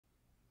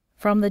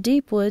From the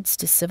Deep Woods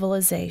to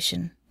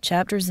Civilization,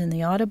 Chapters in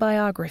the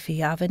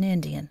Autobiography of an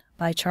Indian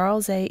by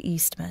Charles A.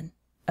 Eastman,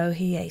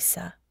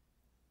 Ohiyesa.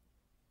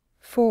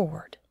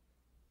 Foreword.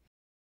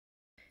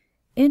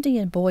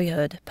 Indian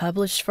Boyhood,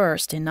 published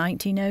first in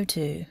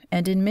 1902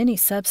 and in many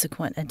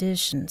subsequent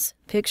editions,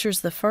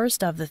 pictures the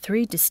first of the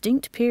three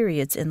distinct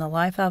periods in the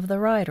life of the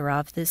writer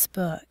of this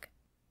book.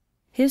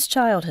 His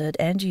childhood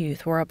and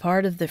youth were a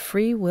part of the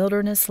free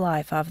wilderness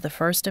life of the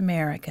first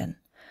American,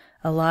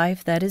 a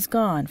life that is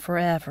gone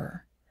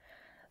forever.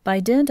 By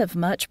dint of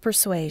much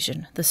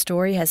persuasion, the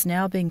story has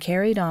now been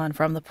carried on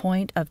from the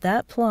point of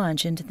that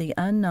plunge into the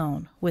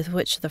unknown with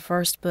which the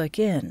first book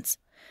ends,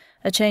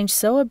 a change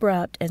so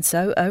abrupt and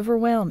so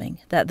overwhelming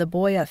that the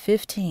boy of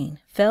 15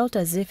 felt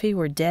as if he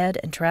were dead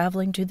and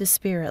traveling to the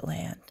spirit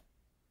land.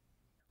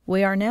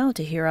 We are now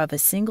to hear of a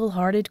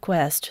single-hearted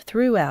quest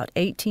throughout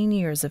 18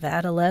 years of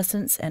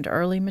adolescence and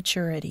early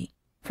maturity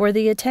for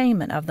the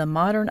attainment of the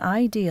modern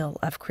ideal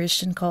of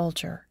Christian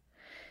culture,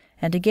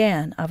 and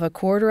again of a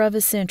quarter of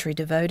a century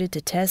devoted to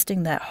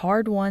testing that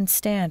hard-won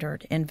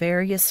standard in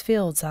various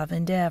fields of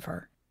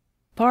endeavor,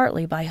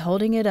 partly by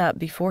holding it up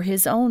before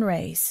his own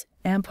race,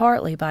 and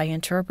partly by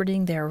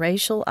interpreting their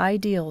racial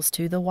ideals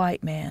to the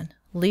white man,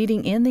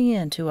 leading in the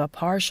end to a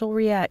partial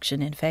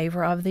reaction in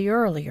favor of the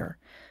earlier,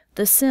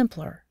 the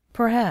simpler,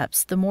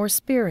 perhaps the more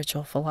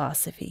spiritual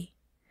philosophy.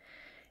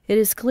 It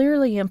is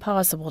clearly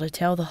impossible to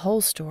tell the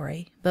whole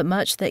story, but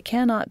much that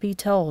cannot be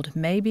told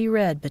may be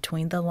read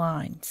between the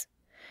lines.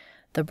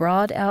 The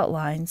broad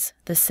outlines,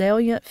 the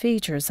salient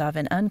features of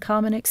an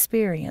uncommon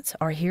experience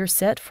are here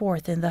set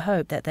forth in the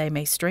hope that they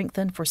may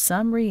strengthen for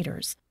some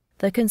readers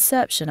the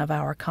conception of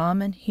our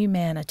common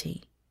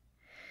humanity.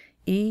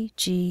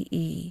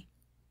 E.G.E.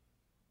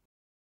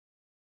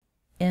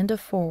 End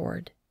of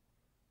foreword.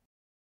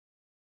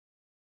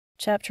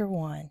 Chapter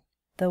 1.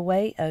 The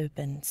Way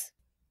Opens.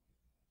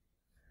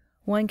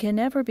 One can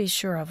never be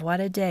sure of what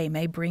a day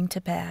may bring to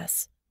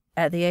pass.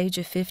 At the age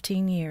of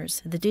 15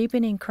 years, the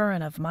deepening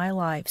current of my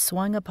life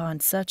swung upon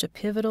such a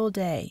pivotal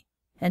day,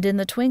 and in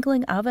the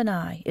twinkling of an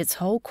eye its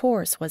whole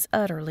course was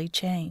utterly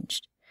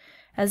changed,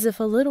 as if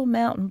a little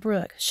mountain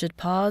brook should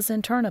pause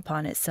and turn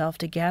upon itself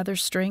to gather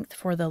strength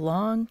for the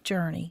long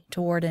journey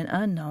toward an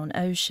unknown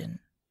ocean.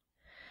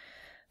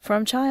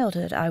 From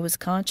childhood I was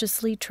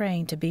consciously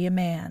trained to be a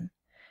man.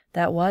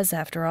 That was,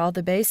 after all,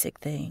 the basic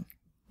thing.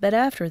 But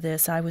after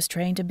this I was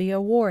trained to be a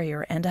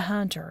warrior and a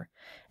hunter,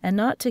 and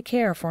not to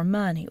care for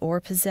money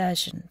or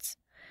possessions,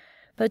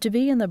 but to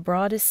be in the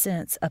broadest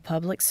sense a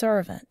public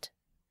servant.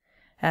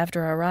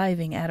 After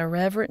arriving at a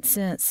reverent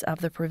sense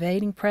of the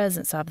pervading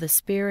presence of the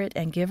Spirit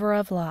and Giver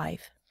of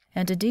life,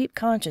 and a deep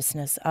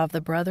consciousness of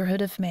the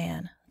brotherhood of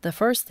man, the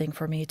first thing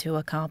for me to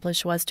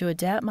accomplish was to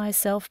adapt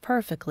myself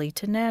perfectly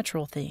to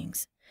natural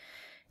things.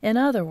 In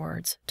other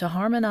words, to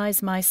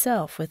harmonize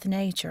myself with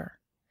nature.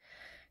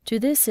 To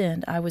this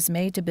end I was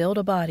made to build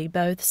a body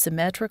both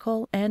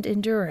symmetrical and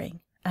enduring,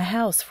 a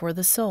house for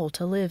the soul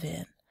to live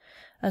in,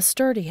 a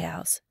sturdy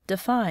house,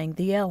 defying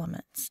the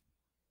elements.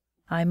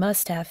 I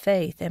must have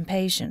faith and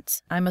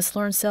patience. I must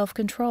learn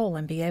self-control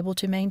and be able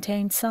to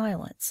maintain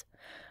silence.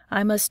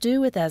 I must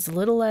do with as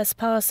little as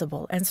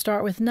possible and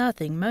start with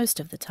nothing most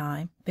of the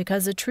time,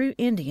 because a true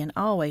Indian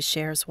always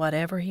shares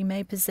whatever he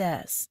may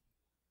possess.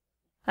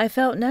 I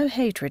felt no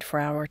hatred for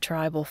our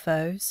tribal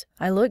foes.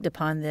 I looked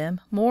upon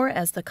them more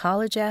as the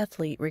college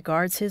athlete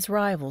regards his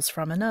rivals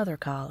from another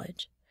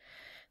college.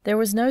 There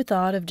was no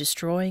thought of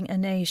destroying a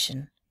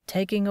nation,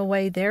 taking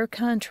away their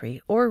country,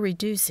 or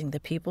reducing the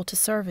people to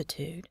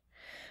servitude,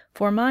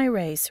 for my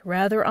race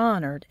rather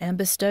honored and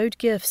bestowed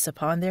gifts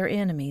upon their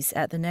enemies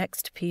at the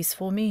next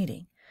peaceful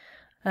meeting,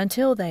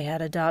 until they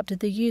had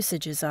adopted the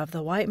usages of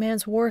the white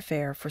man's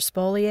warfare for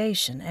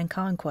spoliation and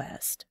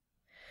conquest.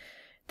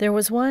 There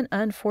was one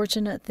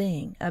unfortunate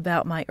thing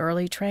about my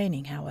early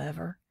training,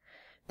 however.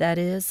 That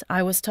is,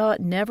 I was taught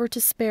never to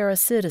spare a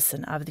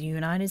citizen of the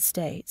United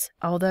States,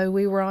 although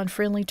we were on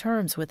friendly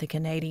terms with the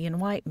Canadian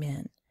white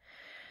men.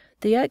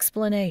 The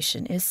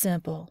explanation is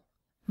simple.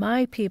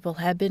 My people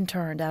had been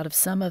turned out of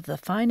some of the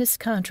finest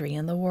country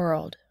in the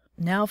world,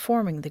 now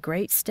forming the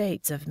great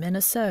states of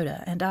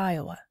Minnesota and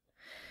Iowa.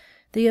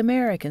 The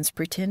Americans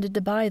pretended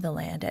to buy the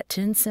land at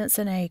 10 cents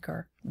an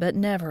acre, but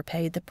never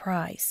paid the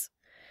price.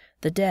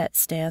 The debt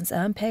stands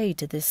unpaid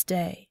to this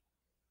day.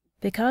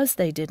 Because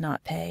they did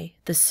not pay,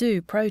 the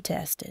Sioux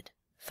protested.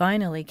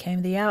 Finally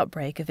came the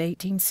outbreak of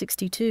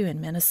 1862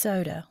 in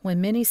Minnesota, when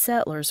many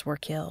settlers were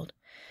killed,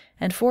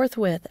 and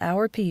forthwith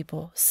our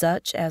people,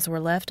 such as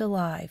were left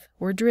alive,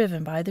 were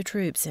driven by the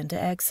troops into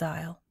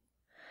exile.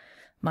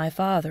 My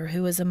father,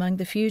 who was among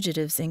the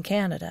fugitives in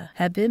Canada,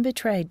 had been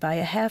betrayed by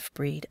a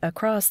half-breed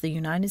across the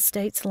United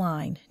States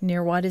line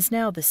near what is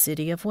now the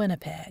city of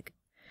Winnipeg.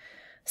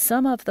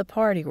 Some of the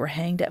party were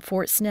hanged at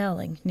Fort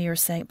Snelling, near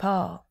St.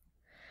 Paul.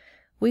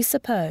 We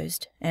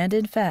supposed, and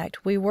in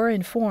fact we were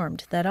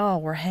informed, that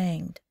all were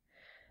hanged.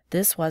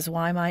 This was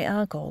why my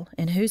uncle,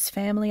 in whose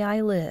family I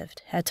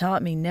lived, had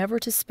taught me never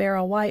to spare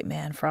a white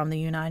man from the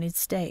United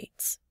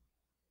States.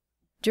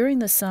 During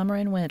the summer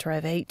and winter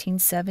of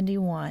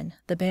 1871,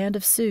 the band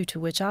of Sioux to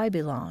which I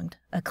belonged,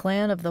 a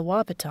clan of the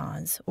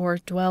Wahpetons, or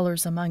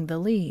dwellers among the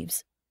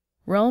leaves,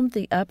 roamed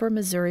the upper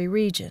Missouri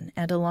region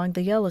and along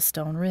the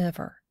Yellowstone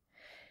River.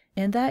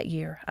 In that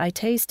year I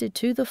tasted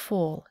to the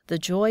full the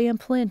joy and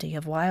plenty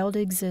of wild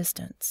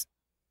existence.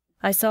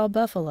 I saw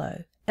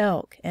buffalo,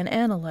 elk, and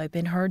antelope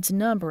in herds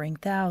numbering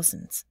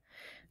thousands.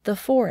 The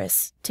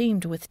forests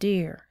teemed with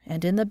deer,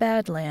 and in the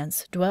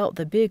badlands dwelt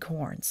the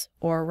bighorns,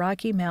 or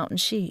Rocky Mountain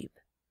sheep.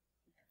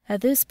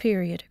 At this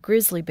period,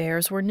 grizzly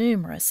bears were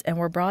numerous and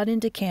were brought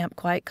into camp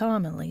quite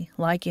commonly,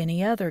 like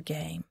any other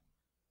game.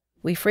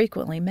 We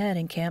frequently met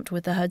and camped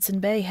with the Hudson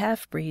Bay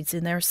half-breeds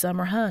in their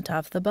summer hunt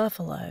of the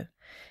buffalo,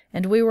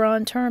 and we were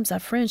on terms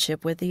of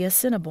friendship with the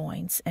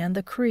Assiniboines and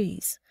the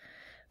Crees,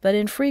 but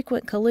in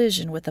frequent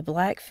collision with the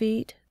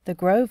Blackfeet, the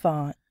Gros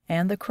Ventres,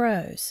 and the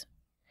Crows.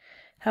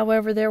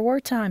 However, there were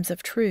times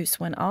of truce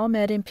when all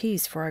met in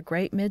peace for a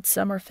great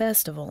midsummer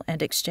festival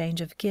and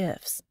exchange of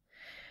gifts.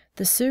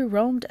 The Sioux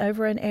roamed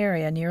over an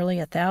area nearly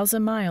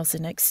 1,000 miles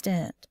in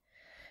extent.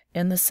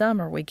 In the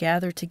summer we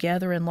gathered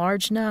together in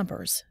large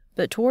numbers,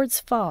 but towards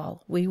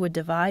fall we would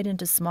divide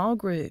into small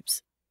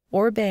groups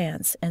or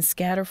bands and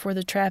scatter for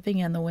the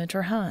trapping and the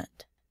winter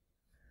hunt.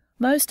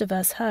 Most of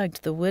us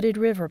hugged the wooded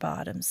river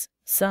bottoms.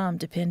 Some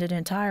depended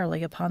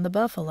entirely upon the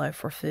buffalo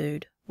for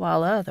food,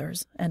 while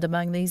others, and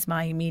among these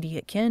my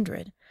immediate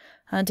kindred,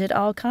 hunted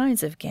all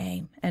kinds of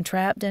game and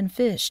trapped and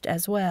fished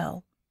as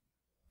well.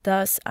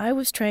 Thus I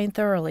was trained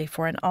thoroughly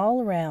for an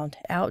all-around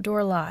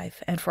outdoor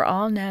life and for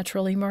all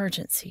natural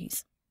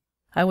emergencies.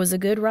 I was a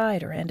good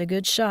rider and a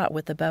good shot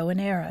with the bow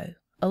and arrow,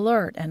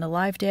 alert and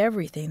alive to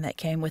everything that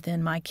came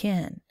within my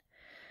ken.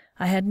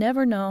 I had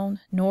never known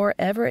nor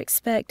ever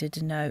expected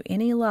to know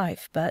any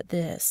life but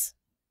this.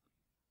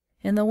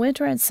 In the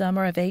winter and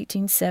summer of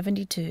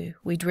 1872,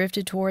 we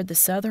drifted toward the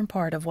southern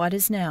part of what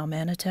is now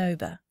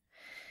Manitoba.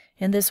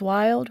 In this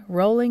wild,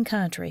 rolling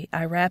country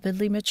I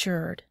rapidly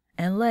matured,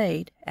 and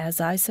laid, as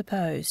I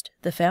supposed,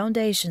 the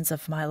foundations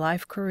of my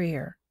life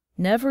career,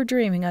 never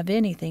dreaming of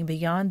anything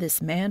beyond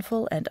this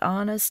manful and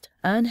honest,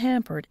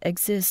 unhampered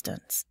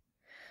existence.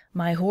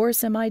 My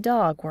horse and my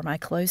dog were my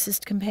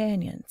closest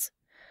companions.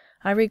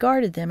 I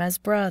regarded them as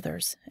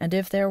brothers, and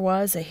if there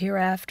was a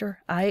hereafter,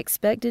 I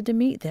expected to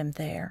meet them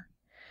there.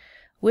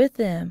 With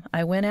them,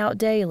 I went out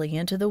daily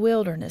into the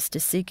wilderness to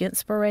seek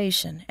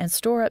inspiration and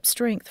store up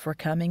strength for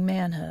coming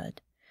manhood.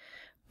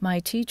 My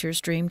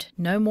teachers dreamed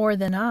no more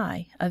than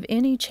I of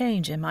any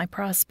change in my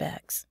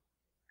prospects.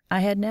 I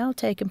had now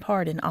taken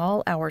part in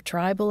all our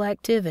tribal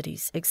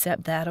activities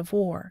except that of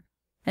war,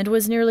 and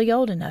was nearly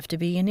old enough to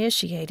be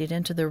initiated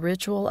into the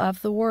ritual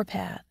of the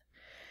warpath.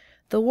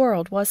 The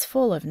world was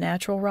full of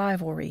natural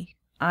rivalry.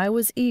 I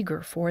was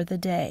eager for the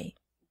day.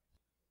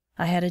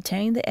 I had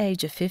attained the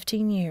age of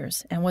 15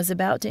 years and was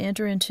about to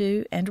enter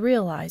into and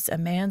realize a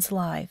man's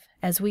life,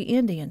 as we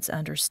Indians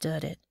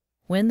understood it,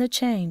 when the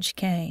change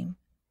came.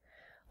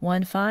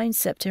 One fine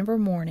September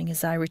morning,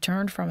 as I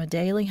returned from a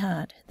daily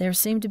hunt, there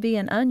seemed to be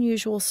an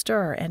unusual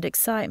stir and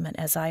excitement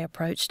as I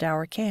approached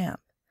our camp.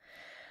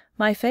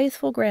 My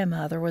faithful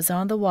grandmother was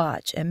on the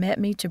watch and met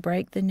me to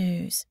break the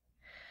news.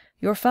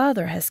 "Your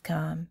father has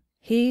come,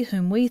 he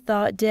whom we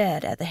thought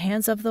dead at the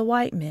hands of the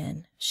white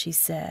men," she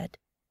said.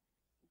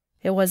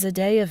 It was a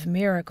day of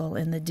miracle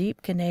in the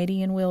deep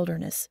Canadian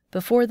wilderness,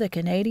 before the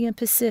Canadian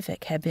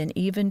Pacific had been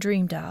even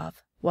dreamed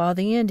of, while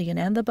the Indian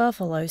and the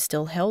buffalo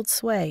still held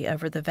sway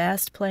over the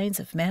vast plains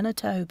of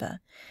Manitoba,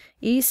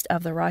 east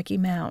of the Rocky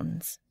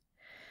Mountains.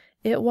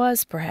 It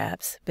was,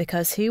 perhaps,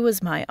 because he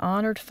was my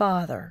honored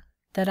father,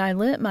 that I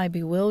lent my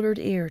bewildered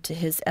ear to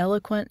his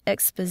eloquent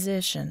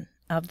exposition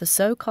of the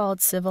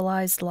so-called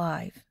civilized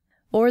life,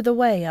 or the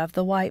way of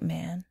the white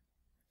man.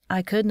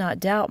 I could not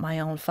doubt my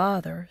own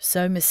father,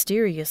 so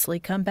mysteriously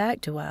come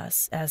back to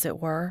us, as it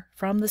were,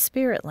 from the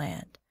spirit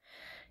land.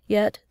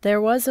 Yet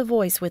there was a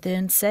voice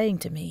within saying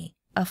to me,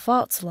 a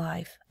false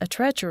life, a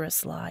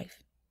treacherous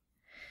life.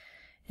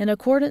 In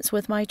accordance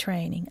with my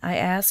training, I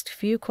asked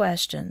few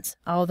questions,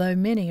 although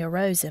many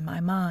arose in my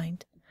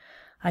mind.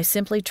 I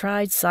simply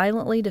tried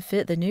silently to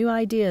fit the new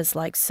ideas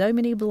like so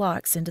many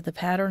blocks into the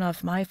pattern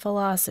of my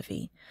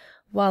philosophy,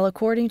 while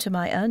according to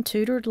my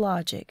untutored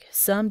logic,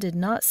 some did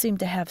not seem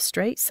to have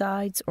straight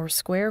sides or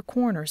square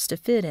corners to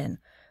fit in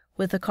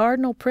with the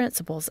cardinal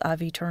principles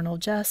of eternal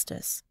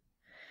justice.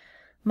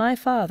 My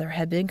father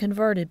had been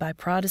converted by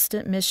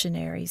Protestant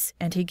missionaries,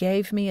 and he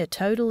gave me a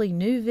totally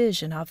new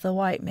vision of the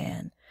white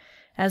man,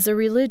 as a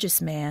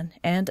religious man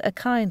and a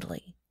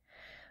kindly.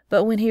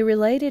 But when he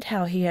related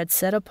how he had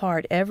set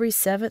apart every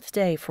seventh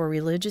day for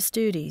religious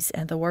duties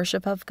and the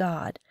worship of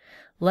God,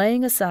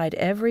 laying aside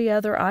every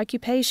other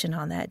occupation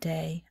on that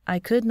day, I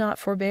could not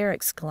forbear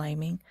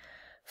exclaiming,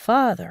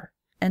 "Father,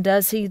 and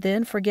does he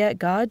then forget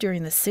God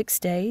during the 6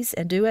 days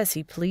and do as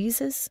he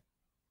pleases?"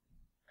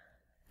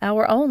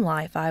 Our own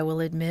life, I will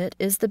admit,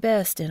 is the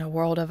best in a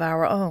world of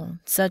our own,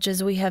 such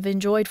as we have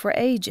enjoyed for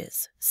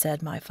ages,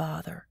 said my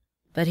father.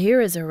 But here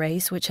is a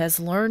race which has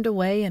learned to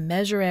weigh and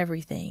measure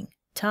everything,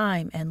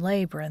 time and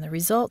labor and the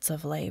results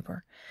of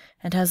labor,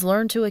 and has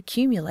learned to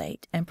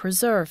accumulate and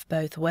preserve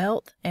both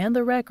wealth and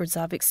the records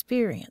of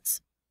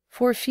experience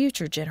for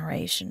future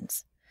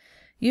generations.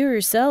 You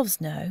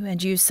yourselves know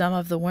and use some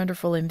of the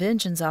wonderful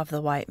inventions of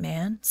the white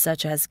man,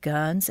 such as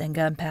guns and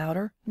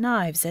gunpowder,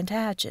 knives and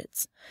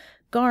hatchets,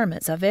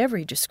 garments of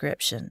every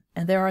description,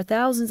 and there are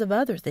thousands of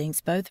other things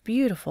both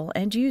beautiful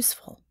and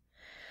useful.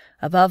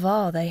 Above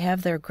all, they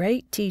have their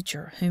great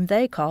teacher, whom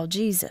they call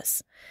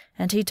Jesus,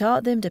 and he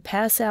taught them to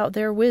pass out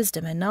their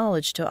wisdom and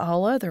knowledge to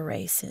all other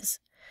races.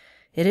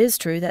 It is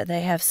true that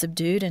they have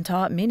subdued and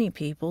taught many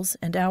peoples,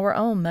 and our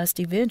own must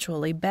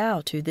eventually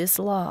bow to this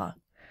law.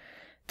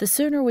 The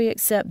sooner we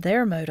accept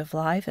their mode of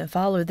life and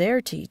follow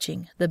their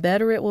teaching, the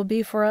better it will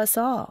be for us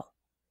all.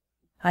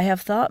 I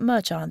have thought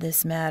much on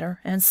this matter,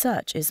 and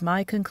such is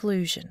my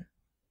conclusion."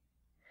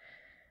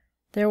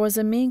 There was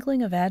a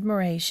mingling of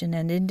admiration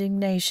and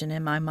indignation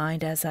in my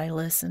mind as I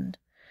listened.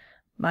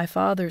 My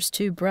father's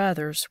two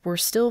brothers were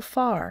still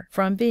far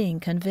from being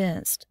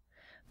convinced,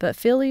 but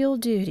filial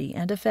duty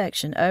and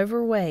affection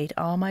overweighed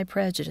all my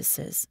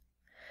prejudices.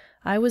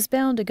 I was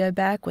bound to go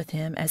back with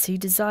him as he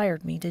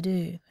desired me to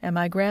do, and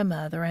my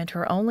grandmother and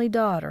her only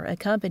daughter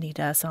accompanied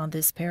us on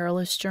this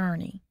perilous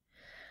journey.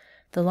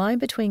 The line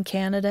between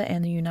Canada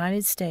and the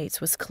United States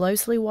was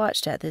closely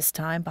watched at this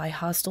time by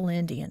hostile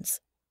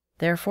Indians.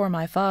 Therefore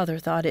my father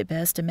thought it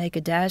best to make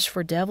a dash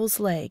for Devil's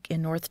Lake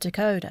in North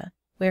Dakota,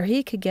 where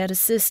he could get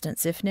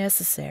assistance if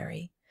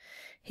necessary.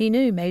 He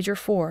knew Major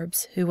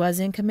Forbes, who was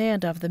in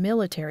command of the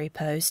military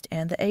post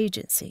and the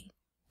agency.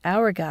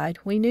 Our guide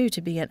we knew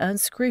to be an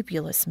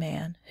unscrupulous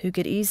man, who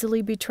could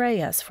easily betray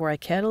us for a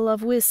kettle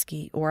of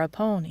whiskey or a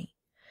pony.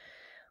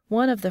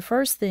 One of the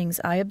first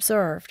things I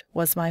observed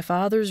was my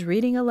father's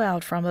reading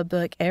aloud from a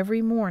book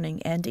every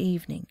morning and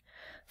evening,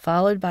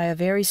 followed by a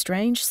very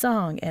strange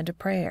song and a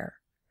prayer.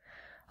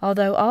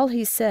 Although all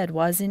he said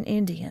was in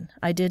Indian,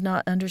 I did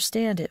not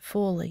understand it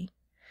fully.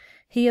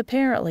 He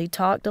apparently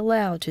talked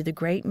aloud to the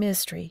Great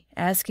Mystery,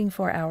 asking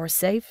for our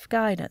safe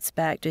guidance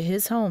back to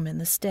his home in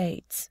the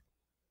States.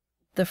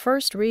 The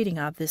first reading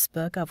of this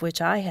book of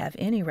which I have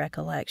any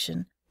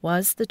recollection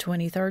was the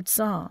 23rd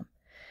Psalm,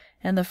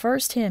 and the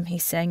first hymn he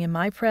sang in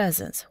my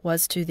presence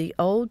was to the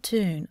old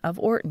tune of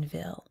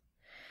Ortonville.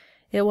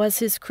 It was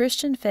his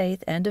Christian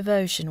faith and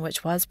devotion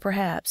which was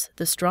perhaps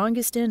the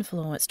strongest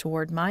influence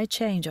toward my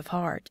change of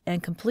heart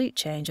and complete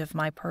change of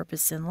my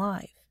purpose in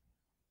life.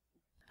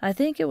 I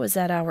think it was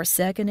at our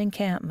second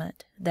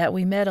encampment that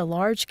we met a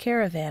large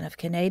caravan of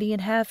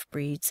Canadian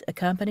half-breeds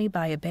accompanied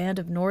by a band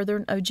of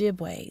northern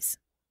Ojibways.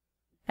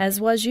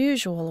 As was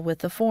usual with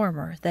the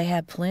former, they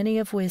had plenty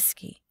of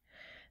whiskey.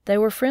 They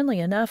were friendly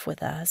enough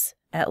with us,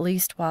 at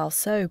least while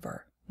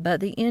sober, but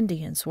the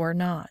Indians were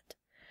not.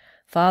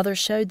 Father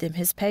showed them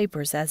his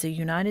papers as a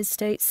United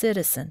States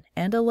citizen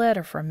and a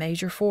letter from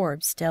Major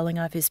Forbes telling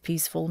of his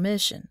peaceful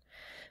mission,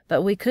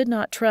 but we could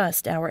not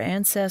trust our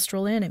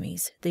ancestral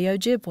enemies, the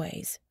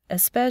Ojibways,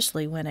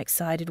 especially when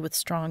excited with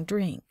strong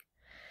drink.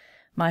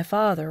 My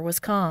father was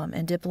calm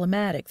and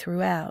diplomatic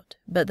throughout,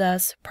 but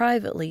thus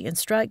privately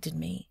instructed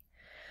me: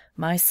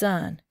 "My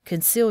son,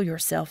 conceal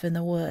yourself in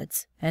the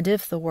woods, and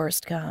if the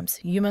worst comes,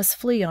 you must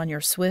flee on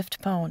your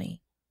swift pony.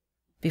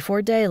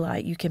 Before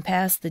daylight you can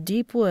pass the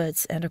deep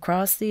woods and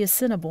across the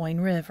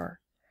Assiniboine River."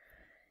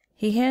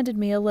 He handed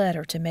me a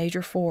letter to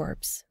Major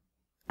Forbes.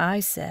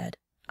 I said,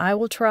 "I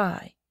will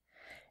try,"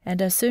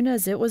 and as soon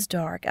as it was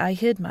dark I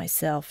hid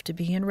myself to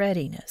be in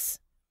readiness.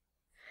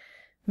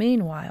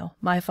 Meanwhile,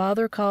 my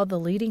father called the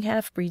leading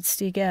half-breeds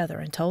together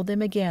and told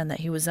them again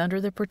that he was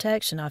under the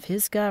protection of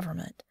his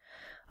government,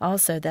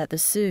 also that the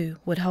Sioux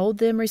would hold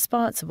them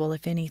responsible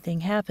if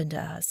anything happened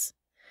to us.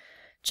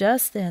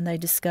 Just then they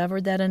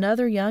discovered that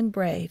another young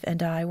brave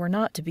and I were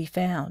not to be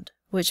found,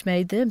 which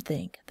made them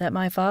think that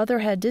my father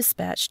had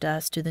dispatched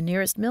us to the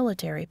nearest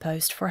military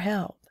post for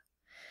help.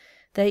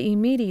 They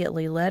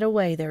immediately led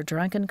away their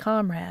drunken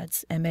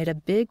comrades and made a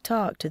big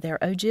talk to their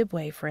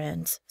Ojibway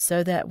friends,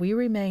 so that we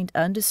remained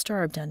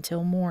undisturbed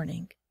until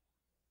morning.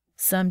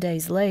 Some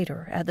days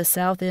later, at the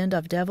south end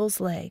of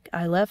Devil's Lake,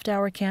 I left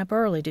our camp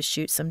early to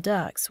shoot some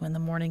ducks when the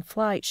morning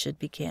flight should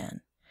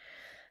begin.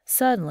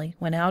 Suddenly,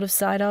 when out of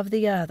sight of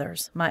the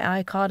others, my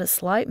eye caught a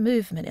slight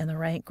movement in the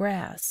rank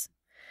grass.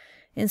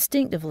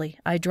 Instinctively,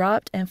 I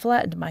dropped and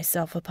flattened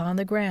myself upon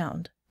the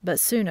ground, but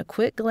soon a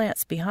quick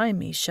glance behind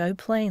me showed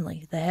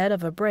plainly the head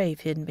of a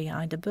brave hidden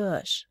behind a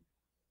bush.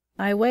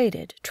 I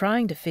waited,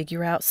 trying to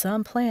figure out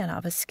some plan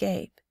of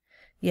escape,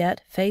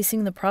 yet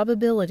facing the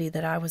probability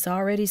that I was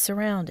already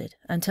surrounded,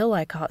 until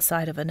I caught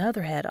sight of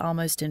another head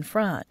almost in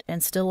front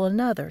and still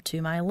another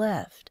to my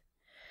left.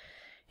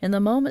 In the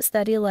moments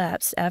that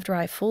elapsed after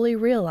I fully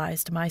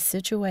realized my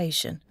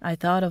situation, I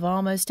thought of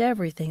almost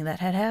everything that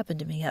had happened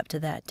to me up to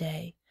that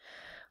day,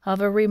 of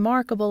a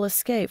remarkable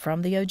escape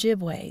from the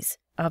Ojibways,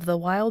 of the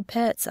wild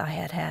pets I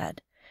had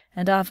had,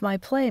 and of my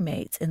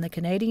playmates in the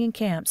Canadian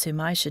camps whom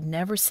I should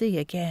never see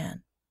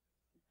again.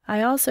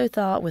 I also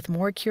thought with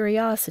more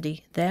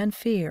curiosity than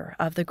fear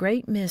of the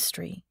great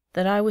mystery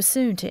that I was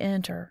soon to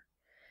enter.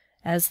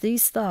 As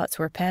these thoughts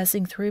were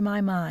passing through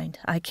my mind,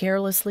 I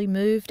carelessly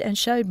moved and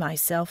showed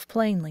myself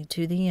plainly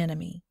to the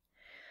enemy.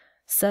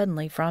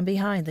 Suddenly, from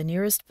behind the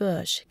nearest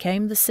bush,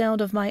 came the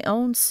sound of my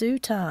own Sioux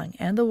tongue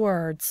and the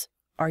words,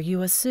 "Are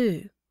you a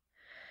Sioux?"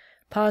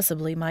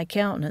 Possibly my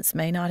countenance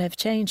may not have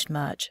changed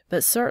much,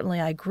 but certainly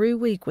I grew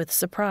weak with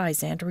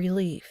surprise and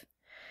relief.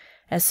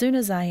 As soon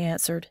as I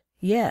answered,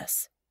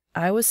 "Yes,"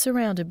 I was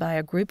surrounded by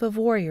a group of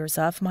warriors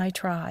of my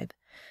tribe,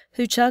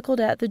 who chuckled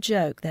at the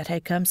joke that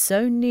had come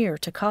so near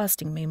to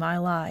costing me my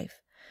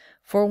life,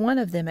 for one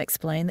of them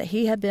explained that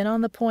he had been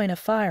on the point of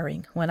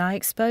firing when I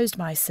exposed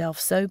myself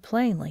so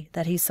plainly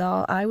that he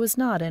saw I was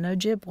not an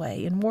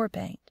Ojibway in war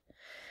paint,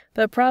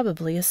 but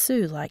probably a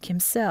Sioux like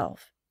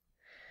himself.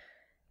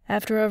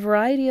 After a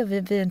variety of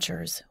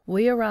adventures,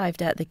 we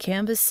arrived at the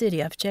canvas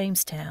city of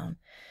Jamestown,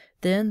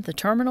 then the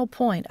terminal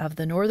point of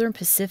the Northern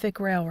Pacific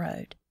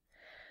Railroad.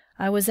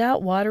 I was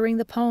out watering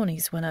the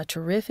ponies when a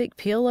terrific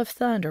peal of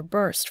thunder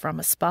burst from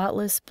a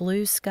spotless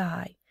blue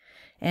sky,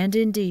 and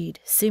indeed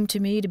seemed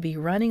to me to be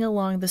running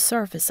along the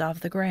surface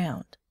of the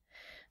ground.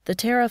 The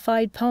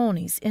terrified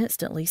ponies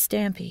instantly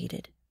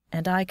stampeded,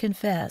 and I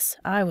confess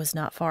I was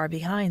not far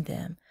behind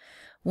them,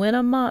 when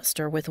a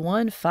monster with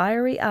one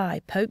fiery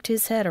eye poked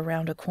his head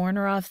around a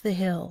corner of the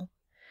hill.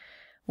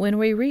 When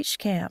we reached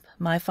camp,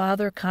 my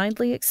father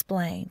kindly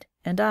explained,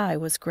 and I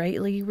was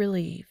greatly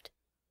relieved.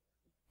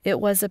 It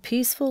was a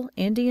peaceful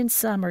Indian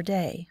summer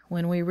day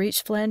when we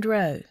reached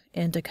Flandreau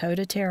in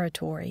Dakota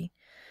Territory,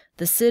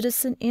 the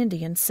citizen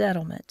Indian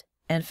settlement,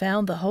 and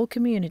found the whole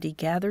community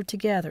gathered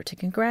together to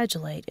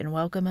congratulate and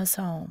welcome us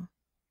home.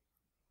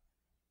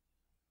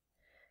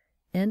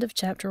 End of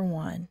Chapter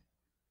 1.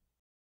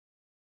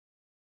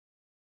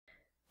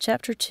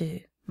 Chapter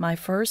 2. My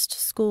First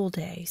School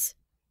Days.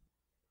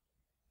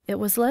 It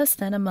was less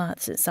than a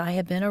month since I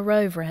had been a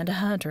rover and a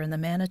hunter in the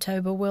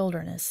Manitoba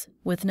wilderness,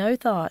 with no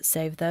thoughts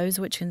save those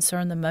which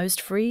concern the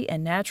most free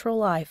and natural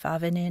life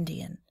of an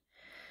Indian.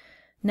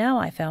 Now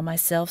I found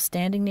myself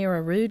standing near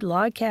a rude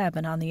log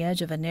cabin on the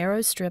edge of a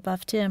narrow strip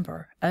of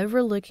timber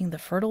overlooking the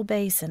fertile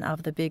basin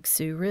of the Big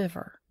Sioux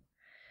River.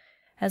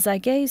 As I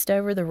gazed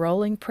over the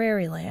rolling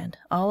prairie land,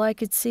 all I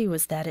could see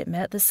was that it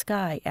met the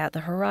sky at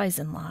the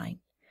horizon line.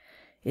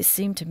 It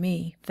seemed to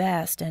me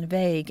vast and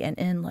vague and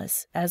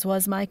endless, as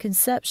was my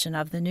conception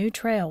of the new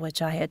trail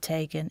which I had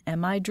taken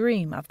and my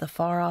dream of the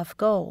far-off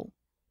goal.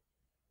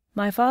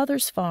 My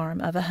father's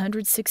farm of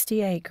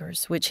 160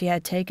 acres, which he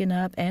had taken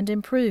up and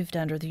improved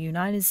under the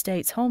United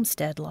States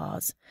homestead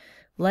laws,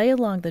 lay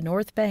along the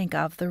north bank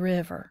of the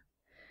river.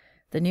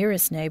 The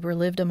nearest neighbor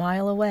lived a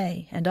mile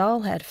away, and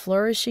all had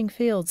flourishing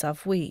fields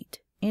of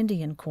wheat,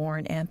 Indian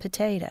corn, and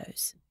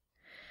potatoes.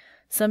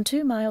 Some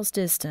 2 miles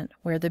distant,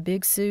 where the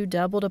Big Sioux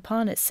doubled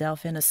upon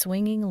itself in a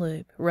swinging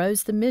loop,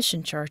 rose the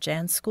mission church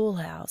and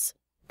schoolhouse,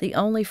 the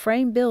only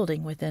frame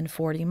building within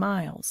 40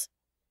 miles.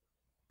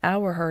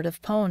 Our herd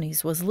of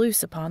ponies was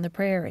loose upon the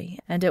prairie,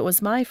 and it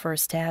was my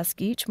first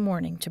task each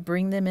morning to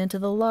bring them into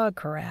the log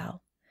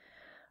corral.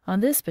 On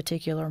this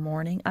particular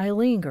morning I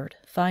lingered,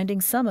 finding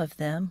some of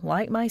them,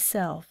 like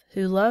myself,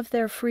 who loved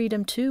their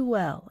freedom too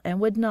well and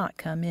would not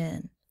come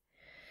in.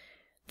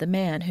 The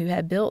man who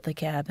had built the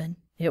cabin,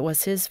 it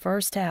was his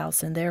first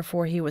house and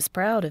therefore he was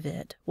proud of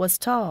it, was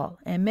tall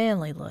and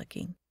manly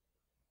looking.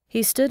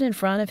 He stood in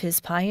front of his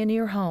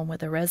pioneer home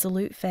with a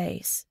resolute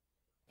face.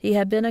 He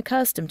had been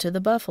accustomed to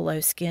the buffalo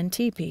skin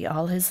teepee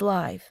all his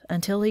life,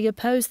 until he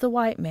opposed the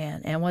white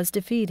man and was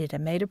defeated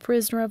and made a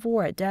prisoner of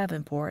war at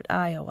Davenport,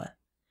 Iowa.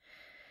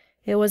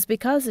 It was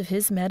because of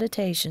his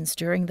meditations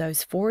during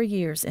those 4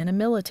 years in a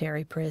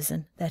military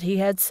prison that he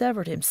had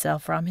severed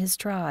himself from his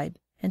tribe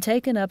and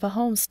taken up a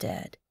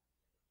homestead.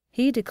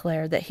 He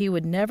declared that he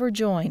would never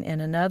join in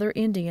another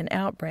Indian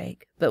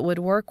outbreak, but would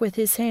work with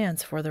his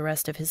hands for the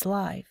rest of his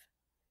life.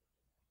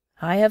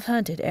 "I have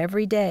hunted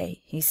every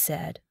day," he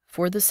said,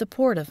 "for the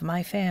support of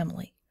my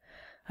family.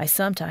 I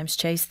sometimes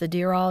chase the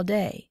deer all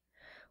day.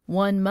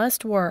 One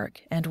must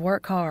work, and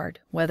work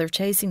hard, whether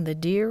chasing the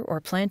deer or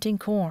planting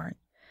corn.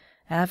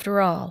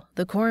 After all,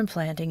 the corn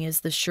planting is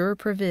the sure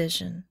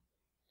provision."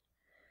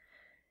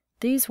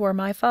 These were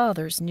my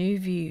father's new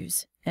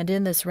views, and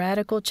in this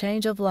radical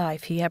change of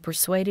life he had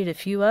persuaded a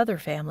few other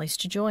families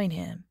to join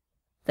him.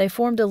 They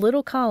formed a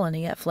little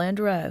colony at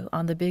Flandreau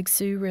on the Big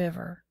Sioux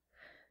River.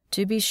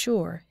 To be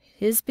sure,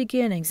 his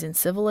beginnings in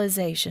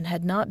civilization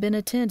had not been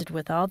attended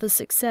with all the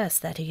success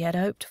that he had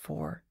hoped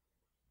for.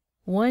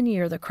 1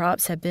 year the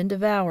crops had been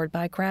devoured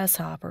by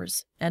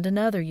grasshoppers, and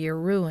another year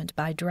ruined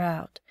by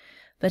drought,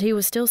 but he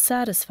was still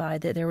satisfied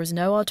that there was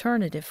no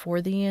alternative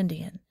for the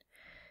Indian.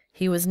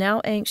 He was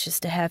now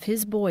anxious to have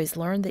his boys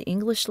learn the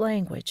English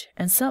language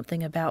and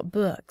something about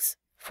books,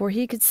 for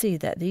he could see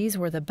that these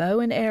were the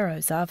bow and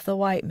arrows of the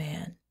white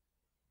man.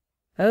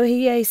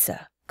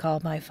 "Ohiyesa,"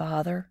 called my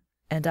father,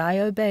 and I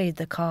obeyed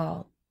the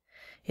call.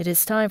 "It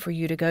is time for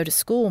you to go to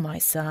school, my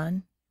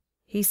son,"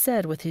 he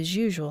said with his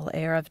usual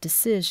air of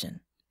decision.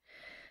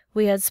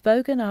 We had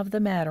spoken of the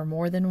matter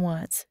more than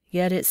once,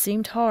 yet it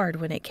seemed hard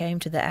when it came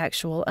to the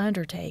actual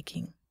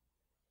undertaking.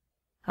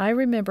 I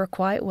remember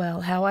quite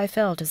well how I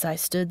felt as I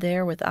stood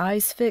there with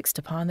eyes fixed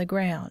upon the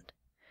ground.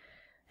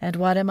 "And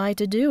what am I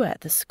to do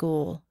at the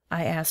school?"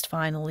 I asked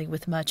finally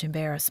with much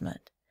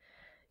embarrassment.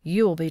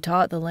 "You will be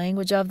taught the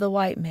language of the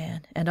white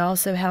man, and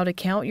also how to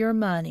count your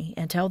money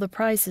and tell the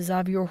prices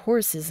of your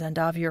horses and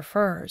of your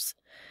furs.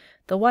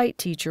 The white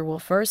teacher will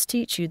first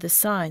teach you the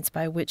signs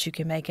by which you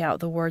can make out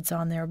the words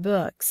on their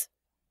books.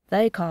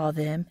 They call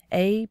them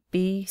A,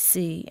 B,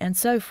 C, and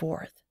so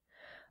forth.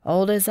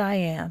 Old as I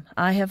am,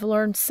 I have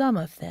learned some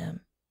of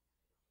them."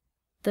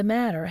 The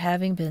matter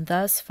having been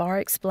thus far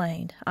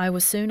explained, I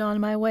was soon on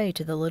my way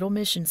to the little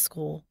mission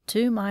school,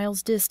 2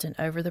 miles distant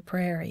over the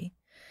prairie.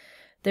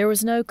 There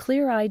was no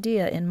clear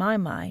idea in my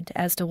mind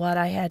as to what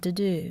I had to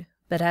do,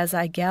 but as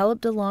I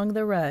galloped along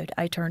the road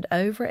I turned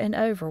over and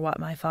over what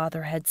my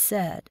father had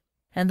said,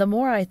 and the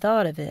more I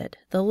thought of it,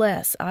 the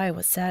less I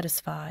was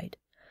satisfied.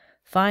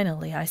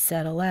 Finally I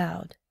said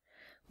aloud,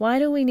 "Why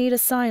do we need a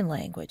sign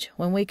language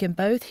when we can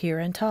both hear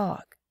and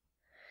talk?"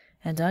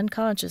 And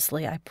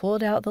unconsciously I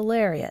pulled out the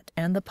lariat,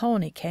 and the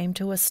pony came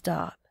to a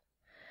stop.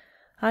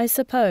 I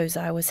suppose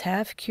I was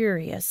half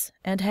curious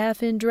and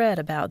half in dread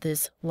about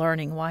this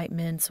learning white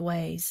men's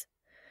ways.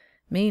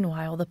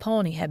 Meanwhile the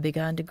pony had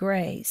begun to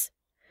graze.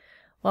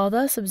 While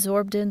thus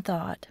absorbed in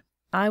thought,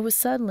 I was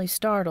suddenly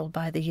startled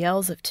by the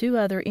yells of 2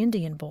 other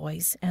Indian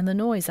boys and the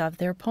noise of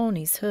their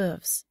ponies'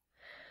 hoofs.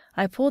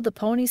 I pulled the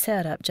pony's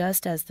head up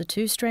just as the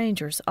 2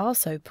 strangers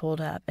also pulled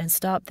up and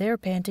stopped their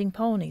panting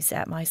ponies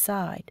at my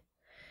side.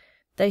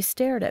 They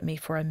stared at me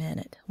for a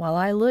minute, while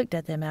I looked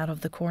at them out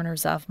of the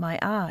corners of my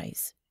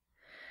eyes.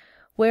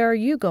 "Where are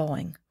you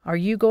going? Are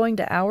you going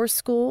to our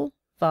school?"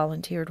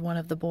 volunteered one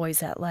of the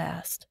boys at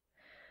last.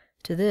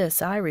 To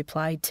this I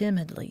replied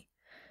timidly,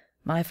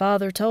 "My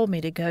father told me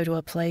to go to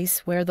a place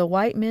where the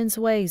white men's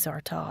ways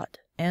are taught,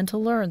 and to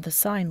learn the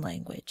sign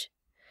language."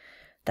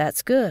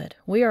 "That's good.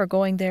 We are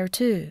going there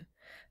too.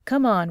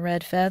 Come on,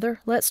 Red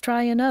Feather, let's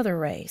try another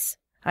race.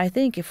 I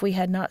think if we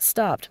had not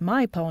stopped,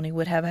 my pony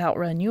would have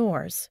outrun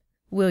yours.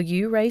 Will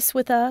you race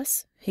with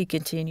us?" he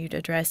continued,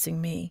 addressing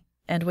me,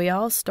 and we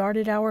all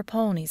started our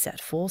ponies at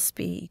full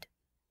speed.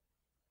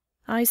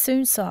 I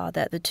soon saw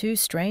that the 2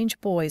 strange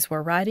boys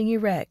were riding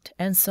erect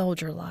and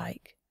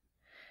soldier-like.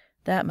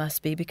 That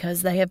must be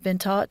because they have been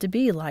taught to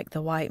be like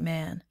the white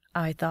man,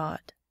 I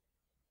thought.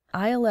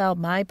 I allowed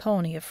my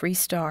pony a free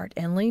start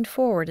and leaned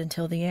forward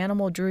until the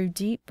animal drew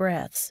deep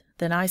breaths,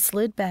 then I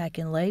slid back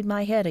and laid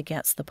my head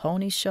against the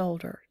pony's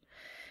shoulder,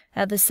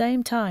 at the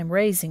same time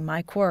raising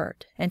my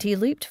quirt, and he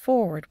leaped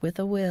forward with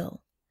a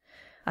will.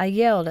 I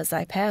yelled as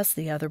I passed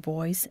the other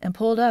boys and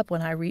pulled up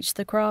when I reached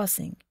the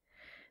crossing.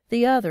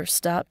 The others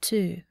stopped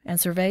too, and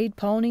surveyed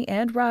pony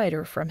and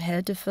rider from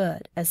head to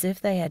foot as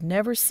if they had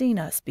never seen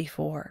us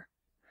before.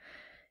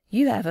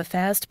 "You have a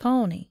fast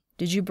pony.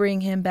 Did you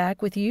bring him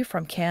back with you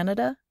from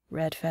Canada?"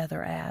 Red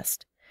Feather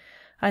asked.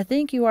 "I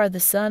think you are the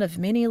son of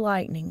Many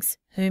Lightnings,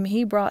 whom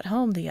he brought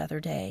home the other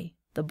day,"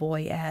 the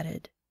boy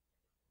added.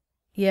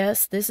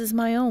 "Yes, this is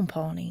my own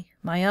pony.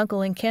 My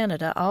uncle in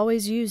Canada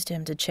always used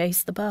him to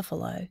chase the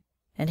buffalo,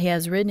 and he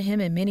has ridden him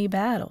in many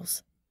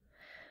battles."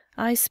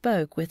 I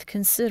spoke with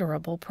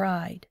considerable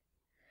pride.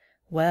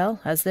 "Well,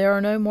 as there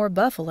are no more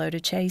buffalo to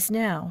chase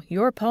now,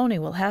 your pony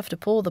will have to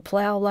pull the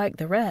plow like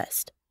the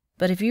rest.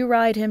 But if you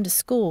ride him to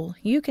school,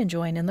 you can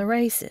join in the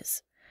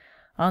races.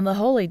 On the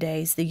holy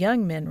days, the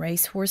young men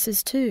race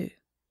horses too."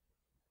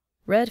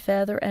 Red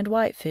Feather and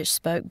Whitefish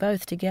spoke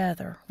both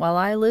together, while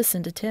I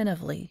listened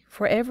attentively,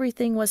 for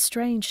everything was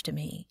strange to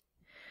me.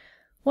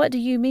 "What do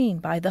you mean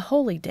by the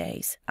holy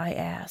days?" I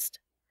asked.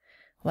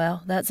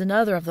 "Well, that's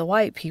another of the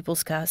white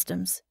people's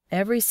customs.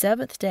 Every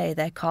 7th day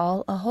they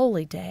call a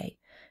holy day,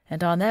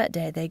 and on that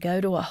day they go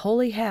to a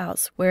holy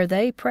house where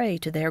they pray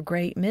to their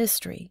great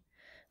mystery.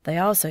 They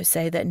also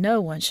say that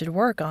no one should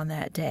work on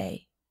that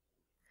day."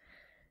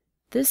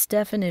 This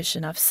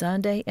definition of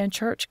Sunday and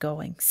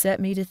church-going set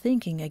me to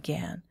thinking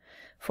again,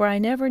 for I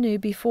never knew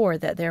before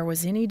that there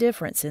was any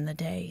difference in the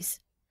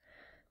days.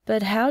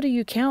 "But how do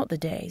you count the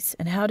days,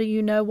 and how do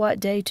you know what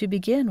day to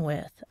begin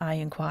with?" I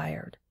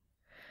inquired.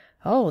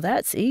 "Oh,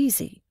 that's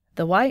easy.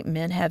 The white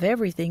men have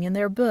everything in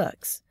their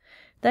books.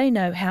 They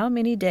know how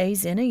many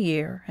days in a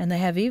year, and they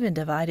have even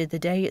divided the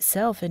day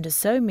itself into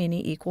so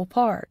many equal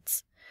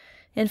parts.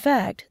 In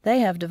fact, they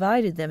have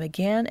divided them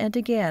again and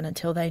again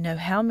until they know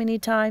how many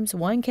times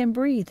one can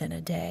breathe in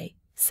a day,"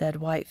 said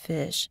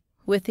Whitefish,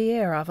 with the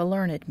air of a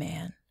learned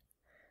man.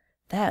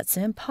 "That's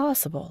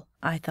impossible,"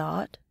 I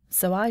thought,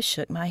 so I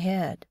shook my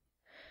head.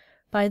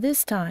 By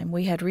this time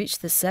we had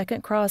reached the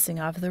second crossing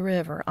of the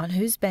river, on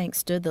whose bank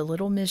stood the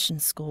little mission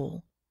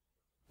school.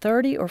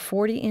 30 or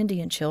 40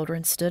 Indian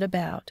children stood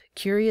about,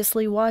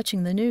 curiously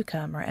watching the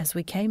newcomer as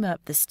we came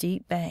up the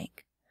steep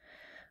bank.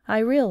 I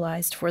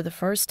realized for the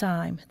first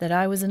time that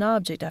I was an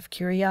object of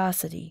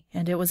curiosity,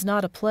 and it was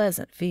not a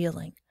pleasant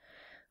feeling.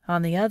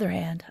 On the other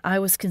hand, I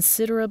was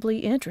considerably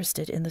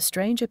interested in the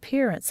strange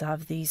appearance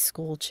of these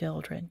school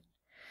children.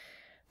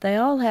 They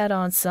all had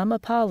on some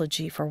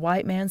apology for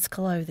white man's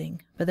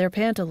clothing, but their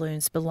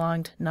pantaloons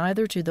belonged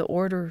neither to the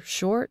order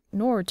short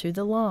nor to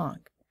the long.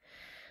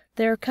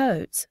 Their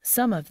coats,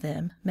 some of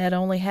them, met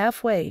only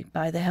halfway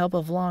by the help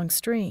of long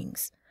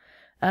strings.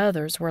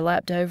 Others were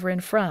lapped over in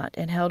front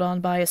and held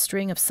on by a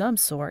string of some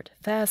sort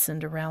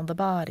fastened around the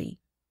body.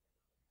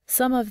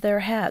 Some of their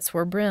hats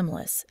were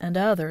brimless and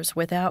others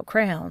without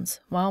crowns,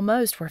 while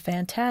most were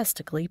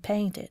fantastically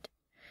painted.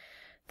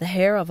 The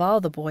hair of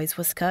all the boys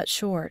was cut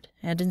short,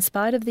 and in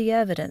spite of the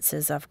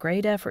evidences of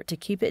great effort to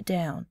keep it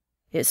down,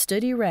 it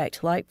stood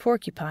erect like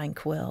porcupine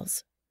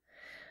quills.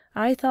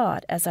 I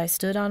thought, as I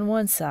stood on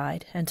one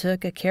side and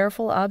took a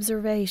careful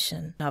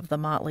observation of the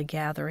motley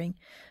gathering,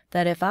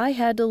 that if I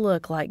had to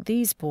look like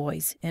these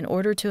boys in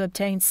order to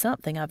obtain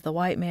something of the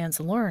white man's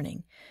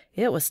learning,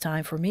 it was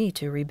time for me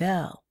to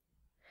rebel.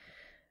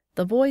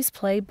 The boys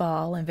played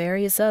ball and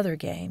various other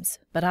games,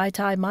 but I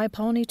tied my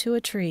pony to a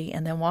tree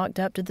and then walked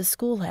up to the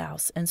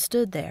schoolhouse and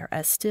stood there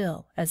as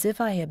still as if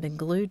I had been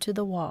glued to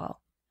the wall.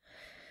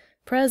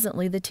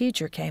 Presently the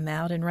teacher came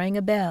out and rang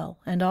a bell,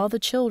 and all the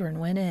children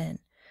went in,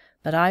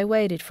 but I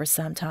waited for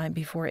some time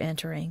before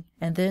entering,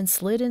 and then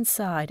slid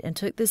inside and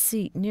took the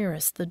seat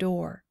nearest the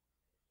door.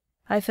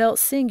 I felt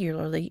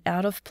singularly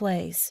out of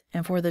place,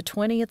 and for the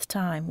 20th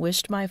time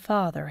wished my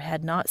father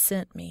had not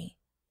sent me.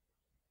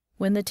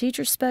 When the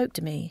teacher spoke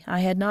to me,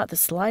 I had not the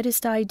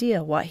slightest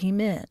idea what he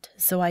meant,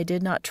 so I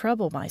did not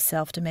trouble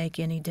myself to make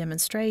any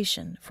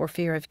demonstration, for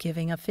fear of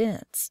giving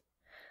offense.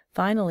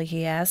 Finally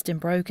he asked in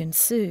broken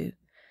Sioux,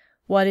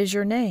 "What is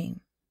your name?"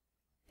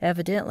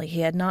 Evidently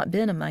he had not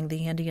been among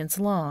the Indians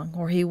long,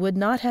 or he would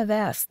not have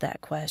asked that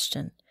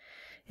question.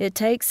 It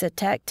takes a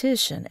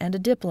tactician and a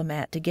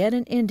diplomat to get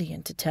an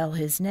Indian to tell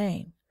his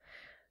name.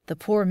 The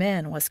poor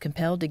man was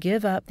compelled to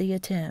give up the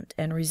attempt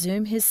and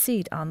resume his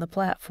seat on the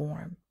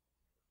platform.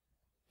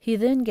 He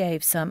then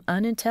gave some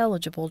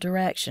unintelligible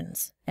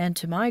directions, and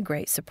to my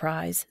great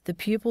surprise, the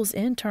pupils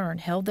in turn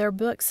held their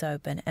books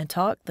open and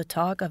talked the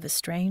talk of a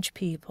strange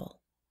people.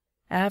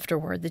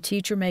 Afterward, the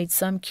teacher made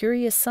some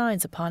curious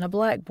signs upon a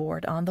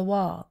blackboard on the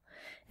wall,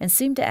 and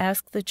seemed to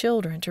ask the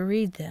children to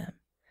read them.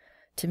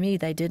 To me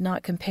they did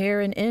not compare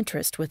in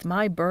interest with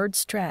my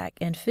bird's track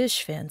and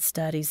fish fin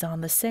studies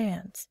on the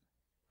sands.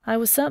 I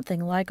was something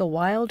like a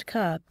wild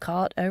cub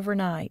caught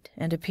overnight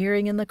and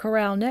appearing in the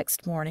corral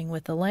next morning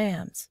with the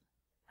lambs.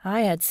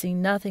 I had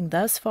seen nothing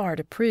thus far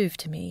to prove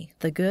to me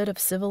the good of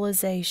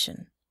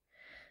civilization.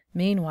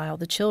 Meanwhile,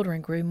 the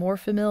children grew more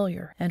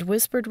familiar, and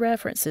whispered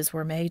references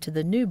were made to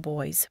the new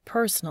boy's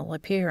personal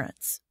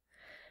appearance.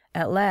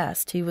 At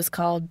last he was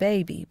called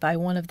Baby by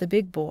one of the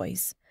big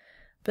boys,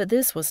 but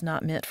this was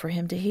not meant for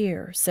him to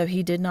hear, so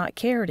he did not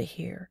care to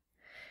hear.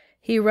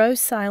 He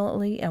rose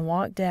silently and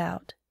walked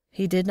out.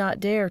 He did not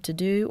dare to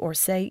do or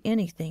say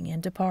anything in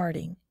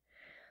departing.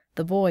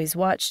 The boys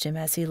watched him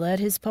as he led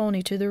his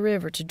pony to the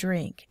river to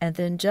drink, and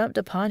then jumped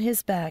upon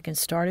his back and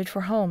started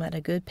for home at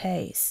a good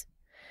pace.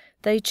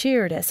 They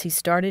cheered as he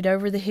started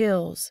over the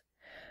hills.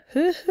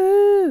 "Hoo,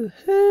 hoo,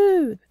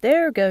 hoo!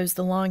 There goes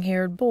the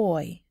long-haired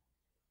boy!"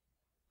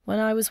 When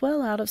I was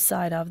well out of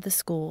sight of the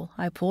school,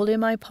 I pulled in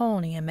my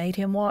pony and made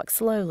him walk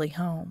slowly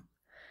home.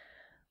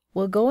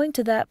 Will going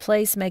to that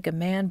place make a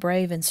man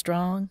brave and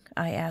strong?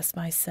 I asked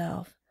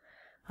myself.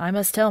 I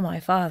must tell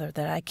my father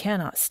that I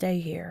cannot stay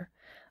here.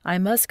 I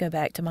must go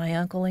back to my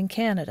uncle in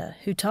Canada,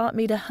 who taught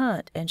me to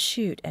hunt and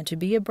shoot and to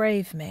be a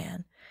brave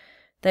man.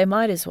 They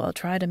might as well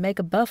try to make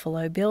a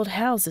buffalo build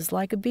houses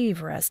like a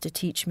beaver as to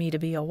teach me to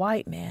be a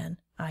white man,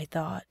 I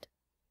thought.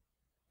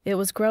 It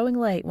was growing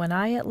late when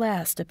I at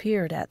last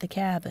appeared at the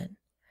cabin.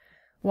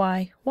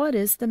 "Why, what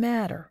is the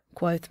matter?"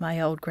 quoth my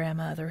old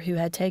grandmother, who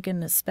had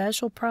taken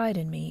especial pride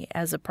in me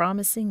as a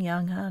promising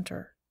young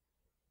hunter.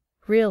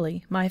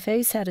 Really, my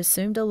face had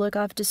assumed a look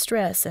of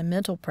distress and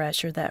mental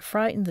pressure that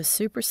frightened the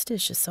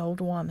superstitious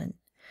old woman.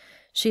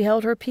 She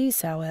held her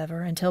peace,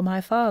 however, until my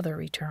father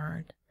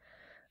returned.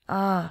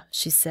 "Ah,"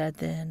 she said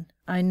then,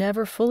 "I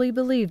never fully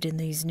believed in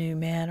these new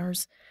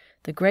manners.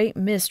 The Great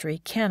Mystery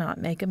cannot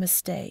make a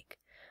mistake.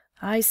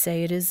 I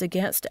say it is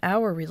against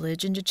our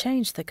religion to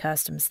change the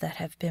customs that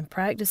have been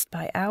practiced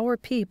by our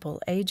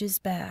people ages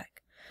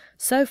back,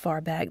 so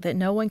far back that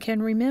no one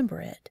can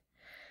remember it.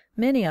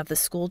 Many of the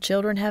school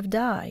children have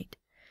died.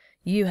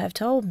 You have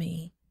told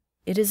me.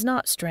 It is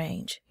not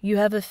strange. You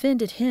have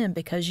offended Him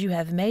because you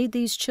have made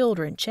these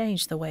children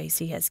change the ways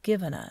He has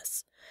given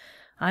us.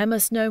 I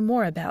must know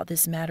more about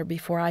this matter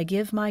before I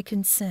give my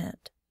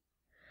consent."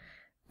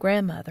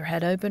 Grandmother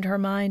had opened her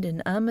mind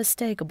in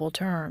unmistakable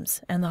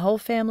terms, and the whole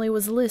family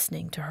was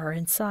listening to her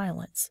in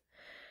silence.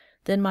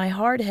 Then my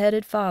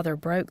hard-headed father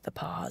broke the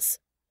pause.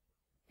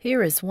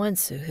 "Here is one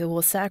Sioux who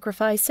will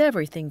sacrifice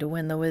everything to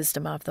win the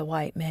wisdom of the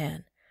white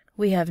man.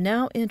 We have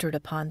now entered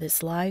upon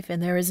this life,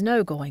 and there is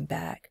no going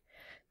back.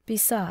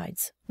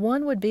 Besides,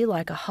 one would be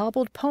like a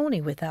hobbled pony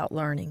without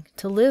learning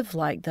to live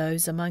like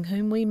those among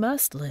whom we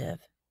must live."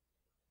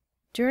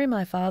 During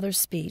my father's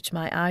speech,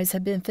 my eyes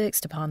had been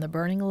fixed upon the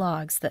burning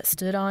logs that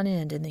stood on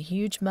end in the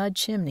huge mud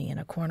chimney in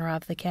a corner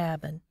of the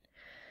cabin.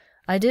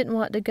 I didn't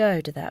want to go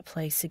to that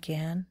place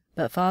again,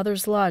 but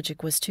father's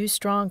logic was too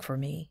strong for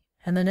me,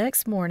 and the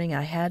next morning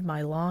I had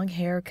my long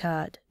hair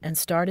cut and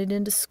started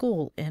into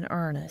school in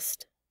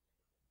earnest.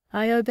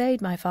 I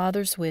obeyed my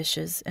father's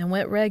wishes and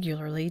went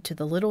regularly to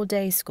the little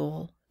day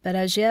school, but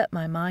as yet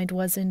my mind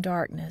was in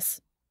darkness.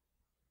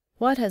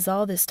 What has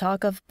all this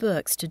talk of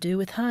books to do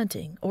with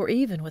hunting or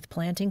even with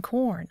planting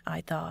corn? I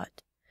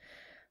thought.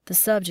 The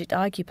subject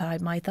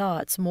occupied my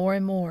thoughts more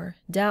and more,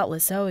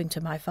 doubtless owing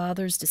to my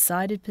father's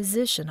decided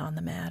position on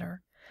the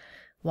matter,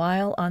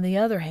 while, on the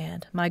other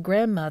hand, my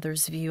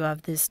grandmother's view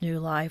of this new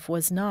life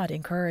was not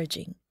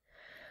encouraging.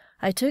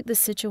 I took the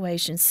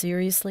situation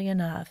seriously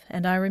enough,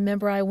 and I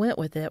remember I went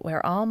with it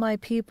where all my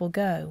people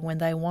go when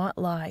they want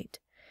light,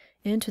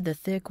 into the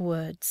thick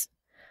woods.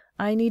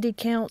 I needed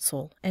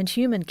counsel, and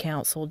human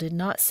counsel did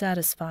not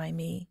satisfy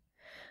me.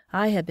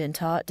 I had been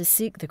taught to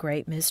seek the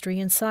great mystery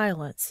in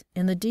silence,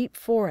 in the deep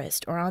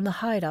forest or on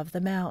the height of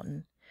the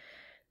mountain.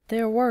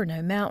 There were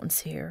no mountains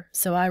here,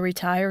 so I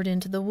retired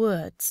into the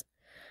woods.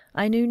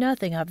 I knew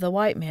nothing of the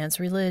white man's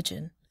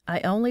religion.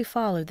 I only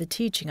followed the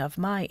teaching of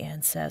my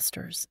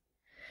ancestors.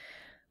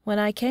 When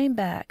I came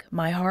back,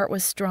 my heart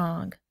was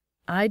strong.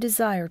 I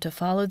desired to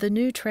follow the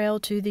new trail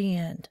to the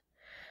end.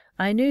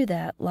 I knew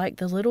that, like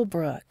the little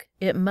brook,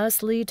 it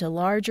must lead to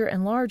larger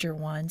and larger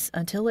ones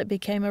until it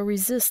became a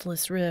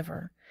resistless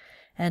river,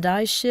 and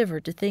I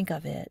shivered to think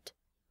of it.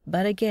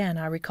 But again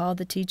I recalled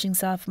the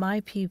teachings of my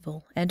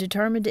people and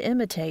determined to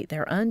imitate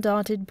their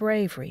undaunted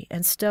bravery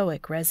and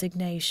stoic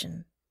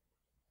resignation.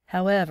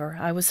 However,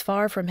 I was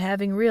far from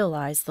having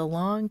realized the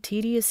long,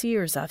 tedious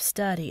years of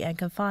study and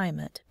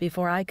confinement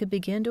before I could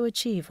begin to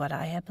achieve what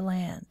I had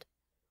planned.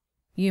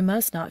 "You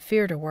must not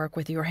fear to work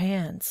with your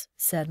hands,"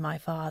 said my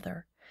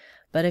father.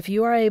 "But if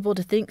you are able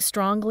to think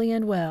strongly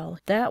and well,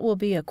 that will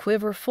be a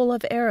quiver full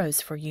of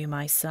arrows for you,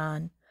 my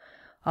son.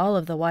 All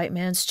of the white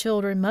man's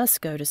children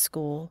must go to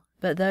school,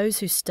 but those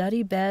who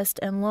study best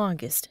and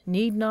longest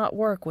need not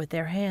work with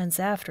their hands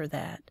after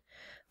that,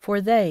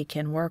 for they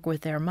can work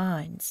with their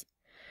minds.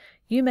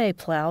 You may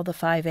plow the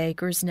 5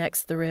 acres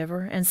next the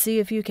river and see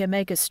if you can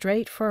make a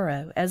straight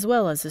furrow as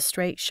well as a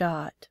straight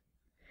shot."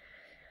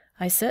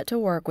 I set to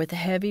work with a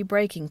heavy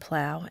breaking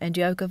plow and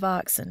yoke of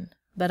oxen,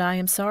 but I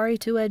am sorry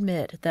to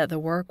admit that the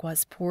work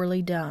was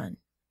poorly done.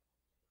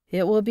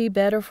 "It will be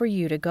better for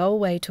you to go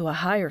away to a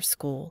higher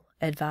school,"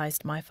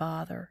 advised my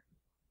father.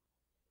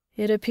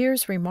 It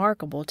appears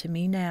remarkable to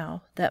me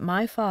now that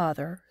my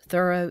father,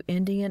 thorough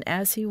Indian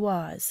as he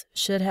was,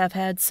 should have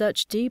had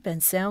such deep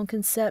and sound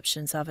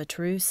conceptions of a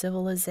true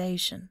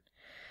civilization.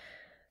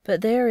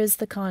 But there is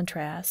the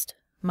contrast.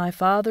 My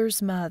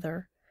father's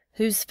mother,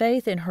 whose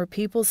faith in her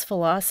people's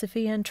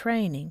philosophy and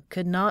training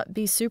could not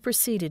be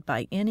superseded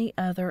by any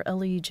other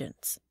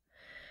allegiance.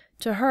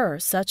 To her,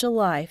 such a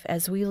life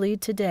as we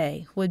lead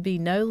today would be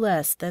no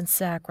less than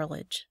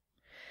sacrilege.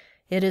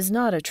 "It is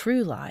not a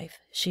true life,"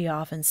 she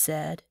often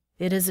said.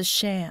 "It is a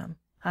sham.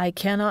 I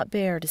cannot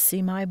bear to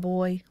see my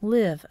boy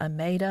live a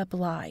made-up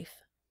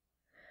life."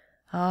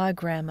 Ah,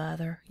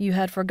 grandmother, you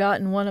had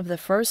forgotten one of the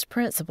first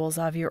principles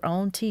of your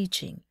own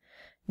teaching,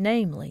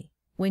 namely,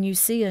 when you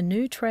see a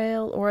new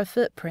trail or a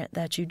footprint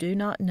that you do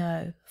not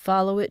know,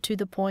 follow it to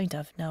the point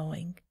of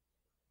knowing.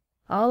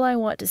 "All I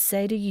want to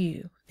say to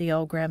you," the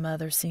old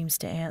grandmother seems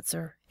to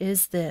answer,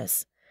 "is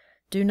this: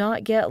 do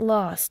not get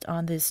lost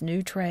on this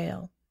new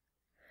trail."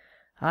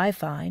 "I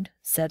find,"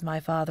 said my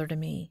father to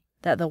me,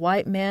 "that the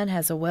white man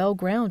has a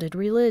well-grounded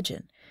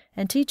religion,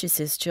 and teaches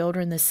his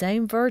children the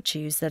same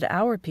virtues that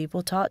our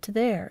people taught to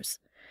theirs.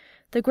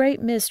 The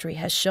great mystery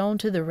has shown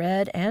to the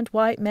red and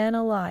white man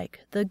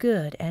alike the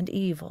good and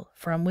evil,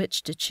 from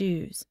which to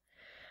choose.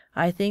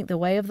 I think the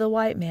way of the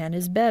white man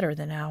is better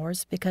than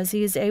ours because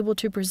he is able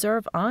to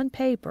preserve on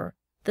paper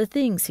the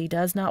things he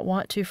does not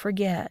want to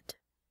forget.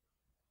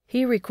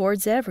 He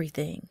records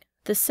everything,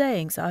 the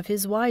sayings of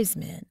his wise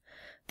men,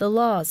 the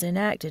laws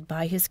enacted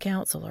by his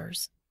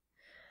counselors."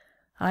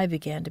 I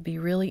began to be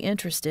really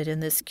interested in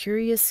this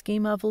curious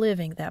scheme of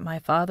living that my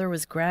father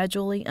was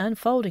gradually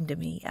unfolding to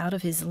me out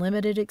of his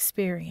limited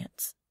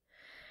experience.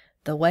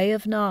 "The way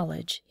of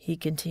knowledge," he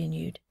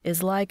continued,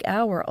 "is like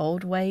our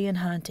old way in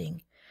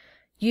hunting.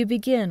 You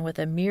begin with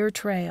a mere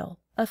trail,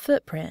 a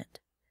footprint.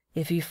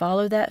 If you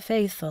follow that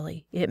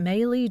faithfully, it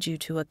may lead you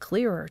to a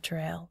clearer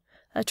trail,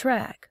 a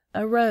track,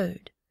 a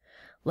road.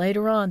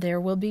 Later on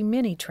there will be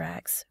many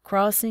tracks,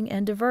 crossing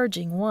and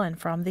diverging one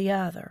from the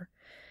other.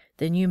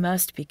 Then you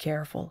must be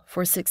careful,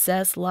 for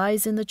success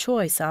lies in the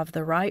choice of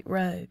the right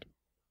road.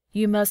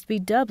 You must be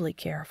doubly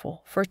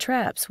careful, for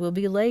traps will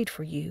be laid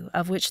for you,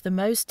 of which the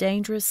most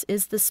dangerous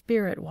is the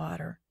spirit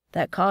water,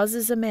 that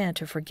causes a man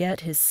to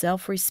forget his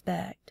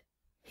self-respect,"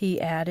 he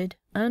added,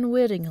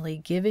 unwittingly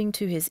giving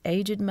to his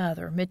aged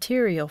mother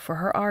material for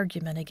her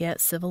argument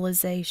against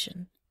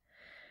civilization.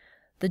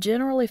 The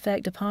general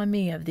effect upon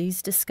me of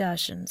these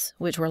discussions,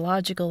 which were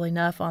logical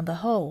enough on the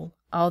whole,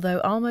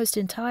 although almost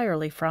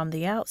entirely from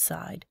the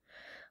outside,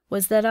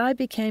 was that I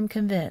became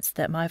convinced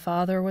that my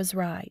father was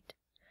right.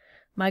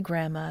 My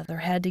grandmother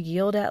had to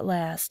yield at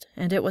last,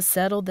 and it was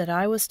settled that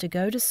I was to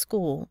go to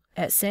school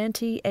at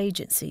Santee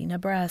Agency,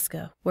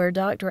 Nebraska, where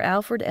Dr.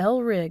 Alfred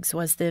L. Riggs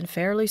was then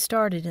fairly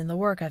started in the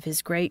work of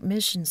his great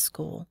mission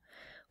school,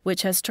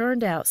 which has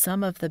turned out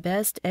some of the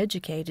best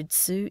educated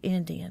Sioux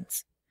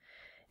Indians.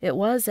 It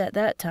was at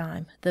that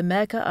time the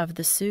Mecca of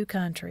the Sioux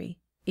country,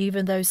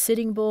 even though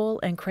Sitting Bull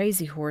and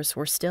Crazy Horse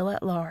were still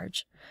at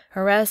large,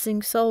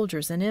 harassing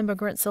soldiers and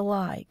immigrants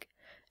alike,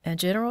 and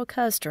General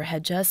Custer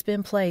had just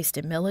been placed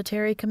in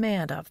military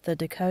command of the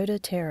Dakota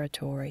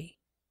Territory.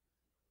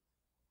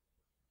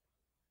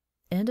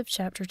 End of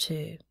Chapter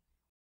 2.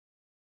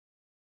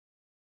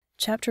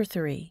 Chapter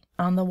 3.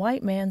 On the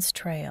White Man's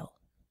Trail.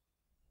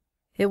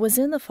 It was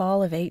in the fall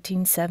of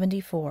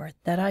 1874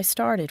 that I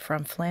started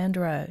from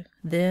Flandreau,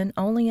 then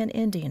only an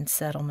Indian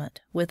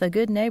settlement, with a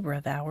good neighbor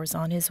of ours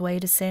on his way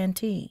to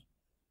Santee.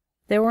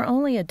 There were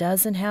only a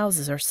dozen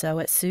houses or so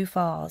at Sioux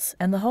Falls,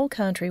 and the whole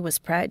country was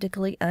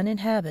practically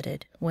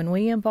uninhabited when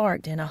we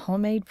embarked in a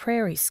homemade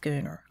prairie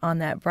schooner on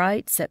that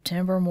bright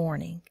September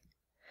morning.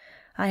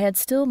 I had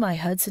still my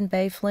Hudson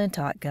Bay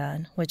flintlock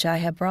gun, which I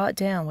had brought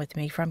down with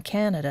me from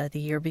Canada the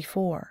year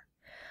before.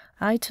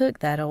 I took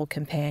that old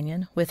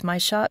companion, with my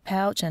shot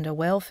pouch and a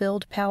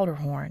well-filled powder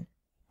horn.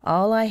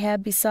 All I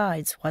had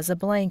besides was a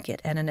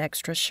blanket and an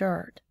extra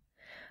shirt.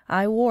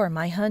 I wore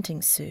my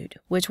hunting suit,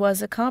 which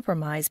was a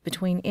compromise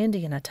between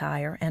Indian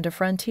attire and a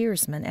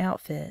frontiersman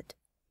outfit.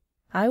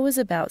 I was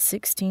about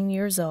 16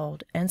 years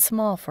old and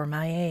small for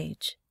my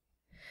age.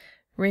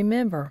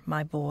 Remember,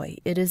 my boy,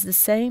 it is the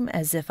same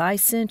as if I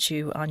sent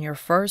you on your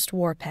first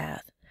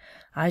warpath.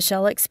 I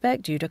shall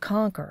expect you to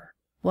conquer,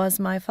 was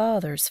my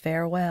father's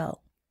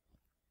farewell.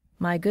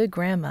 My good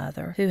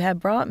grandmother, who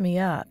had brought me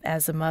up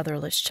as a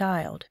motherless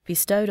child,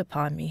 bestowed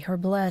upon me her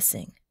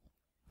blessing.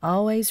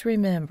 Always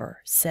remember,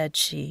 said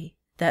she,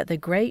 that the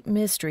great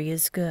mystery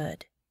is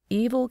good.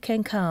 Evil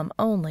can come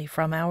only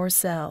from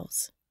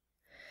ourselves.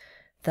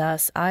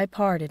 Thus I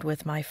parted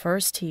with my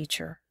first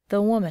teacher,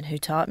 the woman who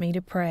taught me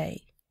to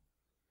pray.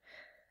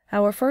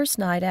 Our first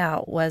night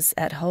out was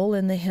at Hole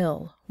in the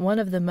Hill, one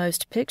of the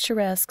most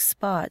picturesque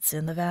spots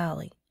in the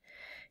valley.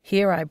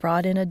 Here I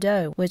brought in a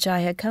doe which I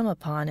had come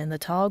upon in the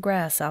tall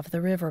grass of the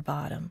river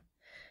bottom.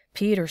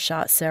 Peter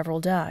shot several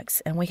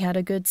ducks, and we had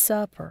a good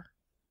supper.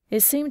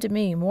 It seemed to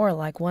me more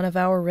like one of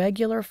our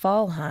regular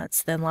fall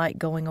hunts than like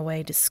going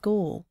away to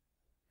school.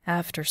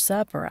 After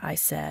supper, I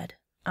said,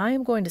 I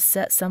am going to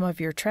set some of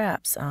your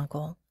traps,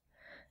 Uncle.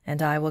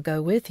 And I will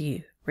go with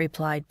you,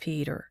 replied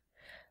Peter.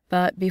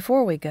 But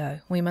before we go,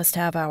 we must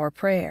have our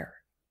prayer.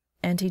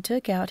 And he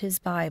took out his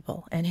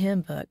Bible and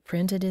hymn book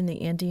printed in the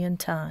Indian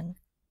tongue.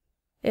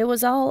 It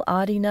was all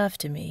odd enough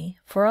to me,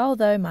 for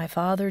although my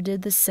father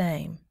did the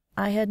same,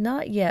 I had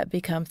not yet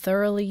become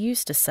thoroughly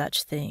used to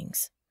such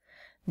things.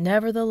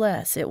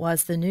 Nevertheless, it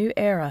was the new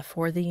era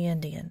for the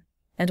Indian,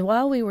 and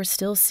while we were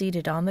still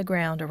seated on the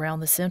ground around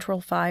the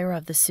central fire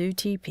of the Sioux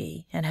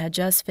teepee and had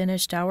just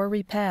finished our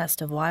repast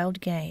of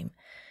wild game,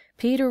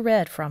 Peter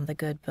read from the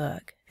good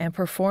book and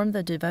performed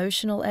the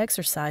devotional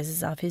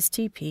exercises of his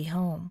teepee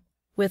home,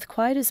 with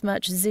quite as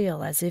much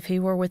zeal as if he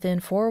were within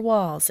four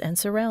walls and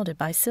surrounded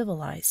by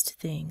civilized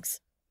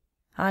things.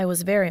 I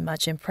was very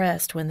much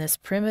impressed when this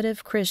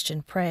primitive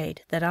Christian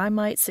prayed that I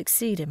might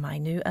succeed in my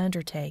new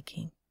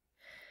undertaking.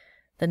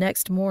 The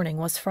next morning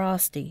was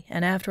frosty,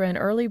 and after an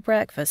early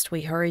breakfast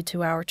we hurried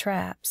to our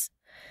traps.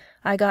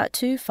 I got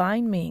 2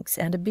 fine minks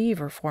and a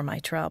beaver for my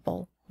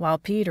trouble, while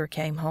Peter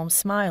came home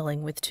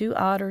smiling with 2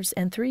 otters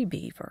and 3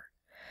 beaver.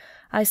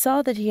 I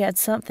saw that he had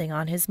something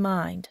on his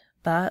mind,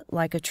 but,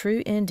 like a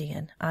true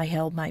Indian, I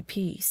held my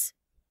peace.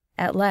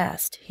 At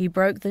last he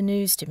broke the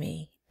news to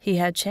me. He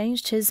had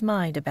changed his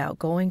mind about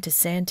going to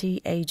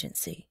Santee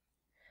Agency.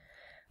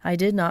 I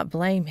did not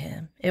blame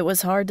him. It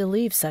was hard to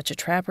leave such a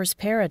trapper's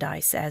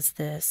paradise as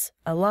this,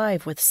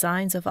 alive with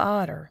signs of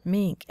otter,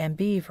 mink, and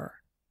beaver.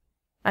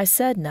 I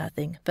said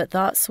nothing, but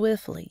thought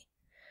swiftly.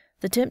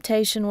 The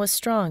temptation was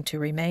strong to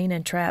remain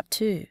and trap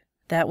too.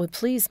 That would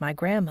please my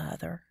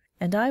grandmother,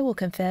 and I will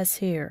confess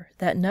here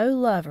that no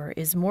lover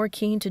is more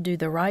keen to do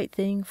the right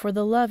thing for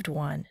the loved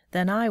one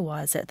than I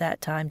was at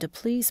that time to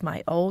please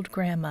my old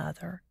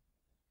grandmother.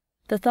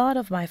 The thought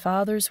of my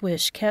father's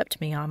wish kept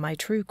me on my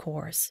true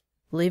course.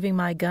 Leaving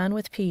my gun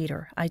with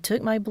Peter, I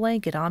took my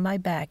blanket on my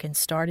back and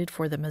started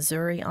for the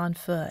Missouri on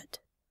foot.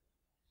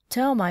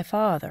 Tell my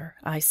father,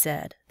 I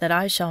said, that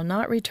I shall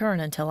not return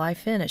until I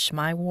finish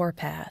my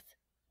warpath.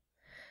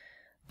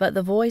 But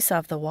the voice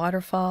of the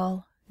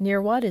waterfall,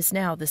 near what is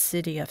now the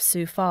city of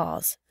Sioux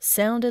Falls,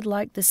 sounded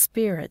like the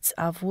spirits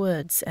of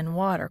woods and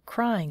water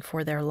crying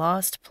for their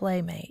lost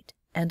playmate,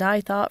 and I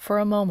thought for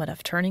a moment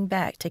of turning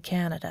back to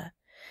Canada,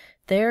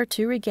 there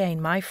to regain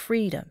my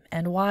freedom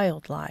and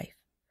wild life.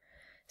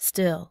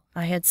 Still,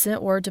 I had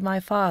sent word to my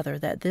father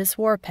that this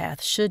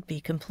warpath should be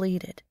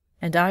completed,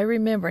 and I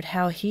remembered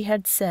how he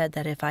had said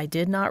that if I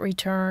did not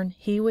return,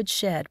 he would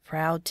shed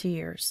proud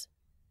tears.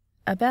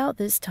 About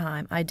this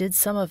time I did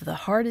some of the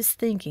hardest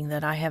thinking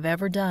that I have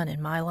ever done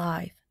in my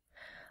life.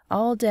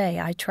 All day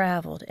I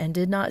traveled and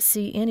did not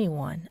see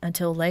anyone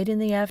until late in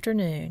the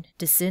afternoon,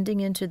 descending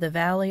into the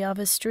valley of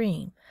a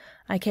stream,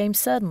 I came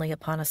suddenly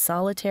upon a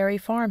solitary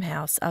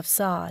farmhouse of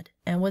sod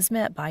and was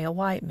met by a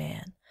white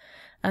man,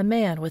 a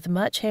man with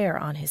much hair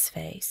on his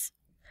face.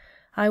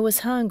 I was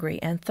hungry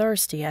and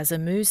thirsty as a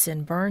moose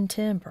in burned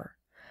timber.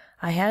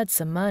 I had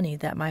some money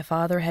that my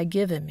father had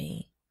given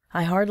me.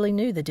 I hardly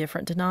knew the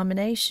different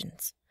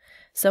denominations.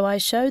 So I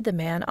showed the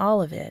man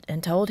all of it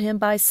and told him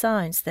by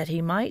signs that he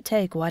might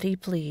take what he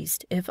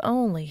pleased if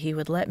only he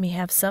would let me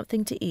have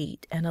something to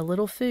eat and a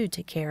little food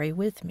to carry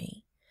with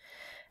me.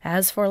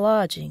 As for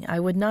lodging, I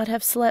would not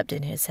have slept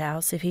in his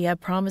house if he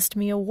had promised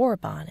me a war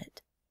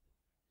bonnet.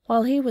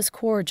 While he was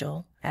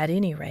cordial, at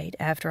any rate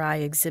after I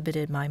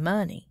exhibited my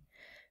money,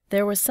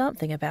 there was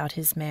something about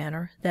his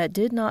manner that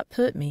did not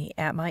put me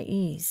at my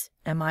ease,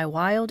 and my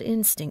wild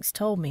instincts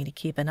told me to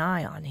keep an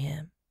eye on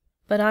him.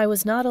 But I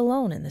was not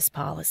alone in this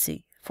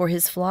policy, for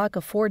his flock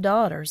of 4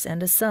 daughters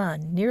and a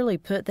son nearly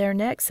put their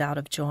necks out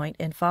of joint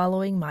in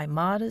following my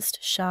modest,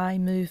 shy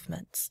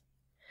movements.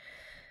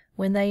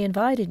 When they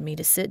invited me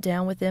to sit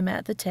down with them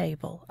at the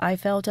table, I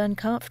felt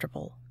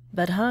uncomfortable,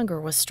 but hunger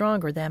was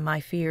stronger than my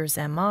fears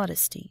and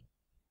modesty.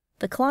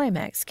 The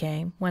climax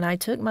came when I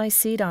took my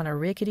seat on a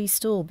rickety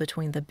stool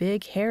between the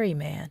big, hairy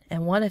man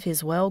and one of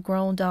his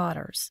well-grown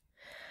daughters.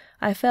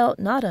 I felt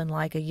not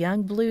unlike a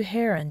young blue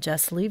heron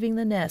just leaving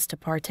the nest to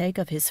partake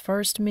of his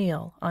first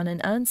meal on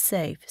an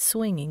unsafe,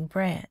 swinging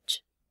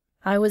branch.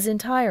 I was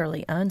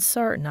entirely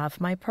uncertain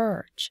of my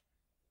perch.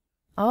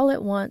 All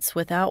at once,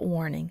 without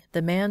warning,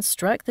 the man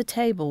struck the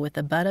table with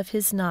the butt of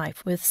his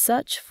knife with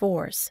such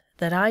force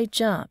that I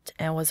jumped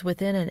and was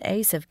within an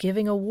ace of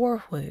giving a war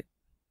whoop.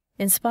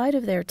 In spite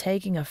of their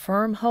taking a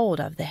firm hold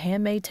of the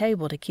handmade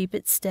table to keep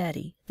it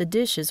steady, the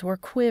dishes were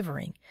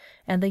quivering,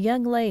 and the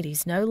young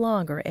ladies no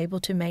longer able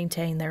to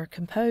maintain their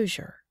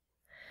composure.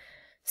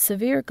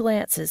 Severe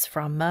glances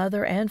from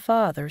mother and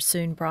father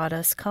soon brought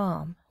us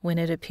calm, when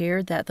it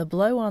appeared that the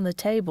blow on the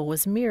table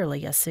was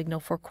merely a signal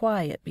for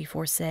quiet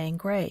before saying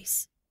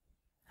grace.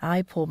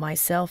 I pulled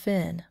myself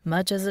in,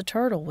 much as a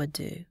turtle would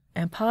do,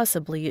 and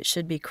possibly it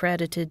should be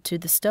credited to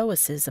the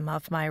stoicism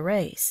of my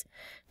race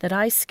that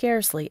I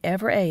scarcely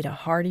ever ate a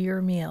heartier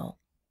meal.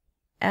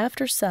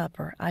 After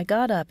supper, I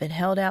got up and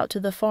held out to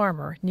the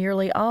farmer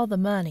nearly all the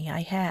money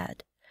I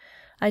had.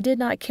 I did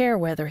not care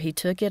whether he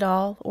took it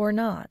all or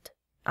not.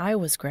 I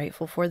was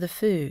grateful for the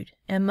food,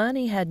 and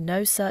money had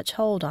no such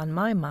hold on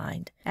my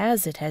mind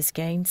as it has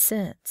gained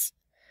since.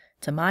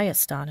 To my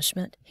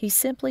astonishment, he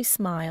simply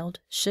smiled,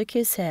 shook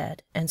his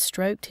head, and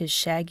stroked his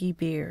shaggy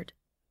beard.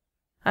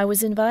 I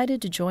was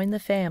invited to join the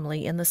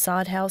family in the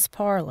sod house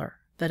parlor,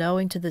 but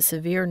owing to the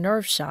severe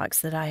nerve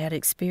shocks that I had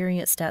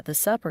experienced at the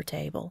supper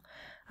table,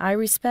 I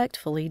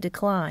respectfully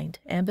declined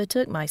and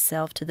betook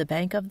myself to the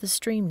bank of the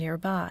stream near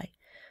by,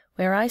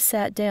 where I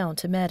sat down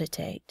to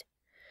meditate.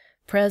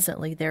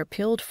 Presently there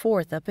pealed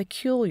forth a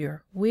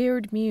peculiar,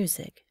 weird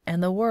music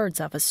and the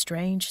words of a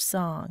strange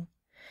song.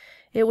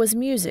 It was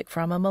music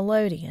from a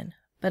melodeon,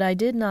 but I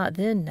did not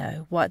then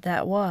know what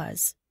that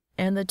was,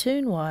 and the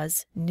tune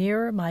was,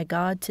 "Nearer, my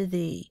God, to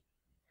Thee."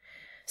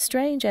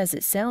 Strange as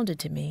it sounded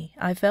to me,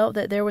 I felt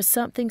that there was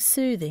something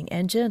soothing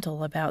and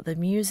gentle about the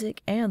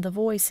music and the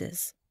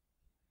voices.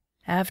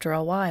 After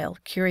a while,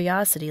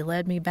 curiosity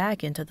led me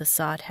back into the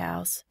sod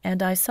house,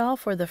 and I saw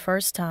for the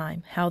first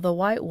time how the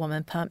white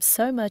woman pumps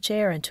so much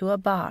air into a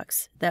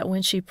box that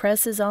when she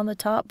presses on the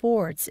top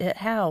boards it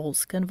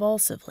howls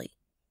convulsively.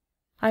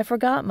 I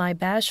forgot my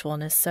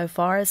bashfulness so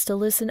far as to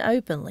listen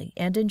openly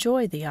and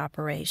enjoy the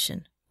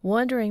operation,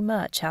 wondering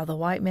much how the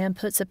white man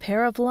puts a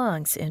pair of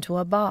lungs into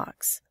a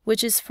box,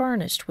 which is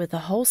furnished with a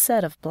whole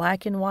set of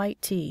black and white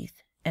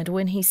teeth, and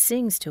when he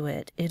sings to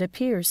it, it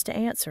appears to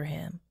answer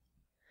him.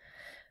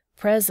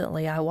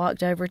 Presently I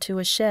walked over to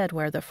a shed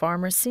where the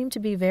farmer seemed to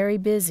be very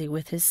busy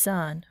with his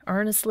son,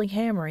 earnestly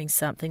hammering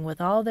something with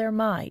all their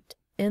might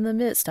in the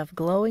midst of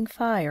glowing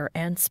fire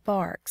and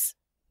sparks.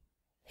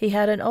 He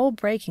had an old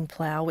breaking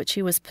plow which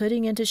he was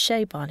putting into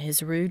shape on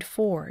his rude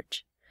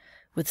forge.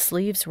 With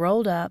sleeves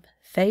rolled up,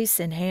 face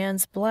and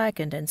hands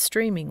blackened and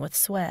streaming with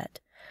sweat,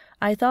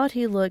 I thought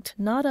he looked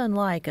not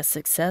unlike a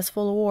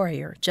successful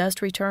warrior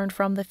just returned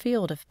from the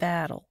field of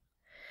battle.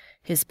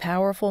 His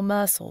powerful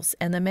muscles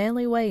and the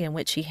manly way in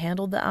which he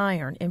handled the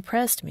iron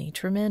impressed me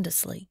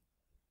tremendously.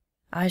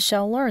 I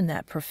shall learn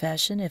that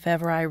profession if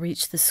ever I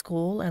reach the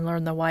school and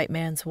learn the white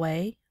man's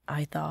way,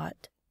 I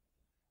thought.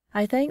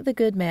 I thanked the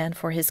good man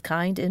for his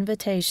kind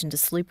invitation to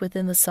sleep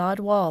within the sod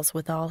walls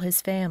with all his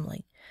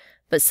family,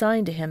 but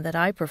signed to him that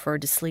I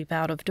preferred to sleep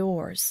out of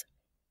doors.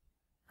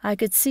 I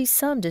could see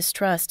some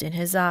distrust in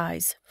his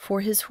eyes, for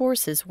his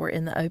horses were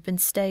in the open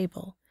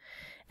stable,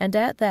 and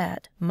at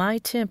that my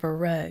temper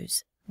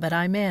rose, but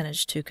I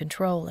managed to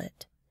control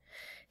it.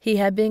 He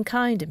had been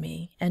kind to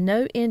me, and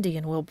no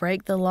Indian will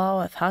break the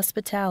law of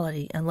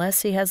hospitality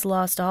unless he has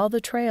lost all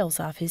the trails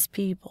of his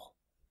people.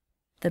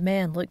 The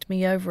man looked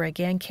me over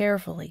again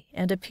carefully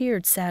and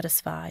appeared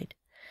satisfied,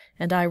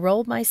 and I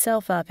rolled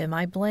myself up in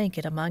my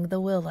blanket among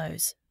the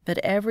willows, but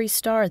every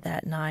star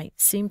that night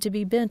seemed to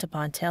be bent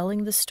upon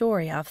telling the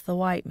story of the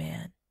white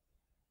man.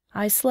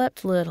 I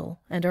slept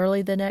little, and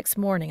early the next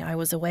morning I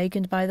was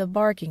awakened by the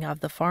barking of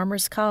the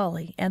farmer's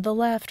collie and the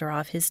laughter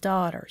of his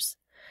daughters.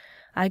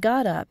 I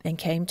got up and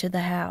came to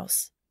the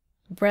house.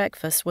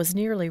 Breakfast was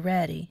nearly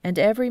ready, and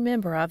every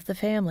member of the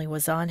family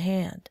was on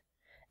hand.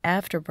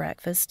 After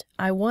breakfast,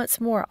 I once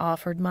more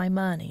offered my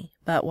money,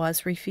 but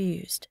was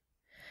refused.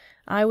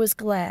 I was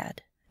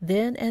glad.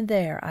 Then and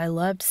there I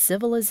loved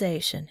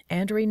civilization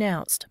and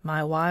renounced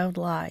my wild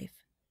life.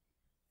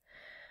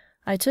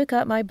 I took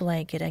up my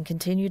blanket and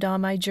continued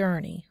on my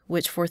journey,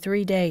 which for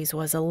 3 days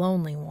was a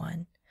lonely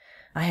one.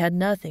 I had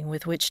nothing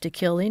with which to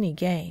kill any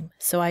game,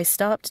 so I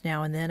stopped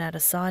now and then at a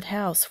sod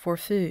house for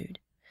food.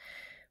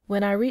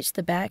 When I reached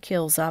the back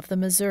hills of the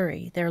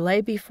Missouri, there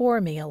lay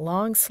before me a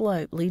long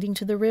slope leading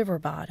to the river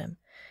bottom,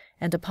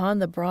 and upon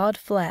the broad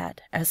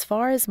flat, as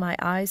far as my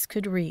eyes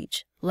could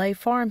reach, lay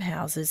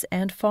farmhouses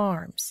and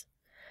farms.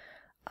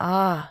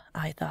 Ah,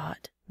 I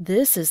thought,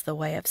 this is the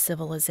way of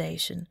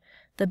civilization,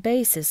 the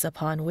basis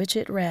upon which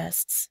it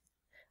rests.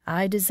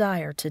 I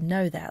desire to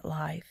know that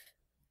life.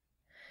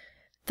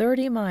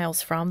 30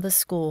 miles from the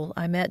school,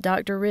 I met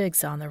Dr.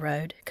 Riggs on the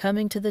road,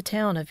 coming to the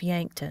town of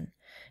Yankton,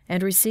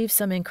 and received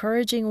some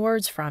encouraging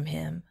words from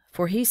him,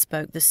 for he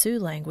spoke the Sioux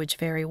language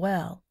very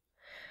well.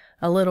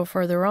 A little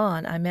further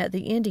on, I met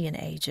the Indian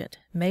agent,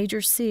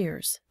 Major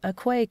Sears, a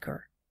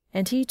Quaker,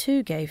 and he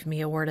too gave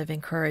me a word of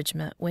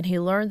encouragement when he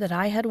learned that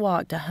I had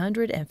walked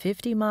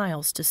 150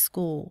 miles to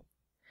school.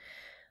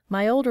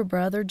 My older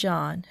brother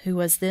John, who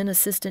was then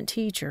assistant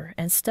teacher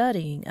and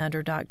studying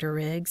under Dr.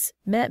 Riggs,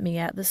 met me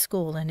at the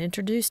school and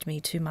introduced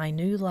me to my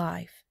new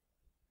life.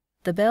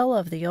 The bell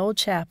of the old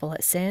chapel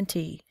at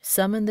Santee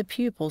summoned the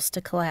pupils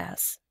to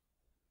class.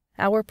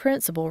 Our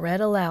principal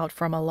read aloud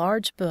from a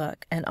large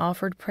book and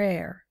offered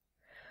prayer.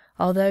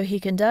 Although he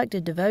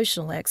conducted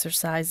devotional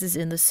exercises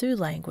in the Sioux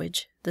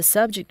language, the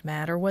subject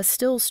matter was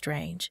still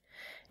strange,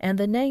 and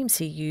the names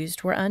he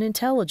used were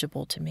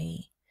unintelligible to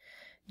me.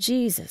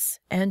 Jesus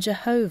and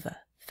Jehovah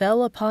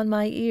fell upon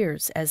my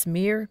ears as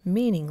mere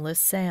meaningless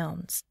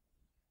sounds.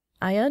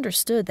 I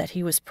understood that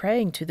he was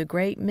praying to the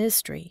great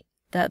mystery,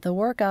 that the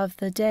work of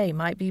the day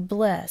might be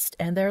blessed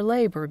and their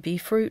labor be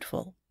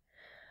fruitful.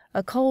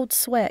 A cold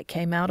sweat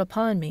came out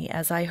upon me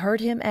as I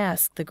heard him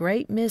ask the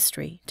great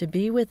mystery to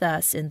be with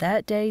us in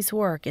that day's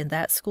work in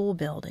that school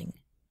building.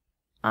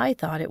 I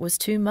thought it was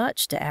too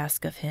much to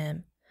ask of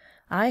him.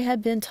 I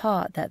had been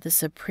taught that the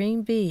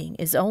Supreme Being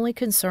is only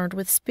concerned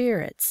with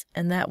spirits,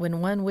 and that when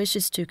one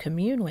wishes to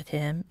commune with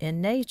him in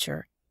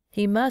nature,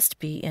 he must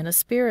be in a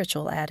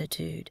spiritual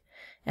attitude,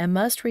 and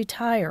must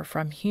retire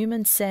from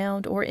human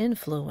sound or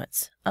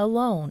influence,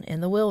 alone in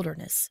the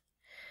wilderness.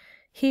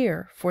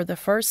 Here, for the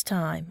first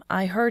time,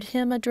 I heard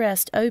him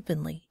addressed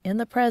openly in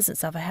the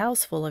presence of a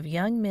house full of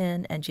young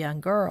men and young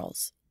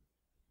girls.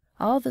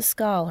 All the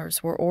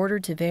scholars were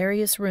ordered to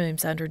various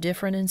rooms under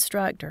different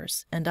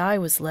instructors, and I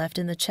was left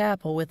in the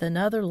chapel with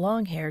another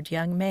long-haired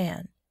young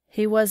man.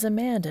 He was a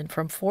Mandan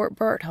from Fort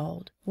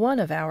Berthold, one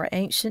of our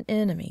ancient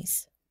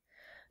enemies.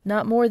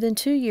 Not more than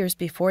 2 years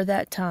before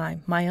that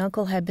time, my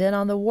uncle had been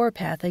on the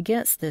warpath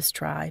against this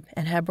tribe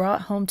and had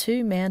brought home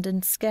 2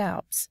 Mandan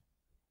scalps.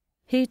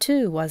 He,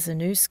 too, was a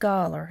new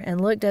scholar and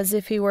looked as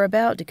if he were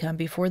about to come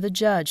before the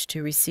judge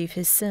to receive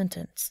his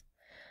sentence.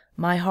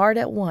 My heart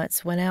at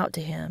once went out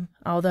to him,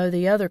 although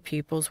the other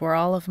pupils were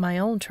all of my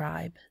own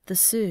tribe, the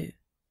Sioux.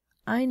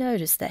 I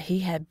noticed that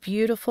he had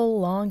beautiful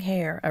long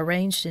hair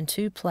arranged in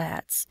 2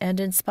 plaits, and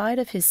in spite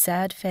of his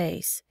sad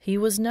face, he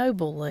was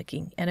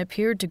noble-looking and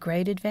appeared to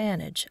great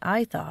advantage,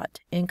 I thought,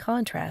 in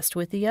contrast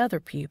with the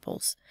other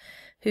pupils,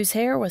 whose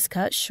hair was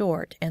cut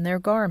short and their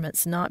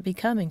garments not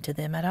becoming to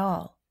them at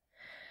all.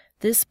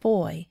 This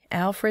boy,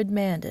 Alfred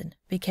Mandan,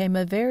 became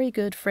a very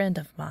good friend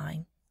of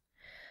mine.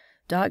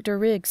 Dr.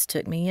 Riggs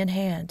took me in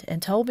hand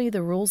and told me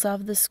the rules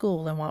of the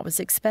school and what was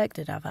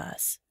expected of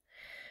us.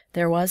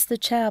 There was the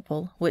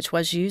chapel, which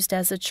was used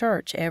as a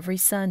church every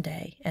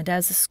Sunday and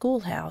as a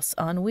schoolhouse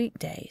on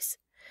weekdays.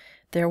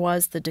 There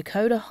was the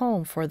Dakota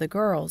home for the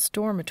girls'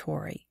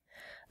 dormitory,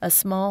 a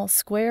small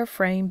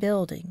square-frame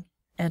building,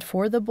 and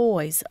for the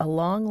boys a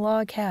long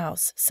log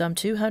house some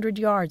 200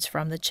 yards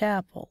from the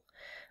chapel,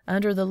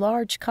 under the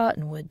large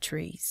cottonwood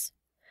trees.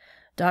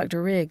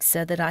 Dr. Riggs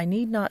said that I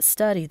need not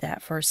study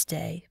that first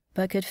day,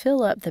 but could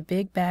fill up the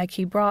big bag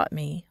he brought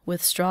me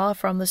with straw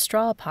from the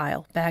straw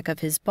pile back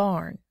of his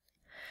barn.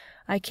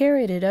 I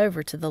carried it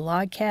over to the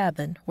log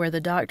cabin where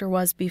the doctor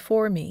was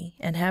before me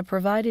and had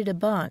provided a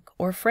bunk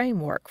or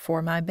framework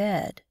for my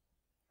bed.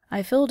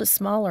 I filled a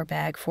smaller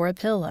bag for a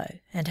pillow,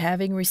 and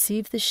having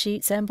received the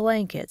sheets and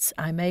blankets,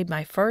 I made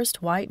my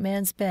first white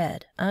man's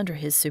bed under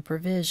his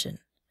supervision.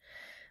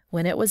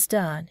 When it was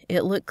done,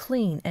 it looked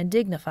clean and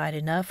dignified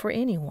enough for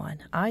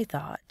anyone, I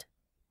thought.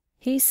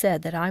 He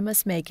said that I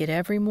must make it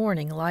every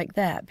morning like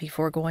that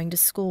before going to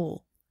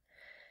school.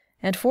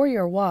 And for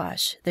your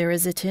wash, there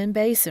is a tin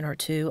basin or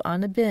 2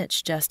 on a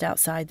bench just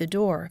outside the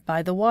door,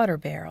 by the water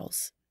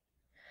barrels.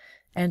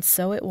 And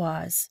so it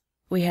was.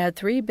 We had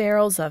 3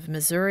 barrels of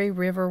Missouri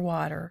River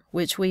water,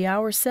 which we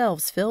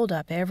ourselves filled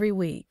up every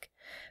week,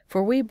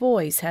 for we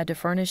boys had to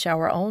furnish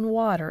our own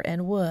water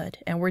and wood,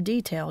 and were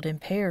detailed in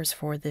pairs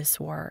for this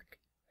work.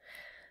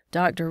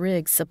 Dr.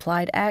 Riggs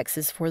supplied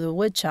axes for the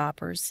wood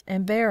choppers,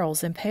 and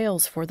barrels and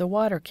pails for the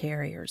water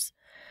carriers,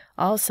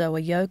 also a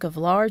yoke of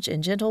large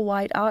and gentle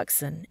white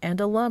oxen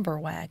and a lumber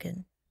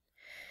wagon.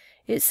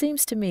 It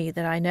seems to me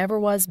that I never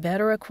was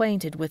better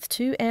acquainted with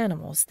two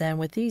animals than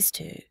with these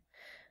two.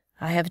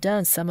 I have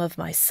done some of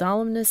my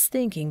solemnest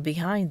thinking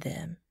behind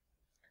them.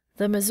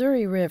 The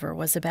Missouri River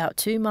was about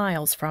 2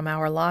 miles from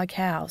our log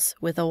house,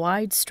 with a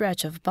wide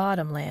stretch of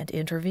bottom land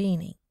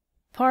intervening,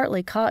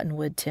 partly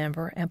cottonwood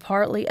timber and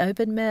partly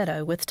open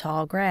meadow with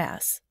tall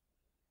grass.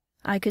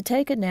 I could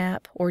take a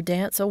nap or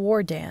dance a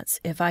war dance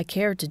if I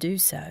cared to do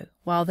so,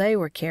 while they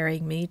were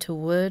carrying me to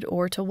wood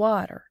or to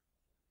water.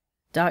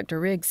 Dr.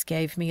 Riggs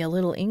gave me a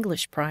little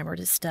English primer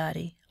to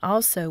study,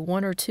 also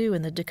 1 or 2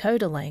 in the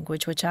Dakota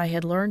language which I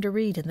had learned to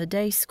read in the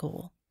day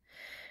school.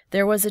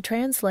 There was a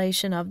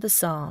translation of the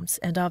Psalms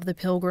and of the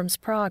Pilgrim's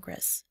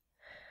Progress.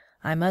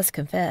 I must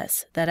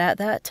confess that at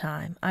that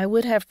time I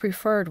would have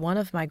preferred one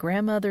of my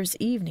grandmother's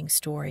evening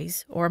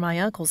stories or my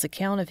uncle's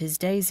account of his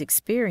day's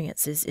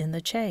experiences in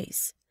the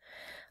chase.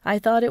 I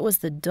thought it was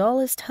the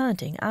dullest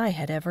hunting I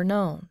had ever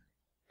known.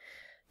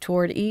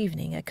 Toward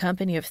evening a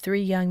company of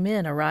 3 young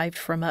men arrived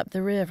from up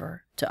the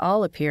river, to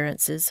all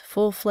appearances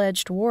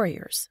full-fledged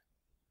warriors.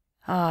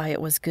 Ah, it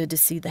was good to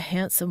see the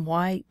handsome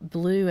white,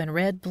 blue, and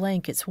red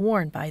blankets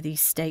worn by these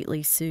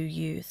stately Sioux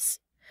youths.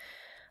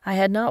 I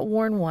had not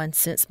worn one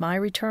since my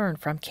return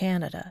from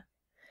Canada.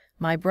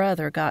 My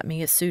brother got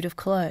me a suit of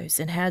clothes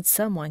and had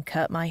someone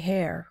cut my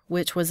hair,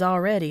 which was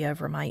already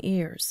over my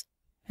ears,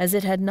 as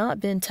it had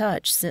not been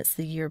touched since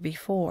the year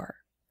before.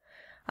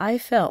 I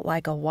felt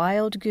like a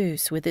wild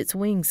goose with its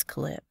wings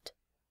clipped.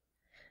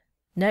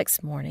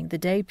 Next morning the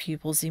day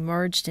pupils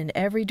emerged in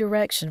every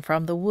direction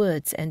from the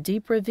woods and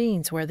deep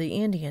ravines where the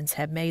Indians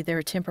had made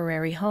their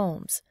temporary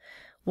homes,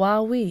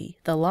 while we,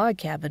 the log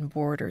cabin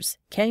boarders,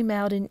 came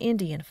out in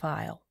Indian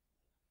file.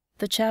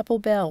 The chapel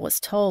bell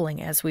was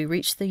tolling as we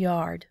reached the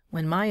yard,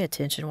 when my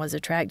attention was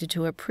attracted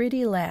to a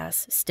pretty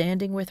lass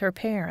standing with her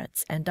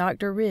parents and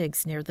Dr.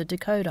 Riggs near the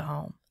Dakota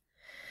home.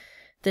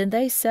 Then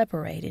they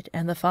separated,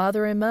 and the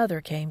father and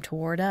mother came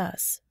toward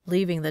us,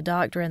 leaving the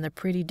doctor and the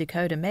pretty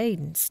Dakota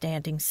maiden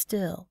standing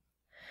still.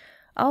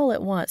 All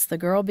at once the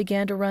girl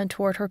began to run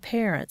toward her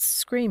parents,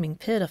 screaming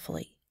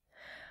pitifully,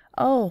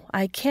 "Oh,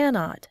 I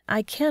cannot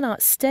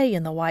stay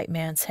in the white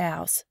man's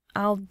house.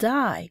 I'll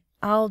die,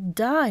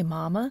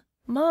 Mama,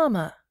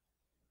 Mama!"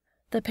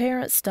 The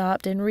parents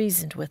stopped and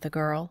reasoned with the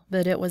girl,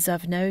 but it was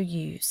of no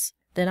use.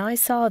 Then I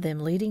saw them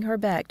leading her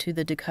back to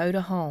the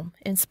Dakota home,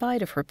 in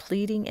spite of her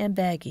pleading and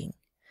begging.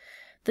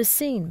 The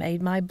scene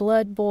made my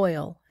blood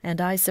boil,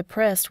 and I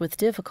suppressed with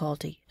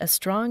difficulty a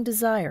strong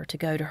desire to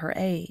go to her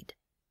aid.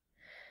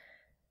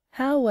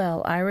 How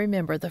well I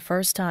remember the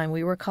first time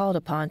we were called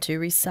upon to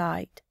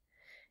recite.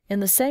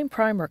 In the same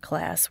primer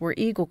class were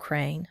Eagle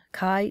Crane,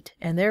 Kite,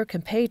 and their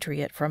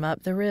compatriot from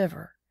up the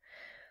river.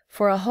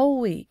 For a whole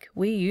week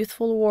we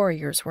youthful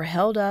warriors were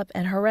held up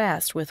and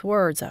harassed with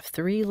words of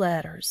 3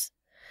 letters.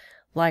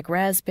 Like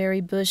raspberry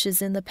bushes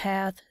in the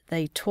path,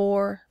 they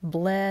tore,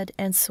 bled,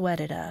 and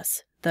sweated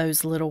us,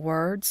 those little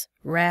words,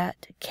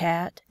 rat,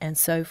 cat, and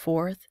so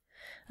forth,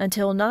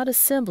 until not a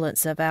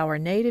semblance of our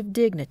native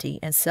dignity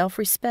and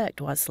self-respect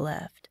was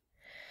left.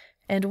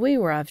 And we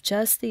were of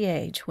just the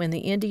age when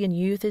the Indian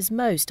youth is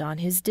most on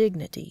his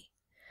dignity.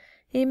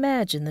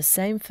 Imagine the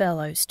same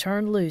fellows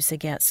turned loose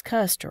against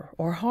Custer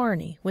or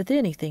Harney with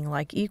anything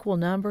like equal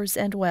numbers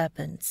and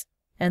weapons,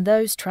 and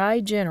those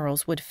tried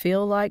generals would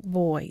feel like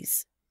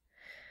boys.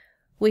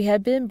 We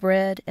had been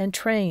bred and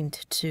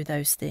trained to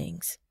those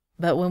things.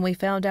 But when we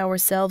found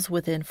ourselves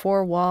within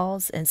 4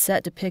 walls and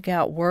set to pick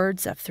out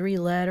words of 3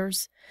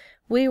 letters,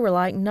 we were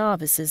like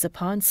novices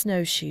upon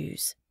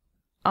snowshoes,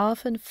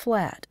 often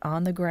flat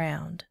on the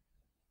ground.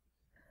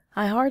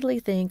 I hardly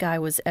think I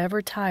was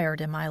ever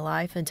tired in my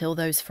life until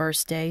those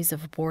first days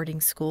of boarding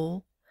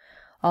school.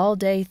 All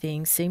day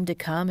things seemed to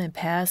come and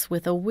pass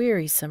with a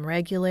wearisome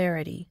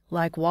regularity,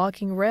 like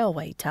walking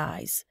railway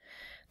ties.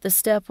 The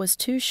step was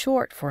too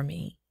short for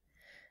me.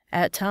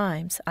 At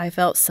times I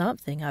felt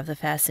something of the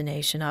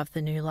fascination of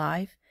the new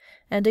life,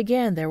 and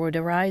again there would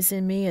arise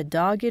in me a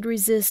dogged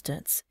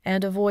resistance,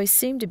 and a voice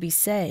seemed to be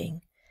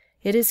saying,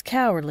 "It is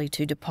cowardly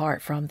to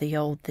depart from the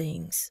old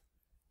things."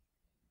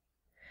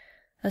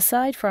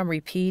 Aside from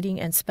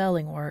repeating and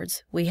spelling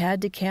words, we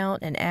had to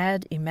count and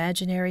add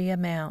imaginary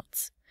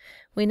amounts.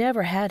 We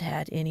never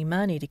had any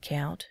money to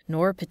count,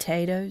 nor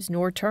potatoes,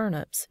 nor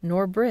turnips,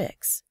 nor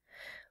bricks.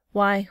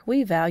 Why,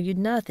 we valued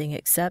nothing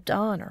except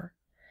honor.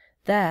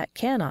 That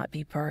cannot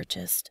be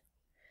purchased.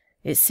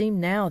 It seemed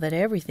now that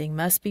everything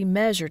must be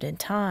measured in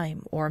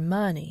time or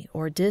money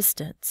or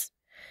distance.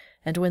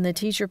 And when the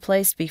teacher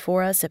placed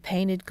before us a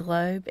painted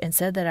globe and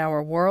said that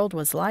our world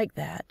was like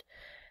that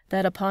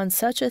upon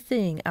such a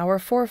thing our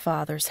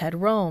forefathers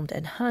had roamed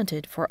and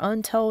hunted for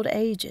untold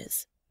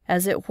ages,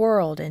 as it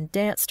whirled and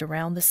danced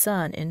around the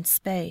sun in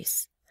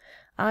space,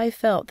 I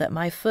felt that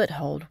my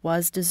foothold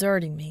was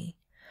deserting me.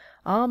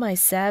 All my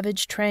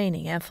savage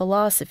training and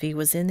philosophy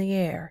was in the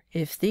air,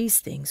 if these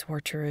things were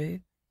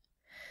true.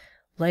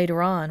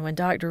 Later on, when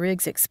Dr.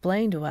 Riggs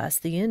explained to us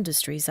the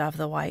industries of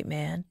the white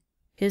man,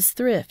 his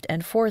thrift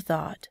and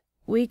forethought,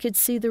 we could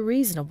see the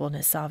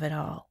reasonableness of it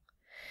all.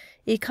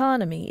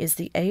 Economy is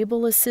the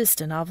able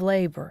assistant of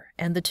labor,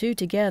 and the two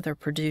together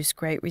produce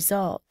great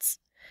results.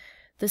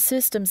 The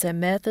systems and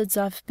methods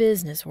of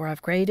business were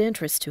of great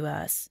interest to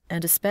us,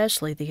 and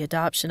especially the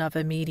adoption of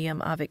a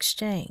medium of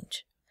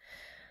exchange.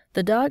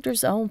 The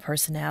doctor's own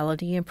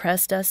personality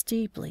impressed us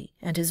deeply,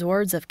 and his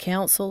words of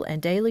counsel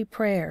and daily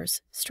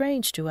prayers,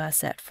 strange to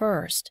us at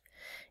first,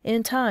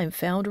 in time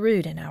found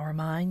root in our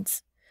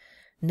minds.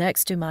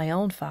 Next to my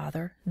own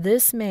father,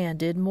 this man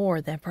did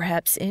more than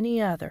perhaps any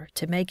other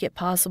to make it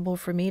possible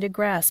for me to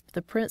grasp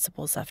the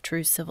principles of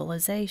true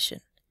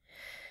civilization.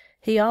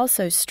 He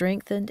also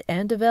strengthened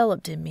and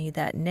developed in me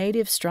that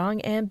native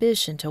strong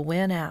ambition to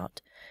win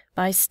out,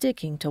 by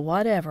sticking to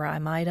whatever I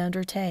might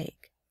undertake.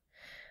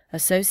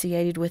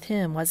 Associated with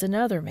him was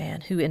another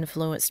man who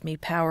influenced me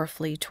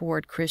powerfully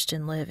toward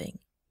Christian living.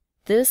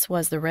 This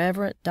was the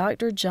Reverend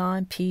Dr.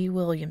 John P.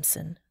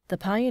 Williamson, the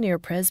pioneer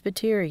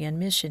Presbyterian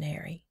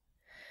missionary.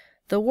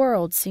 The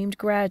world seemed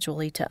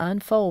gradually to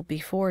unfold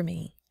before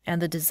me,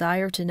 and the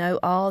desire to know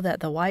all that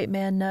the white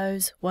man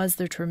knows was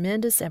the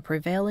tremendous and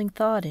prevailing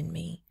thought in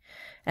me,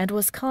 and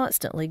was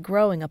constantly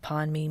growing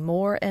upon me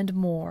more and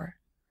more.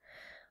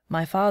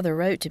 My father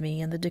wrote to me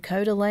in the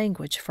Dakota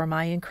language for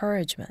my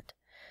encouragement.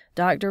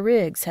 Dr.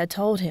 Riggs had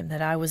told him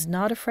that I was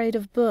not afraid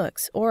of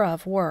books or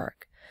of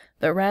work,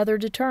 but rather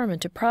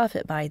determined to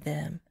profit by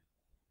them.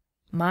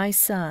 "My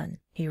son,"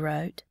 he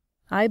wrote,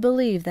 "I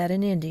believe that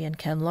an Indian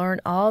can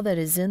learn all that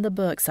is in the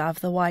books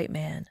of the white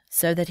man,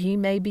 so that he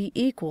may be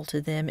equal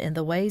to them in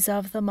the ways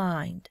of the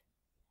mind."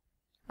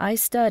 I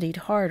studied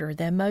harder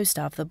than most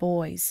of the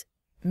boys.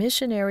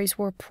 Missionaries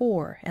were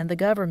poor, and the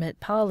government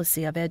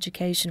policy of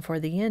education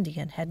for the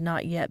Indian had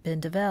not yet been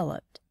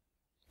developed.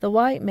 The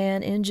white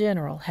man in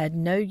general had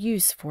no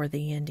use for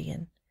the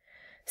Indian.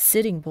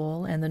 Sitting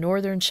Bull and the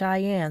Northern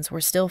Cheyennes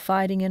were still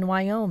fighting in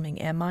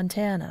Wyoming and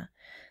Montana,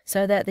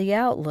 so that the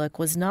outlook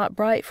was not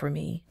bright for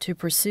me to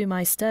pursue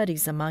my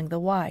studies among the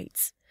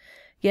whites.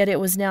 Yet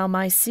it was now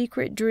my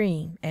secret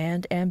dream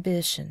and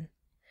ambition.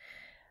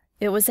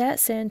 It was at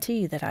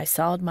Santee that I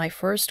sawed my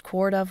first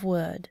cord of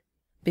wood.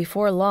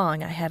 Before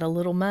long I had a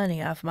little money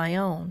of my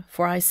own,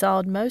 for I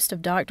sawed most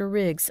of Dr.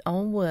 Riggs'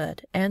 own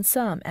wood and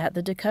some at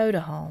the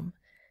Dakota home,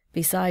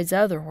 besides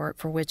other work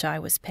for which I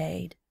was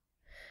paid.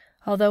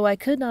 Although I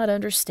could not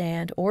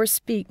understand or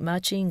speak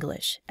much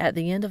English, at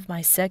the end of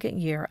my second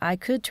year I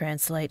could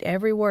translate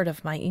every word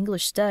of my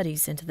English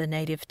studies into the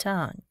native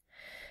tongue,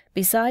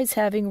 besides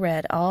having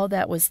read all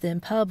that was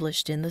then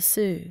published in the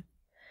Sioux.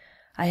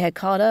 I had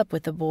caught up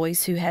with the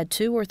boys who had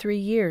 2 or 3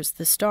 years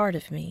the start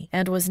of me,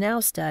 and was now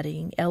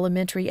studying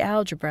elementary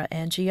algebra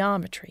and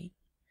geometry.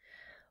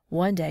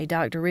 One day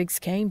Dr. Riggs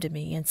came to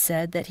me and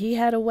said that he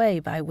had a way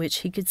by which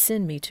he could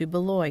send me to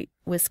Beloit,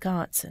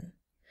 Wisconsin,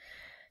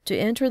 to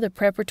enter the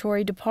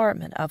preparatory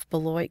department of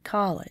Beloit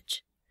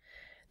College.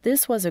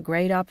 This was a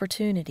great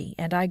opportunity,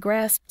 and I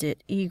grasped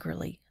it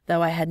eagerly,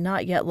 though I had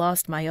not yet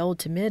lost my old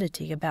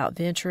timidity about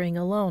venturing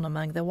alone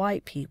among the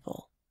white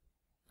people.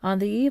 On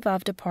the eve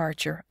of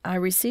departure, I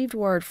received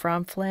word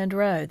from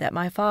Flandreau that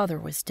my father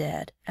was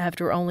dead,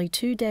 after only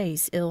 2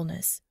 days'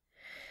 illness.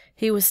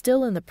 He was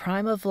still in the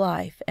prime of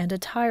life and a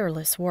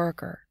tireless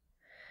worker.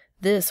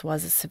 This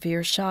was a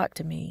severe shock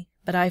to me,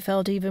 but I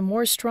felt even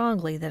more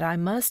strongly that I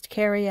must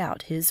carry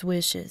out his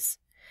wishes.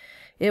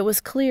 It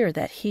was clear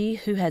that he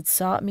who had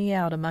sought me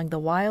out among the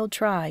wild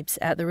tribes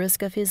at the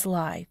risk of his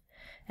life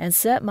and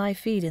set my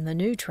feet in the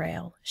new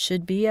trail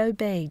should be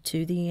obeyed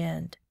to the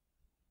end.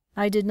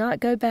 I did not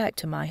go back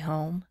to my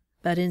home,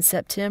 but in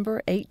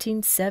September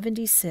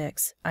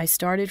 1876 I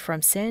started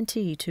from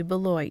Santee to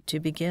Beloit to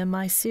begin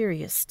my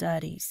serious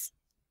studies.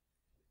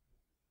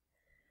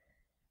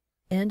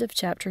 End of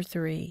Chapter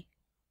 3.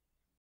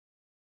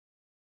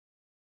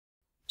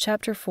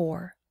 Chapter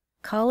 4.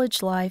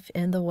 College Life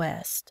in the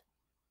West.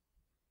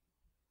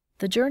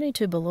 The journey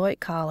to Beloit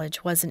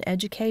College was an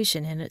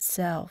education in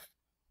itself.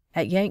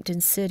 At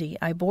Yankton City,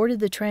 I boarded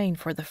the train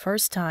for the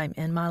first time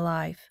in my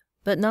life,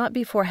 but not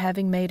before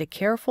having made a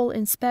careful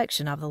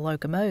inspection of the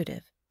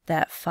locomotive,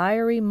 that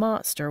fiery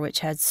monster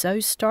which had so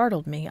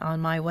startled me on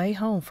my way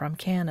home from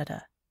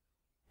Canada.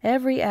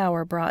 Every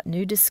hour brought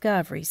new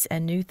discoveries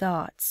and new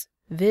thoughts,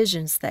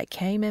 visions that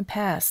came and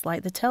passed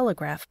like the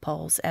telegraph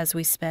poles as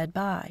we sped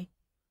by.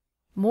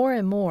 More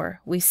and more,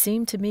 we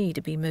seemed to me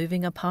to be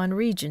moving upon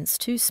regions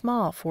too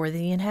small for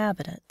the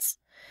inhabitants.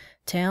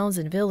 Towns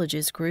and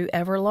villages grew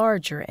ever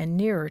larger and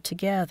nearer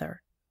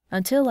together,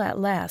 until at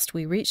last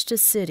we reached a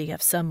city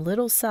of some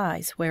little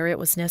size where it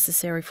was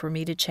necessary for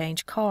me to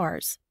change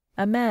cars,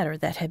 a matter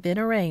that had been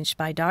arranged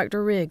by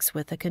Dr. Riggs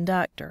with the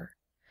conductor.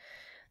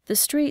 The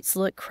streets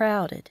looked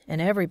crowded,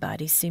 and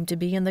everybody seemed to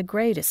be in the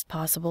greatest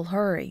possible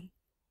hurry.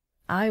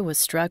 I was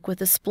struck with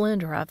the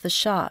splendor of the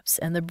shops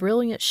and the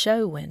brilliant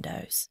show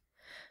windows.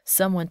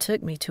 Someone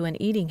took me to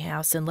an eating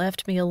house and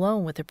left me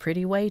alone with a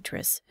pretty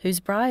waitress, whose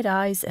bright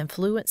eyes and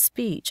fluent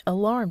speech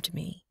alarmed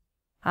me.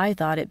 I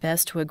thought it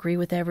best to agree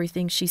with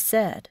everything she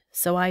said,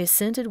 so I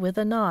assented with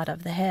a nod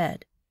of the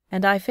head,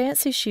 and I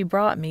fancy she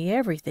brought me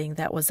everything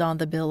that was on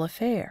the bill of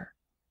fare.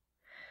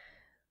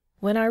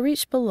 When I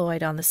reached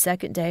Beloit on the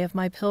second day of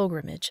my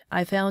pilgrimage,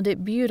 I found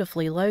it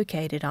beautifully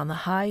located on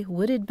the high,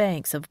 wooded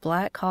banks of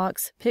Black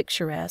Hawk's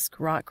picturesque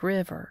Rock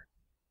River.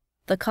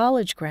 The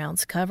college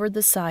grounds covered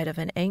the site of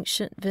an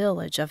ancient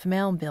village of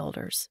mound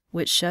builders,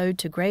 which showed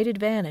to great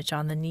advantage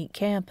on the neat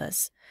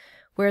campus,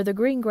 where the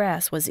green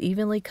grass was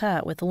evenly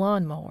cut with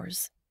lawn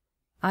mowers.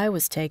 I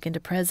was taken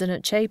to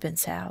President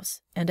Chapin's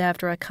house, and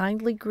after a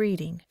kindly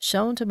greeting,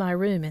 shown to my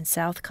room in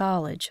South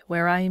College,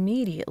 where I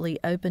immediately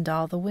opened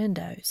all the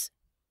windows.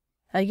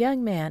 A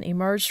young man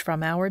emerged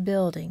from our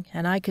building,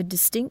 and I could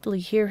distinctly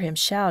hear him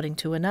shouting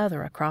to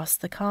another across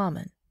the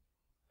common,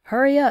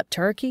 "Hurry up,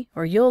 Turkey,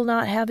 or you'll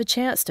not have a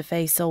chance to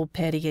face old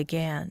Petty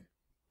again.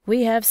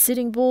 We have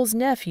Sitting Bull's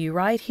nephew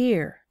right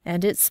here,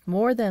 and it's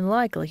more than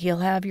likely he'll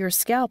have your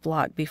scalp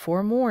locked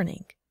before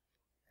morning."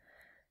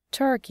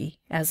 Turkey,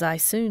 as I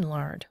soon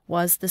learned,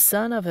 was the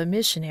son of a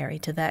missionary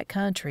to that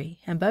country,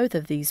 and both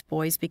of these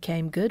boys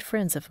became good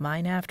friends of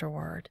mine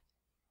afterward.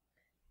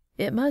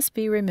 It must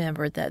be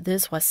remembered that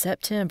this was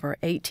September,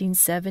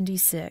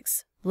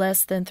 1876,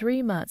 less than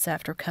 3 months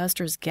after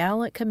Custer's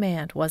gallant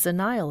command was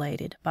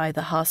annihilated by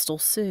the hostile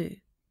Sioux.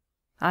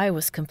 I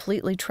was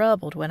completely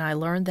troubled when I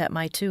learned that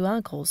my 2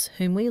 uncles,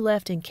 whom we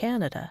left in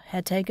Canada,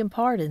 had taken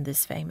part in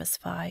this famous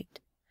fight.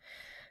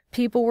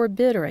 People were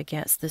bitter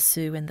against the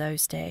Sioux in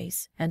those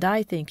days, and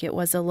I think it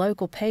was a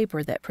local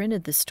paper that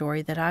printed the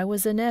story that I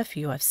was a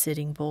nephew of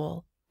Sitting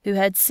Bull, who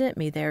had sent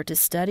me there to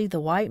study the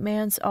white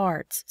man's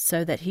arts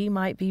so that he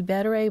might be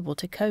better able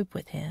to cope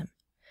with him.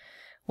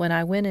 When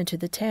I went into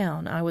the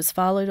town, I was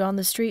followed on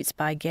the streets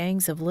by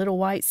gangs of little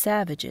white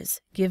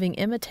savages, giving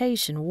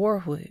imitation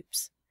war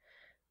whoops.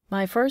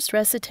 My first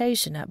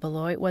recitation at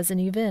Beloit was an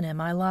event in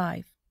my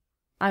life.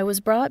 I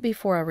was brought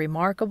before a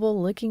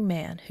remarkable-looking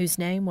man whose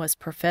name was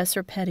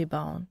Professor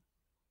Pettibone.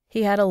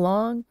 He had a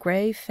long,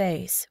 grave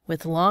face,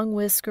 with long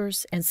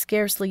whiskers and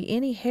scarcely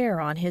any hair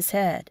on his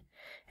head,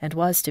 and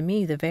was to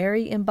me the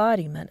very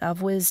embodiment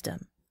of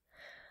wisdom.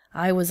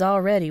 I was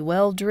already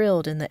well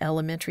drilled in the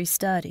elementary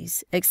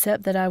studies,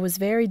 except that I was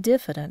very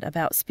diffident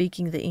about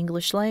speaking the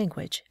English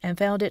language, and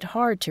found it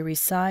hard to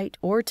recite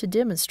or to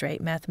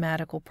demonstrate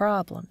mathematical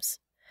problems.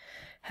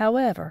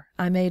 However,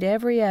 I made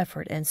every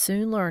effort and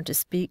soon learned to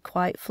speak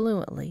quite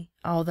fluently,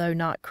 although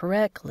not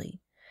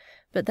correctly,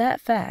 but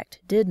that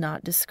fact did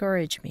not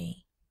discourage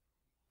me.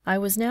 I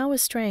was now a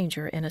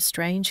stranger in a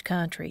strange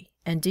country,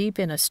 and deep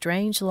in a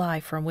strange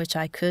life from which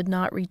I could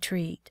not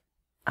retreat.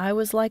 I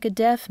was like a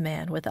deaf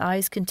man with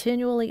eyes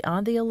continually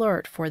on the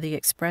alert for the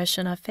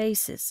expression of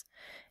faces,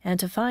 and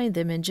to find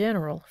them in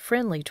general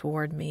friendly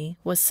toward me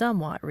was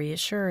somewhat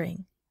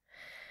reassuring.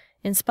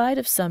 In spite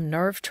of some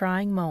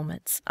nerve-trying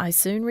moments, I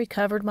soon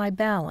recovered my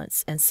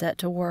balance and set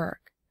to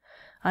work.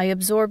 I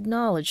absorbed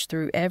knowledge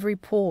through every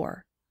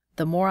pore.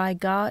 The more I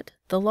got,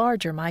 the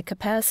larger my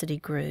capacity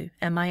grew,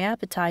 and my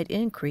appetite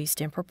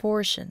increased in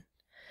proportion.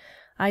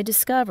 I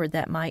discovered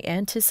that my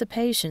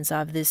anticipations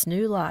of this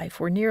new life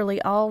were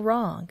nearly all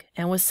wrong,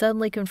 and was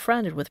suddenly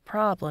confronted with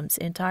problems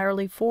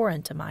entirely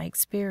foreign to my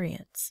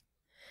experience.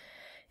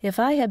 If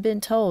I had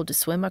been told to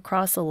swim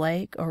across a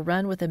lake or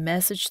run with a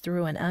message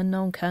through an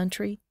unknown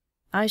country,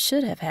 I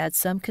should have had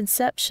some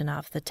conception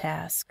of the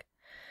task.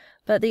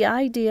 But the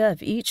idea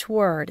of each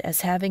word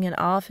as having an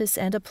office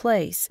and a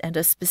place and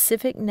a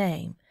specific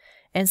name,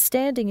 and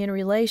standing in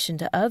relation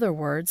to other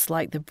words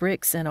like the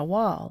bricks in a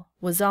wall,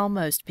 was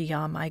almost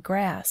beyond my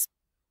grasp.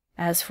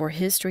 As for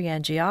history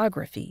and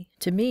geography,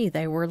 to me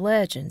they were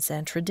legends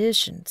and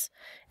traditions,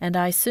 and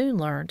I soon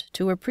learned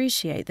to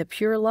appreciate the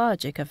pure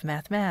logic of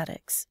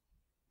mathematics.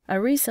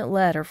 A recent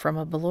letter from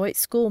a Beloit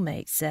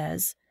schoolmate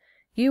says,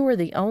 "You were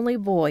the only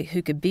boy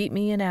who could beat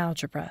me in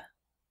algebra."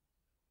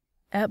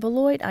 At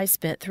Beloit I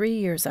spent 3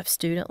 years of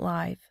student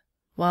life.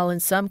 While in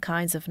some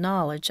kinds of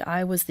knowledge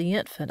I was the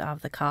infant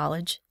of the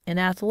college, in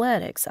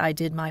athletics I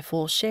did my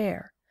full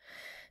share.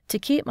 To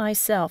keep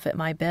myself at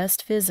my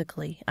best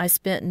physically, I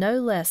spent no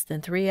less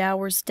than 3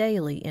 hours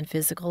daily in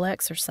physical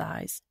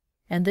exercise,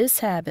 and this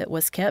habit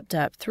was kept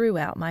up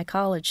throughout my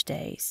college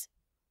days.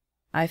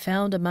 I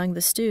found among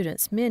the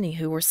students many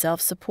who were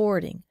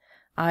self-supporting,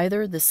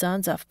 either the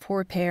sons of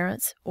poor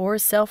parents or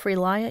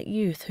self-reliant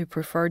youth who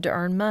preferred to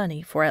earn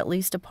money for at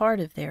least a part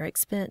of their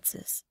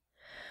expenses.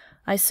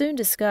 I soon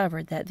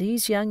discovered that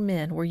these young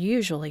men were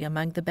usually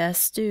among the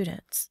best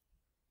students.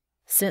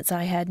 Since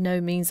I had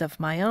no means of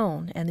my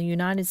own, and the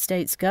United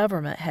States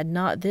government had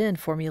not then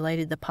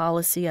formulated the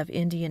policy of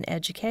Indian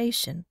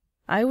education,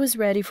 I was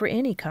ready for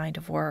any kind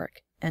of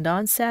work, and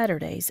on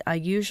Saturdays I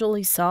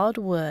usually sawed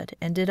wood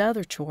and did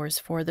other chores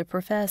for the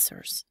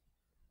professors.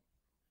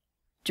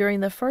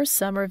 During the first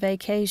summer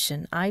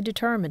vacation, I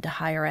determined to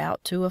hire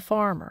out to a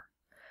farmer.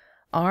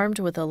 Armed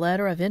with a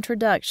letter of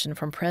introduction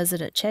from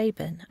President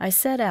Chapin, I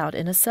set out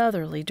in a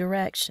southerly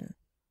direction.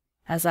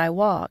 As I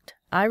walked,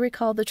 I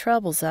recalled the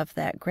troubles of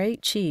that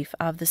great chief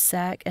of the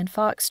Sac and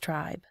Fox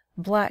tribe,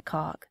 Black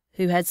Hawk,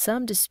 who had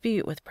some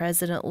dispute with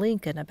President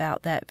Lincoln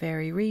about that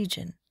very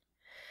region.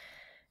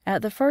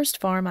 At the first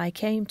farm I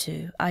came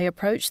to, I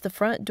approached the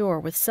front door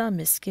with some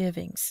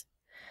misgivings.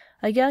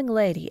 A young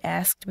lady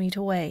asked me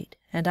to wait,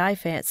 and I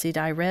fancied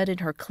I read in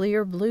her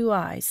clear blue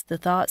eyes the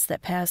thoughts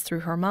that passed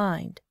through her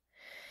mind.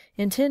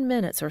 In 10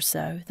 minutes or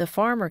so, the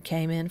farmer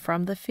came in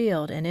from the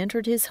field and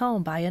entered his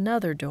home by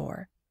another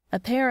door,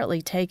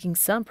 apparently taking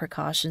some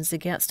precautions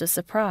against a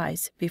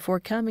surprise before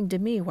coming to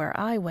me where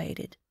I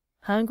waited,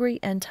 hungry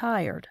and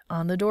tired,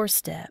 on the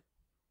doorstep.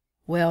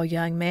 "Well,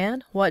 young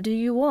man, what do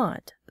you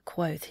want?"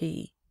 quoth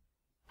he.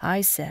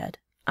 I said,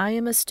 "I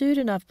am a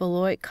student of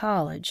Beloit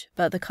College,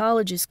 but the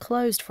college is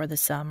closed for the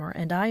summer,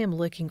 and I am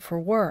looking for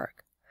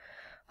work."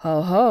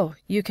 "Ho, ho!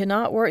 You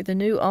cannot work the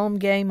New Ulm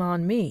game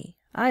on me.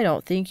 I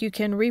don't think you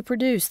can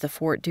reproduce the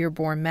Fort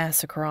Dearborn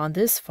massacre on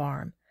this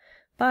farm.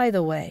 By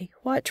the way,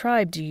 what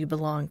tribe do you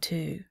belong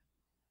to?"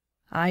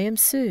 "I am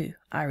Sioux,"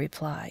 I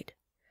replied.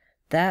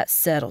 "That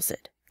settles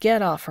it.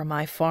 Get off from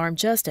my farm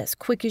just as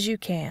quick as you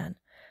can.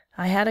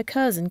 I had a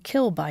cousin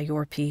killed by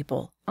your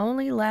people,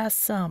 only last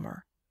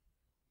summer."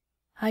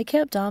 I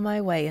kept on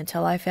my way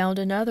until I found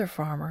another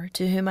farmer,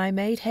 to whom I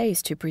made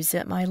haste to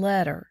present my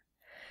letter.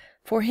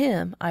 For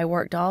him I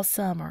worked all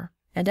summer,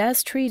 and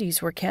as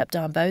treaties were kept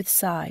on both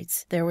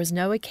sides, there was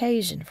no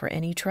occasion for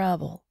any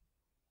trouble.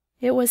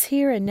 It was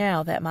here and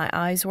now that my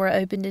eyes were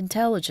opened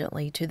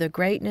intelligently to the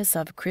greatness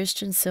of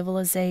Christian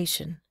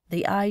civilization,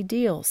 the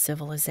ideal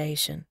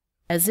civilization,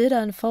 as it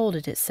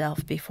unfolded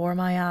itself before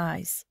my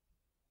eyes.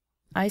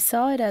 I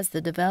saw it as the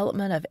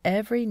development of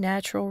every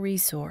natural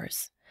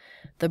resource,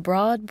 the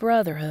broad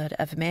brotherhood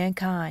of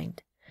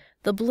mankind,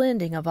 the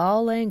blending of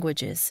all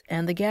languages,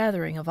 and the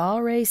gathering of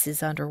all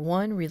races under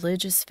one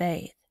religious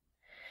faith.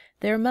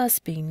 There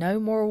must be no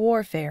more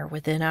warfare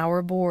within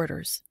our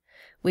borders.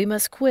 We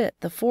must quit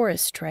the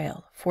forest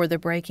trail for the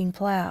breaking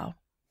plow,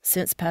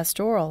 since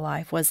pastoral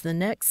life was the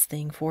next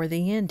thing for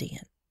the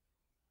Indian.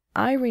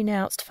 I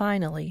renounced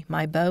finally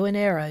my bow and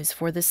arrows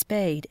for the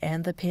spade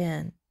and the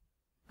pen.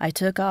 I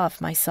took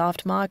off my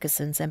soft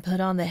moccasins and put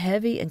on the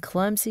heavy and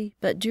clumsy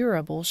but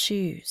durable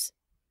shoes.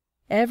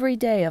 Every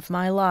day of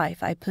my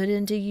life I put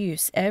into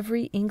use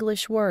every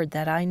English word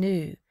that I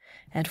knew,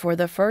 and for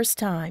the first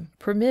time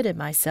permitted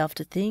myself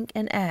to think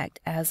and act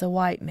as a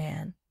white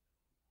man.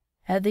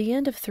 At the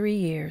end of 3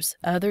 years,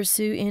 other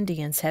Sioux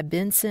Indians had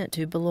been sent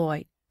to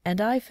Beloit,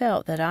 and I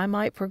felt that I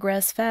might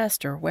progress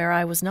faster where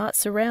I was not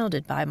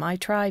surrounded by my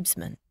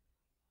tribesmen.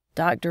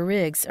 Dr.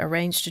 Riggs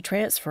arranged to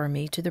transfer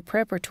me to the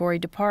preparatory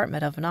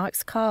department of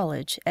Knox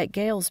College at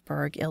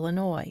Galesburg,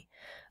 Illinois,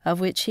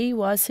 of which he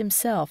was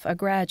himself a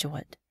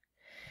graduate.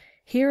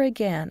 Here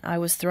again I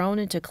was thrown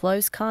into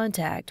close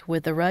contact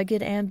with the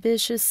rugged,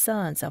 ambitious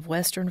sons of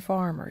Western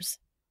farmers.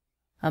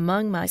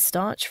 Among my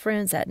staunch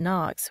friends at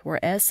Knox were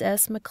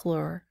S.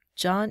 McClure,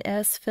 John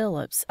S.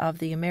 Phillips of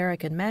the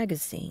American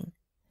Magazine,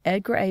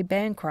 Edgar A.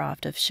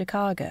 Bancroft of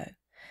Chicago,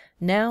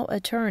 now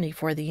attorney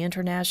for the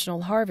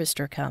International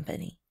Harvester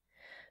Company,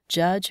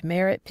 Judge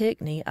Merritt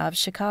Pinckney of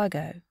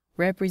Chicago,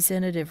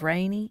 Representative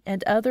Rainey,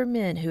 and other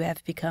men who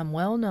have become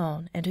well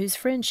known and whose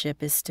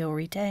friendship is still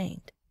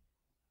retained.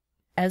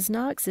 As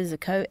Knox is a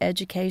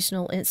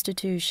co-educational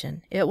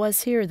institution, it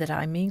was here that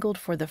I mingled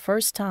for the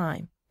first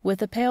time with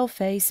the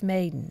pale-faced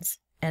maidens,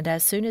 and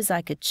as soon as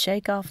I could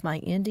shake off my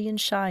Indian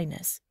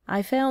shyness,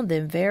 I found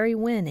them very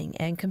winning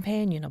and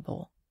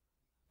companionable.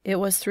 It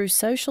was through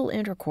social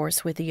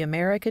intercourse with the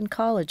American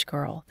college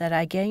girl that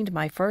I gained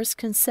my first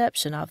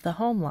conception of the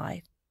home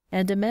life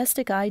and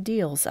domestic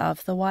ideals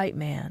of the white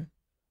man.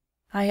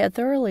 I had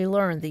thoroughly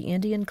learned the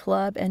Indian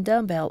club and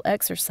dumbbell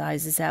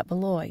exercises at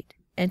Beloit,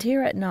 and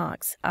here at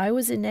Knox I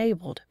was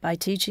enabled, by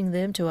teaching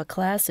them to a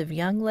class of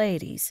young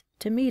ladies,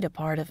 to meet a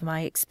part of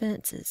my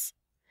expenses.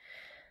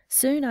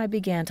 Soon I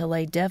began to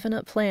lay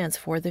definite plans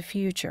for the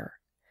future.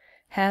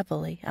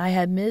 Happily, I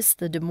had missed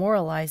the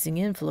demoralizing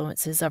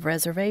influences of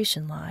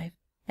reservation life,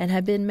 and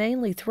had been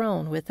mainly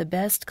thrown with the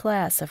best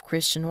class of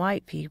Christian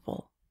white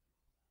people.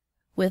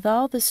 With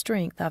all the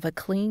strength of a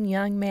clean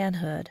young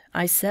manhood,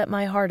 I set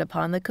my heart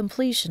upon the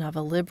completion of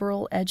a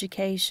liberal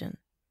education.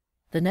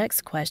 The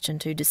next question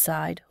to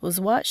decide was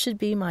what should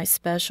be my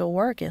special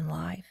work in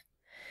life.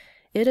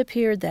 It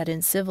appeared that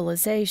in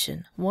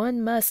civilization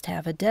one must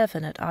have a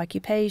definite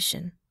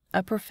occupation,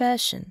 a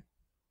profession.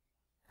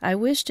 I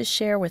wished to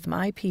share with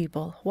my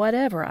people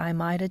whatever I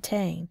might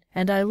attain,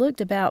 and I looked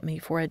about me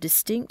for a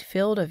distinct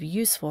field of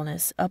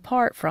usefulness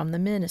apart from the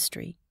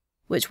ministry,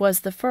 which was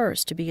the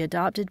first to be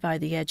adopted by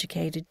the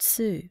educated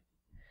Sioux.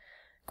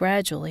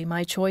 Gradually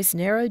my choice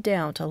narrowed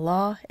down to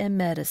law and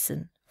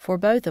medicine, for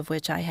both of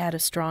which I had a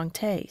strong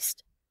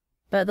taste.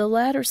 But the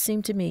latter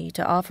seemed to me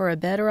to offer a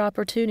better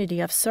opportunity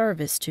of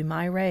service to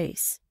my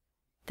race.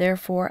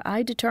 Therefore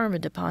I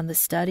determined upon the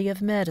study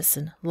of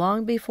medicine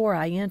long before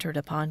I entered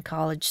upon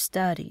college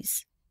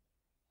studies.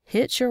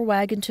 "Hitch your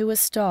wagon to a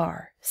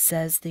star,"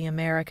 says the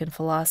American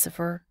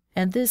philosopher,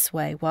 and this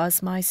way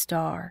was my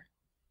star.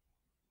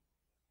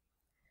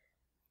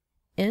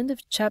 End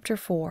of Chapter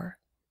 4.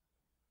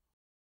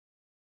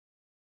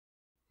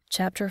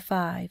 Chapter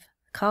 5.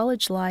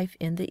 College Life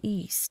in the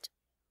East.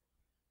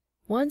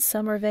 One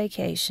summer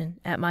vacation,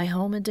 at my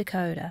home in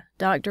Dakota,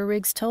 Dr.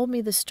 Riggs told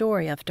me the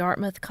story of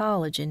Dartmouth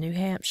College in New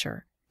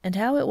Hampshire, and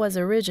how it was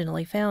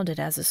originally founded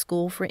as a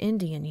school for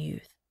Indian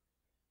youth.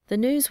 The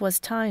news was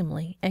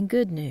timely and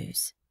good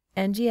news,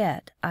 and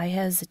yet I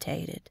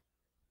hesitated.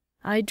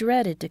 I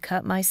dreaded to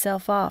cut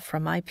myself off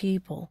from my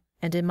people,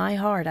 and in my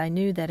heart I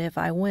knew that if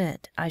I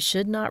went, I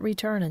should not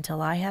return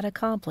until I had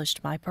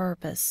accomplished my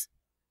purpose.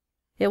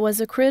 It was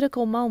a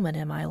critical moment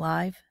in my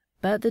life,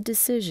 but the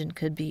decision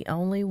could be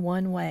only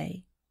one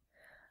way.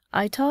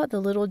 I taught the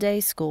little day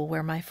school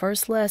where my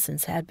first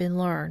lessons had been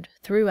learned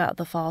throughout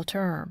the fall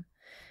term,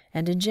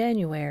 and in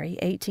January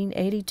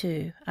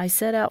 1882 I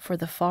set out for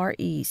the Far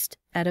East,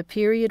 at a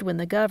period when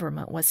the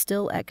government was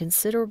still at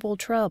considerable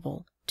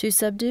trouble to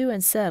subdue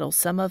and settle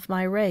some of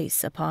my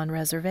race upon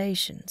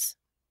reservations.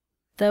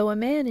 Though a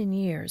man in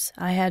years,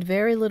 I had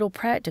very little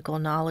practical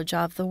knowledge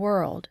of the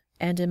world,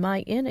 and in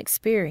my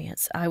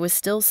inexperience I was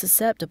still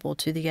susceptible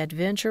to the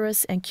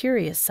adventurous and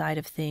curious side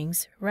of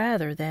things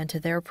rather than to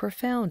their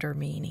profounder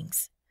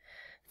meanings.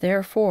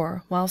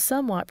 Therefore, while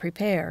somewhat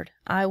prepared,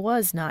 I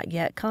was not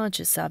yet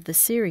conscious of the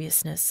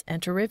seriousness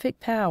and terrific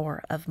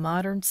power of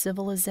modern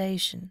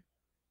civilization.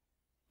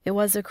 It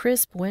was a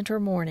crisp winter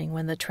morning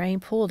when the train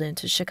pulled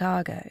into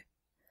Chicago.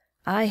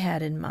 I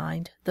had in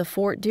mind the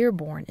Fort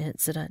Dearborn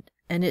incident,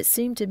 and it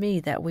seemed to me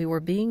that we were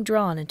being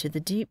drawn into the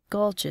deep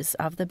gulches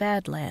of the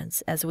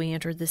Badlands as we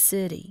entered the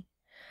city.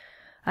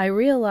 I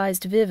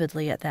realized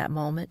vividly at that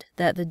moment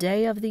that the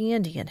day of the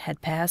Indian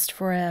had passed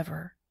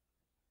forever.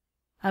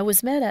 I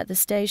was met at the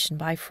station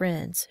by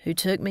friends who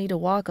took me to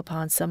walk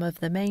upon some of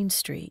the main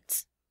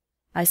streets.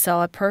 I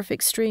saw a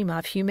perfect stream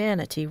of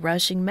humanity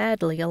rushing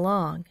madly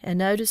along and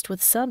noticed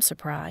with some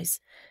surprise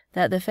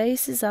that the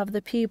faces of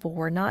the people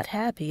were not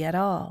happy at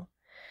all.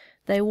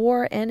 They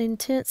wore an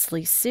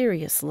intensely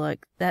serious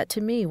look that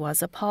to me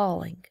was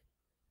appalling.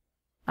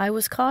 I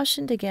was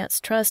cautioned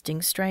against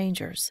trusting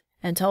strangers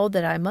and told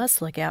that I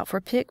must look out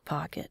for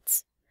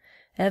pickpockets.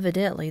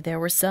 Evidently there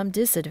were some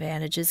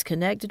disadvantages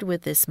connected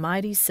with this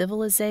mighty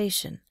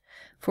civilization,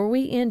 for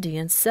we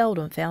Indians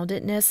seldom found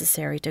it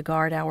necessary to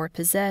guard our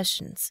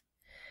possessions.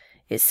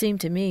 It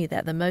seemed to me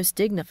that the most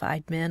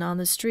dignified men on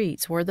the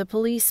streets were the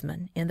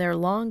policemen in their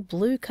long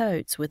blue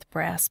coats with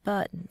brass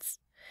buttons.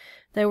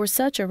 They were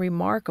such a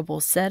remarkable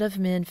set of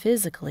men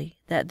physically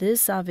that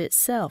this of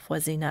itself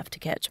was enough to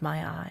catch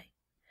my eye.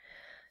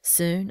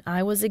 Soon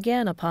I was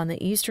again upon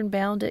the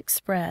eastern-bound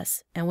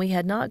express, and we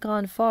had not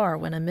gone far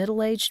when a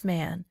middle-aged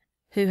man,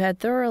 who had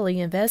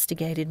thoroughly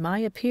investigated my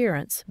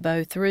appearance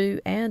both through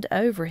and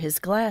over his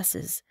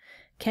glasses,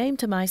 came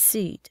to my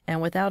seat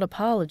and without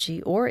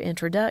apology or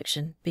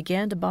introduction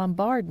began to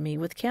bombard me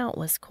with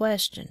countless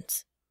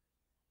questions.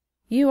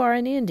 "You are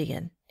an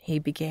Indian," he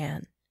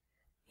began.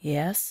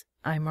 "Yes,"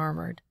 I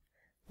murmured.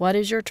 "What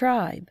is your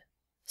tribe?"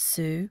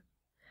 "Sioux."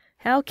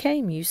 "How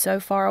came you so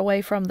far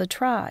away from the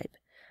tribe?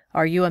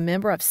 Are you a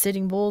member of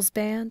Sitting Bull's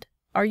band?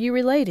 Are you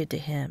related to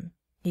him?"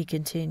 he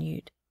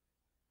continued.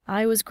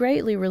 I was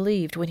greatly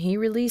relieved when he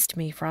released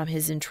me from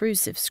his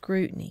intrusive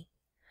scrutiny.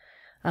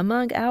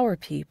 Among our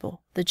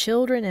people, the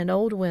children and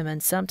old women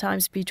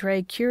sometimes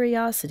betray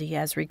curiosity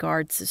as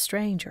regards the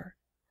stranger,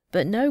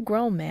 but no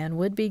grown man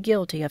would be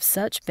guilty of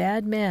such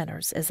bad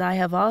manners as I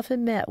have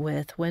often met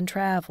with when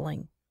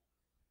traveling.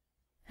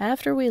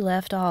 After we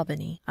left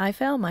Albany, I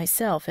found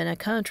myself in a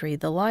country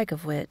the like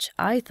of which,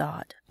 I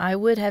thought, I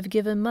would have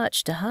given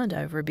much to hunt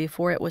over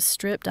before it was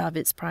stripped of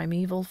its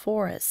primeval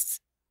forests,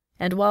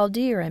 and while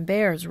deer and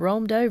bears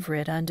roamed over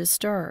it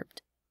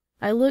undisturbed,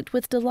 I looked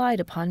with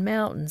delight upon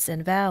mountains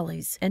and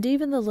valleys and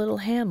even the little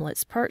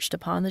hamlets perched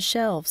upon the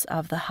shelves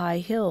of the high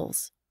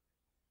hills.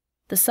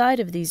 The sight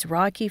of these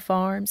rocky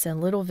farms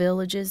and little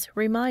villages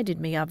reminded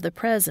me of the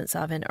presence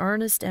of an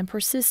earnest and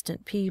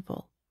persistent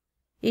people.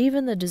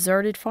 Even the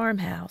deserted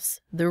farmhouse,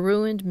 the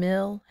ruined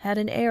mill, had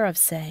an air of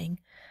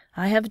saying,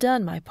 "I have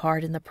done my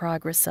part in the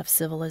progress of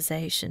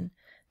civilization.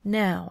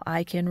 Now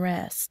I can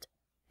rest."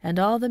 And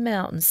all the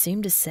mountains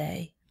seemed to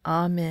say,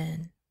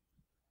 "Amen."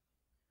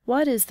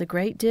 What is the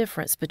great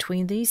difference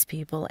between these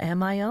people and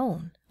my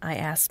own? I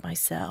asked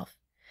myself.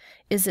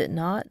 Is it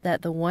not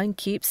that the one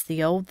keeps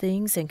the old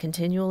things and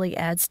continually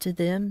adds to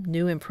them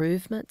new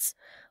improvements,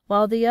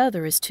 while the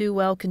other is too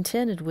well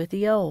contented with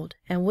the old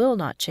and will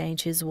not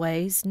change his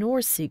ways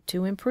nor seek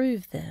to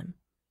improve them?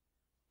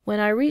 When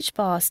I reached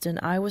Boston,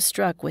 I was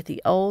struck with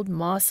the old,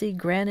 mossy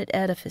granite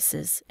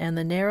edifices and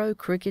the narrow,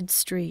 crooked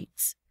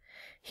streets.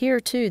 Here,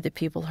 too, the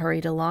people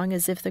hurried along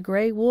as if the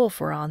gray wolf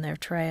were on their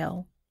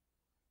trail.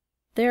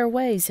 Their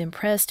ways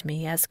impressed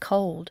me as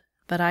cold,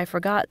 but I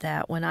forgot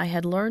that when I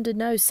had learned to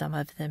know some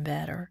of them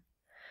better.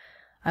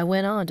 I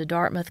went on to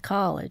Dartmouth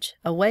College,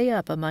 away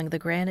up among the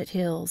granite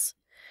hills.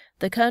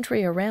 The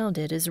country around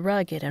it is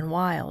rugged and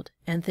wild,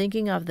 and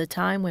thinking of the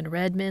time when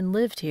red men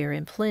lived here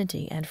in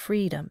plenty and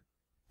freedom,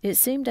 it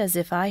seemed as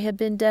if I had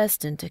been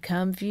destined to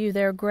come view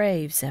their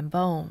graves and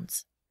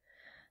bones.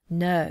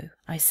 "No,"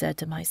 I said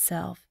to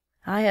myself,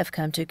 "I have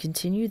come to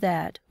continue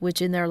that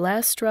which in their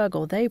last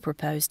struggle they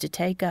proposed to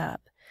take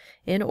up,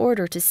 in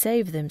order to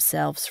save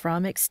themselves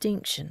from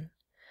extinction."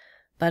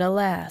 But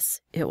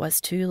alas, it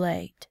was too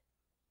late.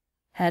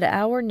 Had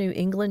our New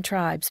England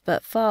tribes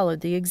but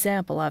followed the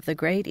example of the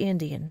great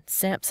Indian,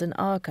 Samson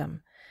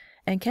Occum,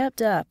 and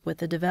kept up with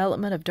the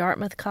development of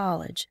Dartmouth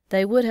College,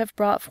 they would have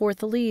brought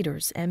forth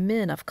leaders and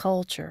men of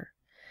culture.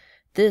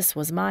 This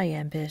was my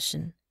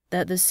ambition,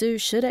 that the Sioux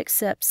should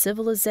accept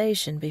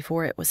civilization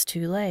before it was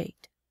too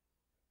late.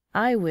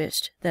 I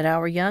wished that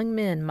our young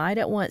men might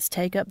at once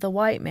take up the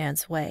white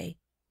man's way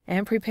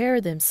and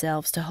prepare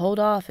themselves to hold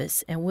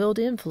office and wield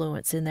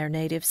influence in their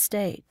native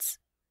states.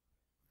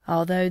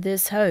 Although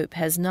this hope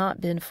has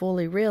not been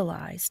fully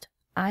realized,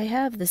 I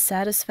have the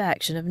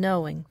satisfaction of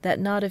knowing that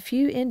not a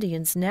few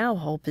Indians now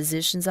hold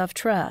positions of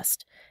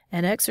trust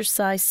and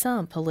exercise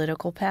some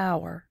political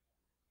power.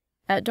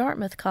 At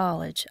Dartmouth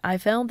College, I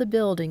found the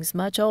buildings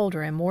much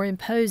older and more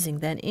imposing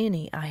than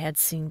any I had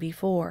seen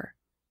before.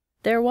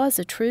 There was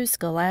a true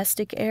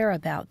scholastic air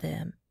about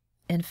them.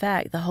 In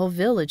fact, the whole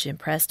village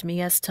impressed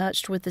me as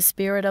touched with the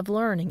spirit of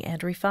learning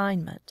and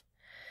refinement.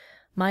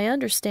 My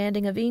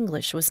understanding of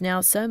English was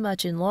now so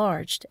much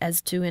enlarged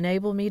as to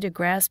enable me to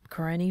grasp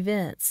current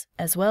events,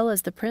 as well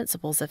as the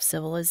principles of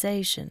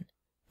civilization,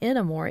 in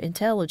a more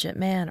intelligent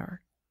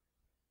manner.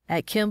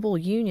 At Kimball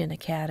Union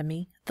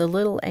Academy, the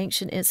little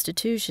ancient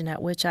institution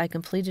at which I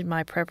completed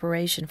my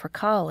preparation for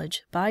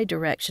college by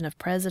direction of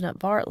President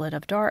Bartlett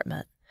of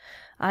Dartmouth,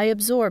 I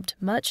absorbed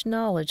much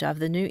knowledge of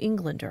the New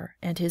Englander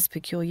and his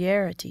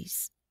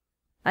peculiarities.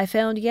 I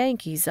found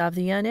Yankees of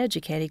the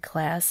uneducated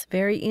class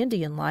very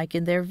Indian-like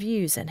in their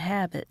views and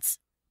habits,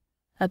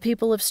 a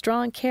people of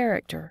strong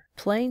character,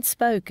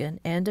 plain-spoken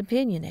and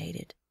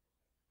opinionated.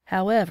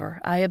 However,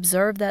 I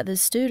observed that the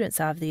students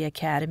of the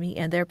academy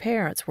and their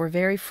parents were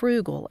very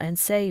frugal and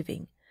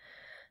saving.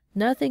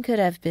 Nothing could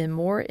have been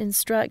more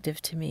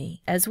instructive to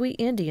me, as we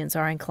Indians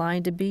are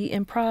inclined to be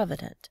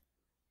improvident.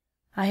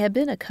 I had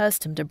been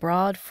accustomed to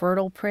broad,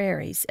 fertile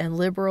prairies and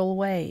liberal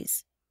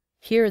ways.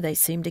 Here they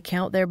seemed to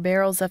count their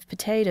barrels of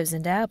potatoes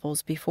and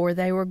apples before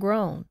they were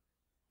grown.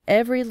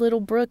 Every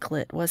little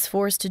brooklet was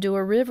forced to do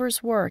a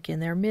river's work in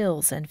their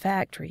mills and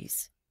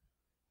factories.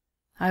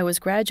 I was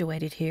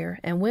graduated here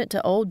and went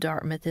to Old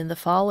Dartmouth in the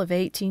fall of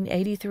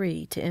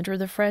 1883 to enter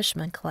the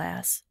freshman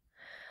class.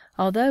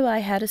 Although I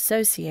had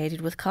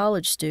associated with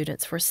college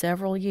students for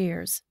several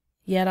years,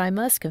 yet I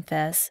must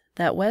confess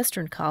that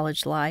Western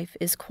college life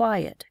is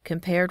quiet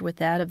compared with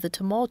that of the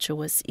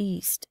tumultuous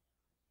East.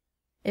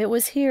 It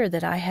was here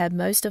that I had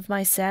most of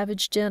my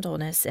savage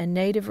gentleness and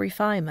native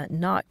refinement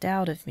knocked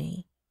out of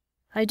me.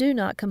 I do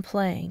not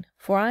complain,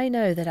 for I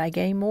know that I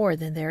gained more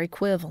than their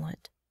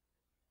equivalent.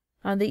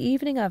 On the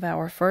evening of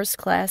our first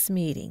class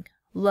meeting,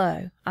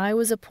 I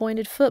was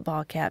appointed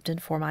football captain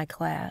for my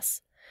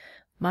class.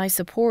 My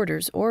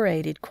supporters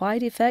orated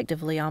quite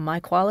effectively on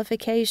my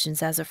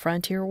qualifications as a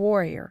frontier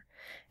warrior,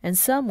 and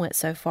some went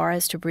so far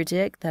as to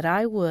predict that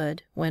I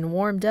would, when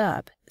warmed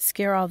up,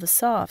 scare all the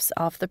Sophs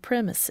off the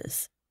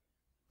premises.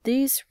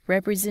 These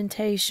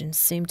representations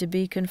seemed to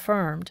be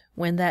confirmed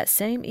when that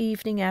same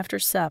evening after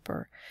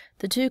supper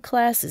the two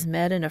classes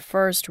met in a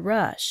first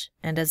rush,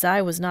 and as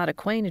I was not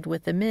acquainted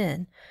with the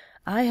men,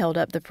 I held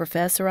up the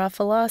professor of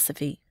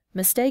philosophy,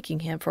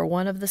 mistaking him for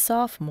one of the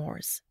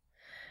sophomores.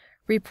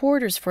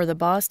 Reporters for the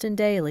Boston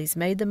dailies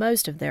made the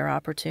most of their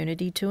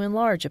opportunity to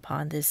enlarge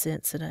upon this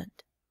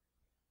incident.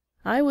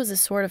 I was a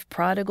sort of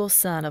prodigal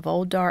son of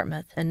old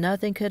Dartmouth, and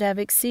nothing could have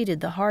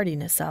exceeded the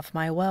heartiness of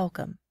my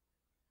welcome.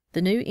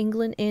 The New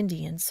England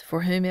Indians,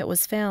 for whom it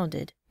was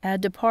founded,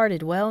 had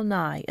departed well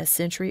nigh a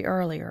century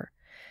earlier,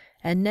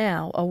 and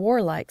now a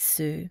warlike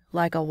Sioux,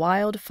 like a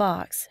wild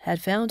fox,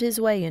 had found his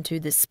way into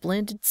this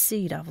splendid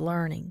seat of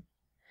learning.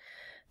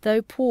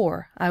 Though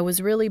poor, I was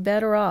really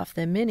better off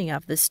than many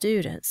of the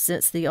students,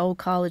 since the old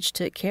college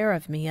took care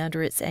of me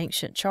under its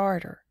ancient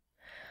charter.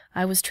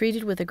 I was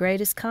treated with the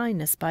greatest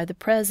kindness by the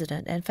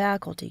president and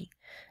faculty,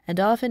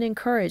 and often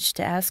encouraged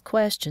to ask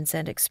questions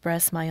and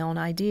express my own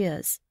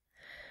ideas.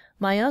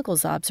 My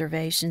uncle's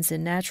observations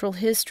in natural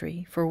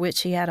history, for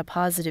which he had a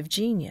positive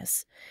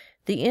genius,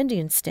 the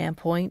Indian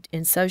standpoint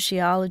in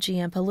sociology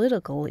and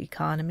political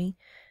economy,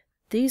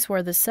 these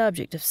were the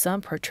subject of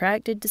some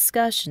protracted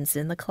discussions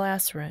in the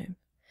classroom.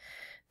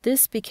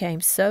 This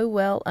became so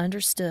well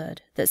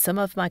understood that some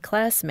of my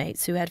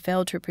classmates who had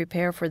failed to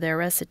prepare for their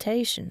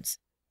recitations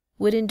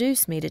would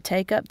induce me to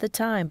take up the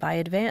time by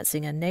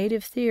advancing a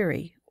native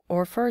theory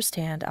or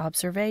first-hand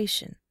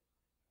observation.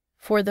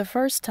 For the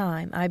first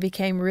time, I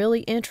became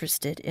really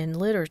interested in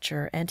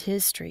literature and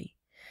history.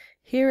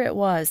 Here it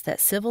was that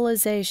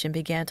civilization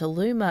began to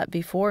loom up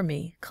before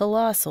me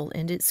colossal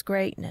in its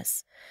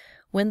greatness,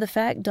 when the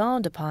fact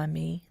dawned upon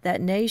me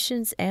that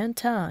nations and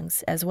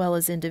tongues, as well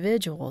as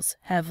individuals,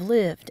 have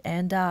lived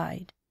and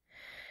died.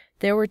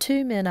 There were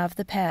two men of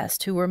the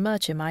past who were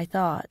much in my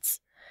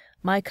thoughts.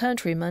 My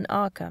countryman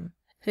Occum,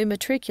 who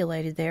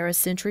matriculated there a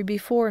century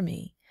before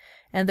me,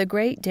 and the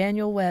great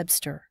Daniel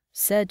Webster,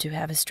 said to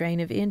have a strain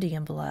of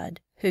Indian blood,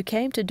 who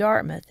came to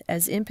Dartmouth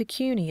as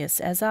impecunious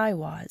as I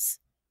was.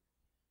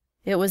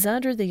 It was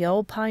under the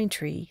old pine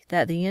tree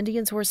that the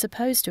Indians were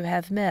supposed to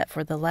have met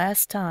for the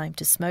last time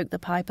to smoke the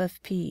pipe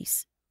of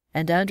peace,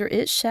 and under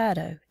its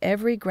shadow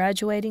every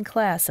graduating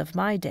class of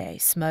my day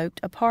smoked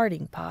a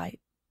parting pipe.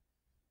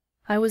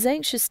 I was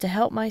anxious to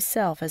help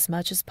myself as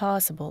much as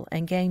possible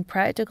and gain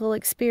practical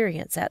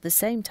experience at the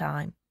same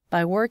time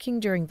by working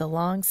during the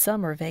long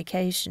summer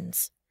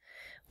vacations.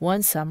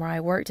 One summer I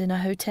worked in a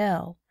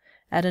hotel.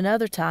 At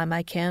another time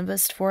I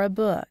canvassed for a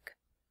book.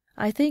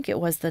 I think it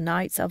was The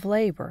Knights of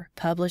Labor,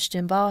 published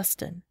in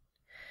Boston.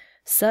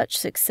 Such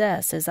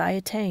success as I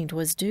attained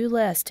was due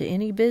less to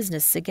any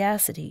business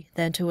sagacity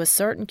than to a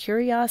certain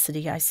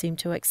curiosity I seemed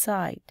to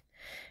excite,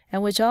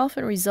 and which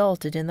often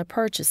resulted in the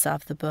purchase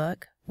of the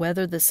book,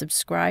 whether the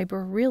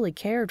subscriber really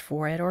cared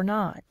for it or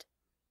not.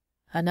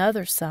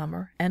 Another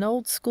summer, an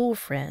old school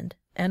friend,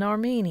 an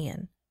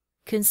Armenian,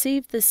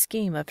 conceived the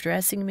scheme of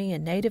dressing me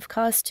in native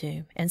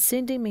costume and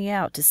sending me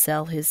out to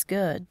sell his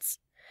goods.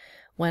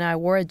 When I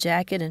wore a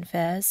jacket and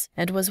fez,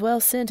 and was well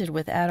scented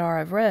with attar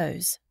of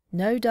rose,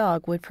 no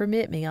dog would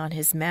permit me on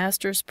his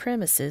master's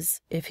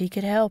premises if he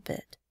could help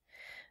it.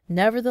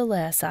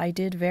 Nevertheless, I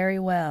did very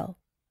well.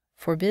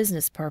 For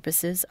business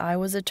purposes, I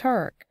was a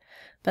Turk,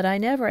 but I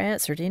never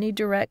answered any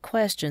direct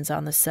questions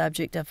on the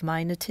subject of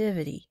my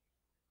nativity.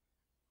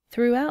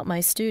 Throughout my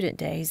student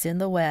days in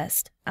the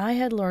West, I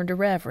had learned to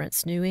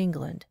reverence New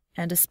England,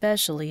 and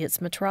especially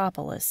its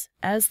metropolis,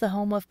 as the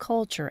home of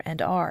culture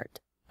and art,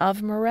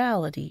 of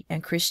morality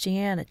and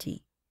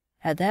Christianity.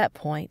 At that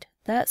point,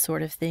 that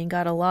sort of thing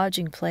got a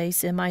lodging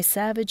place in my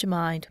savage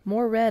mind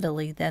more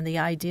readily than the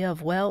idea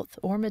of wealth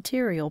or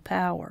material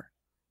power.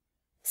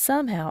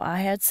 Somehow I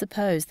had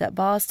supposed that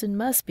Boston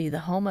must be the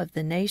home of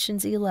the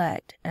nation's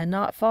elect and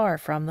not far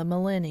from the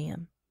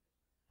millennium.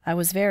 I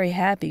was very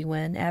happy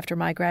when, after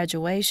my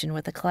graduation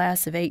with the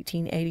class of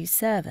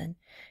 1887,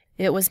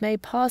 it was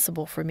made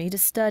possible for me to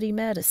study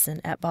medicine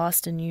at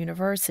Boston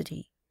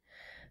University.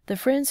 The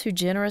friends who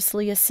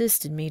generously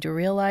assisted me to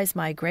realize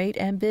my great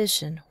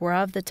ambition were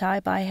of the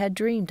type I had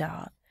dreamed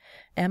of,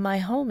 and my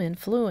home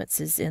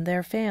influences in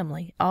their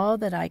family all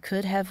that I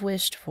could have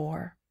wished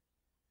for.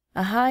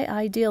 A high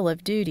ideal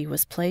of duty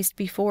was placed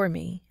before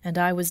me, and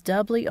I was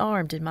doubly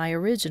armed in my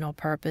original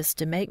purpose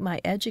to make my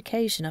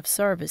education of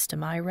service to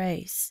my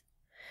race.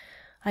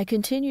 I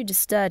continued to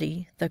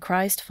study the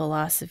Christ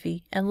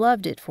philosophy and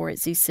loved it for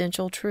its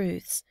essential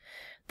truths,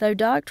 though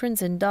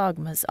doctrines and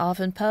dogmas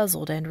often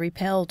puzzled and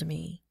repelled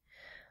me.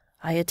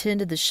 I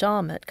attended the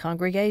Shawmut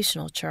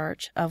Congregational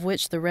Church, of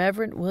which the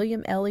Reverend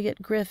William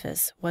Elliott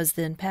Griffiths was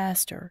then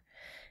pastor,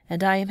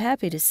 and I am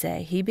happy to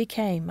say he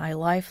became my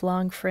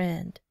lifelong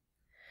friend.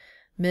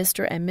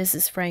 Mr. and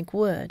Mrs. Frank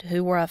Wood,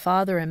 who were a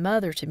father and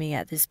mother to me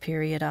at this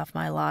period of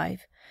my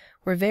life,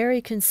 were very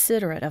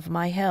considerate of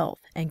my health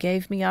and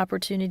gave me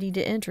opportunity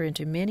to enter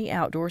into many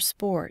outdoor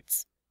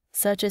sports,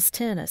 such as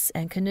tennis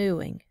and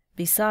canoeing,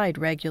 beside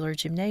regular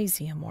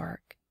gymnasium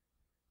work.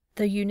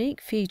 The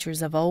unique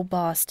features of old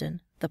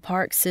Boston, the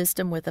park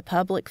system with the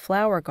public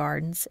flower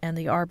gardens and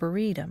the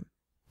arboretum,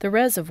 the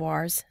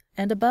reservoirs,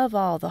 and above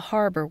all the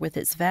harbor with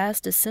its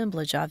vast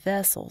assemblage of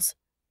vessels,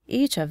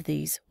 each of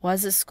these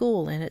was a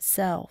school in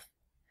itself.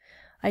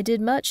 I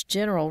did much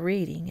general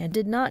reading and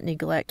did not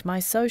neglect my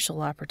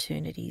social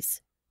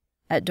opportunities.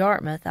 At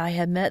Dartmouth I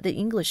had met the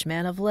English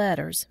man of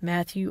letters,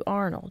 Matthew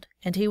Arnold,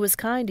 and he was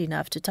kind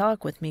enough to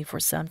talk with me for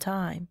some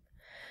time.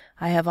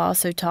 I have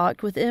also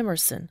talked with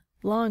Emerson,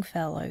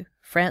 Longfellow,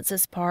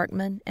 Francis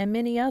Parkman, and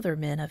many other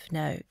men of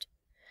note.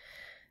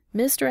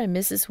 Mr. and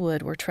Mrs.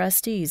 Wood were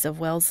trustees of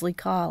Wellesley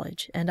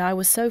College, and I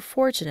was so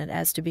fortunate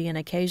as to be an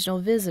occasional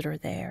visitor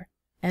there,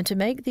 and to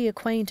make the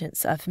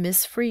acquaintance of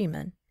Miss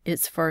Freeman,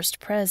 its first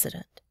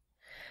president.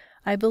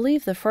 I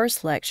believe the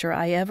first lecture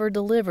I ever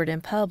delivered in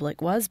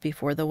public was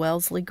before the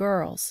Wellesley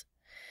girls.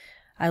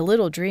 I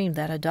little dreamed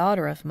that a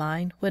daughter of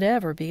mine would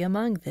ever be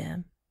among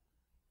them.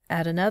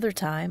 At another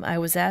time I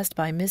was asked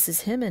by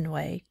Mrs.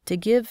 Hemingway to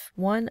give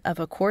one of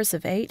a course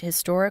of 8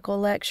 historical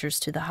lectures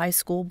to the high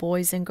school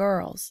boys and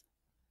girls.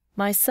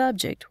 My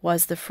subject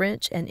was the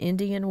French and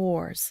Indian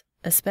Wars,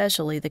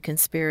 especially the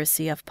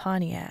conspiracy of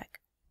Pontiac.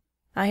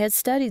 I had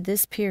studied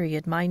this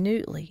period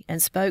minutely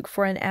and spoke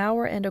for an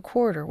hour and a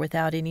quarter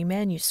without any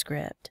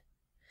manuscript.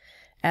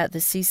 At the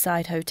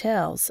seaside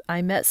hotels,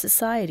 I met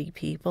society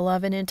people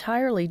of an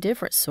entirely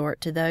different sort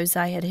to those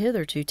I had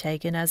hitherto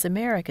taken as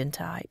American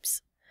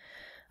types.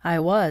 I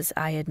was,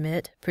 I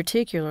admit,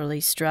 particularly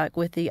struck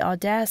with the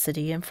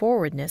audacity and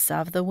forwardness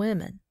of the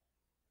women.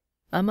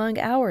 Among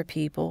our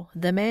people,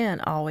 the man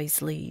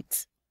always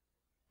leads.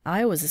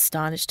 I was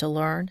astonished to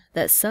learn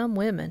that some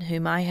women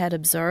whom I had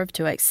observed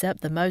to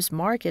accept the most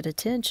marked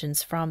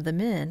attentions from the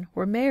men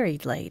were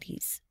married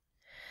ladies.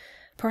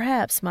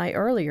 Perhaps my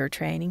earlier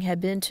training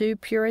had been too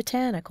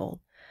puritanical,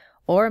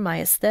 or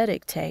my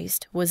aesthetic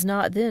taste was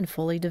not then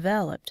fully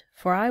developed,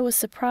 for I was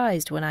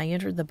surprised when I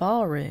entered the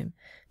ballroom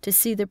to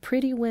see the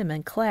pretty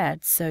women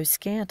clad so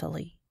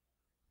scantily.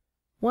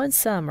 One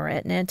summer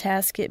at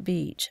Nantasket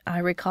Beach, I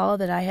recall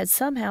that I had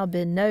somehow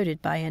been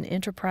noted by an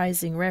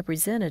enterprising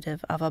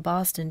representative of a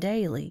Boston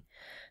daily,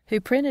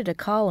 who printed a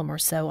column or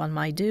so on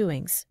my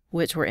doings,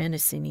 which were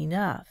innocent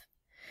enough.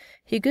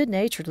 He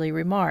good-naturedly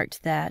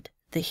remarked that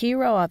The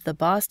hero of the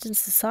Boston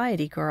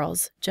society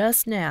girls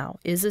just now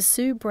is a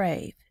Sioux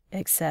brave,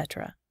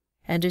 etc.,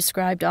 and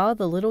described all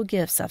the little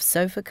gifts of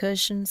sofa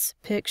cushions,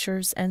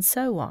 pictures, and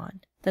so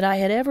on, that I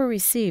had ever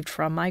received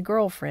from my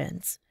girl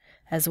friends,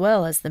 as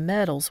well as the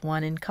medals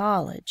won in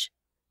college.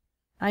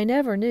 I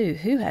never knew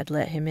who had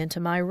let him into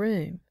my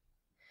room.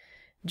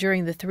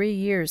 During the 3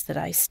 years that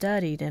I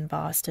studied in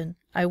Boston,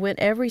 I went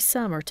every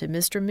summer to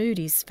Mr.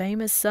 Moody's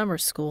famous summer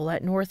school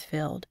at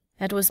Northfield,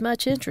 and was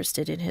much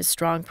interested in his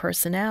strong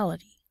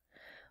personality.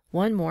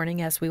 One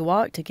morning as we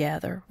walked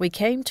together, we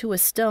came to a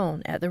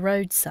stone at the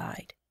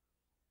roadside.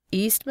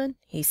 "Eastman,"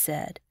 he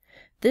said,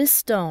 "this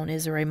stone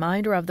is a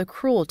reminder of the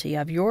cruelty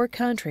of your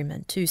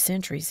countrymen 2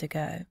 centuries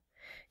ago.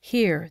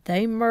 Here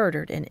they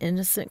murdered an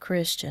innocent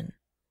Christian."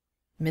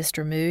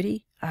 "Mr.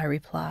 Moody," I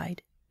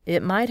replied,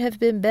 "it might have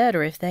been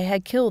better if they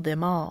had killed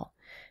them all.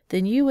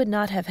 Then you would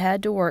not have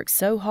had to work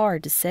so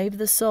hard to save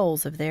the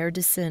souls of their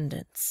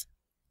descendants."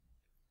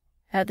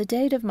 At the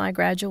date of my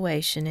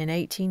graduation in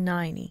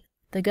 1890,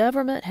 the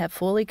government had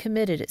fully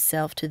committed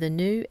itself to the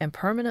new and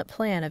permanent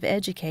plan of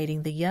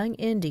educating the young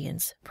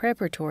Indians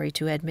preparatory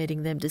to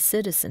admitting them to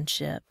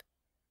citizenship.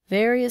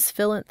 Various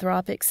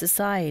philanthropic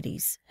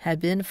societies had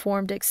been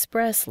formed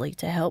expressly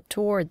to help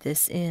toward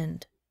this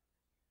end.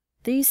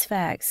 These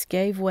facts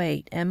gave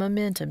weight and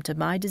momentum to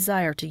my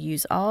desire to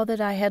use all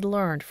that I had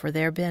learned for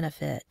their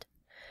benefit.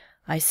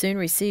 I soon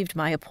received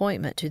my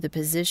appointment to the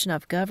position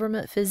of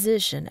government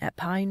physician at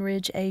Pine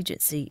Ridge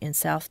Agency in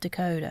South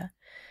Dakota,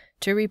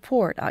 to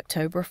report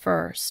October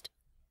 1st.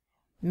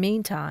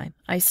 Meantime,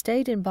 I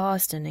stayed in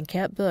Boston and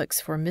kept books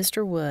for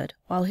Mr. Wood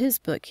while his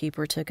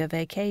bookkeeper took a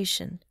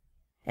vacation,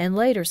 and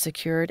later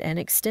secured an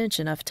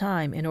extension of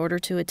time in order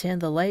to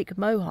attend the Lake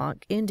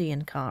Mohonk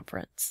Indian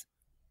Conference.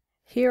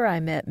 Here I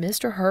met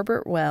Mr.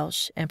 Herbert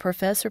Welsh and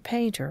Professor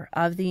Painter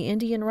of the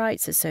Indian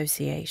Rights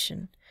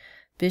Association,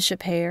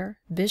 Bishop Hare,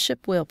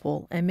 Bishop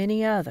Whipple, and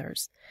many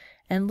others,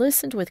 and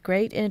listened with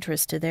great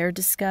interest to their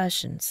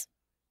discussions.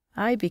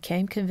 I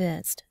became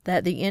convinced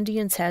that the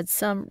Indians had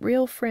some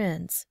real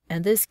friends,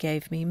 and this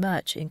gave me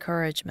much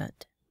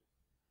encouragement.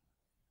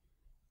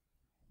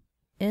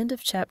 End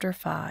of Chapter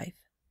 5.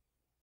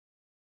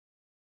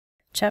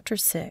 Chapter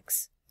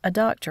 6. A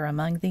Doctor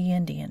Among the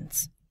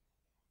Indians.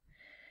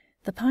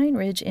 The Pine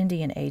Ridge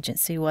Indian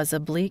Agency was a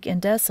bleak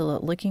and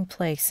desolate-looking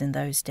place in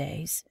those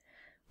days,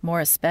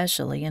 more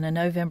especially in a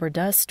November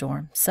dust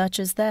storm such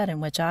as that in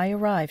which I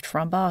arrived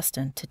from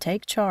Boston to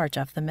take charge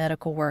of the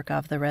medical work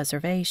of the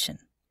reservation.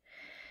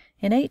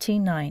 In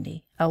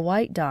 1890, a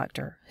white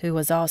doctor, who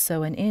was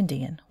also an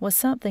Indian, was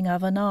something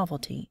of a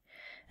novelty,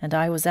 and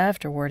I was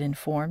afterward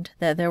informed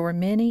that there were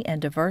many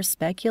and diverse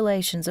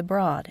speculations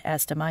abroad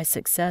as to my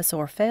success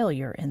or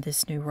failure in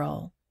this new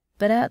role.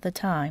 But at the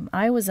time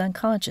I was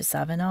unconscious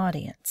of an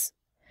audience.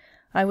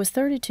 I was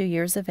 32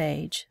 years of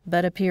age,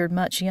 but appeared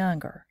much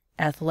younger,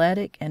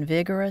 athletic and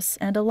vigorous,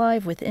 and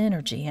alive with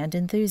energy and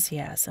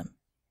enthusiasm.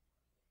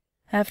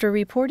 After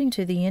reporting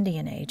to the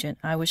Indian agent,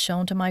 I was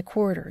shown to my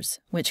quarters,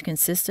 which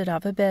consisted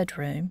of a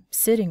bedroom,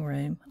 sitting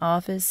room,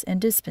 office, and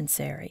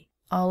dispensary,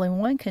 all in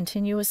one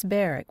continuous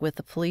barrack with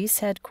the police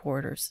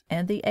headquarters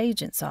and the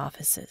agent's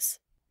offices.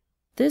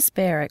 This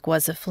barrack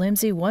was a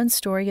flimsy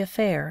one-story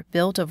affair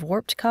built of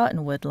warped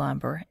cottonwood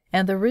lumber,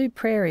 and the rude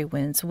prairie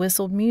winds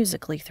whistled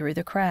musically through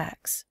the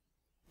cracks.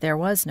 There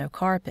was no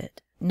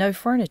carpet, no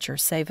furniture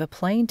save a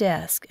plain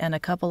desk and a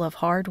couple of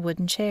hard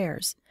wooden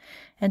chairs,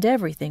 and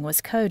everything was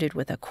coated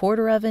with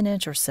 1/4 of an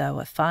inch or so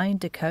of fine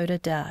Dakota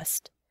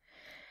dust.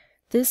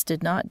 This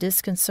did not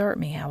disconcert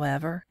me,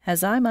 however,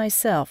 as I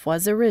myself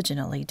was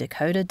originally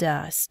Dakota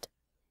dust.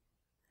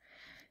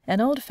 An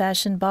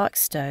old-fashioned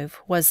box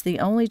stove was the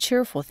only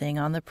cheerful thing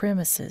on the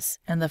premises,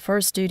 and the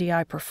first duty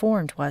I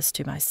performed was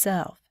to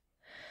myself.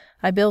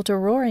 I built a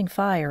roaring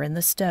fire in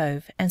the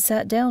stove and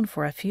sat down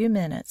for a few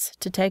minutes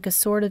to take a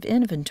sort of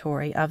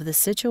inventory of the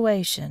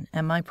situation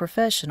and my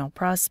professional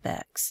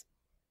prospects.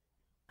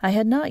 I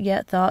had not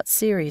yet thought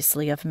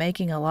seriously of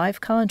making a life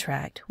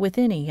contract with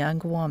any young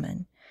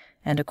woman,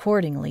 and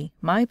accordingly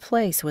my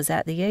place was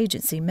at the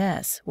agency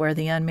mess where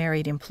the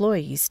unmarried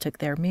employees took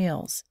their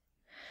meals.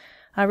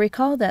 I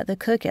recall that the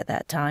cook at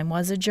that time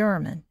was a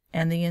German,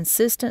 and the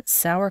insistent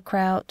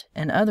sauerkraut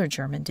and other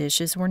German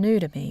dishes were new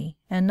to me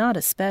and not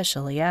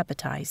especially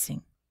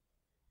appetizing.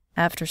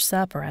 After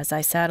supper, as I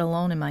sat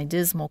alone in my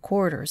dismal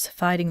quarters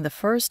fighting the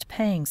first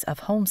pangs of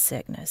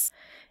homesickness,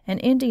 an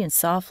Indian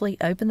softly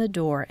opened the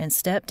door and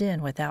stepped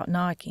in without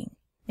knocking,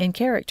 in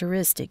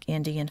characteristic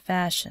Indian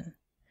fashion.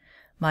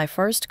 My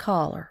first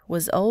caller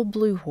was Old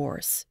Blue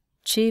Horse,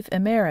 Chief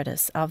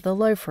Emeritus of the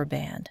Loafer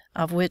Band,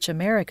 of which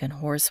American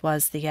Horse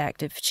was the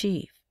active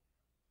chief.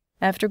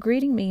 After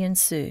greeting me in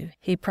Sioux,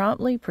 he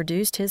promptly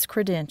produced his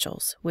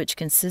credentials, which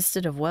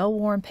consisted of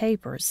well-worn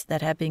papers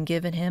that had been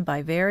given him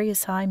by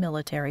various high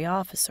military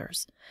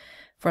officers,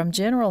 from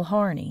General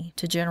Harney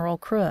to General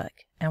Crook,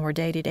 and were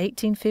dated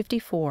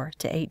 1854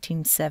 to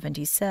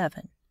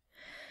 1877.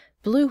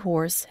 Blue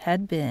Horse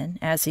had been,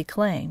 as he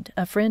claimed,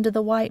 a friend of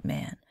the white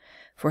man,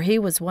 for he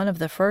was one of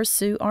the first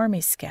Sioux Army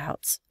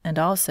scouts and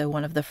also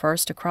one of the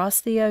first to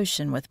cross the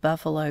ocean with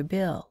Buffalo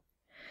Bill.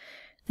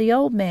 The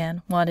old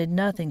man wanted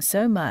nothing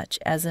so much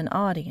as an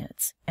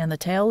audience, and the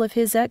tale of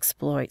his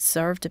exploits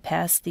served to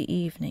pass the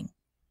evening.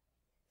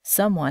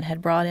 Someone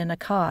had brought in a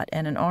cot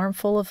and an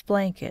armful of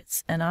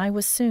blankets, and I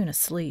was soon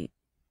asleep.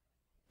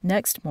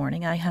 Next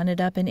morning I hunted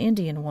up an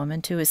Indian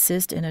woman to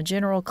assist in a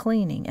general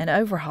cleaning and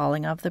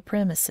overhauling of the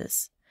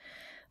premises.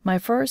 My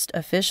first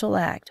official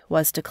act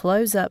was to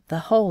close up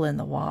the hole in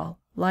the wall,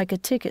 like a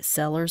ticket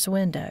seller's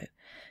window,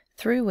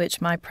 through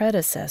which my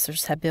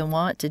predecessors had been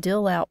wont to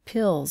deal out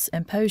pills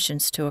and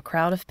potions to a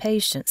crowd of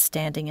patients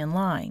standing in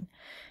line,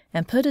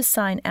 and put a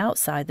sign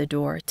outside the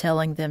door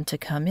telling them to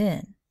come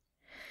in.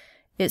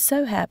 It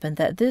so happened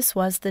that this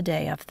was the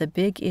day of the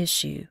big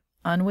issue,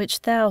 on which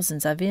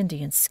thousands of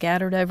Indians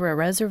scattered over a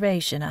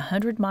reservation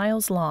 100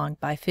 miles long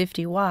by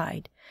 50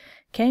 wide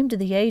came to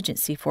the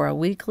agency for a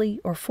weekly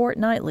or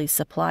fortnightly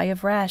supply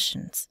of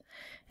rations,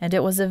 and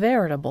it was a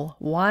veritable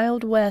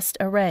Wild West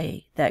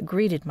array that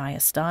greeted my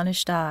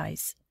astonished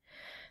eyes.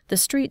 The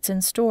streets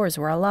and stores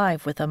were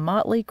alive with a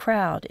motley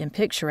crowd in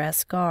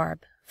picturesque garb,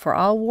 for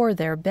all wore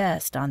their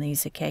best on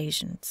these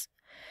occasions.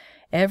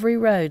 Every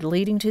road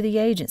leading to the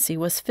agency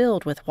was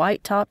filled with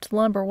white-topped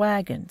lumber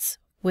wagons,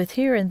 with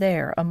here and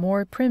there a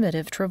more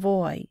primitive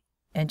travois,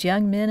 and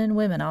young men and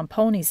women on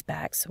ponies'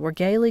 backs were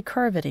gaily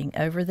curveting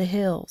over the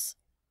hills.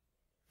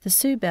 The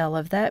Sioux belle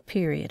of that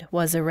period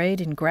was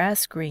arrayed in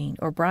grass green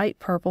or bright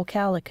purple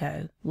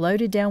calico,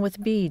 loaded down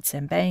with beads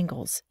and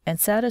bangles, and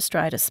sat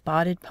astride a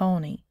spotted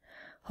pony,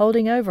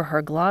 holding over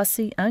her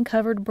glossy,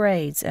 uncovered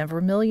braids and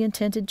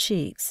vermilion-tinted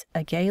cheeks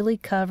a gaily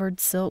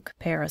covered silk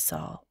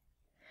parasol.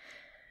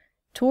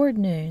 Toward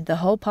noon, the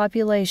whole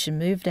population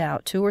moved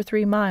out 2 or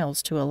 3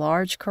 miles to a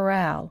large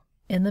corral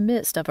in the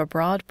midst of a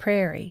broad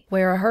prairie,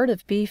 where a herd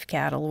of beef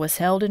cattle was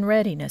held in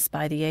readiness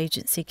by the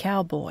agency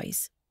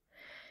cowboys.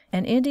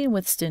 An Indian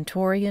with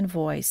stentorian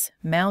voice,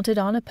 mounted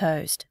on a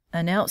post,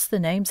 announced the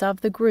names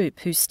of the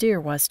group whose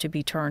steer was to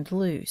be turned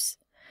loose.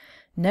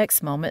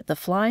 Next moment the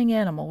flying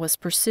animal was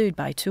pursued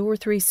by 2 or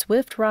 3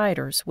 swift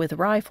riders with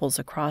rifles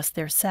across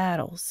their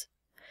saddles.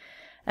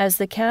 As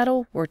the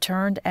cattle were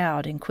turned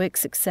out in quick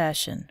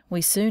succession,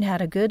 we soon had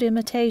a good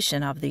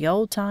imitation of the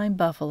old-time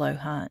buffalo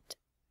hunt.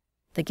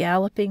 The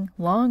galloping,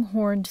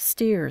 long-horned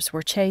steers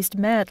were chased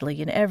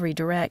madly in every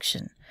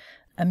direction,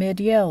 amid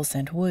yells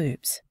and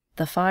whoops,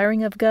 the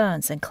firing of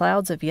guns and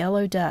clouds of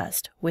yellow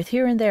dust, with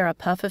here and there a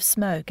puff of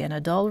smoke and a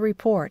dull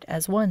report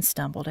as one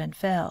stumbled and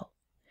fell.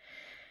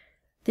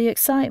 The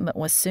excitement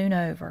was soon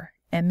over,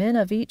 and men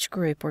of each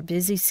group were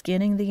busy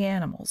skinning the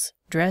animals,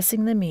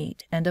 dressing the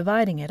meat, and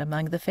dividing it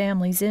among the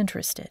families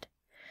interested.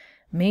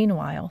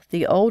 Meanwhile,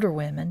 the older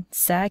women,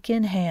 sack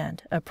in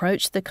hand,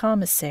 approached the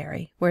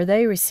commissary, where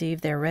they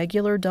received their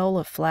regular dole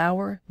of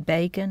flour,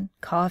 bacon,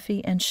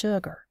 coffee, and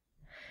sugar.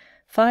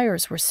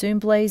 Fires were soon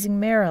blazing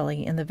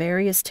merrily in the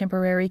various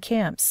temporary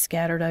camps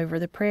scattered over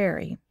the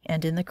prairie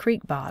and in the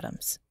creek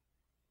bottoms.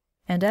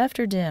 And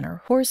after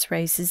dinner, horse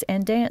races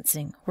and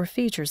dancing were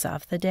features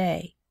of the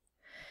day.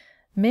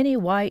 Many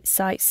white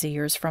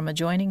sightseers from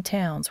adjoining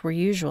towns were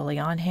usually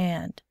on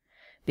hand.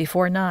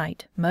 Before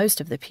night,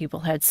 most of the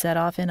people had set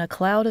off in a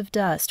cloud of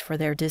dust for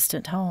their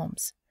distant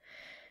homes.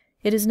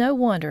 It is no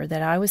wonder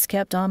that I was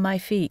kept on my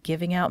feet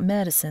giving out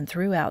medicine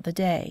throughout the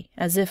day,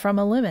 as if from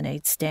a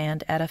lemonade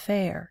stand at a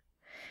fair.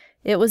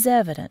 It was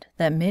evident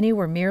that many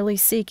were merely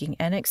seeking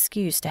an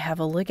excuse to have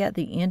a look at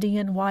the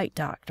Indian white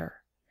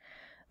doctor.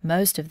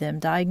 Most of them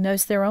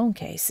diagnosed their own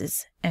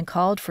cases and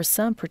called for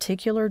some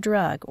particular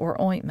drug or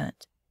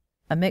ointment.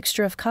 A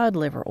mixture of cod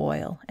liver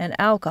oil and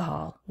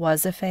alcohol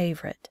was a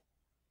favorite.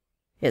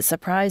 It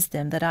surprised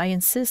them that I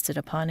insisted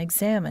upon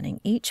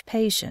examining each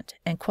patient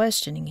and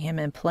questioning him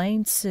in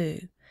plain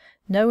Sioux,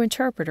 no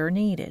interpreter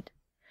needed.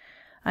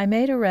 I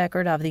made a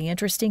record of the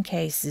interesting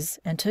cases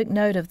and took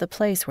note of the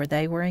place where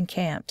they were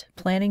encamped,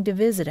 planning to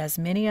visit as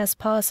many as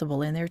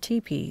possible in their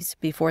teepees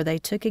before they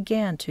took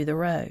again to the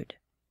road.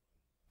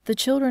 The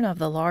children of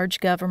the large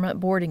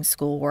government boarding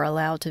school were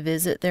allowed to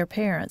visit their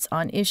parents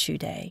on issue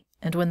day,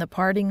 and when the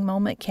parting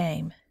moment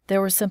came,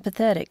 there were some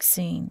pathetic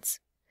scenes.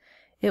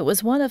 It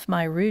was one of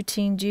my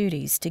routine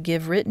duties to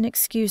give written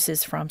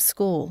excuses from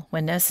school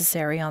when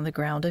necessary on the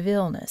ground of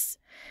illness,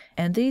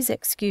 and these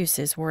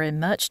excuses were in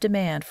much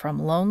demand from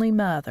lonely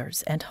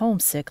mothers and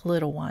homesick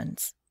little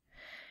ones.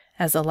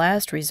 As a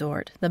last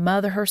resort, the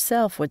mother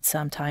herself would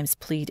sometimes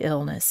plead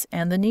illness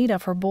and the need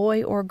of her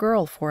boy or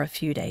girl for a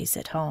few days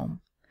at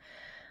home.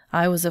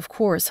 I was, of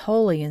course,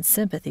 wholly in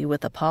sympathy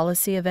with the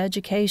policy of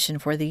education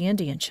for the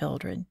Indian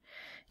children,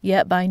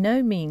 yet by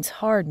no means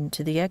hardened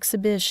to the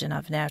exhibition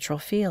of natural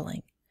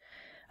feeling.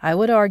 I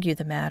would argue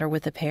the matter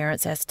with the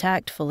parents as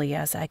tactfully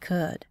as I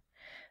could,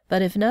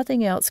 but if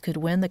nothing else could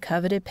win the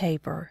coveted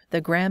paper, the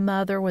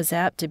grandmother was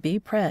apt to be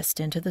pressed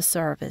into the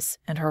service,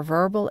 and her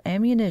verbal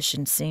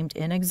ammunition seemed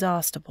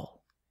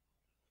inexhaustible.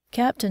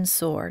 Captain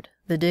Sword,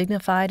 The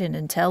dignified and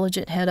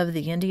intelligent head of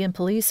the Indian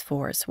police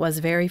force was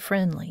very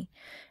friendly,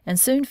 and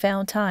soon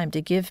found time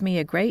to give me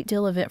a great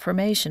deal of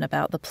information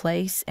about the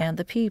place and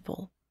the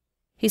people.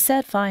 He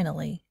said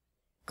finally,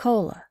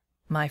 "Kola,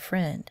 my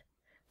friend,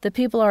 the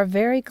people are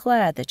very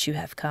glad that you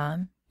have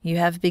come. You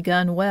have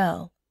begun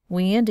well.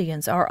 We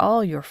Indians are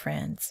all your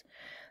friends.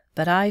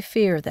 But I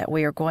fear that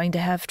we are going to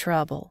have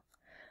trouble.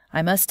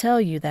 I must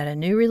tell you that a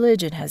new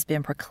religion has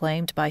been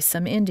proclaimed by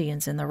some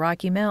Indians in the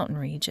Rocky Mountain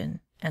region,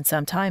 and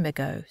some time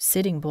ago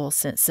Sitting Bull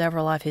sent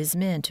several of his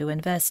men to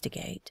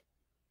investigate.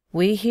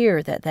 We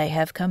hear that they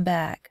have come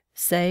back,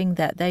 saying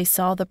that they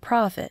saw the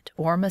prophet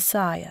or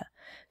Messiah,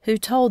 who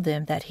told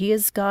them that he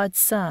is God's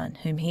Son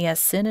whom he has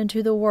sent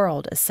into the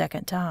world a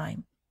second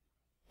time.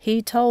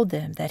 He told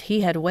them that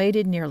he had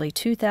waited nearly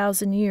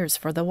 2,000 years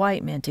for the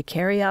white men to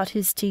carry out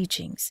his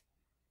teachings,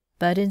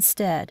 but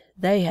instead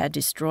they had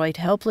destroyed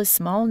helpless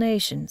small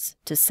nations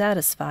to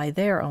satisfy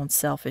their own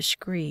selfish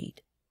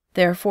greed.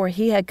 Therefore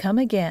he had come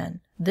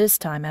again, this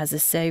time as a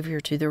savior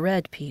to the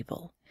red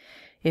people.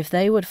 If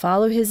they would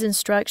follow his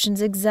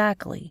instructions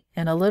exactly,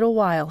 in a little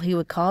while he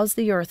would cause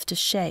the earth to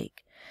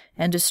shake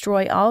and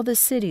destroy all the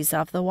cities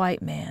of the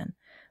white man,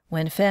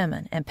 when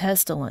famine and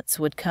pestilence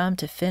would come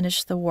to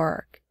finish the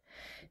work.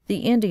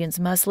 The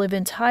Indians must live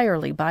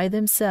entirely by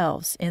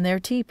themselves in their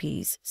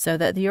teepees so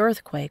that the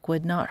earthquake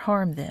would not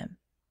harm them.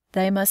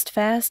 They must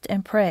fast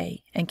and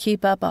pray and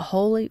keep up a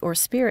holy or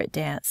spirit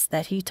dance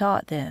that he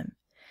taught them.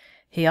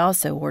 He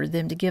also ordered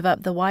them to give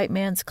up the white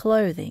man's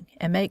clothing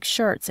and make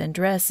shirts and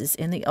dresses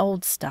in the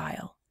old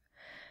style.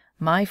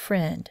 My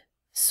friend,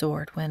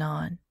 Sword went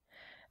on,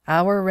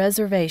 our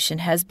reservation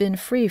has been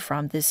free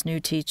from this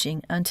new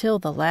teaching until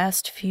the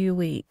last few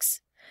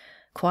weeks.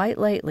 Quite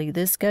lately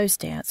this ghost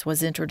dance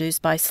was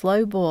introduced by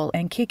Slow Bull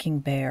and Kicking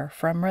Bear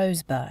from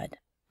Rosebud,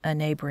 a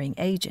neighboring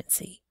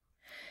agency.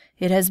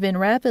 It has been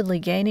rapidly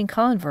gaining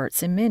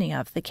converts in many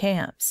of the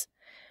camps.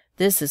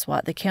 This is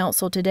what the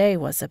council today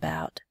was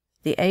about.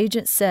 The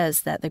agent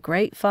says that the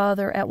Great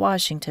Father at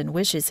Washington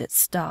wishes it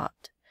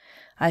stopped.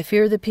 I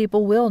fear the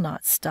people will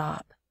not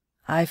stop.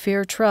 I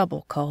fear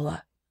trouble,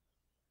 Kola."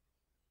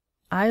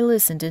 I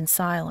listened in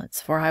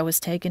silence, for I was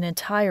taken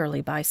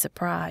entirely by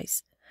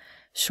surprise.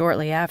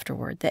 Shortly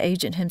afterward, the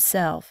agent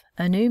himself,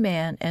 a new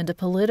man and a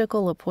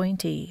political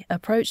appointee,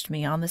 approached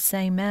me on the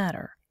same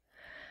matter.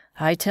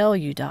 "I tell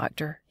you,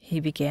 Doctor,"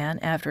 he began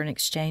after an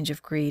exchange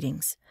of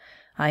greetings,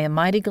 "I am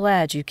mighty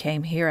glad you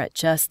came here at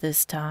just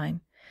this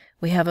time.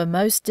 We have a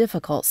most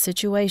difficult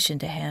situation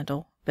to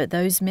handle, but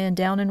those men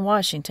down in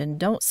Washington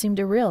don't seem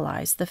to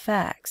realize the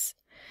facts.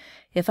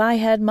 If I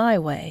had my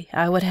way,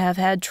 I would have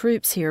had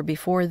troops here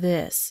before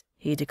this,"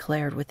 he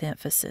declared with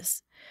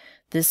emphasis.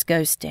 "This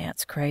ghost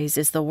dance craze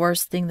is the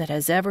worst thing that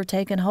has ever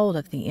taken hold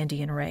of the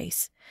Indian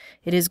race.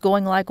 It is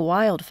going like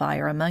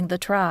wildfire among the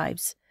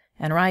tribes,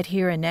 and right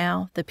here and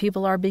now the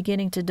people are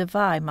beginning to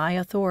defy my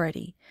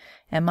authority,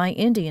 and my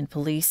Indian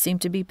police seem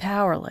to be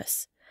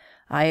powerless.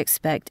 I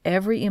expect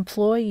every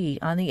employee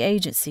on the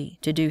agency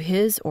to do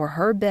his or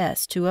her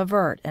best to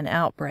avert an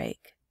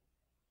outbreak."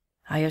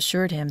 I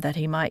assured him that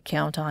he might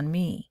count on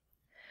me.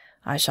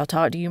 "I shall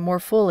talk to you more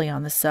fully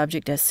on the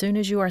subject as soon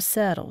as you are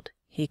settled,"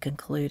 he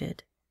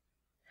concluded.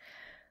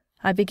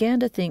 I began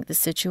to think the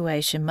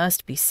situation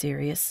must be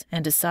serious,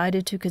 and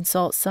decided to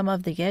consult some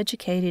of the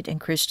educated and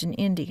Christian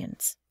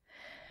Indians.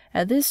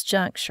 At this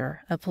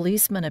juncture, a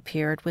policeman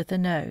appeared with a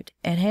note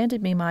and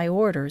handed me my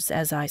orders,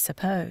 as I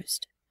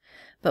supposed.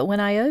 But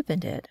when I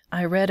opened it,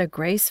 I read a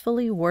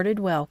gracefully worded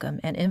welcome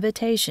and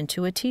invitation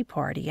to a tea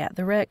party at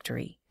the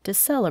rectory to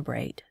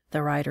celebrate,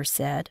 the writer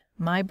said,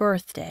 my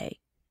birthday,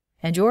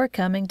 and your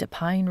coming to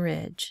Pine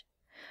Ridge.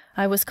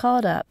 I was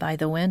caught up by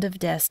the wind of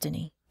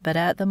destiny, but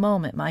at the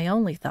moment my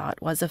only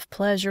thought was of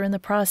pleasure in the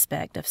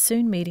prospect of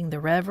soon meeting the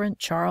Reverend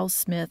Charles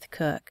Smith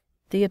Cook,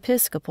 the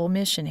Episcopal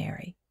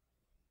missionary.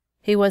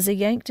 He was a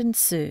Yankton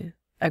Sioux,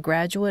 a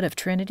graduate of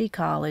Trinity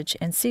College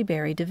and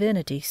Seabury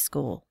Divinity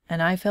School,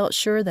 and I felt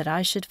sure that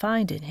I should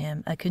find in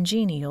him a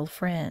congenial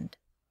friend.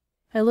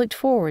 I looked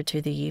forward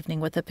to the evening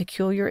with a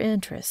peculiar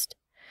interest.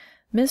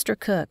 Mr.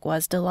 Cook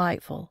was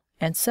delightful,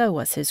 and so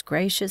was his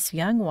gracious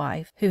young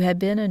wife, who had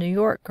been a New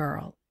York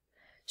girl.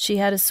 She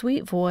had a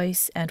sweet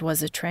voice and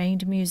was a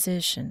trained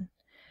musician.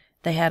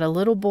 They had a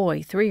little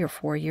boy 3 or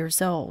 4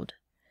 years old.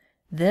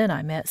 Then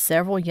I met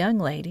several young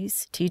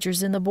ladies,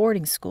 teachers in the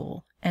boarding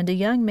school, and a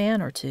young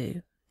man or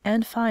two,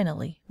 and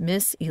finally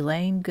Miss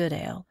Elaine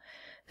Goodale,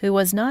 who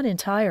was not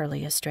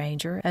entirely a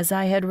stranger, as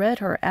I had read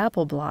her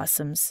Apple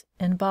Blossoms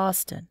in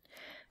Boston,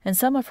 and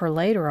some of her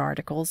later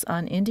articles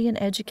on Indian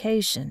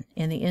education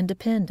in the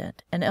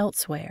Independent and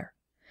elsewhere.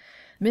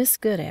 Miss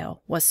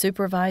Goodale was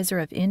supervisor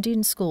of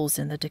Indian schools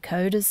in the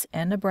Dakotas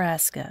and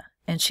Nebraska,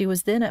 and she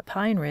was then at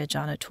Pine Ridge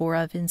on a tour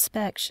of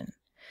inspection.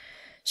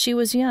 She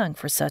was young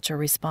for such a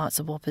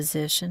responsible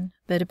position,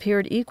 but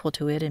appeared equal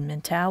to it in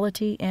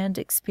mentality and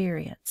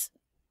experience.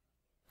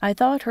 I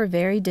thought her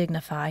very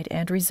dignified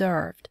and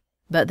reserved,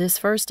 but this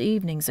first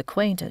evening's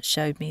acquaintance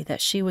showed me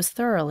that she was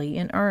thoroughly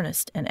in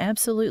earnest and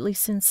absolutely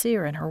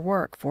sincere in her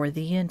work for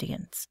the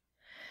Indians.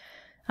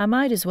 I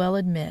might as well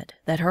admit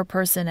that her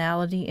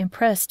personality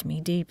impressed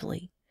me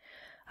deeply.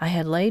 I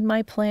had laid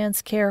my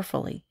plans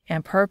carefully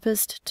and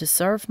purposed to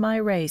serve my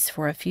race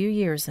for a few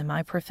years in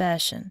my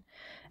profession,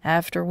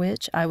 after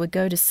which I would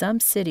go to some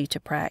city to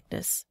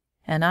practice,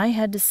 and I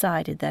had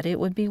decided that it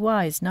would be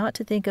wise not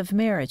to think of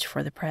marriage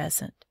for the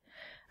present.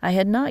 I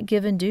had not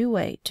given due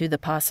weight to the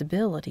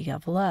possibility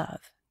of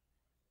love.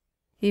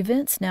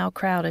 Events now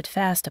crowded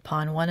fast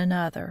upon one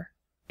another.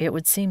 It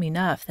would seem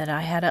enough that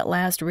I had at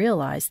last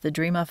realized the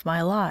dream of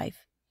my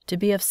life, to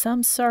be of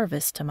some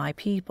service to my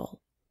people,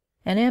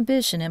 an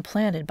ambition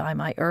implanted by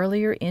my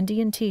earlier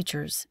Indian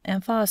teachers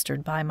and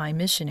fostered by my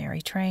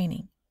missionary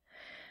training.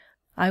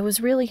 I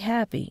was really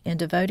happy in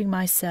devoting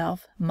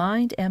myself,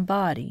 mind and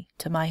body,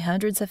 to my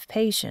hundreds of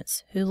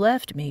patients who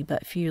left me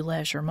but few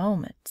leisure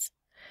moments.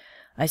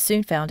 I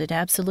soon found it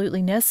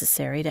absolutely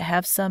necessary to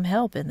have some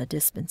help in the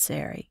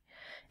dispensary,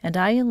 and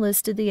I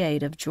enlisted the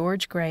aid of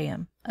George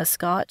Graham, a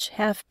Scotch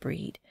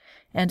half-breed,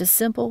 and a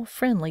simple,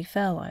 friendly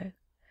fellow.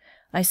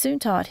 I soon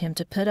taught him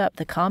to put up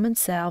the common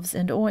salves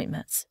and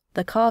ointments,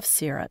 the cough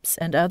syrups,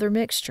 and other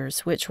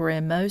mixtures which were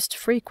in most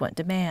frequent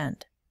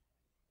demand.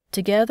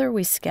 Together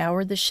we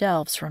scoured the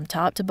shelves from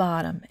top to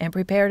bottom and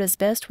prepared as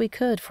best we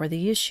could for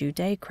the issue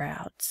day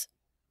crowds.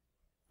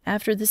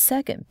 After the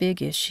second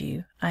big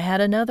issue, I had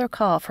another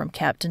call from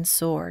Captain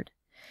Sword.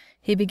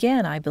 He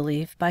began, I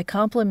believe, by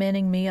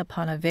complimenting me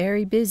upon a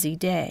very busy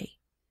day.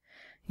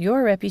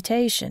 "Your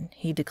reputation,"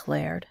 he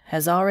declared,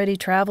 "has already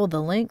traveled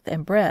the length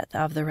and breadth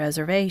of the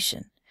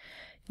reservation.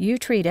 You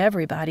treat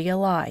everybody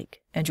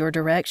alike, and your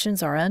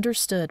directions are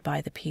understood by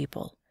the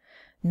people.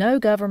 No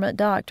government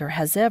doctor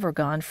has ever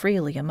gone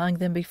freely among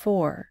them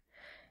before.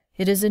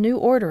 It is a new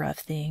order of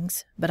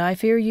things, but I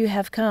fear you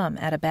have come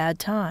at a bad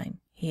time,"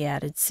 he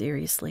added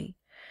seriously.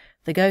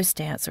 "The ghost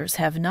dancers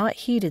have not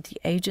heeded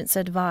the agent's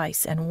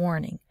advice and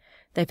warning.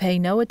 They pay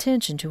no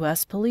attention to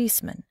us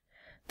policemen.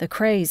 The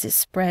craze is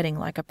spreading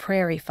like a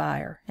prairie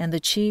fire, and the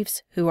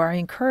chiefs, who are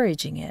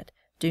encouraging it,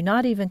 do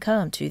not even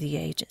come to the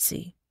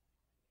agency.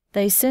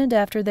 They send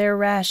after their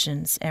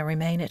rations and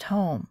remain at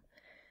home.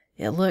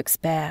 It looks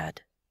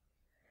bad."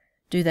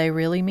 "Do they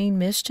really mean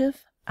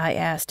mischief?" I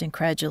asked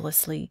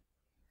incredulously,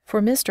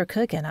 for Mr.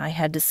 Cook and I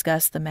had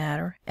discussed the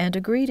matter and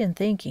agreed in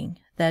thinking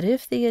that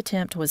if the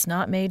attempt was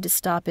not made to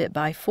stop it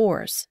by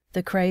force,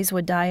 the craze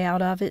would die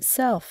out of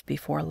itself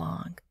before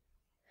long.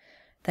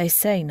 "They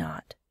say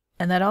not,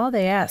 and that all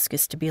they ask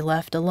is to be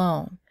left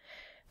alone.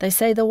 They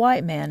say the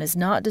white man is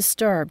not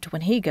disturbed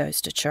when he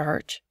goes to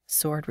church,"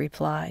 Sword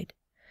replied.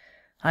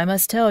 "I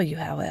must tell you,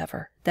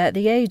 however, that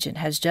the agent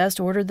has just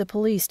ordered the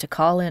police to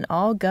call in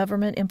all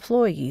government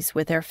employees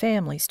with their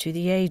families to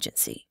the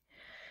agency.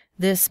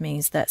 This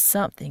means that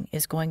something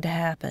is going to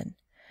happen.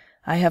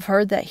 I have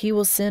heard that he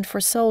will send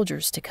for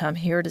soldiers to come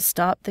here to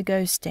stop the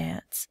ghost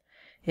dance.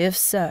 If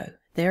so,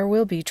 there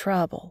will be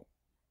trouble."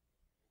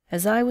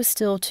 As I was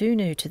still too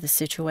new to the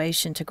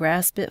situation to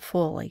grasp it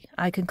fully,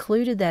 I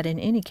concluded that in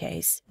any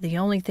case, the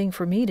only thing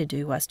for me to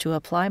do was to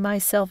apply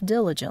myself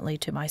diligently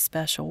to my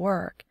special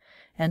work,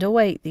 and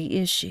await the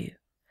issue.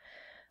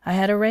 I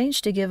had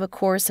arranged to give a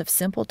course of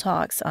simple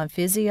talks on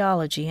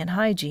physiology and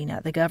hygiene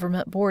at the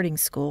government boarding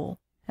school,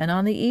 and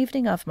on the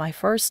evening of my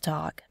first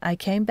talk I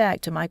came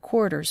back to my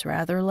quarters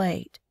rather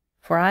late,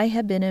 for I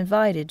had been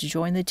invited to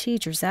join the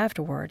teachers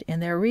afterward in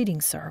their reading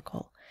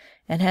circle,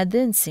 and had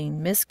then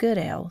seen Miss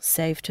Goodale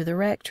safe to the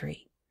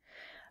rectory.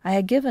 I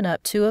had given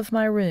up 2 of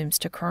my rooms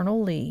to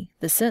Colonel Lee,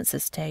 the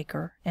census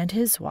taker, and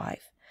his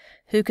wife,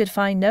 who could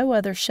find no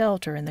other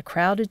shelter in the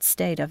crowded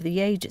state of the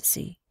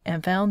agency,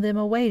 and found them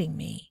awaiting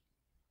me.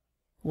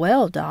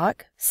 "Well,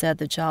 Doc," said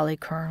the jolly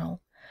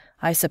Colonel,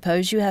 "I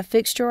suppose you have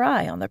fixed your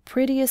eye on the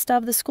prettiest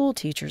of the school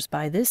teachers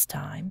by this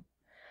time."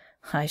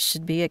 "I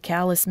should be a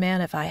callous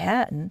man if I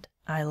hadn't,"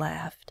 I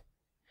laughed.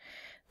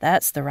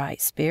 "That's the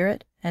right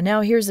spirit. And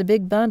now here's a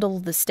big bundle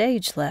of the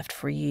stage left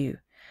for you.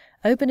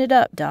 Open it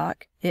up,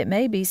 Doc. It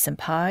may be some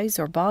pies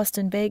or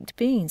Boston baked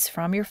beans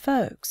from your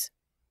folks."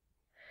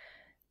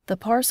 The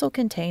parcel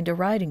contained a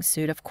riding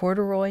suit of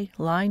corduroy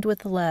lined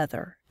with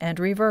leather and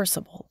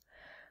reversible,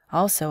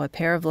 also a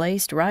pair of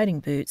laced riding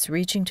boots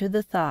reaching to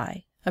the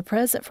thigh, a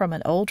present from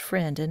an old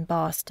friend in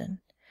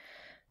Boston.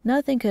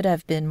 Nothing could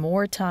have been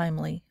more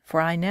timely,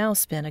 for I now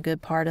spent a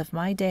good part of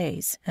my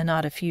days, and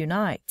not a few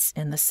nights,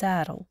 in the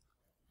saddle.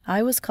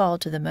 I was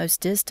called to the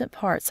most distant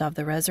parts of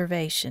the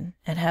reservation,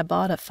 and had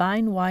bought a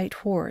fine white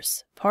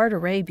horse, part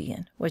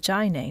Arabian, which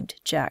I named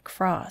Jack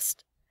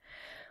Frost.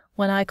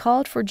 When I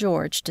called for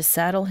George to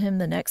saddle him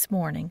the next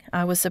morning,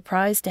 I was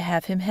surprised to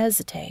have him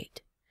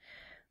hesitate.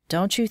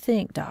 "Don't you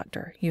think,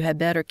 Doctor, you had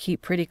better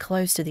keep pretty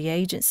close to the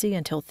agency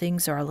until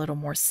things are a little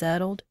more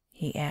settled?"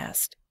 he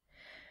asked.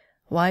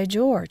 "Why,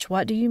 George,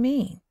 what do you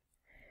mean?"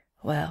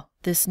 "Well,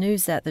 this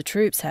news that the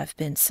troops have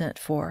been sent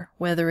for,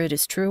 whether it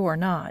is true or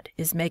not,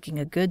 is making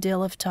a good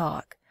deal of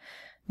talk.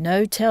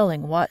 No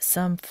telling what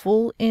some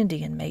fool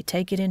Indian may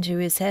take it into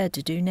his head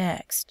to do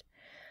next.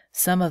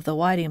 Some of the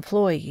white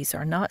employees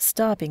are not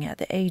stopping at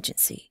the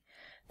agency.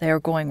 They are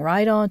going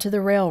right on to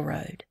the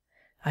railroad.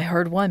 I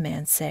heard one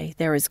man say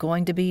there is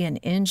going to be an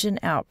engine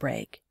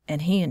outbreak,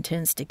 and he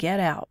intends to get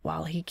out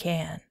while he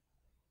can.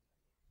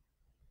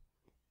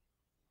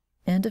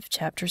 End of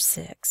Chapter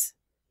 6.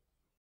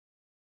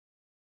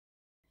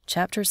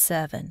 Chapter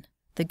 7.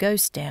 The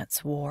Ghost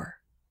Dance War.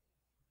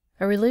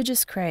 A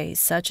religious craze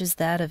such as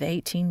that of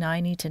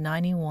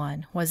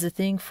 1890–91 was a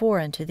thing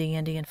foreign to the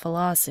Indian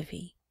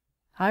philosophy.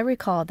 I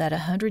recalled that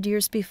 100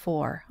 years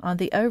before, on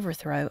the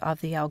overthrow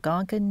of the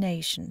Algonquin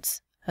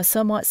nations, a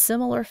somewhat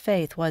similar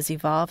faith was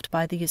evolved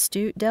by the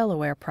astute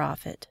Delaware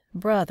prophet,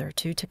 brother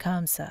to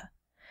Tecumseh.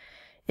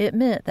 It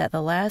meant that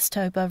the last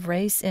hope of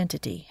race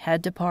entity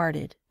had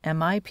departed, and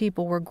my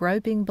people were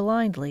groping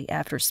blindly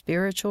after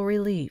spiritual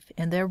relief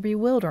in their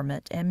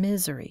bewilderment and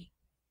misery.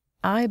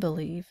 I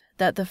believe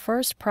that the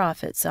first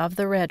prophets of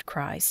the Red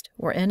Christ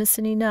were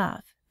innocent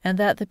enough, and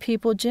that the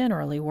people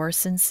generally were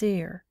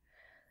sincere.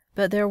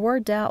 But there were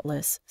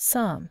doubtless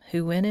some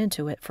who went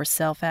into it for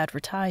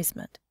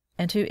self-advertisement,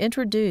 and who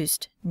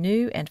introduced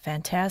new and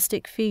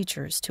fantastic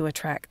features to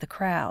attract the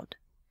crowd.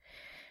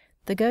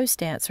 The ghost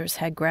dancers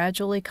had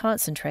gradually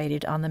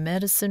concentrated on the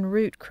Medicine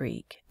Root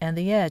Creek and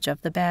the edge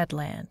of the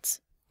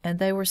Badlands, and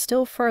they were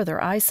still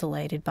further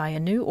isolated by a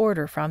new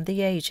order from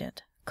the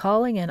agent,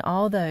 calling in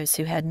all those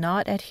who had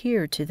not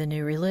adhered to the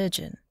new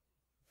religion.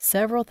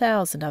 Several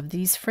thousand of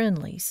these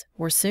friendlies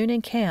were soon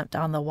encamped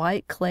on the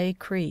White Clay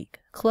Creek,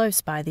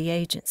 close by the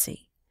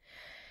agency.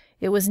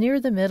 It was near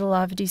the middle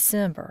of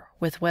December,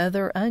 with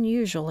weather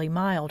unusually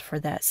mild for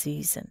that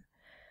season.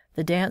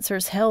 The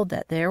dancers held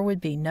that there would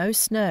be no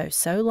snow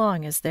so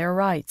long as their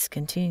rites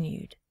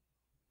continued.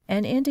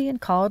 An Indian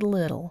called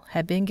Little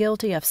had been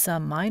guilty of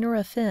some minor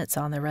offense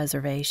on the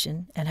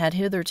reservation and had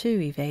hitherto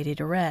evaded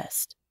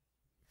arrest.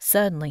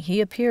 Suddenly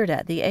he appeared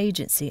at the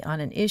agency on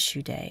an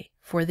issue day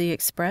for the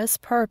express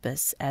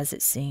purpose, as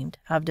it seemed,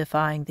 of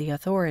defying the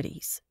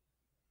authorities.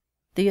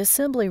 The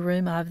assembly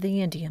room of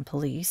the Indian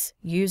police,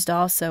 used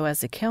also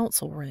as a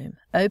council room,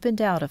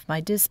 opened out of my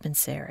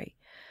dispensary,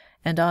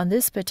 and on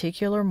this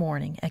particular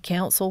morning a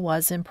council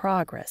was in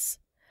progress.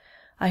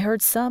 I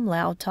heard some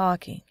loud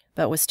talking,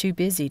 but was too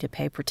busy to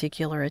pay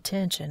particular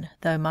attention,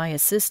 though my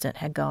assistant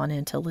had gone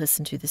in to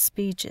listen to the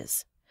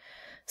speeches.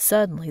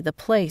 Suddenly the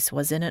place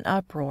was in an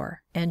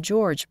uproar, and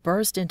George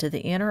burst into the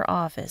inner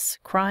office,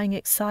 crying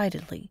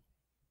excitedly,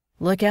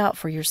 "Look out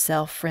for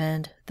yourself,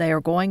 friend. They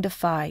are going to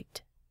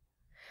fight."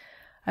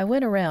 I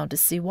went around to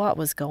see what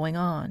was going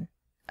on.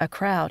 A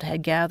crowd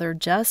had gathered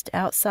just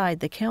outside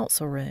the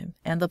council room,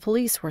 and the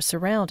police were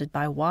surrounded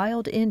by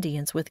wild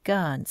Indians with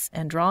guns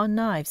and drawn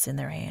knives in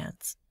their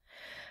hands.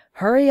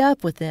 "Hurry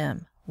up with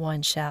them!"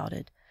 one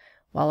shouted,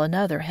 while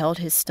another held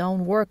his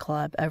stone war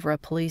club over a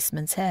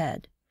policeman's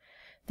head.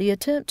 The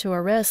attempt to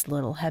arrest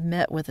Little had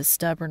met with a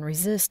stubborn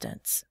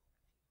resistance.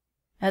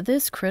 At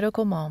this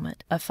critical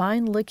moment, a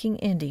fine-looking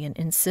Indian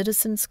in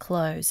citizen's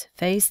clothes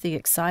faced the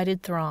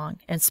excited throng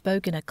and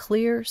spoke in a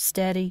clear,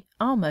 steady,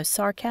 almost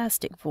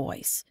sarcastic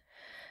voice.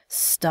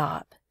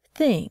 "Stop!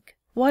 Think!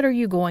 What are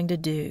you going to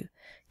do?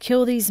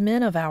 Kill these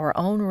men of our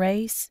own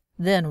race?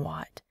 Then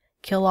what?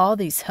 Kill all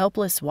these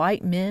helpless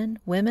white men,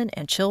 women,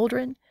 and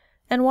children?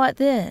 And what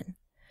then?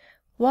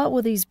 What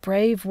will these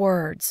brave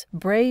words,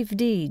 brave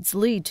deeds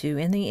lead to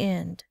in the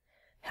end?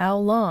 How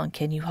long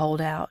can you hold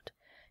out?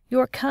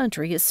 Your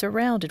country is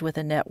surrounded with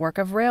a network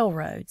of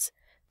railroads.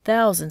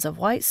 Thousands of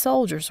white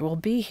soldiers will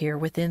be here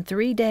within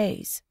 3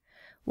 days.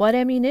 What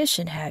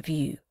ammunition have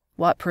you?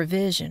 What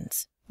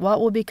provisions? What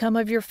will become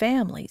of your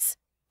families?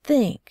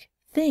 Think,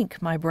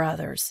 think, my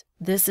brothers.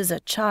 This is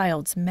a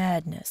child's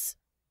madness."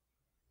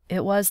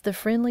 It was the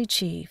friendly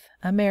chief,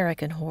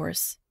 American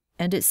Horse,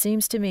 and it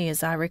seems to me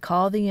as I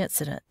recall the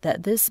incident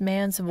that this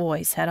man's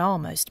voice had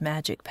almost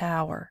magic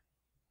power.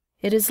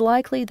 It is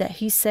likely that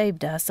he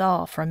saved us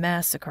all from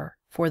massacre,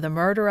 for the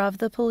murder of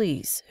the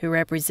police, who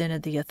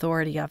represented the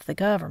authority of the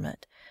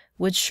government,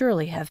 would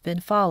surely have been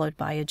followed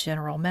by a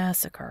general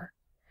massacre.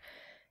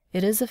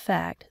 It is a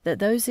fact that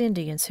those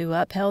Indians who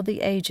upheld the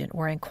agent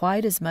were in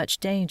quite as much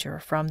danger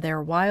from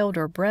their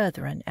wilder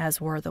brethren as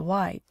were the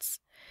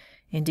whites.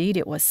 Indeed,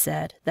 it was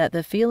said that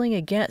the feeling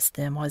against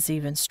them was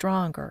even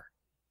stronger.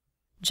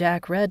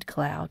 Jack Red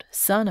Cloud,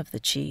 son of the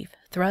chief,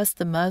 thrust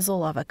the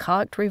muzzle of a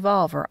cocked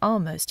revolver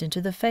almost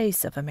into the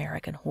face of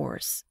American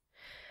Horse.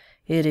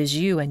 "It is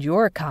you and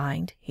your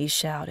kind," he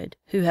shouted,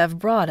 "who have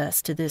brought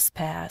us to this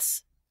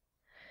pass."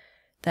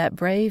 That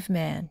brave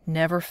man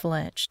never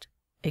flinched.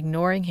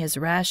 Ignoring his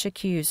rash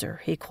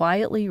accuser, he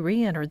quietly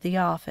re-entered the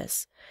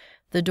office.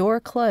 The door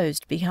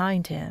closed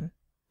behind him.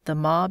 The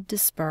mob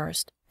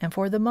dispersed, and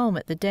for the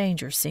moment the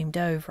danger seemed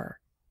over.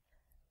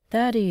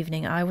 That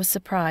evening I was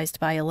surprised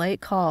by a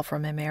late call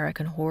from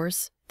American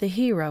Horse, the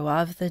hero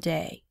of the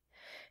day.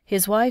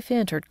 His wife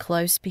entered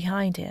close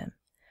behind him.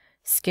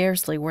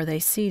 Scarcely were they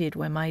seated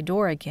when my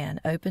door again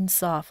opened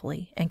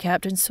softly, and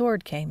Captain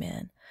Sword came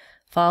in,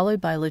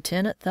 followed by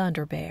Lieutenant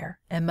Thunder Bear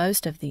and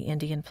most of the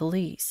Indian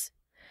police.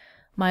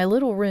 My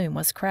little room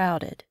was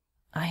crowded.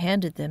 I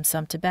handed them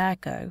some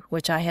tobacco,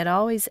 which I had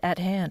always at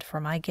hand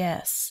for my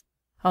guests,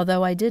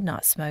 although I did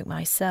not smoke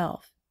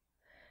myself.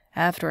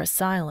 After a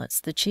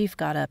silence, the chief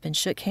got up and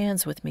shook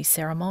hands with me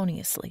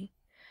ceremoniously.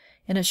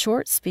 In a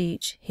short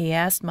speech, he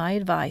asked my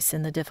advice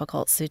in the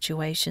difficult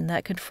situation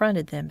that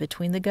confronted them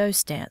between the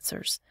ghost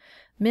dancers,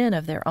 men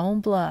of their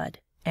own blood,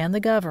 and the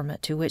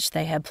government to which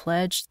they had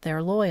pledged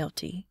their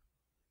loyalty.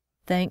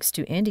 Thanks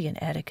to Indian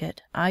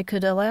etiquette, I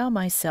could allow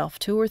myself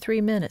 2 or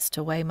 3 minutes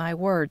to weigh my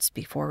words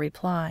before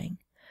replying.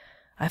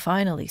 I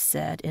finally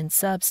said, in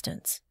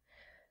substance,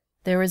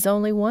 "There is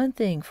only one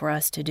thing for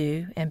us to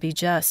do and be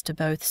just to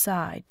both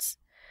sides.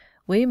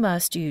 We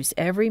must use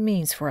every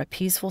means for a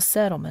peaceful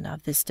settlement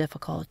of this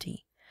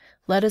difficulty.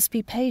 Let us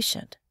be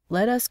patient.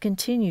 Let us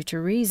continue to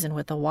reason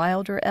with the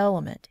wilder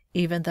element,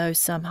 even though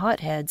some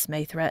hotheads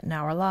may threaten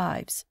our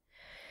lives.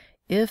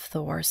 If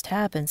the worst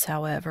happens,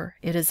 however,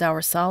 it is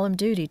our solemn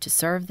duty to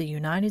serve the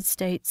United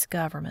States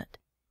government.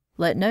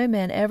 Let no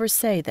man ever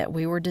say that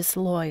we were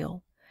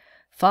disloyal.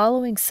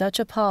 Following such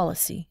a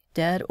policy,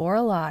 dead or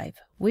alive,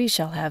 we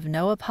shall have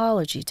no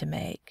apology to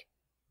make."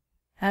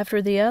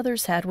 After the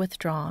others had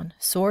withdrawn,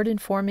 Sword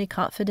informed me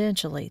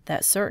confidentially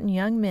that certain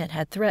young men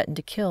had threatened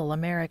to kill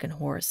American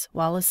Horse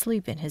while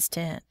asleep in his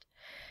tent,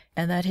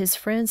 and that his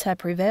friends had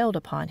prevailed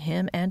upon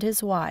him and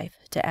his wife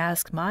to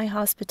ask my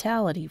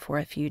hospitality for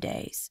a few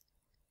days.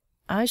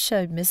 I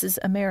showed Mrs.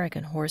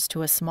 American Horse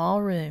to a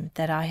small room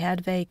that I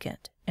had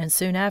vacant, and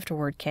soon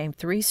afterward came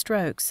 3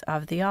 strokes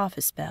of the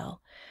office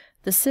bell,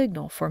 the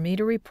signal for me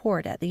to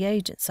report at the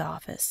agent's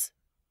office.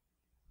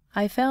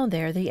 I found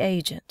there the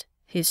agent,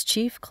 his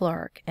chief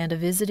clerk, and a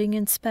visiting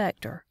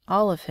inspector,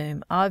 all of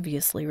whom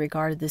obviously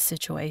regarded the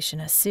situation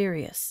as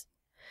serious.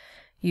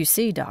 "You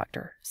see,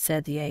 Doctor,"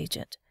 said the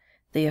agent,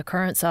 "the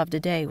occurrence of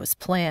today was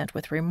planned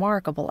with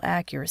remarkable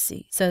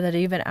accuracy, so that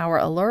even our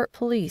alert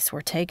police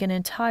were taken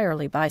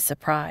entirely by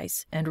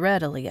surprise and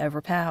readily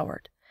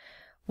overpowered.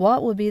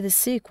 What will be the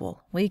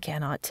sequel, we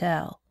cannot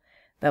tell,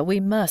 but we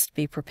must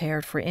be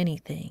prepared for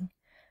anything.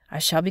 I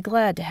shall be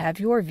glad to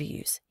have your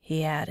views,"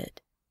 he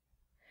added.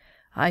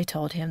 I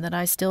told him that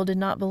I still did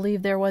not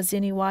believe there was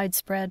any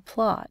widespread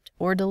plot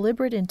or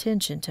deliberate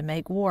intention to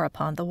make war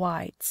upon the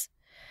whites.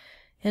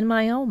 In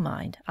my own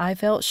mind, I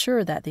felt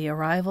sure that the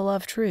arrival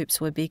of troops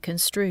would be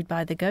construed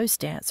by the ghost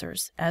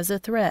dancers as a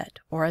threat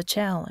or a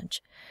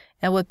challenge,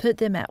 and would put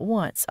them at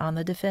once on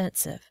the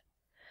defensive.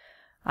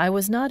 I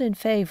was not in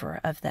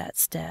favor of that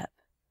step.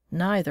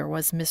 Neither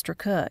was Mr.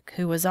 Cook,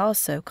 who was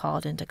also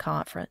called into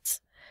conference.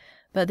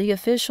 But the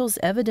officials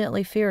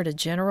evidently feared a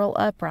general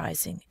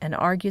uprising and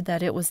argued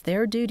that it was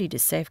their duty to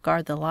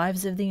safeguard the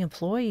lives of the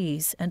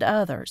employees and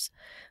others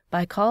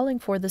by calling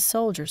for the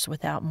soldiers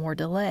without more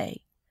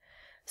delay.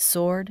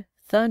 Sword,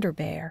 Thunder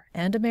Bear,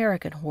 and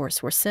American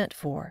Horse were sent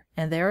for,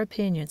 and their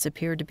opinions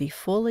appeared to be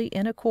fully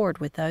in accord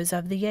with those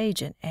of the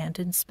agent and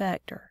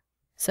inspector.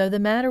 So the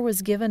matter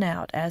was given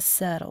out as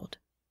settled.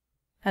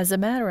 As a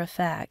matter of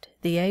fact,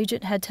 the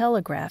agent had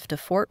telegraphed to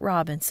Fort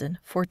Robinson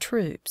for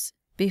troops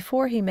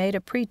before he made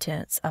a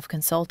pretense of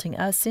consulting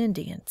us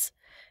Indians,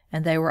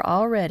 and they were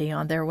already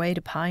on their way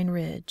to Pine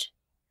Ridge.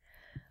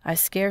 I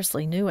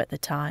scarcely knew at the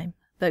time,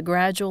 but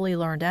gradually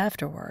learned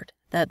afterward,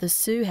 that the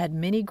Sioux had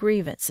many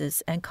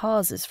grievances and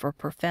causes for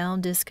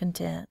profound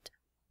discontent,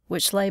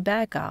 which lay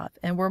back of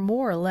and were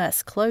more or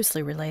less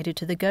closely related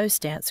to the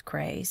ghost dance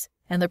craze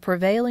and the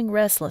prevailing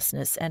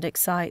restlessness and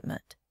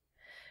excitement.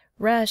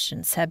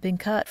 Rations had been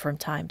cut from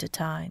time to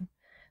time.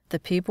 The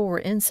people were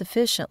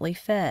insufficiently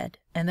fed,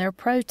 and their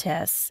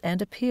protests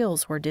and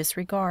appeals were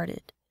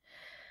disregarded.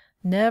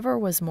 Never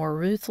was more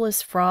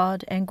ruthless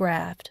fraud and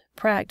graft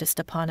practiced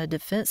upon a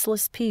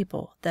defenseless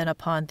people than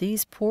upon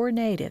these poor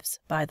natives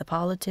by the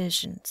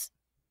politicians.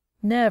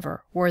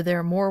 Never were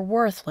there more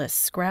worthless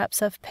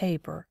scraps of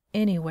paper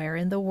anywhere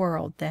in the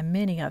world than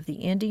many of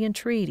the Indian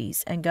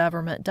treaties and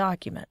government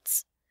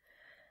documents.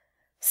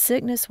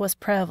 Sickness was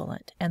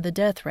prevalent and the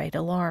death rate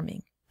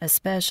alarming,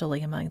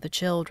 especially among the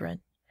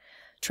children.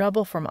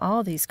 Trouble from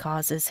all these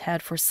causes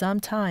had for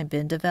some time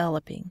been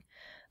developing,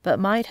 but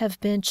might have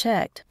been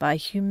checked by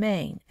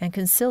humane and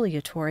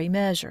conciliatory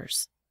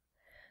measures.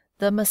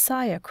 The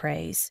Messiah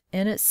craze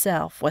in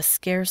itself was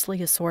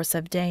scarcely a source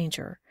of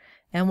danger,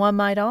 and one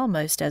might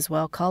almost as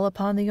well call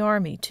upon the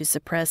army to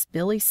suppress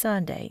Billy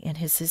Sunday and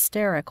his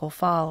hysterical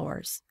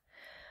followers.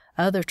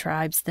 Other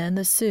tribes than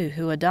the Sioux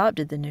who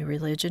adopted the new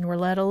religion were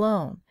let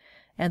alone,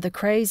 and the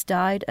craze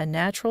died a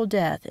natural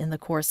death in the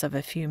course of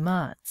a few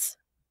months.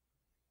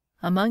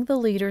 Among the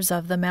leaders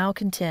of the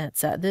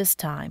malcontents at this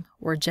time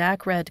were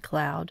Jack Red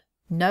Cloud,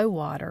 No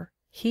Water,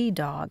 He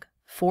Dog,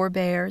 Four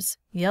Bears,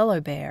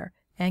 Yellow Bear,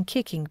 and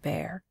Kicking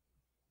Bear.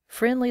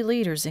 Friendly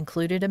leaders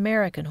included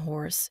American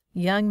Horse,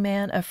 Young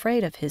Man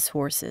Afraid of His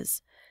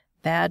Horses,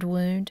 Bad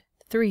Wound,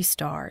 3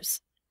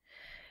 Stars.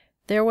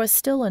 There was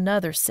still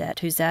another set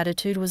whose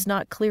attitude was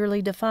not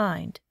clearly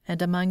defined,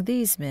 and among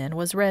these men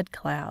was Red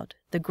Cloud,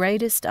 the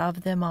greatest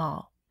of them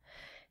all.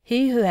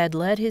 He who had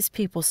led his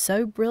people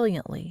so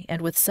brilliantly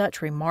and with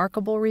such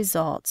remarkable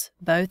results,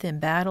 both in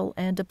battle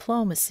and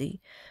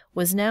diplomacy,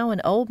 was now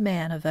an old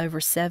man of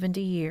over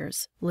 70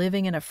 years,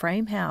 living in a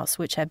frame house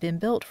which had been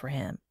built for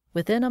him,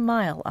 within a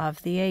mile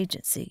of the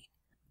agency.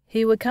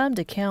 He would come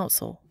to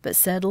council, but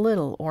said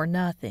little or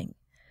nothing.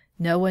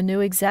 No one knew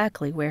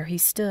exactly where he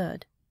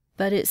stood,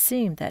 but it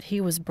seemed that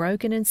he was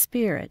broken in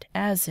spirit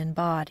as in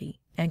body,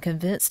 and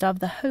convinced of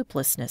the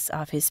hopelessness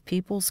of his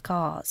people's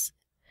cause.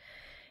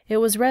 It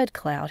was Red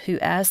Cloud who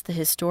asked the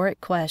historic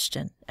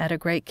question at a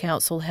great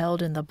council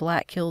held in the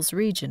Black Hills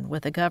region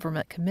with a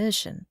government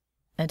commission,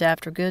 and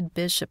after good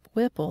Bishop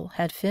Whipple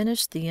had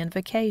finished the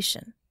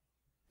invocation,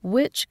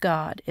 "Which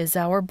God is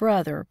our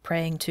brother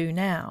praying to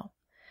now?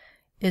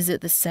 Is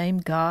it the same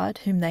God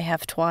whom they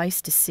have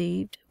twice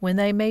deceived when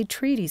they made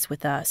treaties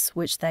with us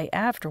which they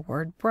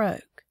afterward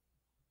broke?"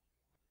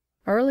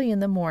 Early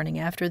in the morning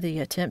after the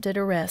attempted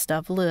arrest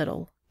of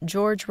Little,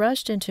 George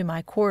rushed into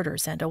my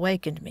quarters and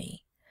awakened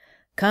me.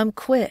 "Come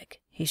quick!"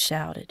 he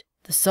shouted.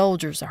 "The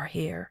soldiers are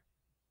here."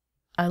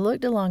 I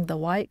looked along the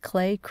white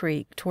clay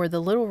creek toward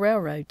the little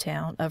railroad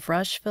town of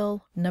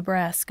Rushville,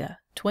 Nebraska,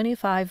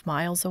 25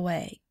 miles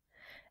away,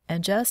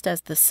 and just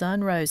as the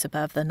sun rose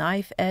above the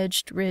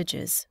knife-edged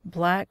ridges,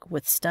 black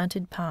with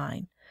stunted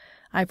pine,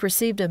 I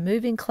perceived a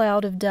moving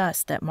cloud of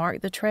dust that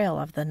marked the trail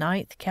of the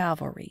 9th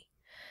Cavalry.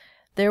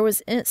 There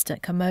was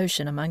instant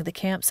commotion among the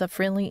camps of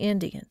friendly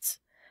Indians.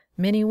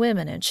 Many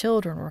women and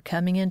children were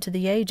coming into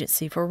the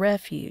agency for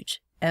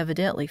refuge,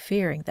 evidently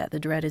fearing that the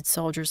dreaded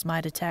soldiers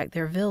might attack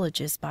their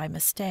villages by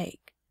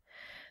mistake.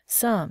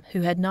 Some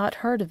who had not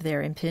heard of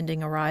their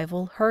impending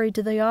arrival hurried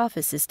to the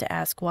offices to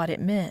ask what it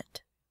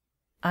meant.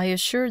 I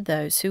assured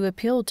those who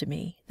appealed to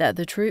me that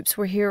the troops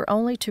were here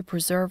only to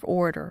preserve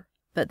order,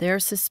 but their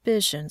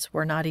suspicions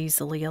were not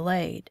easily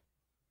allayed.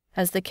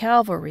 As the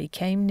cavalry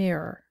came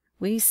nearer,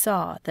 we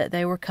saw that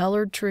they were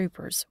colored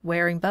troopers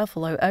wearing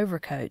buffalo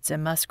overcoats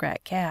and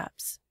muskrat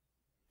caps.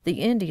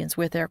 The Indians,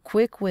 with their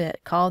quick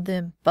wit, called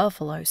them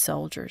 "buffalo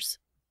soldiers."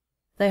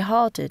 They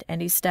halted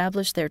and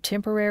established their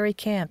temporary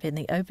camp in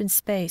the open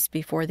space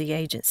before the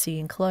agency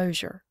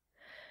enclosure.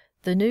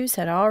 The news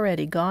had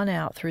already gone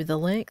out through the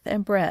length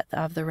and breadth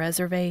of the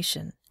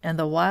reservation, and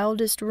the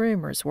wildest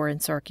rumors were in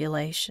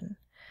circulation.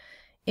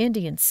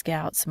 Indian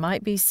scouts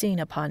might be seen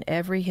upon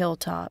every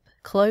hilltop,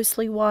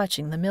 closely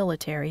watching the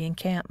military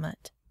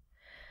encampment.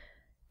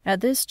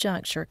 At this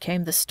juncture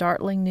came the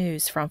startling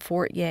news from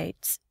Fort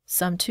Yates,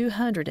 some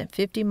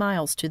 250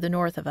 miles to the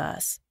north of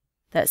us,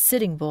 that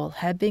Sitting Bull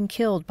had been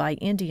killed by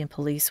Indian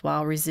police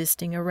while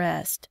resisting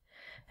arrest,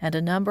 and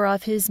a number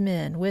of his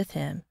men with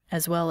him,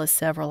 as well as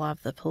several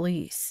of the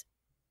police.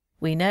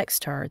 We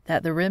next heard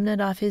that the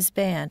remnant of his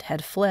band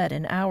had fled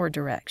in our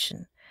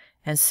direction,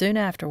 and soon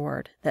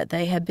afterward that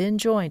they had been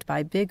joined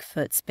by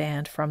Bigfoot's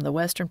band from the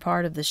western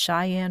part of the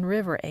Cheyenne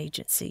River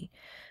Agency,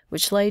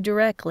 which lay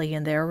directly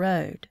in their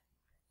road.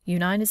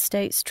 United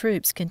States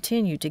troops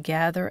continued to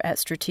gather at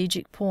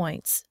strategic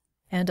points,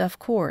 and of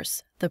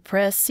course the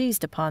press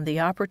seized upon the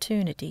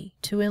opportunity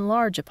to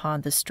enlarge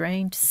upon the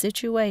strained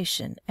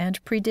situation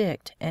and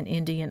predict an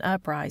Indian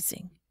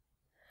uprising.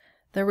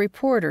 The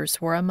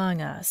reporters were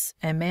among us,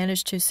 and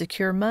managed to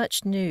secure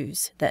much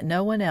news that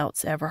no one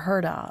else ever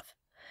heard of.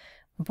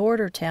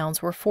 Border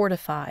towns were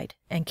fortified,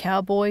 and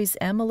cowboys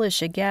and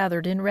militia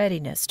gathered in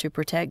readiness to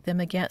protect them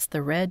against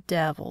the red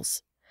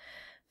devils.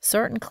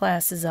 Certain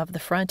classes of the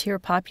frontier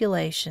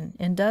population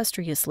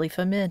industriously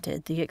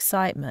fomented the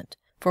excitement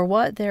for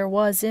what there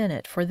was in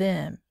it for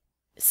them,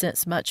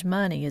 since much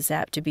money is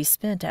apt to be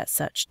spent at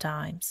such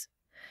times.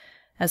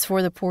 As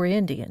for the poor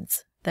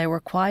Indians, they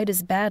were quite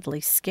as badly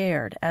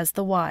scared as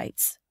the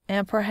whites,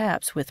 and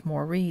perhaps with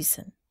more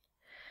reason.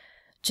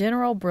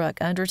 General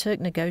Brooke undertook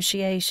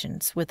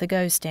negotiations with the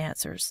ghost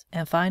dancers,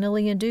 and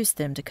finally induced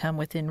them to come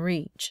within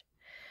reach.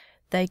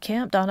 They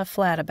camped on a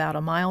flat about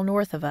a mile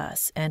north of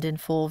us and in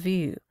full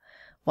view,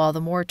 while the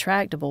more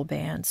tractable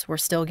bands were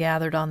still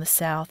gathered on the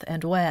south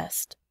and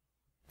west.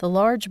 The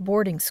large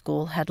boarding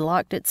school had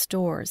locked its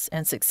doors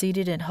and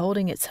succeeded in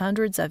holding its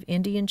hundreds of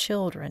Indian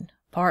children,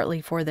 partly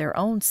for their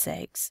own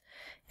sakes,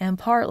 and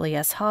partly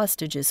as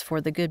hostages for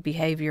the good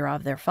behavior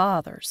of their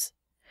fathers.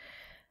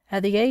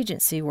 At the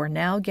agency were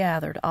now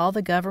gathered all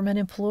the government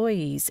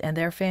employees and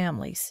their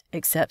families,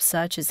 except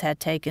such as had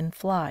taken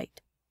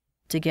flight,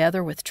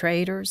 together with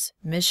traders,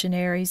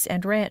 missionaries,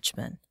 and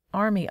ranchmen,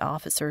 army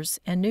officers,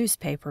 and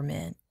newspaper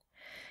men.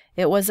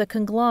 It was a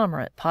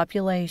conglomerate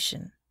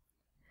population.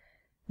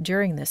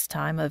 During this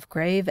time of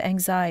grave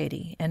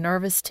anxiety and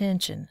nervous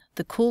tension,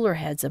 the cooler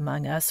heads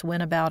among us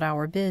went about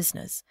our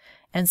business,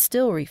 and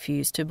still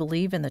refused to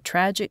believe in the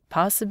tragic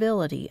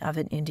possibility of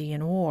an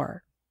Indian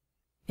war.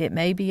 It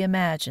may be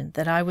imagined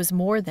that I was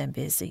more than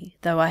busy,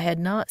 though I had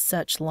not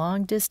such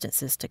long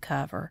distances to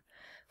cover,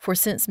 for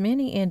since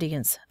many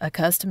Indians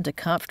accustomed to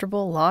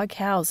comfortable log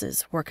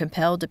houses were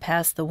compelled to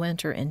pass the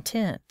winter in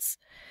tents,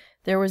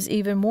 there was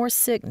even more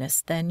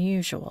sickness than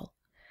usual.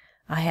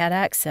 I had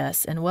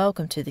access and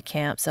welcome to the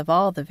camps of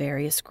all the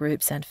various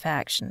groups and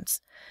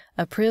factions,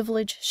 a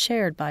privilege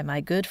shared by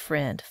my good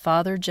friend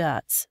Father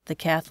Jutz, the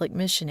Catholic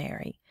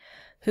missionary,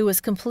 who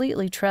was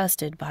completely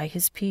trusted by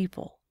his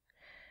people.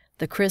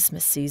 The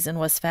Christmas season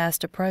was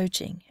fast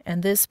approaching,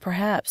 and this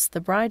perhaps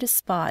the brightest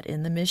spot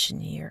in the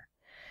mission year.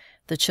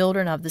 The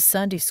children of the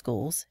Sunday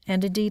schools,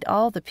 and indeed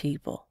all the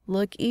people,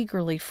 look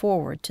eagerly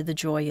forward to the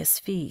joyous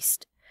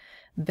feast.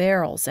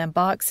 Barrels and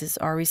boxes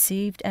are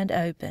received and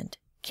opened,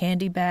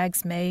 candy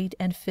bags made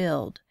and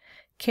filled,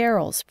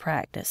 carols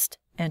practiced,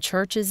 and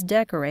churches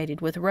decorated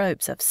with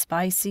ropes of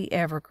spicy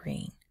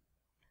evergreen.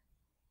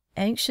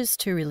 Anxious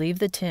to relieve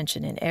the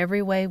tension in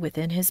every way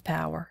within his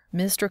power,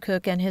 Mr.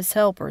 Cook and his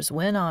helpers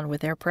went on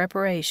with their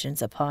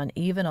preparations upon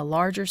even a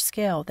larger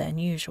scale than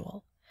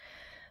usual.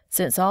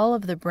 Since all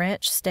of the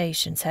branch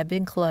stations had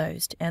been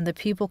closed and the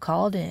people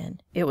called in,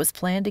 it was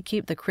planned to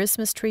keep the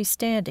Christmas tree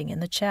standing in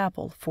the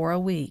chapel for a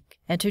week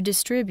and to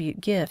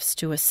distribute gifts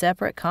to a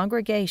separate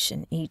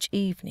congregation each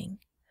evening.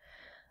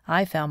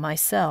 I found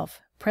myself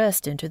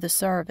pressed into the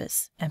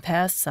service and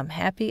passed some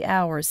happy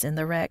hours in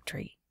the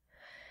rectory.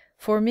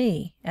 For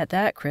me, at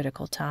that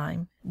critical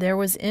time, there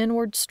was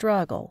inward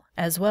struggle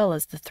as well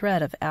as the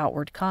threat of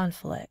outward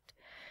conflict,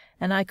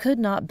 and I could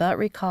not but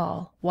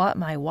recall what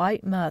my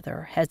white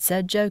mother had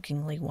said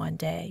jokingly one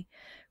day,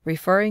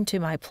 referring to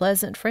my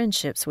pleasant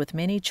friendships with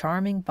many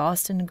charming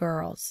Boston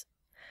girls.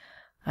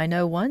 I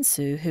know one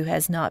Sioux who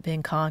has not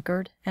been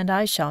conquered, and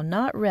I shall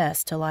not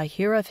rest till I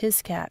hear of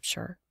his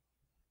capture.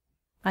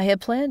 I had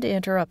planned to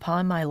enter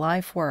upon my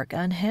life work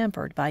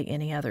unhampered by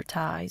any other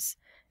ties,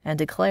 and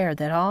declared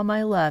that all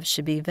my love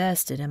should be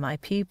vested in my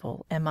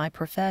people and my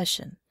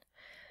profession.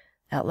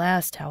 At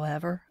last,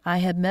 however, I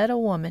had met a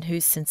woman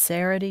whose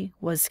sincerity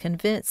was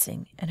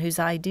convincing and whose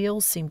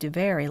ideals seemed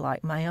very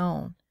like my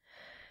own.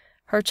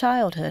 Her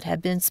childhood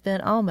had been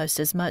spent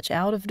almost as much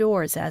out of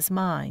doors as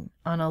mine,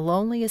 on a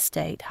lonely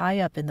estate high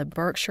up in the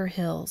Berkshire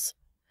Hills.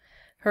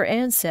 Her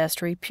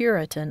ancestry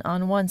Puritan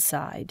on one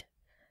side,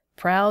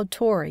 proud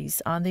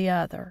Tories on the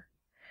other.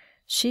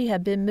 She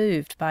had been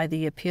moved by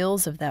the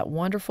appeals of that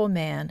wonderful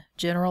man,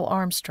 General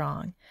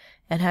Armstrong,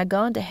 and had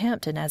gone to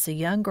Hampton as a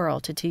young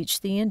girl to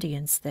teach the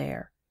Indians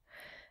there.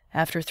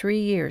 After 3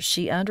 years,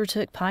 she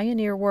undertook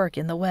pioneer work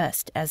in the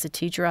West as a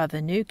teacher of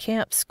a new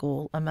camp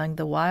school among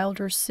the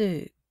wilder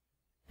Sioux,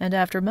 and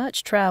after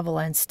much travel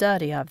and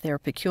study of their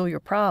peculiar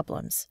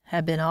problems,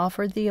 had been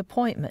offered the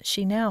appointment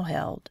she now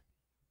held.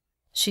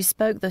 She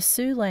spoke the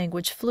Sioux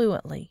language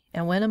fluently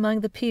and went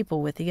among the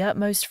people with the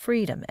utmost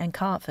freedom and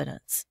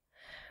confidence.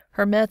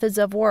 Her methods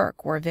of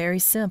work were very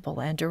simple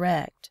and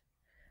direct.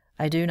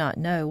 I do not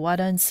know what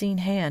unseen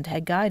hand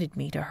had guided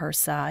me to her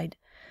side,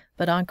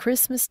 but on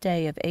Christmas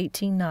Day of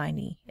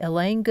 1890,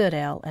 Elaine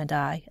Goodale and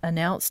I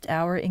announced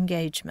our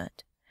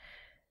engagement.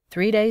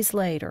 3 days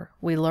later,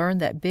 we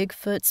learned that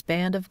Bigfoot's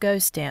band of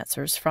ghost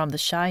dancers from the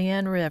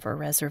Cheyenne River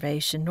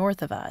Reservation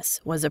north of us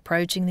was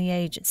approaching the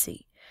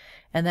agency,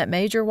 and that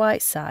Major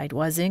Whiteside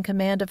was in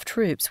command of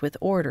troops with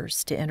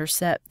orders to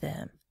intercept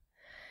them.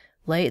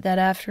 Late that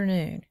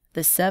afternoon,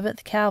 the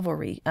 7th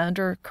Cavalry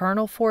under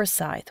Colonel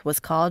Forsyth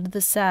was called to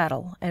the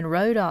saddle and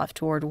rode off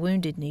toward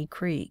Wounded Knee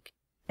Creek,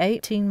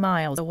 18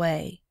 miles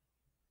away.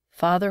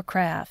 Father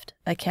Craft,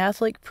 a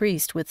Catholic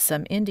priest with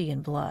some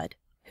Indian blood,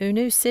 who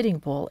knew Sitting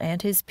Bull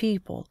and his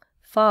people,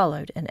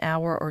 followed an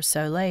hour or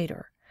so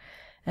later,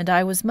 and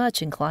I was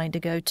much inclined to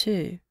go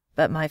too,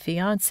 but my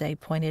fiancé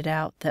pointed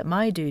out that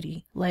my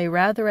duty lay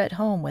rather at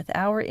home with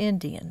our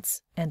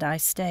Indians, and I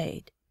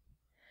stayed.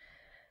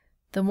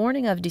 The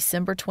morning of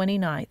December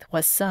 29th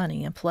was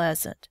sunny and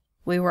pleasant.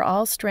 We were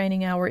all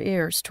straining our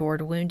ears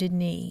toward Wounded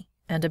Knee,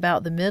 and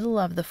about the middle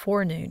of the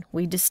forenoon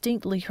we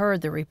distinctly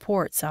heard the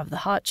reports of the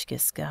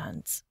Hotchkiss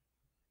guns.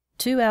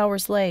 2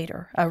 hours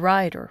later, a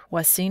rider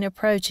was seen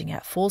approaching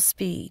at full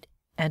speed,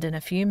 and in a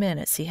few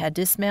minutes he had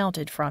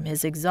dismounted from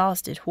his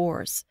exhausted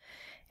horse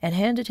and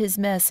handed his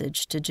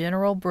message to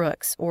General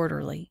Brooks'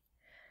 orderly.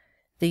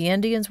 The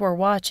Indians were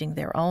watching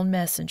their own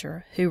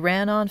messenger, who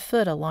ran on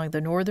foot along the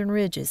northern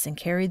ridges and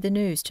carried the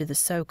news to the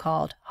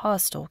so-called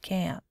hostile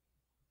camp.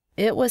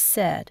 It was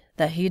said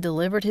that he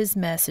delivered his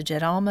message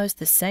at almost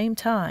the same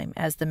time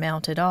as the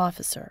mounted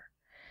officer.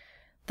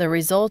 The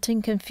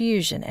resulting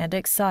confusion and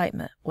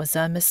excitement was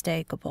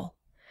unmistakable.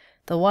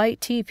 The white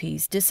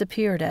teepees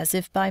disappeared as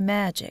if by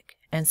magic,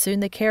 and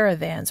soon the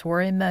caravans were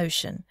in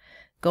motion,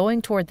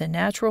 going toward the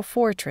natural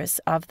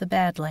fortress of the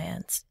Bad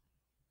Lands.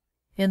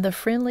 In the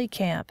friendly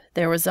camp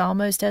there was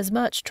almost as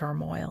much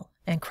turmoil,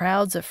 and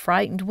crowds of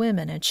frightened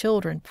women and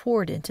children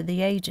poured into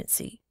the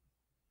agency.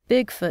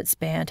 Bigfoot's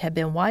band had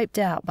been wiped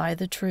out by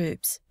the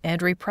troops,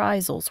 and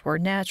reprisals were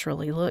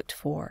naturally looked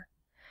for.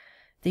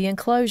 The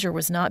enclosure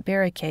was not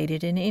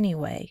barricaded in any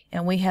way,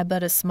 and we had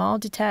but a small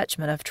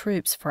detachment of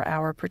troops for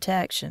our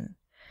protection.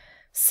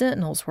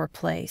 Sentinels were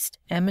placed,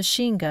 and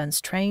machine guns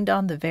trained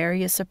on the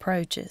various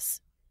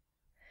approaches.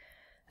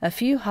 A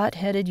few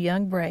hot-headed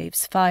young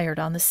braves fired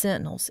on the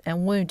sentinels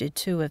and wounded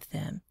 2 of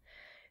them.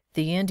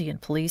 The Indian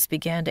police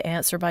began to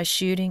answer by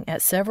shooting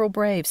at several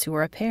braves who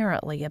were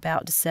apparently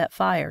about to set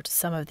fire to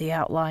some of the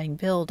outlying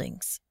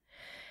buildings.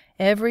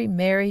 Every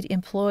married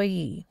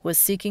employee was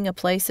seeking a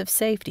place of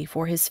safety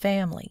for his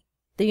family,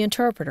 the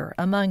interpreter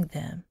among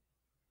them.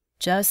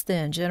 Just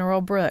then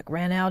General Brooks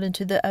ran out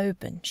into the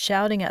open,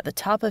 shouting at the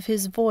top of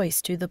his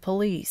voice to the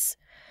police,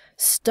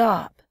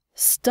 "Stop!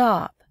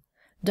 Stop!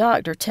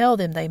 "Doctor, tell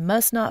them they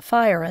must not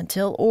fire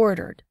until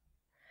ordered."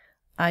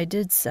 I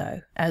did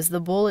so, as the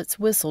bullets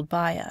whistled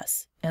by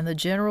us, and the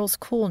General's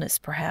coolness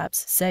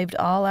perhaps saved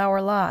all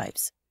our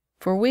lives,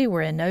 for we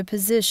were in no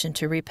position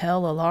to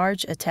repel a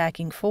large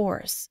attacking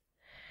force.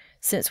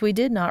 Since we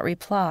did not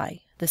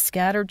reply, the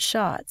scattered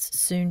shots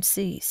soon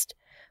ceased,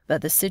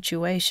 but the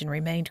situation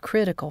remained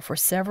critical for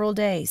several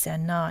days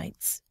and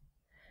nights.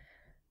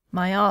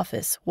 My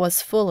office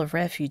was full of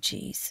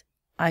refugees.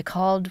 I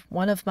called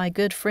one of my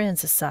good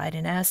friends aside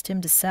and asked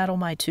him to saddle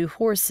my 2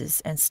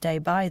 horses and stay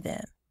by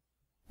them.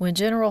 "When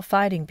general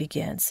fighting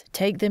begins,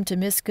 take them to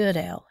Miss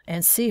Goodale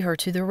and see her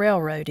to the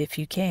railroad if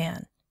you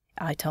can,"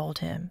 I told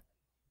him.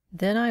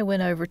 Then I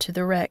went over to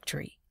the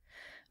rectory.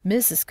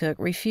 Mrs. Cook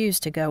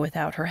refused to go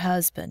without her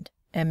husband,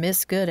 and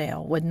Miss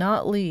Goodale would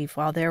not leave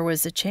while there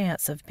was a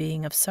chance of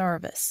being of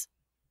service.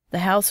 The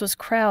house was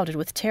crowded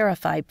with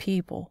terrified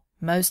people,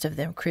 most of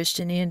them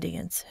Christian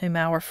Indians, whom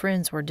our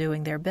friends were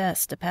doing their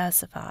best to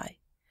pacify.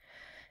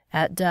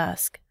 At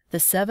dusk, the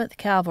 7th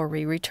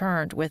Cavalry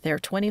returned with their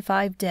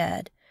 25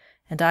 dead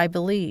and I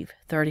believe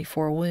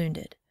 34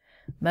 wounded,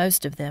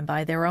 most of them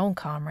by their own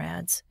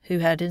comrades, who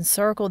had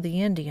encircled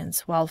the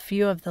Indians while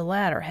few of the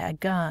latter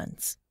had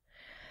guns.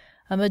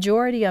 A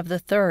majority of the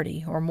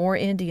 30 or more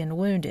Indian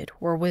wounded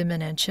were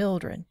women and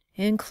children,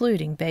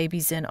 including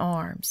babies in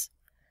arms.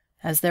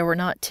 As there were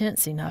not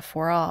tents enough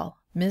for all,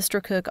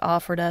 Mr. Cook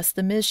offered us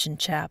the mission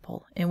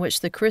chapel, in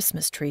which the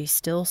Christmas tree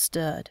still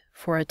stood,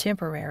 for a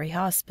temporary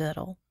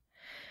hospital.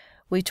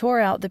 We tore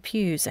out the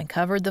pews and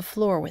covered the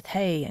floor with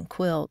hay and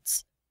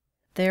quilts.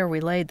 There we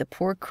laid the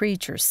poor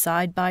creatures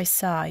side by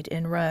side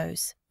in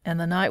rows, and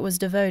the night was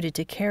devoted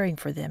to caring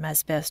for them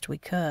as best we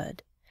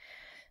could.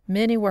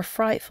 Many were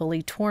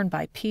frightfully torn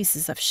by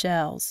pieces of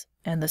shells,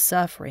 and the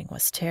suffering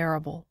was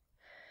terrible.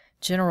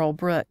 General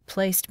Brooke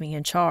placed me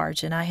in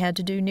charge, and I had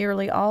to do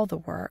nearly all the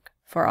work,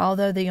 for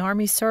although the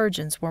army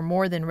surgeons were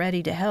more than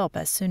ready to help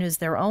as soon as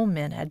their own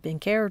men had been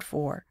cared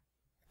for,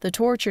 the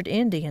tortured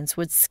Indians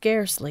would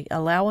scarcely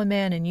allow a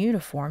man in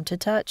uniform to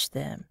touch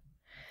them.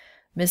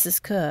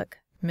 Mrs. Cook,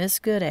 Miss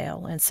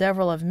Goodale, and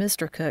several of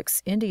Mr.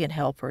 Cook's Indian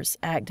helpers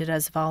acted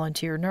as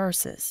volunteer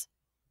nurses.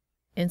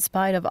 In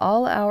spite of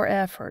all our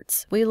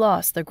efforts, we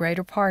lost the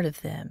greater part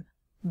of them,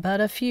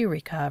 but a few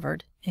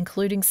recovered,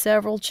 including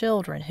several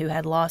children who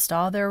had lost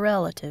all their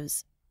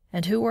relatives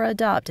and who were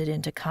adopted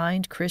into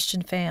kind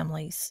Christian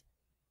families.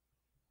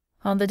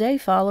 On the day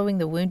following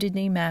the Wounded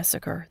Knee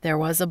massacre, there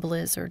was a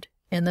blizzard,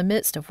 in the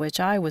midst of which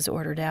I was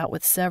ordered out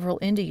with several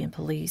Indian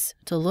police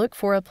to look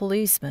for a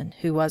policeman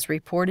who was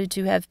reported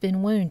to have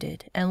been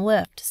wounded and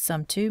left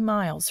some 2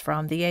 miles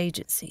from the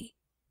agency.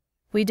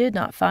 We did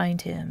not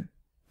find him.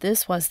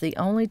 This was the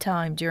only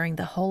time during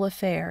the whole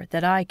affair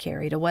that I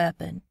carried a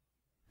weapon.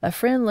 A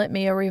friend lent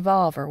me a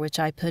revolver which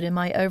I put in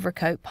my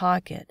overcoat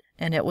pocket,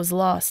 and it was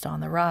lost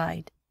on the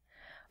ride.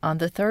 On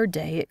the 3rd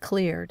day it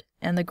cleared,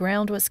 and the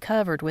ground was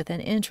covered with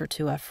 1 inch or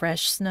 2 of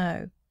fresh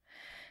snow.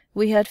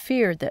 We had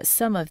feared that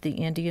some of the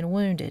Indian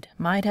wounded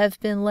might have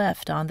been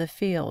left on the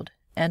field,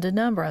 and a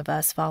number of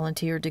us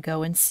volunteered to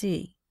go and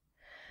see.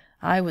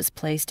 I was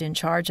placed in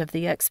charge of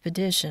the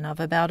expedition of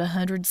about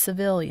 100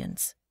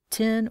 civilians,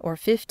 10 or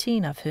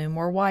 15 of whom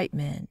were white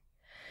men.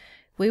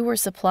 We were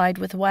supplied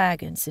with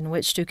wagons in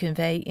which to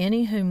convey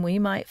any whom we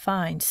might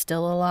find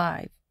still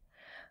alive.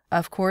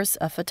 Of course,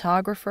 a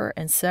photographer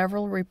and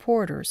several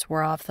reporters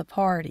were of the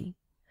party.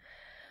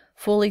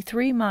 Fully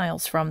 3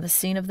 miles from the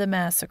scene of the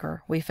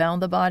massacre, we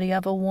found the body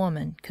of a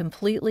woman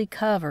completely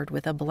covered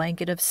with a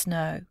blanket of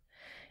snow,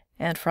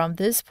 and from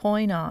this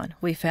point on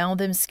we found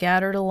them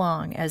scattered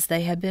along as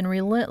they had been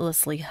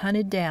relentlessly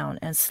hunted down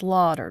and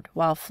slaughtered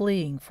while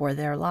fleeing for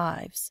their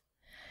lives.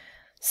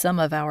 Some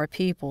of our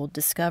people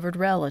discovered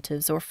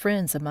relatives or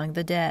friends among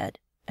the dead,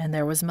 and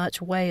there was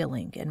much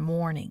wailing and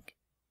mourning.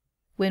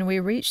 When we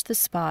reached the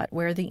spot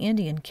where the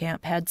Indian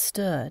camp had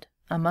stood,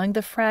 among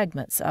the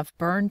fragments of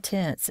burned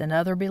tents and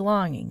other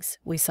belongings,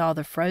 we saw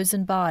the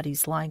frozen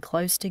bodies lying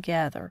close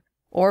together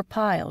or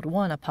piled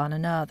one upon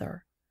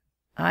another.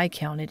 I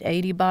counted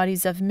 80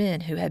 bodies of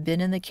men who had been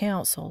in the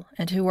council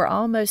and who were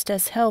almost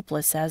as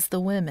helpless as the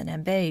women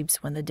and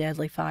babes when the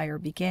deadly fire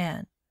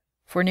began,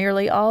 for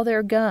nearly all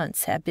their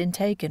guns had been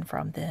taken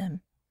from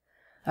them.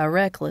 A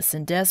reckless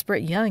and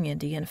desperate young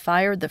Indian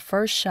fired the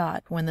first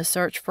shot when the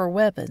search for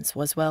weapons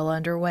was well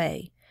under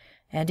way,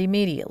 and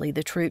immediately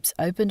the troops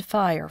opened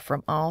fire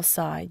from all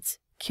sides,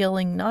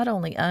 killing not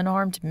only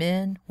unarmed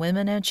men,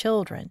 women, and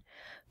children,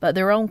 but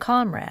their own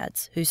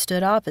comrades who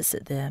stood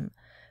opposite them,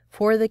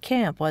 for the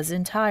camp was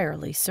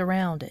entirely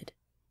surrounded.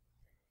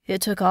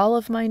 It took all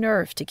of my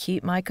nerve to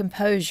keep my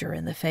composure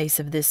in the face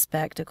of this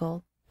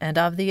spectacle, and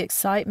of the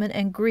excitement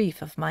and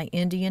grief of my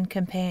Indian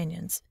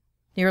companions,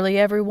 nearly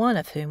every one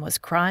of whom was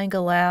crying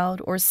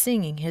aloud or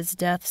singing his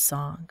death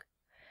song.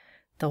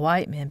 The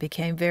white men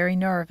became very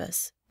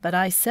nervous, but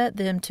I set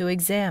them to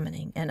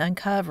examining and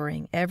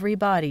uncovering every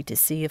body to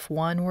see if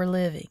one were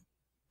living.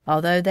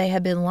 Although they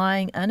had been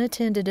lying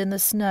unattended in the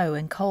snow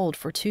and cold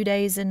for 2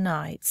 days and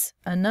nights,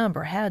 a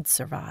number had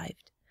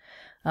survived.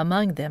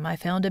 Among them I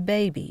found a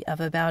baby of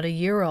about a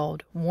year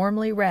old,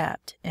 warmly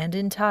wrapped and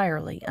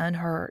entirely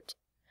unhurt.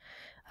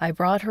 I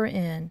brought her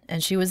in,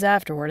 and she was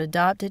afterward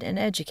adopted and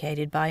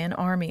educated by an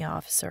army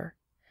officer.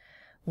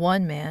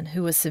 One man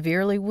who was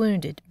severely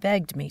wounded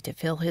begged me to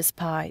fill his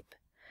pipe.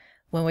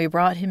 When we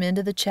brought him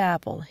into the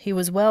chapel, he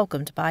was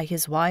welcomed by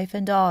his wife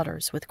and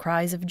daughters with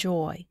cries of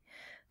joy,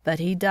 but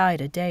he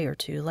died a day or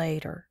two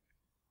later.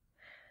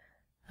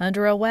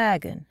 Under a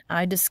wagon,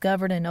 I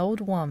discovered an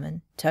old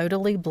woman,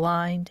 totally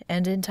blind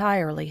and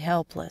entirely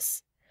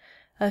helpless.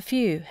 A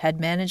few had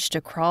managed to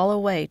crawl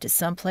away to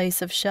some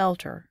place of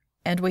shelter,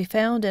 and we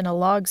found in a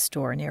log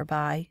store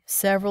nearby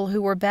several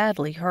who were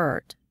badly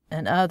hurt,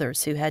 and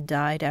others who had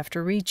died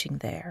after reaching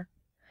there.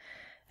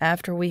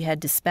 After we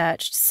had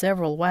dispatched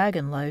several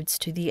wagon loads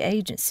to the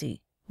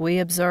agency, we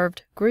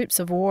observed groups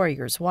of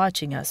warriors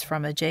watching us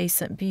from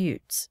adjacent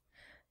buttes,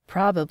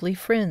 probably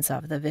friends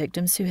of the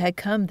victims who had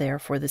come there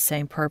for the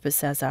same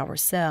purpose as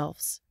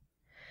ourselves.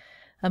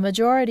 A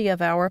majority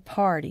of our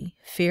party,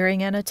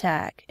 fearing an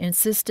attack,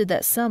 insisted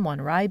that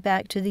someone ride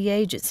back to the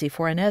agency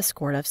for an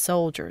escort of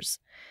soldiers,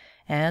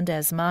 and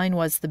as mine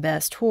was the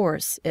best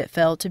horse, it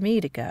fell to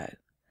me to go.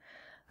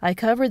 I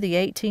covered the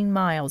 18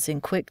 miles in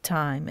quick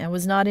time and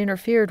was not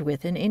interfered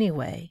with in any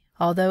way,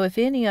 although if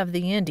any of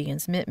the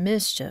Indians meant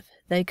mischief,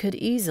 they could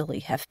easily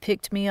have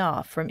picked me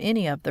off from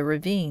any of the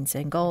ravines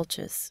and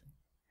gulches.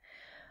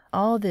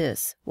 All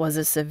this was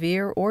a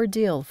severe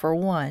ordeal for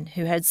one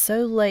who had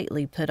so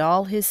lately put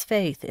all his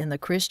faith in the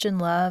Christian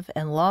love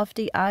and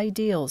lofty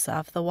ideals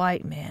of the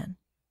white man.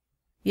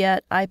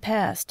 Yet I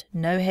passed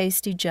no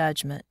hasty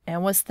judgment,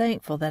 and was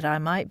thankful that I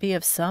might be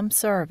of some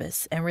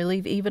service and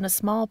relieve even a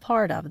small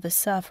part of the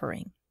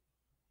suffering.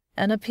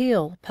 An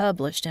appeal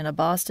published in a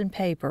Boston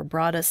paper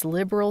brought us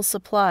liberal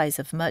supplies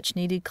of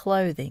much-needed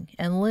clothing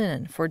and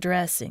linen for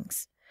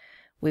dressings.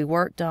 We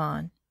worked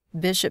on.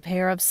 Bishop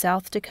Hare of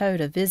South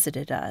Dakota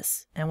visited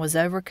us, and was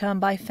overcome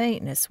by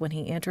faintness when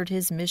he entered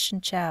his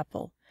mission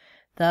chapel,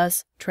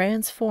 thus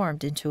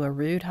transformed into a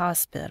rude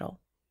hospital.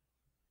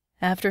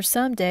 After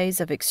some days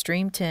of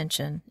extreme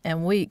tension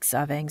and weeks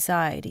of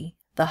anxiety,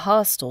 the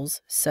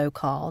hostiles, so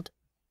called,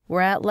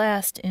 were at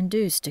last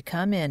induced to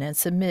come in and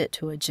submit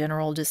to a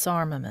general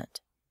disarmament.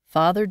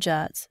 Father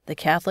Jutz, the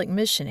Catholic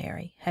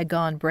missionary, had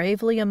gone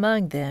bravely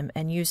among them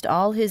and used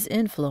all his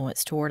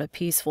influence toward a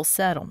peaceful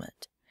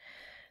settlement.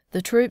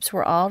 The troops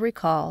were all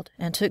recalled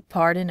and took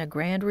part in a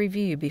grand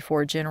review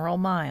before General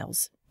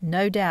Miles,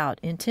 no doubt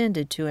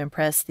intended to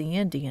impress the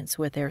Indians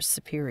with their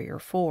superior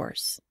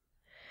force.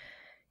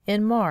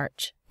 In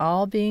March,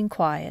 all being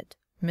quiet,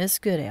 Miss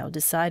Goodale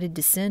decided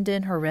to send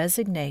in her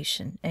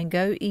resignation and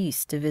go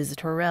east to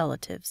visit her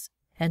relatives,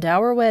 and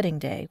our wedding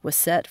day was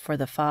set for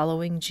the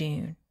following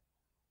June.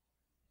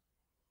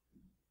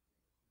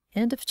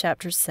 End of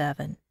Chapter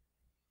 7.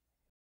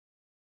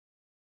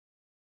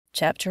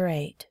 Chapter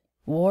 8.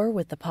 War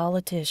with the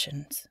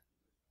Politicians.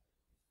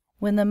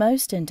 When the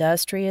most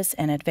industrious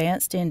and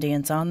advanced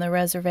Indians on the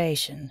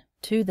reservation,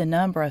 to the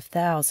number of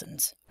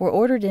thousands, were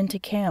ordered into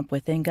camp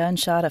within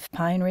gunshot of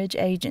Pine Ridge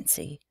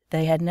Agency,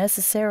 they had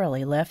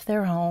necessarily left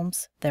their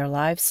homes, their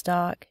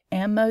livestock,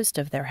 and most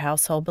of their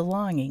household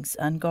belongings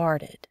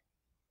unguarded.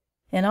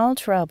 In all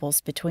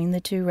troubles between the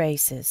two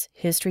races,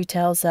 history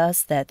tells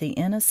us that the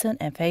innocent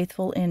and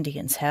faithful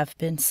Indians have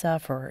been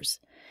sufferers,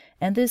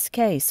 and this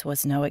case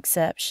was no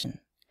exception.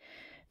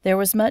 There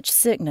was much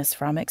sickness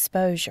from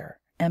exposure,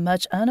 and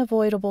much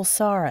unavoidable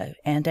sorrow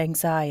and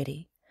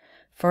anxiety.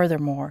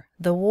 Furthermore,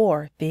 the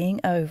war being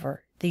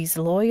over, these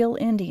loyal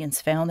Indians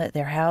found that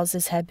their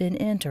houses had been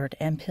entered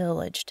and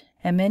pillaged,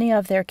 and many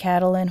of their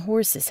cattle and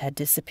horses had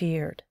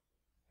disappeared.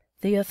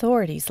 The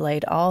authorities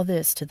laid all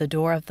this to the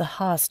door of the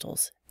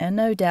hostiles, and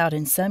no doubt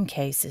in some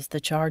cases the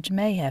charge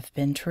may have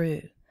been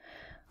true.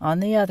 On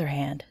the other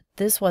hand,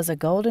 this was a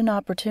golden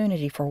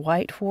opportunity for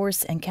white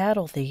horse and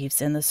cattle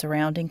thieves in the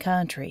surrounding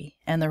country,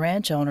 and the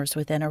ranch owners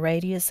within a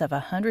radius of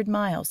 100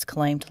 miles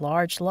claimed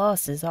large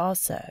losses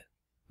also.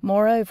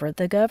 Moreover,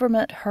 the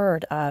government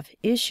herd of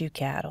issue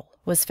cattle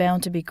was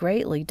found to be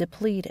greatly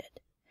depleted.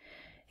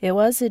 It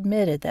was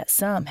admitted that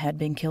some had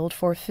been killed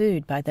for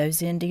food by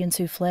those Indians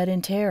who fled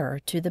in terror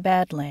to the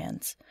Bad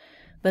Lands,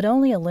 but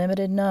only a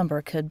limited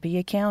number could be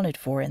accounted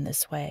for in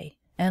this way,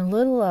 and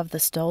little of the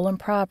stolen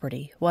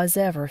property was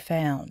ever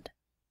found.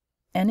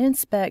 An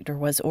inspector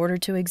was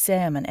ordered to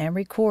examine and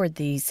record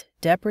these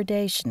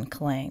depredation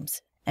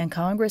claims, and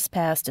Congress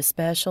passed a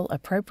special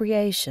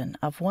appropriation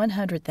of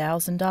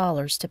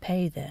 $100,000 to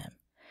pay them.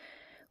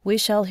 We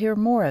shall hear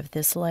more of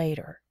this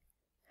later.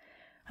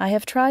 I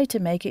have tried to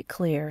make it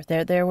clear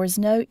that there was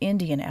no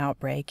Indian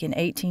outbreak in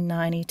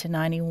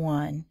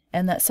 1890-91,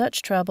 and that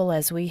such trouble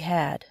as we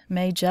had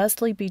may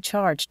justly be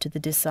charged to the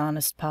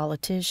dishonest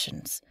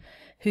politicians,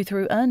 who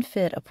through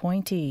unfit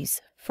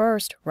appointees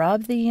first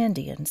robbed the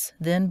Indians,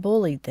 then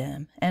bullied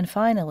them, and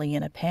finally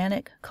in a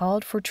panic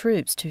called for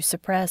troops to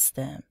suppress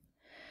them.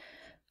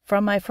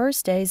 From my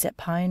first days at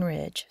Pine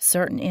Ridge,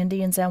 certain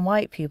Indians and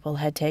white people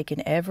had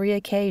taken every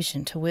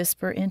occasion to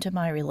whisper into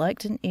my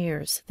reluctant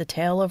ears the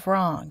tale of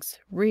wrongs,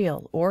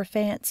 real or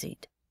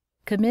fancied,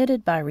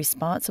 committed by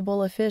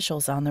responsible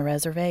officials on the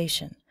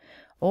reservation,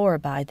 or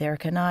by their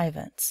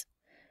connivance.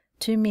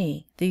 To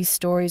me, these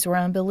stories were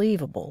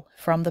unbelievable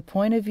from the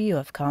point of view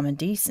of common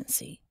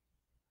decency.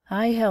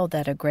 I held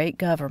that a great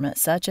government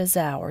such as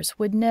ours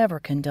would never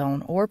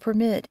condone or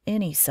permit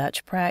any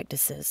such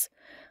practices,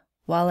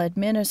 while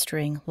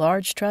administering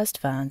large trust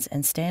funds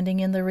and standing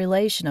in the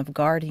relation of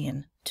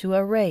guardian to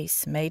a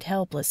race made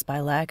helpless by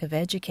lack of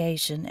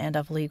education and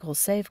of legal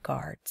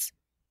safeguards.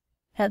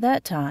 At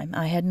that time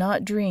I had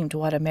not dreamed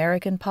what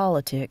American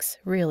politics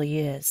really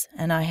is,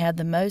 and I had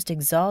the most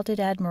exalted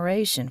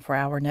admiration for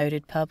our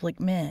noted public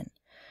men.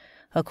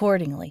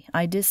 Accordingly,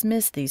 I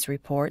dismissed these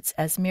reports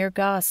as mere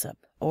gossip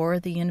or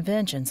the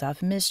inventions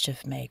of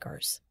mischief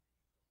makers.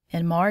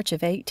 In March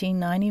of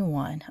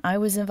 1891, I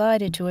was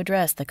invited to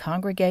address the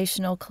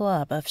Congregational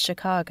Club of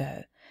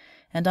Chicago,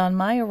 and on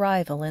my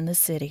arrival in the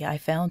city I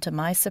found to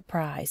my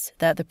surprise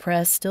that the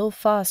press still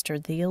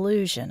fostered the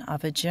illusion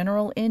of a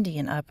general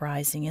Indian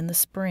uprising in the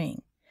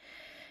spring.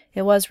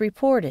 It was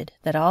reported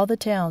that all the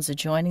towns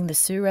adjoining the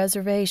Sioux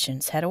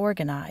reservations had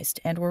organized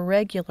and were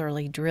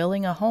regularly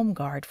drilling a home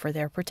guard for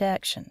their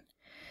protection.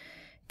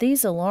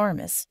 These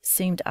alarmists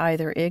seemed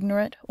either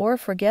ignorant or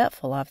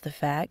forgetful of the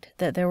fact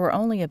that there were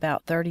only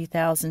about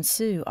 30,000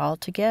 Sioux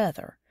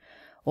altogether,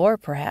 or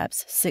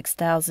perhaps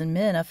 6,000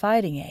 men of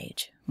fighting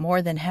age,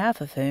 more than half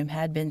of whom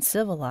had been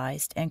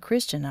civilized and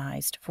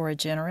Christianized for a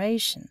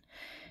generation,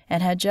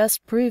 and had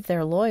just proved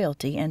their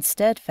loyalty and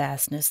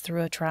steadfastness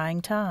through a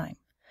trying time.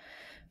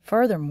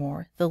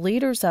 Furthermore, the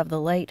leaders of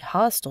the late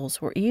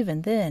hostiles were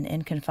even then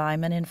in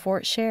confinement in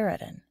Fort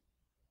Sheridan.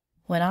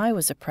 When I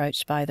was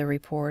approached by the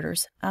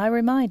reporters, I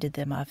reminded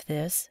them of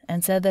this,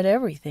 and said that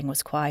everything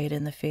was quiet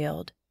in the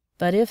field,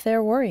 but if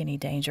there were any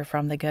danger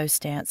from the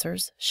ghost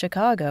dancers,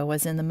 Chicago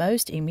was in the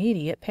most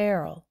immediate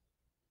peril.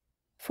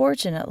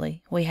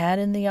 Fortunately, we had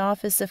in the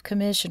office of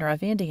Commissioner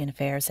of Indian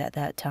Affairs at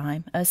that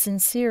time a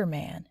sincere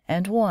man,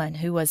 and one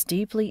who was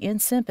deeply in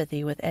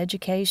sympathy with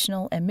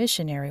educational and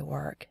missionary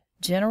work,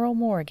 General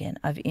Morgan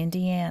of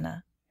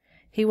Indiana.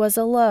 He was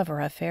a lover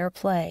of fair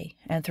play,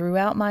 and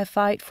throughout my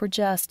fight for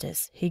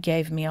justice he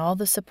gave me all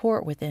the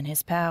support within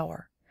his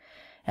power.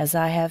 As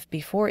I have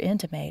before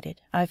intimated,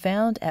 I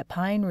found at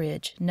Pine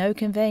Ridge no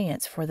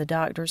conveyance for the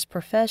doctor's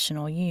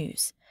professional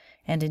use,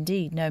 and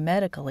indeed no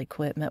medical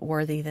equipment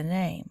worthy the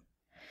name.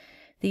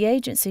 The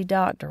agency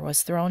doctor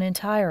was thrown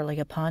entirely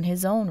upon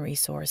his own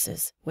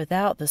resources,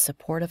 without the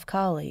support of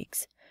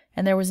colleagues,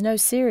 and there was no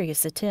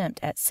serious attempt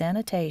at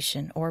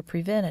sanitation or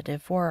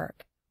preventative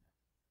work.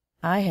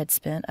 I had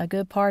spent a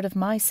good part of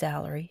my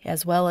salary,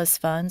 as well as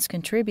funds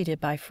contributed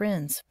by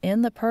friends,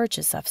 in the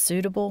purchase of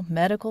suitable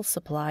medical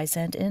supplies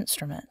and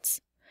instruments.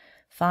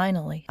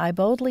 Finally, I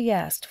boldly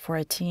asked for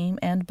a team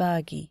and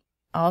buggy,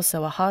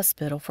 also a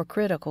hospital for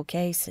critical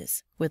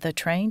cases, with a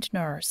trained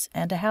nurse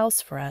and a house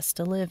for us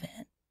to live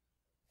in.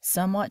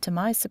 Somewhat to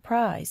my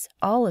surprise,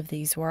 all of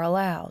these were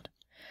allowed.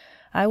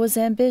 I was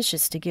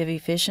ambitious to give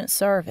efficient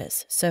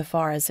service so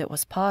far as it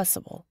was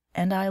possible,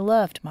 and I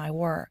loved my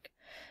work,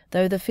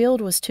 though the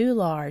field was too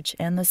large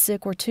and the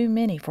sick were too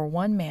many for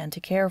one man to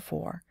care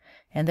for,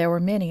 and there were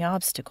many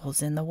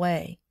obstacles in the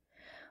way.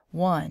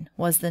 One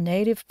was the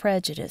native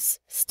prejudice,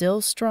 still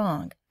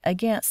strong,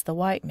 against the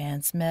white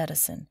man's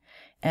medicine,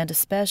 and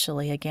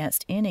especially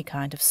against any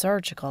kind of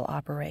surgical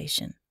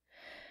operation.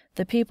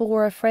 The people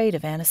were afraid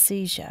of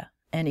anesthesia,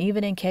 and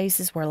even in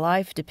cases where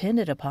life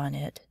depended upon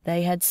it,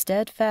 they had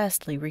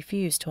steadfastly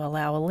refused to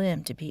allow a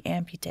limb to be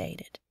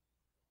amputated.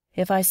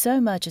 If I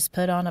so much as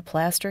put on a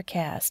plaster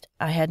cast,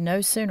 I had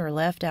no sooner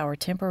left our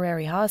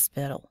temporary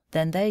hospital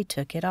than they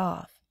took it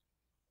off.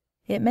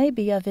 It may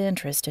be of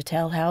interest to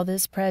tell how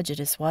this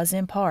prejudice was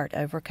in part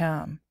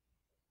overcome.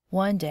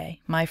 One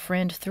day, my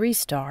friend Three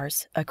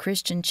Stars, a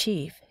Christian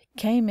chief,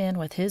 came in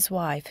with his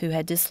wife who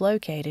had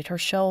dislocated her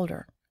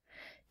shoulder.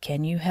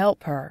 "Can you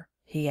help her?"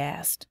 he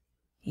asked.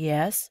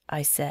 "Yes,"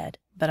 I said,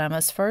 "but I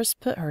must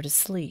first put her to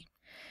sleep.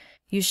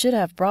 You should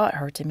have brought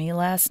her to me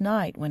last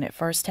night when it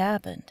first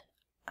happened,"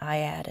 I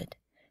added,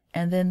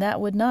 "and then that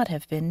would not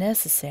have been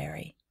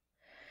necessary."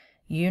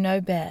 "You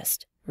know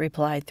best,"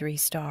 replied Three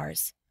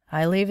Stars.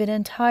 "I leave it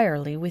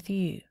entirely with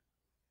you."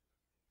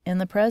 In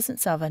the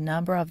presence of a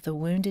number of the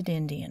wounded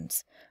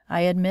Indians,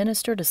 I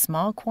administered a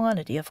small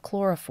quantity of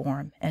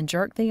chloroform and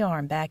jerked the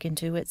arm back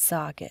into its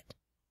socket.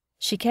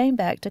 She came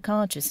back to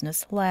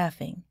consciousness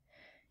laughing.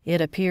 It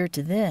appeared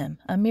to them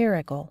a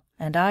miracle,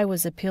 and I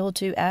was appealed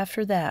to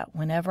after that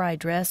whenever I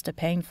dressed a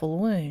painful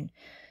wound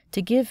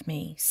to give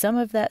me some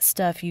of that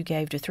stuff you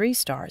gave to Three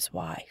Stars'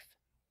 wife.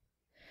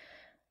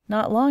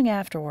 Not long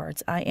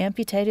afterwards I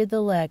amputated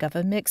the leg of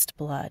a mixed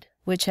blood,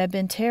 which had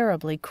been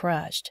terribly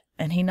crushed,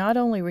 and he not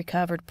only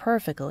recovered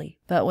perfectly,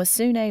 but was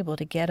soon able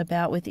to get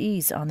about with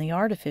ease on the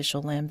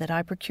artificial limb that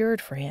I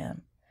procured for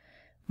him.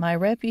 My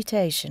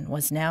reputation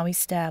was now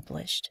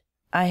established.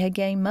 I had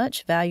gained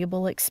much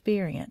valuable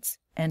experience,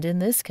 and in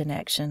this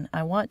connection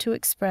I want to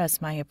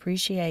express my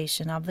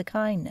appreciation of the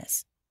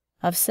kindness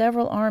of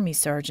several army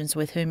surgeons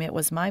with whom it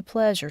was my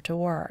pleasure to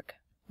work.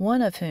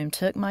 one of whom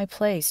took my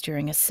place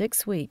during a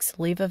 6 weeks'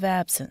 leave of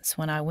absence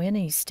when I went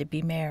East to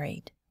be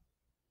married.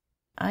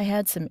 I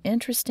had some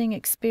interesting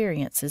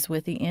experiences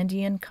with the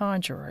Indian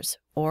conjurers,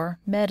 or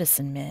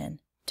medicine men,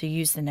 to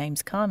use the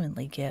names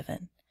commonly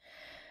given.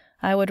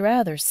 I would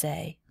rather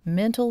say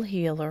mental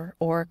healer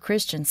or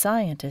Christian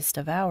Scientist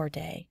of our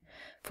day,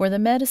 for the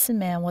medicine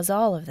man was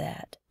all of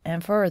that,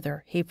 and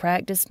further, he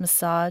practiced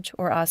massage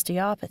or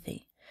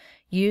osteopathy,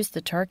 used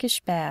the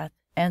Turkish bath,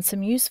 and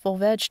some useful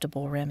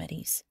vegetable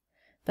remedies.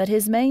 But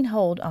his main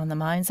hold on the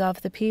minds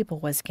of the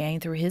people was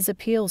gained through his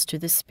appeals to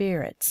the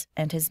spirits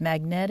and his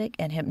magnetic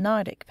and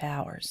hypnotic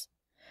powers.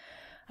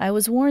 I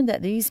was warned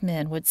that these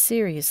men would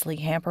seriously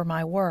hamper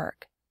my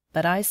work,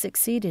 but I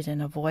succeeded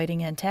in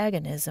avoiding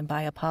antagonism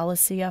by a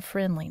policy of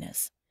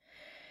friendliness.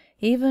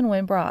 Even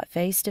when brought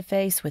face to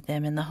face with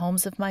them in the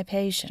homes of my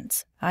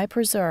patients, I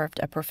preserved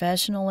a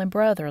professional and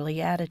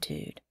brotherly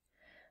attitude.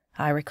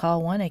 I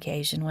recall one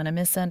occasion when a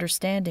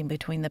misunderstanding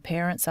between the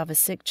parents of a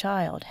sick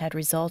child had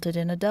resulted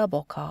in a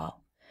double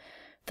call.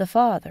 The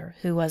father,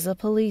 who was a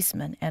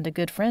policeman and a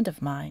good friend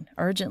of mine,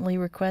 urgently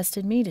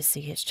requested me to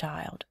see his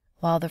child,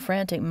 while the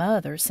frantic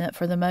mother sent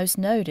for the most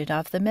noted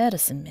of the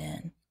medicine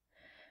men.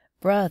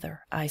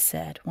 "Brother," I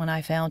said, when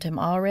I found him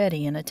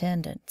already in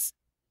attendance,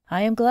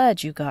 "I am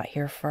glad you got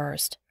here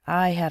first.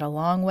 I had a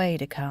long way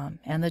to come,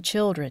 and the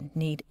children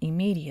need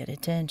immediate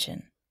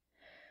attention."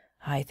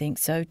 "I think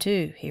so,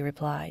 too," he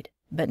replied.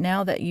 "But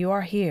now that you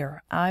are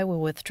here, I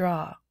will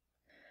withdraw."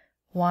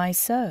 "Why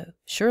so?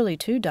 Surely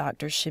 2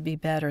 doctors should be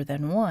better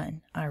than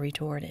 1," I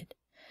retorted.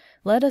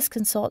 "Let us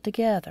consult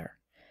together.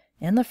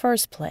 In the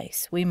first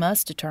place, we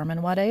must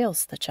determine what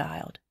ails the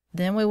child.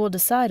 Then we will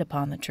decide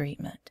upon the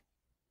treatment."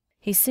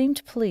 He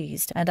seemed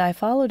pleased, and I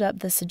followed up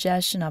the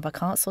suggestion of a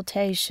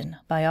consultation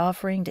by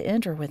offering to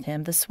enter with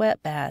him the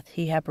sweat bath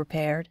he had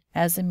prepared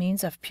as a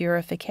means of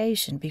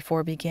purification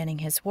before beginning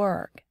his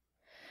work.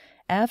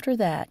 After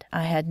that,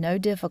 I had no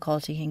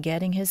difficulty in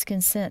getting his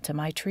consent to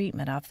my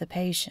treatment of the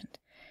patient,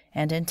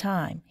 and in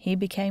time he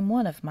became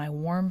one of my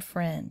warm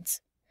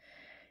friends.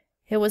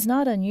 It was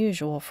not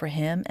unusual for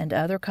him and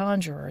other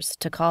conjurers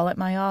to call at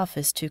my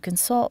office to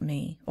consult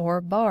me or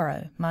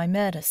borrow my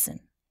medicine.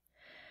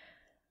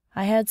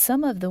 I had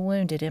some of the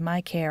wounded in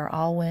my care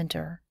all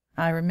winter.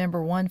 I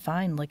remember one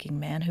fine-looking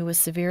man who was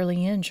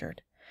severely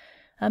injured.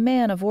 A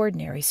man of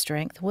ordinary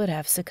strength would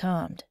have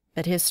succumbed,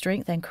 but his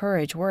strength and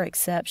courage were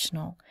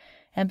exceptional,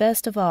 and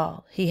best of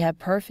all, he had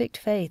perfect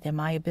faith in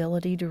my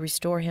ability to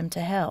restore him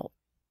to health.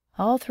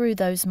 All through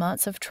those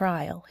months of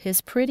trial, his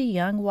pretty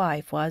young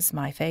wife was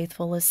my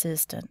faithful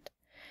assistant.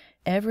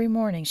 Every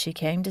morning she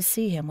came to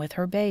see him with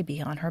her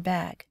baby on her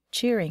back,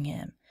 cheering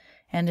him,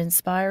 and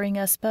inspiring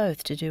us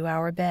both to do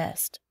our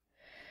best.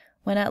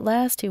 When at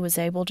last he was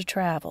able to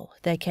travel,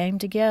 they came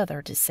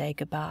together to say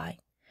good-bye.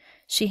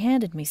 She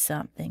handed me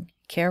something,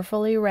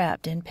 carefully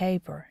wrapped in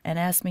paper, and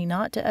asked me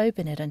not to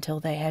open it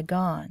until they had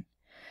gone.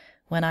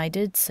 When I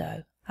did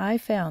so, I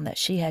found that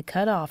she had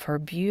cut off her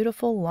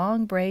beautiful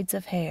long braids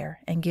of hair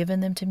and given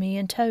them to me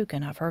in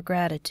token of her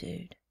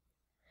gratitude.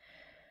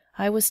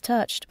 I was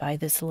touched by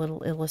this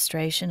little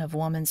illustration of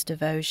woman's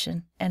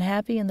devotion, and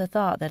happy in the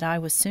thought that I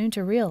was soon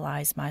to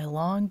realize my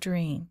long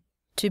dream,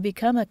 to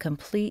become a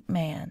complete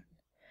man.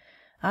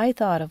 I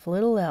thought of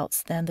little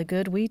else than the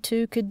good we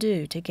 2 could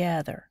do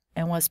together,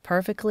 and was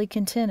perfectly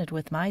contented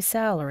with my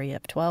salary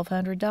of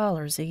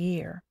 $1,200 a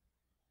year.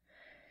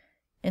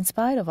 In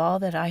spite of all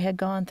that I had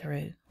gone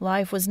through,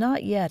 life was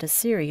not yet a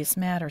serious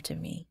matter to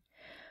me.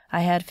 I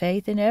had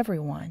faith in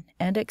everyone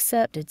and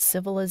accepted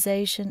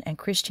civilization and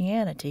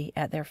Christianity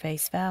at their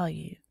face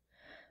value.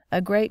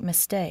 A great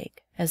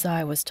mistake, as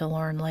I was to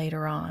learn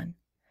later on.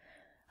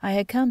 I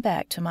had come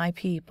back to my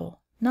people,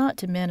 not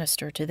to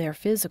minister to their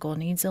physical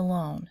needs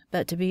alone,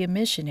 but to be a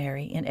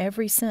missionary in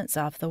every sense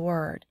of the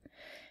word.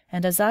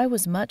 And as I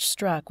was much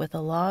struck with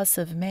the loss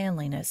of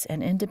manliness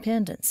and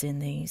independence in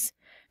these,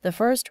 the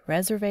first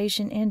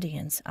reservation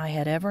Indians I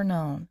had ever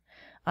known,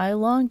 I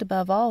longed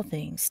above all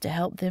things to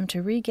help them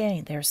to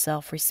regain their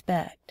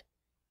self-respect.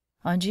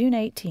 On June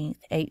 18,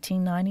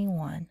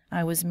 1891,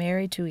 I was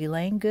married to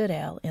Elaine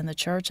Goodale in the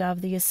Church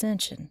of the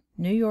Ascension,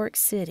 New York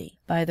City,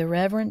 by the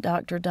Reverend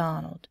Dr.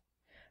 Donald.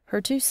 Her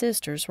 2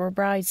 sisters were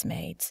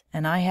bridesmaids,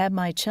 and I had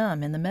my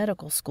chum in the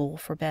medical school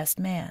for best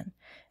man,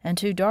 and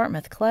 2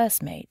 Dartmouth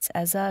classmates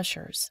as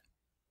ushers.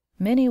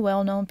 Many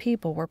well-known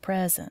people were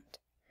present.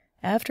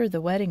 After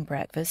the wedding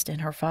breakfast in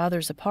her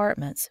father's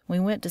apartments, we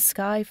went to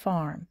Sky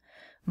Farm,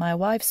 my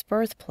wife's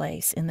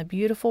birthplace in the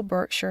beautiful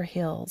Berkshire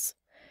Hills,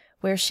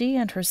 where she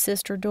and her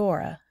sister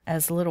Dora,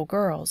 as little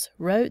girls,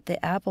 wrote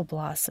The Apple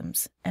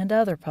Blossoms and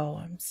other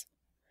poems.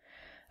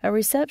 A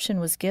reception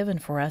was given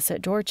for us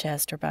at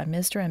Dorchester by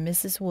Mr. and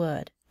Mrs.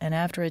 Wood, and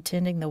after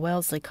attending the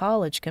Wellesley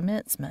College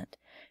commencement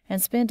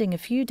and spending a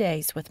few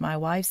days with my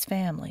wife's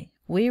family,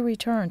 we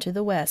returned to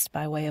the West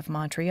by way of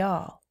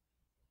Montreal.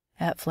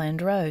 At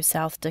Flandreau,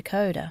 South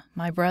Dakota,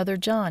 my brother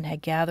John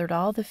had gathered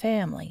all the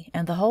family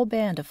and the whole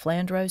band of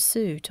Flandreau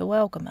Sioux to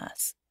welcome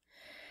us.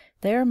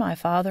 There my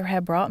father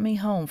had brought me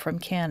home from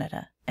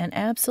Canada, an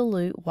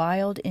absolute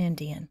wild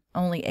Indian,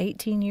 only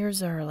 18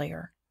 years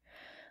earlier.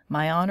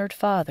 My honored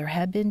father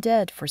had been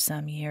dead for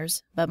some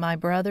years, but my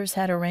brothers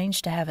had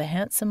arranged to have a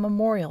handsome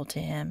memorial to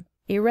him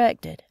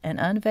erected and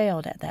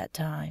unveiled at that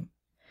time.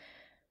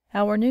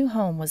 Our new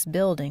home was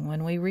building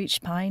when we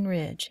reached Pine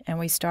Ridge, and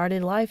we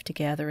started life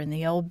together in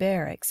the old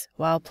barracks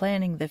while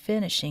planning the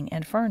finishing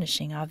and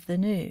furnishing of the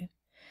new.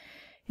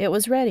 It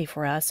was ready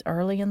for us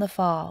early in the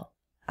fall.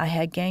 I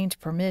had gained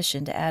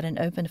permission to add an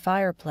open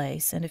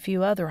fireplace and a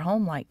few other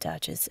homelike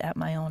touches at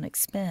my own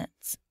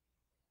expense.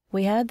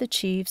 We had the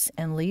chiefs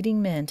and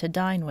leading men to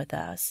dine with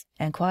us,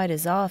 and quite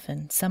as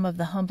often some of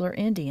the humbler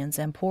Indians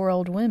and poor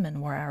old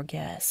women were our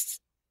guests.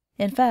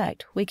 In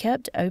fact, we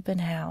kept open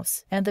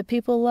house, and the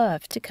people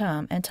loved to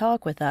come and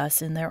talk with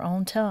us in their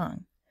own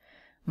tongue.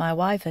 My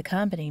wife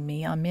accompanied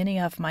me on many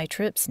of my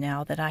trips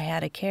now that I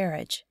had a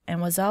carriage, and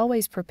was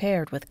always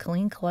prepared with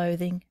clean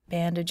clothing,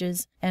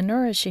 bandages, and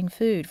nourishing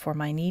food for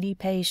my needy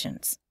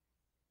patients.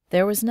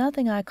 There was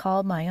nothing I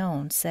called my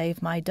own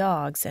save my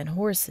dogs and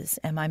horses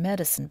and my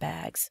medicine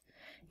bags.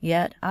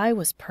 Yet I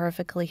was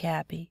perfectly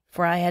happy,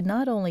 for I had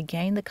not only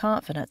gained the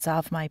confidence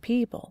of my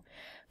people,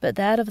 but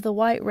that of the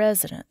white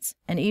residents,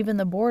 and even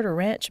the border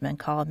ranchmen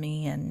called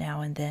me in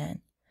now and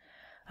then.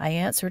 I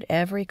answered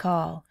every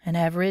call, and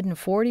have ridden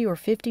 40 or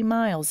 50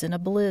 miles in a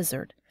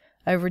blizzard,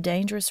 over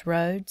dangerous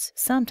roads,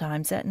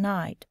 sometimes at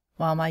night,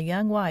 while my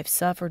young wife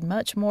suffered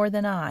much more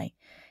than I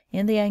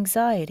in the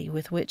anxiety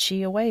with which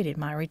she awaited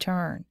my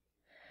return.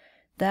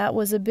 That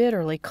was a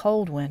bitterly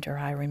cold winter,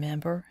 I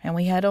remember, and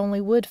we had only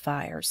wood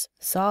fires,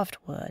 soft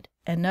wood,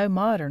 and no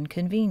modern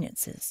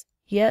conveniences.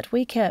 Yet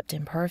we kept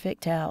in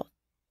perfect health.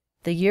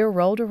 The year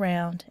rolled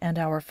around, and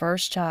our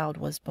first child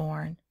was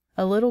born,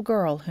 a little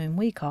girl whom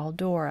we called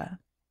Dora.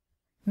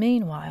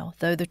 Meanwhile,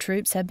 though the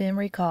troops had been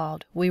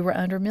recalled, we were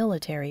under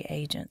military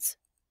agents.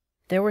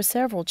 There were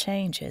several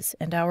changes,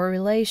 and our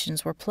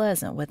relations were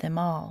pleasant with them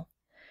all.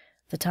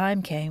 The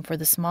time came for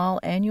the small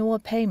annual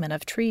payment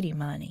of treaty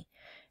money,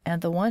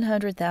 and the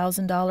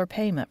 $100,000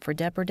 payment for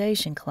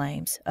depredation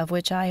claims, of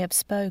which I have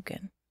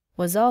spoken,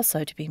 was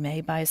also to be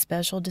made by a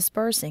special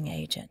dispersing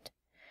agent.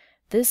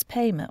 This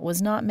payment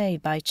was not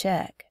made by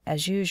check,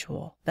 as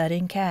usual, but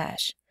in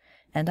cash,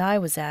 and I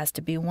was asked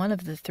to be one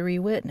of the 3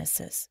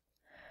 witnesses.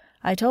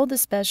 I told the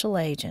special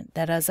agent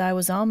that as I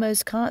was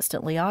almost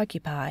constantly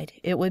occupied,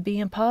 it would be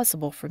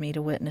impossible for me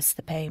to witness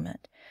the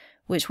payment,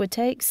 which would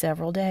take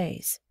several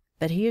days.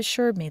 But he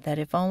assured me that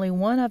if only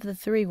one of the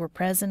 3 were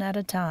present at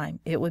a time,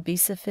 it would be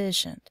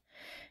sufficient,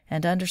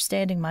 and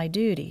understanding my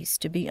duties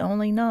to be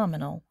only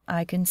nominal,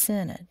 I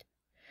consented.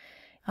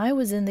 I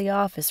was in the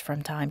office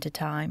from time to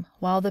time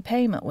while the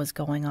payment was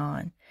going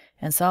on,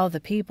 and saw the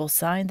people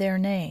sign their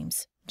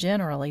names,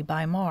 generally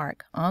by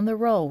mark, on the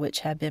roll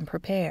which had been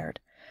prepared,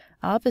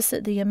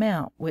 opposite the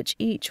amount which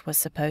each was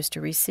supposed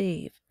to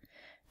receive.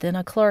 Then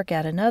a clerk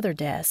at another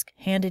desk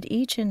handed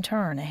each in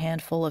turn a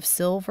handful of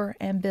silver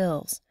and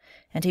bills,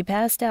 and he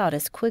passed out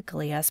as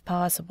quickly as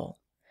possible.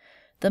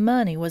 The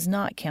money was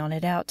not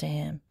counted out to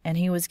him, and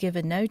he was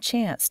given no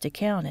chance to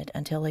count it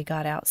until he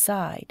got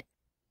outside.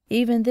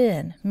 Even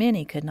then,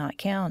 many could not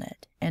count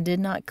it, and did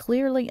not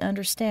clearly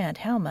understand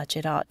how much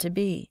it ought to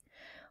be,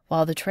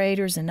 while the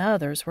traders and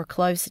others were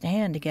close at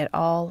hand to get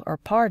all or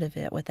part of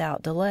it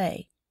without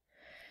delay.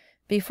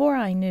 Before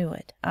I knew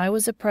it, I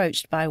was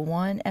approached by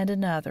one and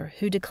another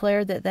who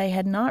declared that they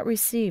had not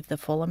received the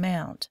full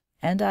amount,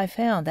 and I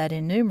found that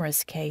in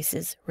numerous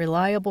cases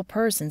reliable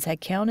persons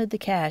had counted the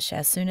cash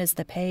as soon as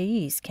the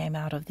payees came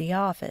out of the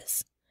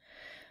office.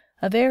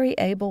 A very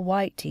able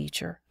white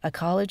teacher, a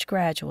college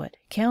graduate,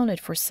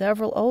 counted for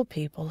several old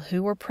people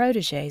who were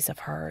protégés of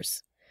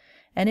hers.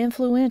 An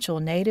influential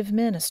native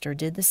minister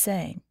did the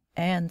same,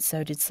 and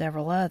so did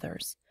several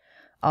others.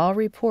 All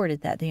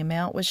reported that the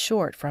amount was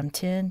short from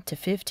 10 to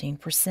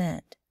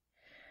 15%.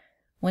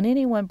 When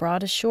anyone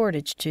brought a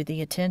shortage to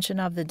the attention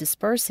of the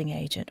dispersing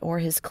agent or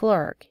his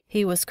clerk,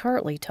 he was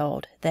curtly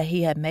told that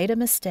he had made a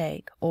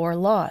mistake or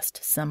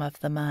lost some of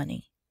the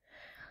money.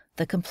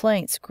 The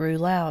complaints grew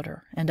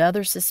louder, and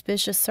other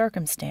suspicious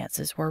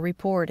circumstances were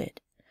reported.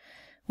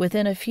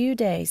 Within a few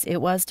days it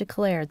was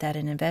declared that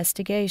an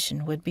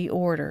investigation would be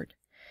ordered.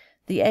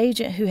 The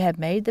agent who had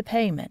made the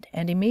payment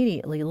and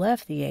immediately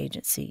left the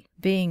agency,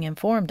 being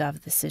informed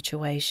of the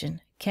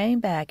situation, came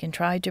back and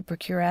tried to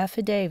procure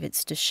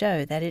affidavits to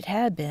show that it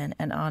had been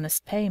an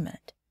honest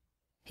payment.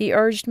 He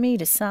urged me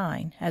to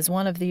sign, as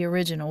one of the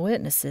original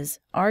witnesses,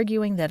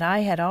 arguing that I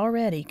had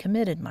already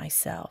committed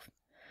myself.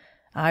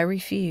 I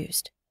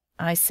refused.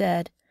 I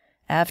said,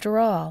 after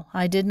all,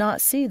 I did not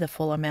see the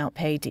full amount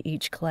paid to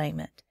each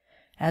claimant.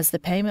 As the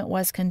payment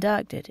was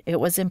conducted, it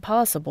was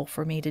impossible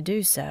for me to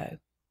do so.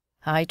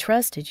 I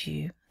trusted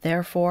you,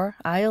 therefore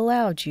I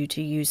allowed you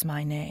to use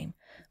my name,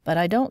 but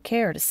I don't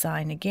care to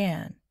sign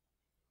again.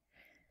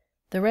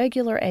 The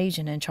regular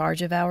agent in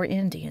charge of our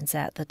Indians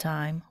at the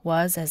time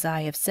was, as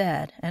I have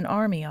said, an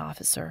Army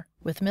officer,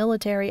 with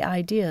military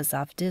ideas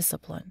of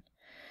discipline.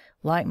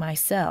 Like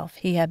myself,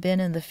 he had been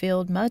in the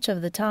field much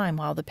of the time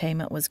while the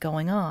payment was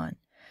going on,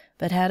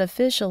 but had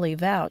officially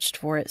vouched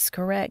for its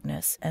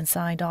correctness and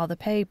signed all the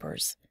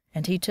papers,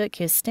 and he took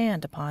his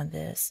stand upon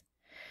this.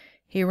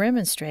 He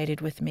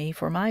remonstrated with me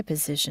for my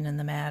position in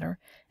the matter,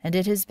 and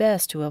did his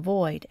best to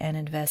avoid an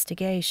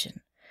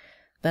investigation.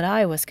 But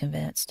I was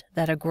convinced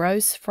that a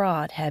gross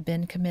fraud had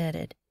been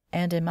committed,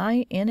 and in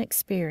my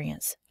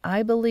inexperience,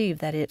 I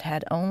believed that it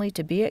had only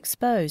to be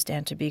exposed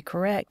and to be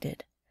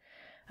corrected.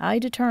 I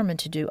determined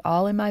to do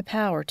all in my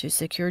power to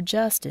secure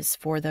justice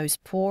for those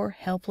poor,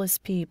 helpless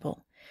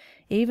people,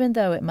 even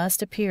though it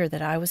must appear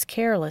that I was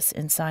careless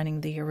in signing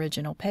the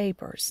original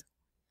papers.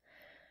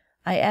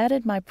 I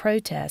added my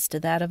protest to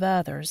that of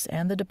others,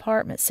 and the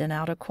department sent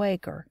out a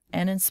Quaker,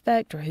 an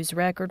inspector whose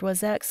record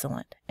was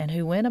excellent and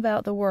who went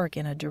about the work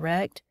in a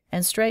direct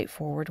and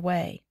straightforward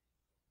way.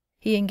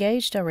 He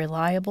engaged a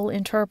reliable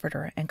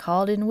interpreter and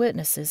called in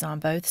witnesses on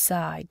both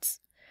sides.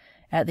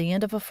 At the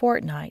end of a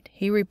fortnight,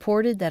 he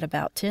reported that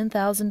about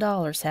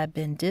 $10,000 had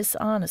been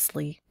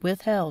dishonestly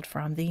withheld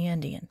from the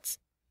Indians.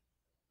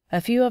 A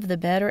few of the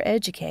better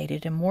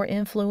educated and more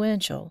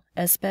influential,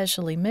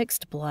 especially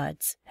mixed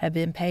bloods, had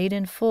been paid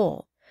in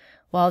full,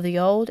 while the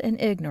old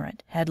and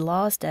ignorant had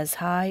lost as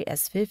high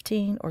as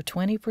 15 or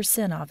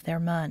 20% of their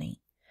money.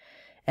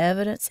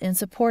 Evidence in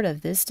support of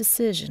this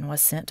decision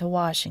was sent to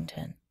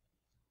Washington.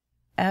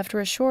 After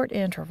a short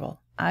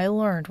interval, I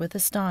learned with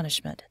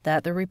astonishment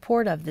that the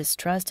report of this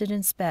trusted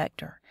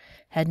inspector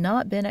had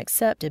not been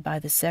accepted by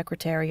the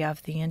Secretary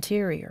of the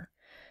Interior,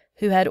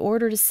 who had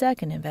ordered a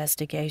second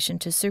investigation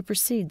to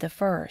supersede the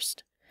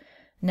first.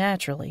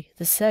 Naturally,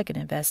 the second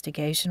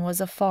investigation was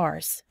a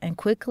farce and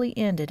quickly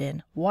ended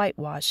in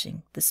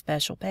whitewashing the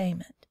special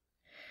payment.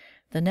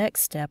 The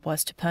next step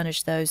was to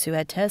punish those who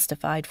had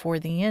testified for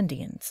the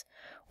Indians,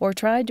 or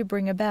tried to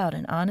bring about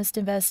an honest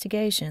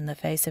investigation in the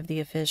face of the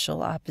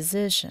official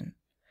opposition.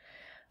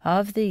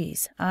 Of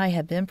these, I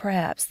had been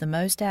perhaps the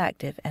most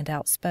active and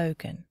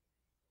outspoken.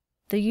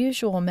 The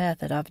usual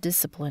method of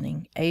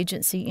disciplining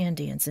agency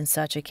Indians in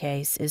such a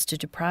case is to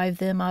deprive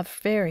them of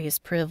various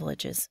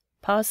privileges,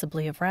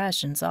 possibly of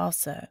rations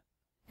also,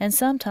 and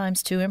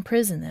sometimes to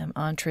imprison them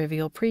on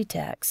trivial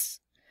pretexts.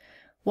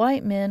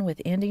 White men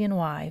with Indian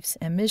wives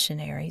and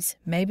missionaries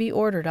may be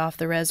ordered off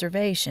the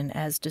reservation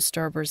as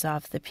disturbers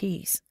of the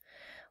peace,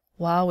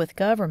 while with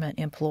government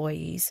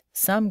employees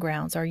some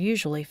grounds are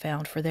usually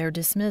found for their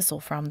dismissal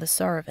from the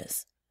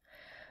service.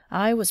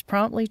 I was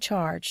promptly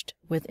charged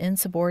with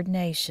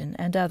insubordination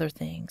and other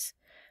things,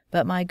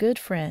 but my good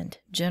friend,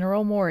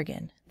 General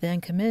Morgan,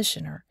 then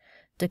Commissioner,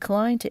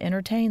 declined to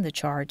entertain the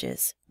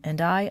charges, and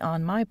I,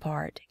 on my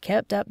part,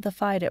 kept up the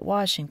fight at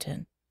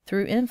Washington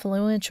through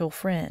influential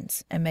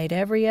friends and made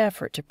every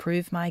effort to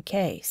prove my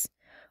case,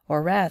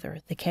 or rather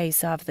the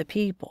case of the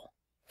people,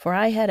 for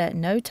I had at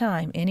no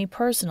time any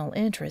personal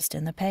interest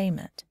in the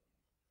payment.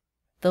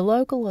 The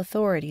local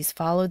authorities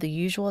followed the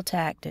usual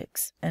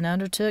tactics and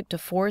undertook to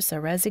force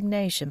a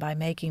resignation by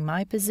making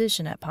my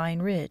position at Pine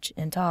Ridge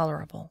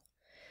intolerable.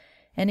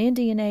 An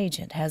Indian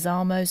agent has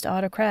almost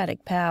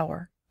autocratic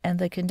power, and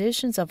the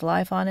conditions of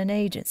life on an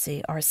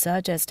agency are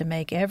such as to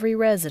make every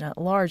resident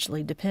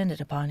largely dependent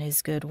upon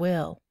his good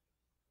will.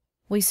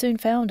 We soon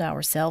found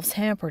ourselves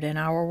hampered in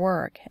our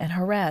work and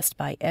harassed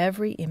by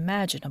every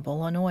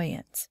imaginable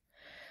annoyance.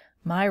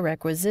 My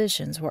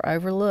requisitions were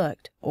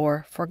overlooked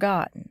or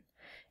forgotten,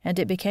 and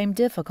it became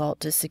difficult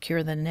to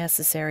secure the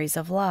necessaries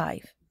of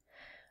life.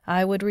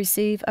 I would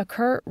receive a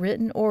curt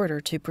written order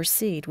to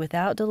proceed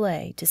without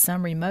delay to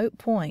some remote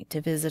point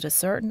to visit a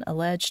certain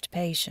alleged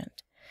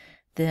patient.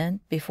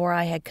 Then, before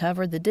I had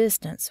covered the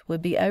distance,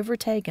 would be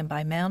overtaken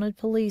by mounted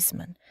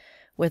policemen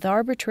with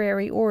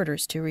arbitrary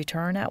orders to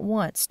return at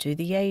once to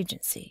the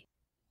agency.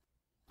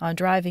 On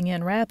driving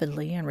in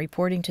rapidly and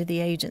reporting to the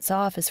agent's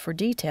office for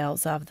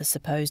details of the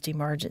supposed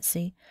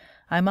emergency,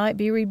 I might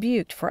be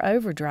rebuked for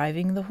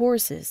overdriving the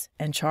horses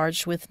and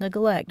charged with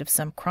neglect of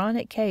some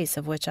chronic case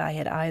of which I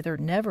had either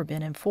never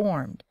been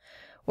informed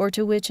or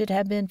to which it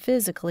had been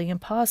physically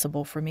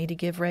impossible for me to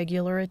give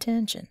regular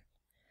attention.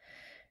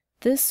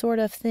 This sort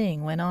of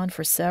thing went on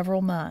for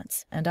several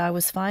months, and I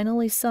was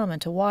finally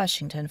summoned to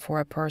Washington for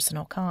a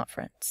personal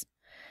conference.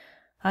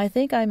 I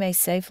think I may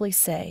safely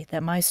say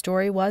that my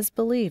story was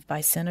believed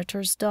by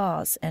Senators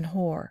Dawes and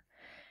Hoar,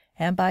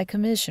 and by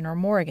Commissioner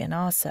Morgan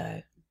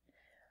also.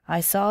 I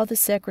saw the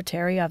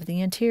Secretary of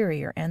the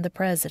Interior and the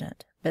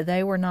President, but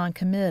they were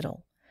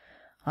noncommittal.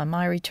 On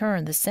my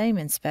return, the same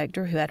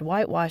inspector who had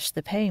whitewashed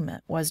the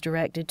payment was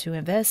directed to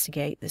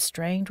investigate the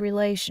strained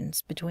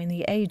relations between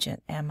the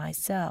agent and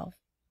myself.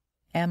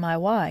 And my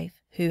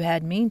wife, who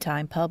had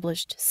meantime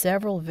published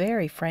several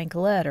very frank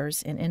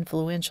letters in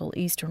influential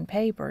Eastern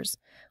papers,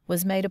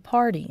 was made a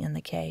party in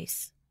the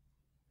case.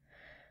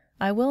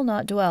 I will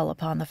not dwell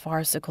upon the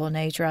farcical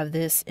nature of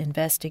this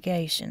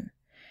investigation.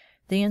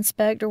 The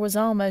inspector was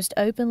almost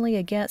openly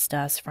against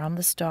us from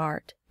the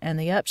start, and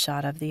the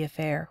upshot of the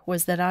affair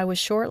was that I was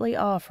shortly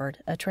offered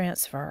a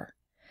transfer.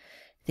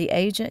 The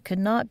agent could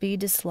not be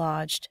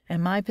dislodged,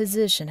 and my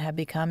position had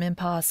become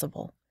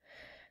impossible.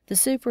 The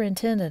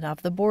superintendent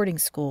of the boarding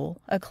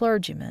school, a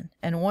clergyman,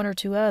 and one or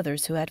two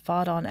others who had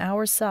fought on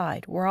our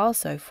side were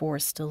also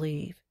forced to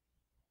leave.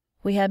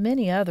 We had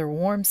many other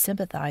warm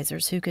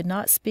sympathizers who could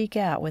not speak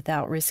out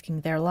without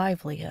risking their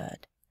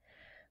livelihood.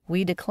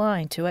 We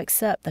declined to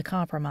accept the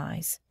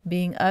compromise,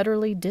 being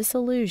utterly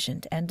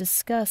disillusioned and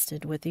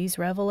disgusted with these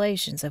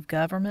revelations of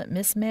government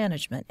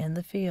mismanagement in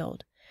the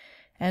field,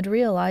 and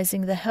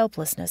realizing the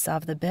helplessness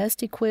of the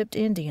best equipped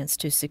Indians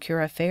to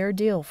secure a fair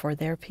deal for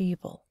their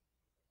people.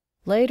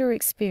 Later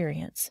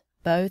experience,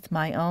 both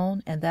my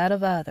own and that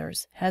of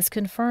others, has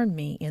confirmed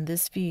me in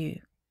this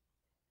view.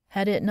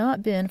 Had it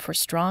not been for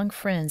strong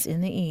friends in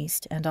the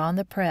East and on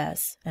the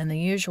press, and the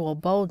usual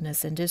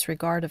boldness and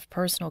disregard of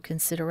personal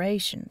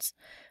considerations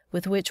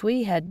with which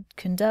we had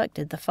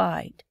conducted the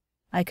fight,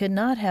 I could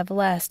not have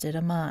lasted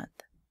a month.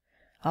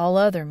 All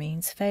other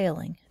means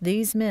failing,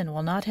 these men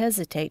will not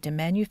hesitate to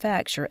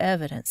manufacture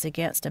evidence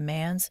against a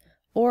man's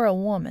or a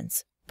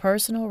woman's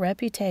personal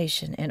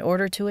reputation in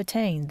order to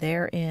attain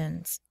their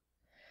ends.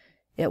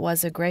 It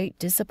was a great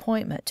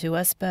disappointment to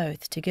us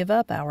both to give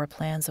up our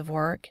plans of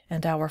work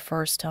and our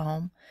first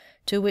home,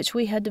 to which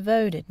we had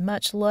devoted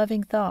much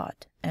loving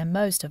thought and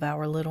most of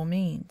our little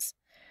means.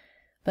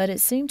 But it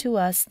seemed to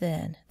us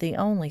then the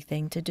only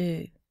thing to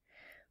do.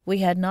 We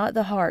had not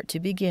the heart to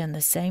begin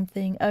the same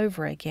thing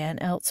over again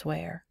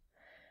elsewhere.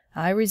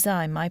 I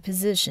resigned my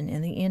position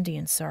in the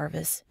Indian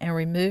service and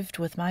removed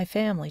with my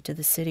family to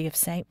the city of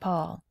St.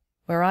 Paul,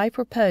 where I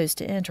proposed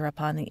to enter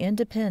upon the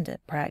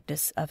independent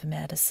practice of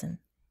medicine.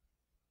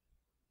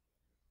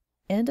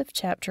 End of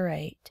Chapter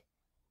 8.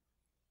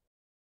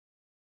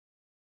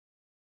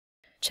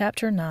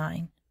 Chapter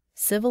 9.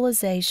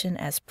 Civilization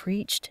as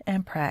Preached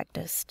and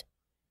Practiced.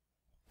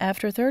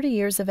 After 30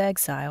 years of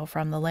exile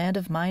from the land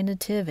of my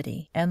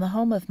nativity and the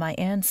home of my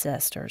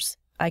ancestors,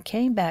 I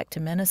came back to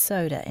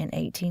Minnesota in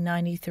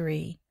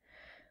 1893.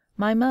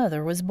 My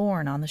mother was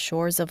born on the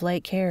shores of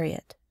Lake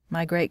Harriet.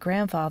 My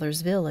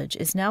great-grandfather's village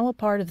is now a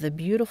part of the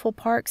beautiful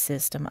park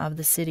system of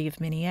the city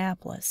of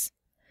Minneapolis.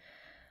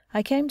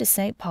 I came to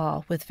St.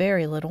 Paul with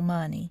very little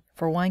money,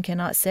 for one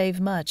cannot save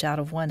much out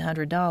of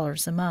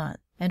 $100 a month,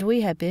 and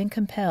we had been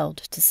compelled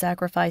to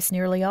sacrifice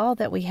nearly all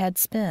that we had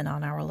spent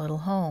on our little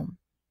home.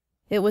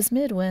 It was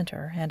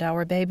midwinter, and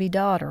our baby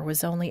daughter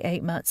was only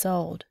 8 months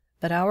old,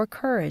 but our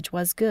courage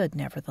was good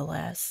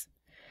nevertheless.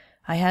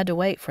 I had to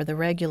wait for the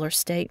regular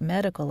state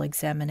medical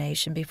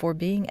examination before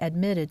being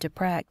admitted to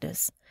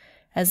practice,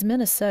 as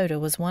Minnesota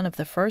was one of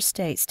the first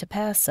states to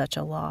pass such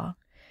a law,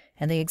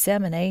 and the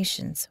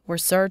examinations were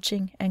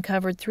searching and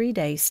covered 3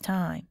 days'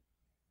 time.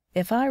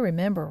 If I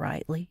remember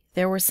rightly,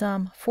 there were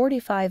some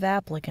 45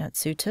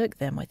 applicants who took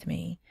them with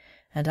me,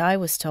 and I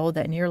was told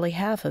that nearly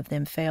half of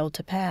them failed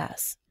to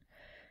pass.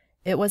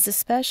 It was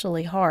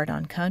especially hard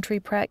on country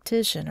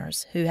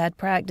practitioners who had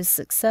practiced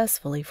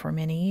successfully for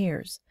many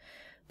years,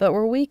 but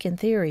were weak in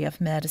theory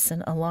of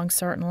medicine along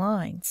certain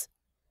lines.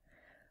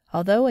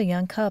 Although a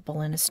young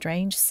couple in a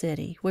strange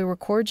city, we were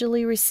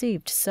cordially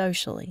received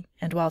socially,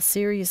 and while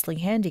seriously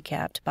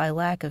handicapped by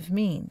lack of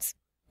means,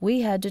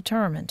 we had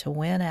determined to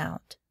win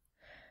out.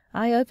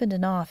 I opened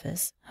an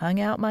office, hung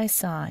out my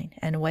sign,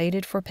 and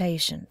waited for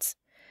patients.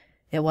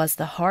 It was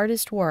the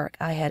hardest work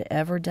I had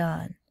ever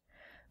done.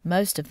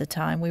 Most of the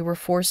time we were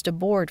forced to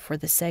board for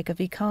the sake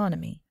of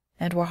economy,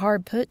 and were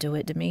hard put to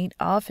it to meet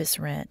office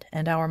rent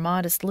and our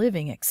modest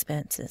living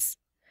expenses.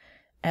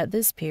 At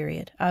this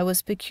period I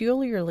was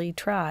peculiarly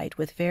tried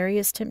with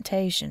various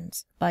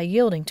temptations, by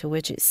yielding to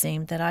which it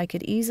seemed that I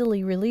could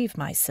easily relieve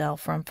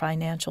myself from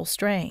financial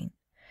strain.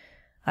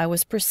 I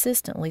was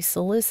persistently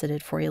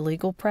solicited for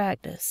illegal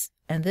practice,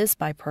 and this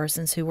by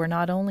persons who were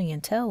not only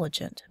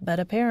intelligent, but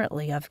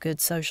apparently of good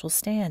social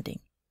standing.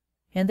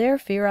 In their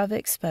fear of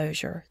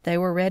exposure, they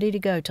were ready to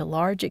go to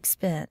large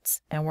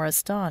expense, and were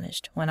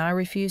astonished when I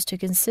refused to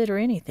consider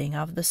anything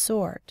of the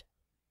sort.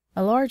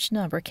 A large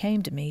number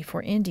came to me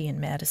for Indian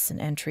medicine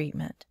and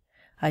treatment.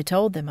 I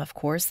told them, of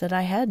course, that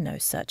I had no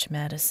such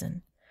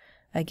medicine.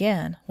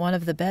 Again, one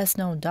of the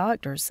best-known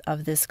doctors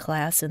of this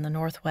class in the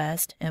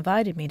Northwest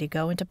invited me to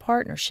go into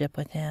partnership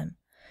with him.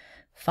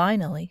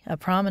 Finally, a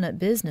prominent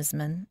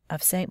businessman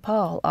of St.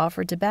 Paul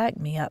offered to back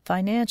me up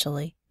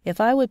financially if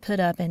I would put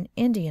up an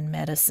Indian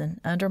medicine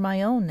under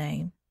my own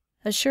name,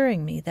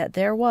 assuring me that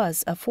there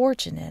was a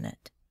fortune in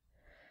it.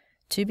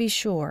 To be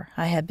sure,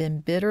 I had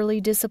been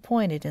bitterly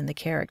disappointed in the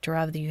character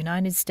of the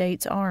United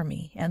States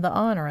Army and the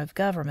honor of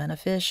government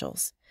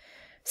officials.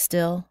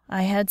 Still,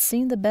 I had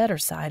seen the better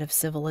side of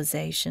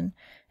civilization,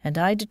 and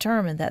I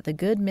determined that the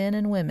good men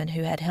and women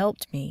who had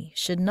helped me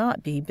should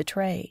not be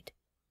betrayed.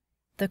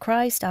 The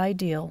Christ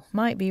ideal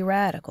might be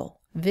radical,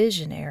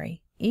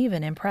 visionary,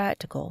 even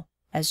impractical,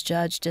 as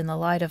judged in the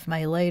light of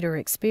my later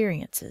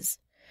experiences.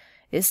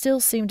 It still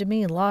seemed to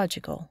me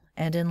logical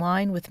and in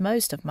line with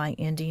most of my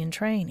Indian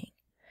training.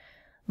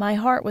 My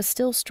heart was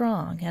still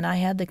strong, and I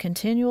had the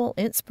continual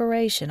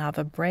inspiration of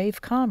a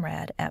brave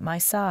comrade at my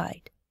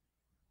side.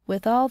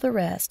 With all the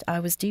rest, I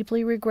was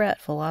deeply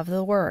regretful of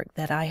the work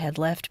that I had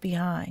left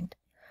behind.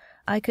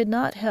 I could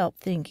not help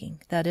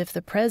thinking that if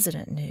the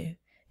President knew,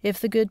 If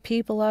the good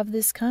people of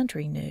this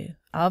country knew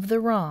of the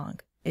wrong,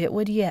 it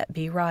would yet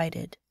be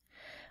righted.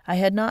 I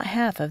had not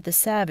half of the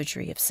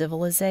savagery of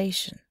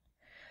civilization.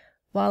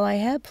 While I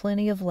had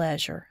plenty of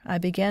leisure, I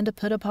began to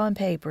put upon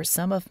paper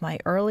some of my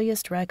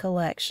earliest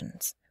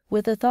recollections,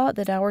 with the thought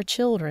that our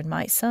children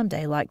might some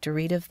day like to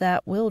read of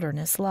that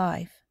wilderness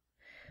life.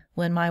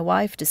 When my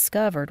wife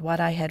discovered what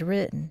I had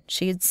written,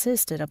 she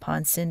insisted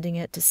upon sending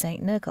it to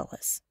St.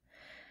 Nicholas.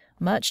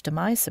 Much to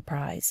my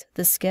surprise,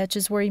 the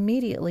sketches were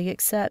immediately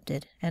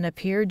accepted and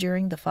appeared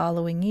during the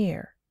following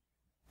year.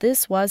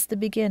 This was the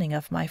beginning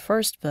of my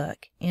first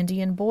book,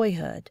 Indian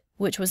Boyhood,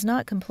 which was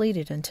not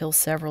completed until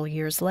several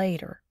years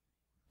later.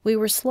 We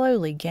were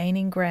slowly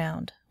gaining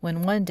ground,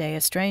 when one day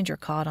a stranger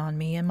called on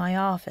me in my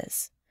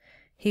office.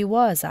 He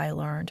was, I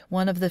learned,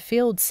 one of the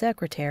field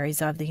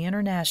secretaries of the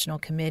International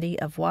Committee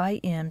of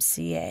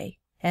YMCA,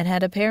 and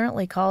had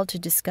apparently called to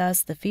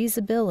discuss the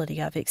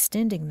feasibility of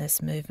extending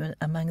this movement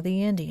among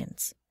the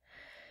Indians.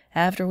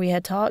 After we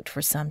had talked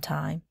for some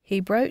time,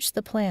 he broached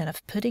the plan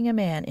of putting a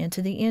man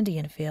into the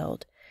Indian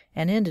field,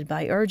 and ended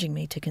by urging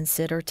me to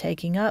consider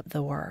taking up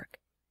the work.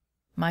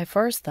 My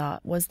first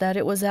thought was that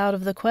it was out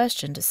of the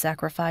question to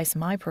sacrifice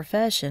my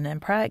profession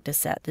and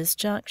practice at this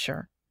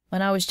juncture,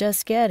 when I was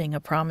just getting a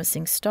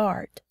promising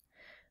start.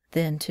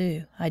 Then,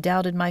 too, I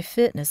doubted my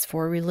fitness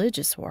for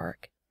religious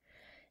work.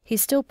 He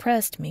still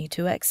pressed me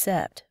to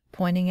accept,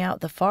 pointing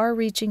out the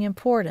far-reaching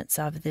importance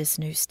of this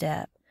new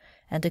step,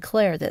 and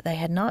declared that they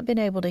had not been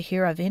able to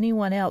hear of any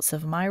one else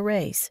of my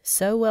race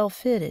so well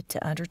fitted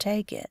to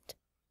undertake it.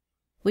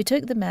 We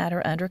took the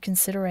matter under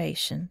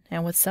consideration,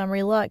 and with some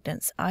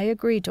reluctance I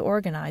agreed to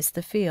organize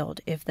the field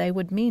if they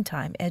would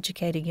meantime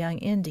educate a young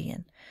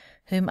Indian,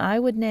 whom I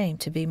would name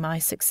to be my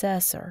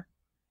successor.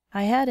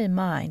 I had in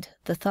mind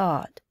the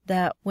thought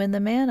that when the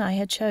man I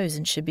had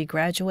chosen should be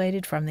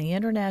graduated from the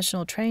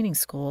International Training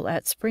School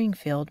at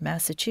Springfield,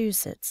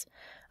 Massachusetts,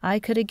 I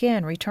could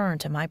again return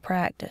to my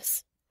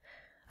practice.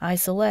 I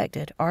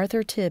selected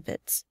Arthur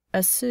Tibbetts,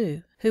 a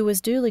Sioux, who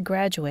was duly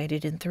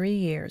graduated in 3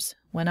 years,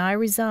 when I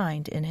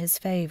resigned in his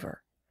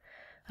favor.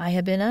 I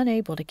had been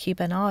unable to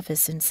keep an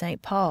office in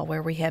St. Paul,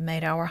 where we had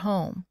made our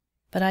home,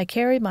 but I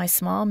carried my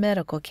small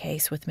medical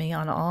case with me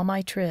on all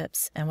my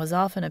trips, and was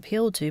often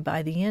appealed to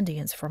by the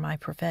Indians for my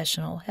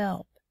professional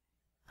help.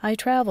 I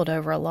traveled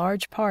over a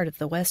large part of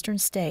the Western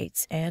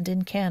States and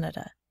in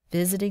Canada,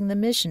 visiting the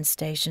mission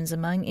stations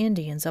among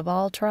Indians of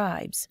all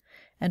tribes,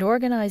 and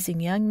organizing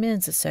young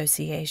men's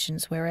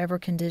associations wherever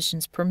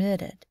conditions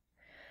permitted.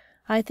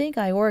 I think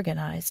I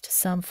organized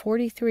some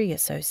 43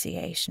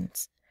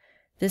 associations.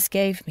 This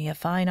gave me a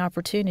fine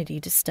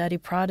opportunity to study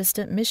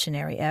Protestant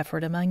missionary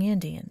effort among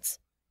Indians.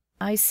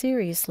 I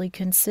seriously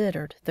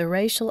considered the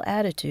racial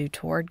attitude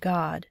toward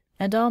God,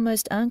 and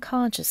almost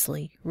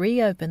unconsciously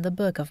reopened the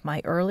book of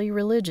my early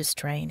religious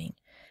training,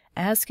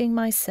 asking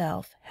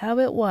myself how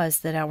it was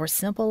that our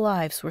simple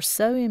lives were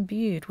so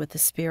imbued with the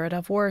spirit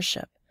of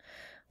worship,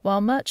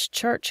 while much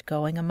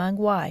church-going among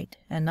white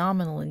and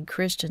nominally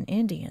Christian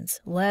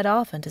Indians led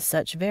often to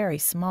such very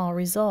small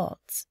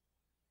results.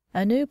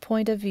 A new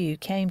point of view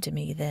came to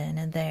me then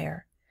and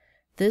there.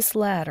 This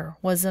latter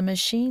was a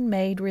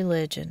machine-made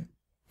religion.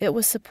 It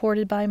was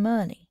supported by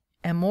money,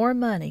 and more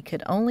money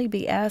could only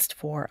be asked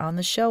for on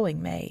the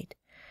showing made.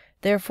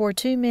 Therefore,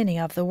 too many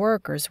of the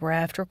workers were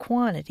after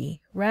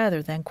quantity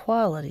rather than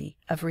quality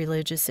of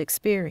religious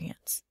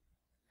experience.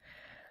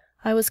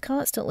 I was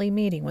constantly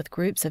meeting with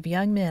groups of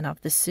young men of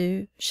the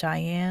Sioux,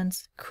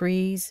 Cheyennes,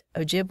 Crees,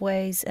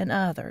 Ojibways, and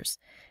others,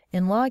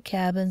 in log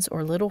cabins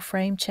or little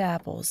frame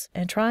chapels,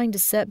 and trying to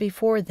set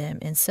before them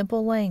in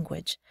simple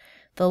language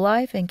the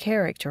life and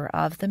character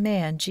of the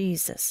man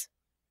Jesus.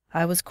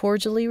 I was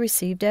cordially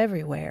received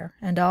everywhere,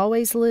 and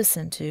always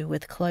listened to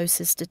with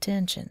closest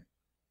attention.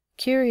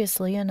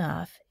 Curiously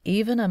enough,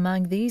 even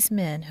among these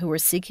men who were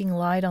seeking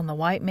light on the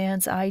white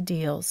man's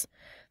ideals,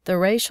 the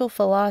racial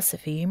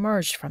philosophy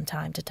emerged from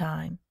time to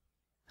time.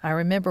 I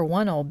remember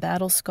one old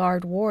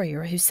battle-scarred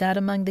warrior who sat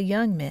among the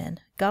young men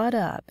got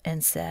up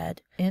and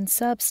said, in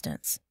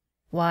substance,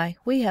 "Why,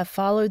 we have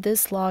followed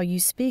this law you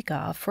speak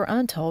of for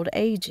untold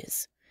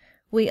ages.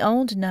 We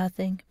owned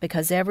nothing,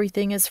 because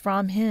everything is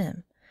from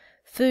Him.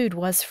 Food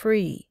was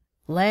free,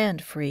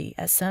 land free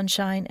as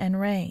sunshine and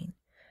rain.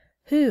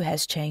 Who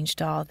has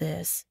changed all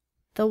this?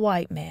 The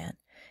white man,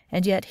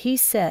 and yet he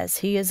says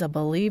he is a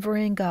believer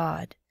in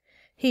God.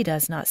 He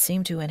does not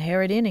seem to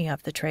inherit any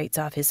of the traits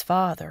of his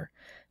father,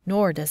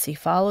 nor does he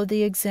follow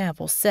the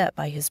example set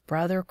by his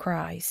brother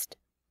Christ."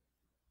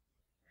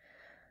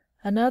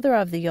 Another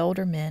of the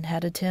older men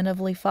had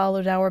attentively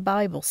followed our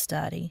Bible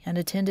study and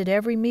attended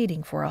every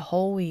meeting for a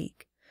whole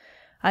week.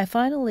 I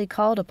finally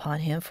called upon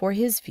him for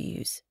his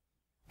views.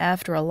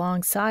 After a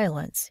long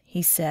silence,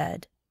 he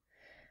said,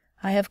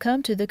 "I have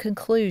come to the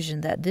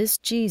conclusion that this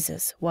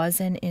Jesus was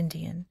an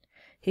Indian.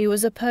 He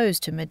was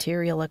opposed to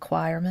material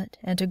acquirement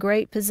and to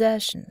great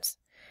possessions.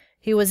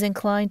 He was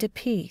inclined to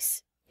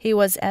peace. He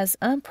was as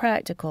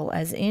unpractical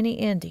as any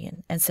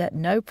Indian and set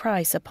no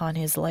price upon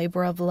his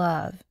labor of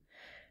love.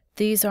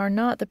 These are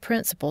not the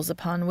principles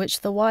upon which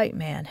the white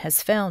man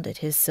has founded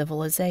his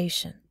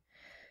civilization.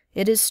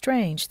 It is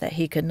strange that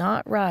he could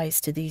not rise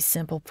to these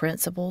simple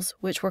principles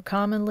which were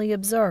commonly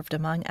observed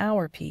among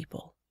our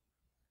people."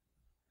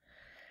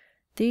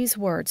 These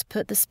words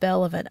put the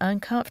spell of an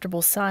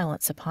uncomfortable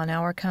silence upon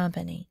our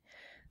company,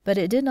 but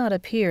it did not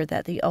appear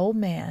that the old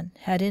man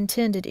had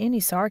intended any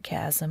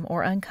sarcasm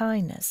or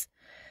unkindness,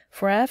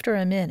 for after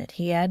a minute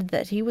he added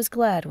that he was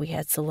glad we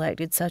had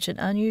selected such an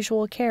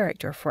unusual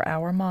character for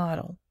our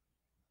model.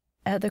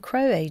 At the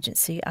Crow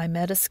Agency I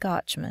met a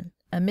Scotchman,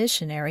 a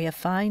missionary of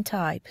fine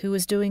type who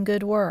was doing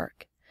good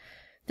work.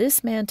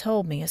 This man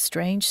told me a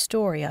strange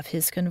story of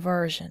his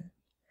conversion.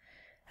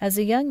 As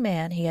a young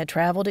man he had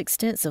traveled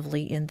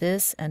extensively in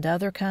this and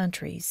other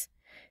countries.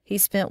 He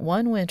spent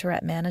one winter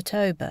at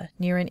Manitoba,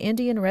 near an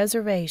Indian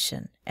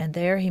reservation, and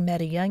there he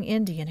met a young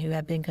Indian who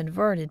had been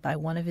converted by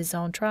one of his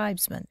own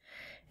tribesmen,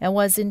 and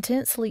was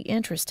intensely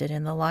interested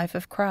in the life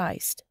of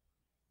Christ.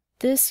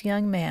 This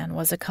young man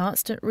was a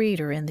constant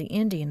reader in the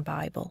Indian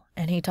Bible,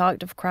 and he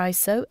talked of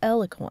Christ so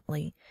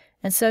eloquently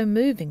and so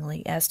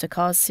movingly as to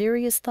cause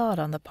serious thought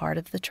on the part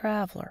of the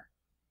traveler.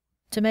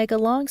 To make a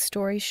long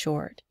story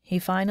short, he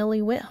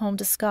finally went home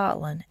to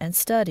Scotland and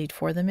studied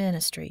for the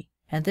ministry,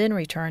 and then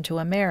returned to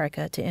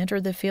America to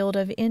enter the field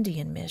of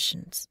Indian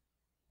missions.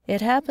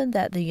 It happened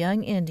that the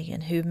young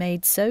Indian who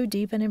made so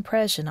deep an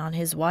impression on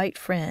his white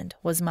friend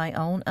was my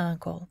own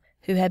uncle,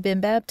 who had been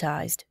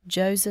baptized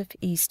Joseph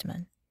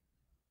Eastman.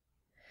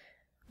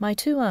 My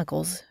two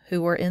uncles,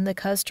 who were in the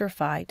Custer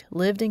fight,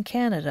 lived in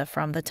Canada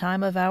from the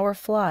time of our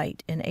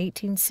flight in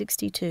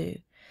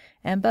 1862,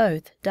 and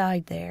both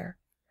died there.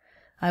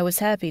 I was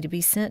happy to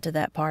be sent to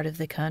that part of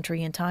the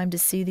country in time to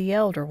see the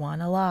elder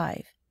one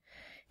alive.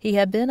 He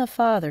had been a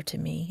father to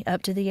me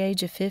up to the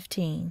age of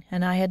 15,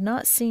 and I had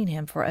not seen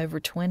him for over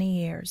 20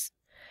 years.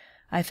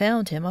 I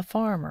found him a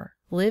farmer,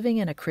 living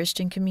in a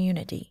Christian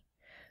community.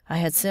 I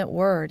had sent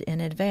word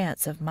in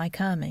advance of my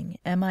coming,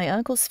 and my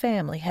uncle's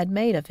family had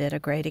made of it a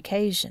great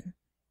occasion.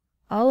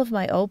 All of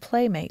my old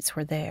playmates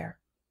were there.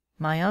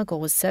 My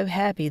uncle was so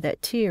happy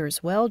that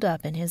tears welled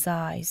up in his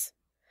eyes.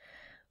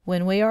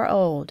 "When we are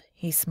old,"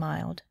 he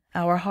smiled,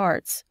 "our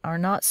hearts are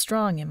not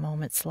strong in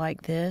moments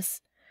like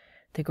this.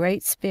 The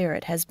Great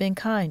Spirit has been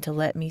kind to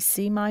let me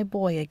see my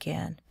boy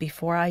again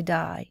before I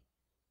die."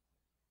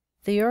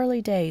 The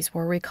early days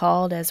were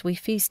recalled as we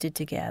feasted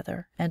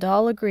together, and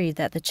all agreed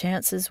that the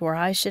chances were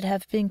I should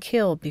have been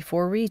killed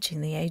before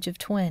reaching the age of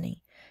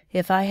 20,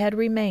 if I had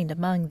remained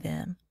among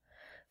them.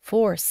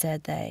 For,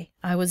 said they,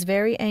 I was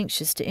very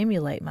anxious to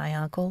emulate my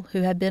uncle,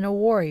 who had been a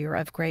warrior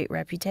of great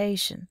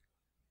reputation.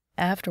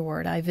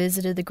 Afterward I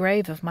visited the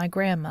grave of my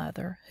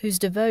grandmother, whose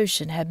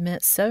devotion had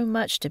meant so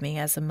much to me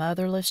as a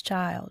motherless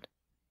child.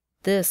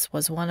 This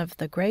was one of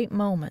the great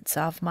moments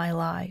of my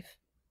life.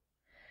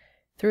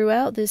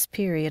 Throughout this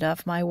period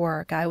of my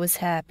work I was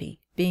happy,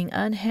 being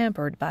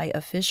unhampered by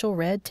official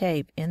red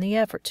tape in the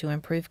effort to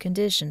improve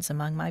conditions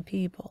among my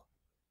people.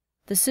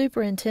 The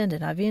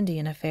superintendent of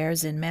Indian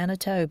affairs in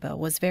Manitoba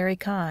was very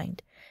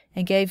kind,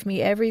 and gave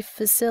me every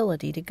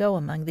facility to go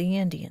among the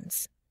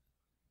Indians.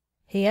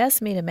 He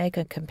asked me to make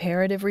a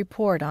comparative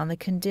report on the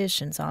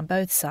conditions on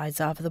both sides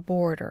of the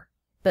border,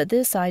 but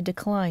this I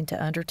declined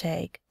to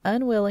undertake,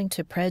 unwilling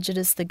to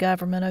prejudice the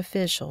government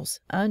officials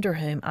under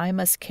whom I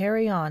must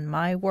carry on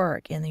my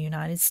work in the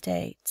United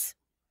States.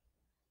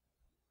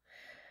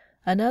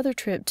 Another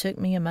trip took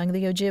me among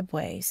the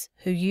Ojibways,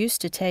 who used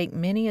to take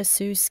many a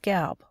Sioux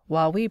scalp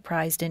while we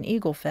prized an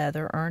eagle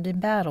feather earned in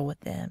battle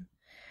with them.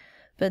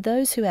 But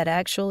those who had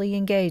actually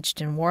engaged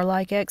in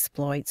warlike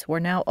exploits were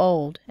now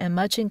old and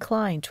much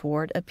inclined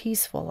toward a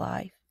peaceful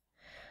life.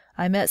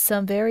 I met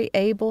some very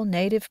able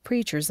native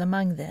preachers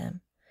among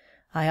them.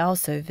 I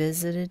also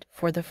visited,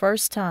 for the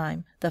first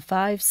time, the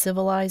 5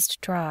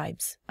 civilized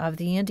tribes of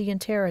the Indian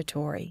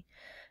Territory,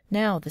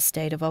 now the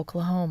state of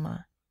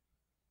Oklahoma.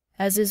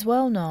 As is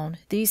well known,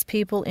 these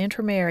people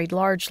intermarried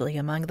largely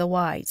among the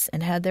whites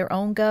and had their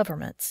own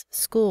governments,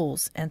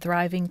 schools, and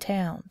thriving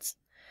towns.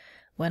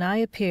 When I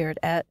appeared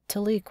at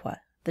Tahlequah,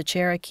 the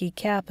Cherokee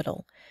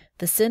capital,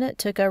 the Senate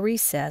took a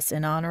recess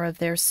in honor of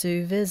their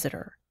Sioux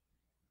visitor.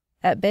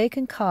 At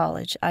Bacone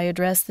College I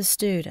addressed the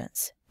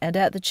students, and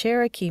at the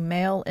Cherokee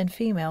male and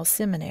female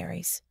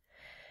seminaries.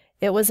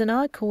 It was an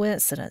odd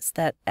coincidence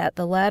that at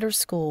the latter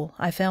school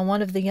I found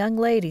one of the young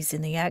ladies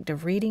in the act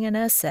of reading an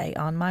essay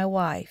on my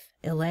wife,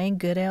 Elaine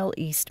Goodale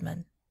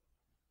Eastman.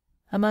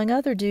 Among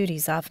other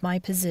duties of my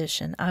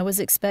position, I was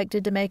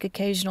expected to make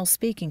occasional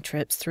speaking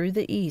trips through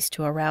the East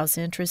to arouse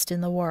interest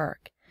in the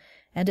work,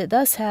 and it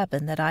thus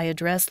happened that I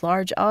addressed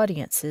large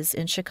audiences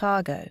in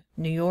Chicago,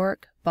 New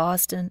York,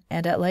 Boston,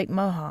 and at Lake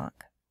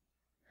Mohawk.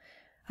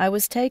 I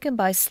was taken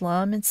by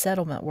slum and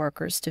settlement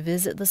workers to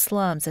visit the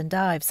slums and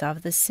dives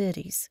of the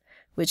cities,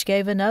 which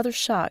gave another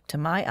shock to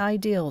my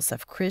ideals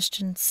of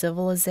Christian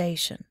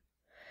civilization.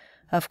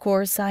 Of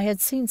course, I had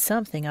seen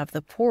something of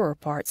the poorer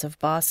parts of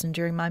Boston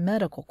during my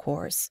medical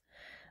course,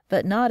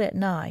 but not at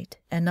night,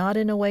 and not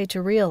in a way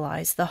to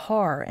realize the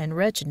horror and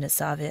wretchedness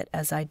of it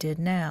as I did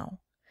now.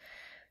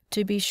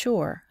 To be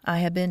sure, I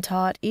had been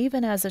taught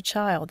even as a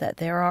child that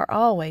there are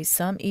always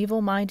some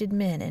evil-minded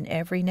men in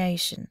every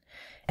nation,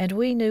 and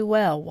we knew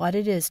well what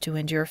it is to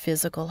endure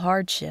physical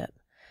hardship,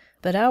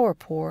 but our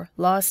poor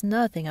lost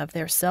nothing of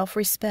their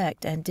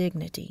self-respect and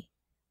dignity.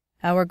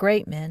 Our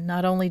great men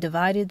not only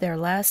divided their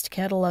last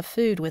kettle of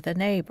food with a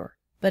neighbor,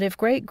 but if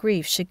great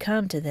grief should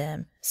come to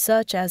them,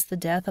 such as the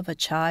death of a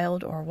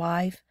child or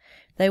wife,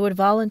 they would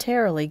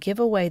voluntarily give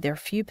away their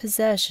few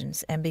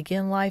possessions and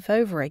begin life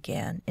over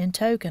again in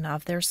token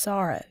of their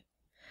sorrow.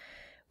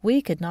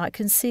 We could not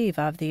conceive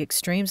of the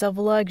extremes of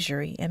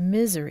luxury and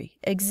misery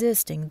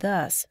existing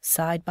thus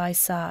side by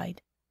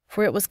side,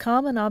 for it was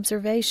common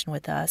observation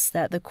with us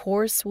that the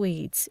coarse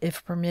weeds,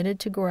 if permitted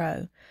to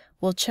grow,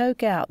 will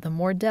choke out the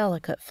more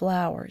delicate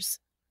flowers.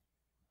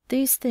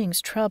 These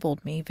things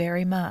troubled me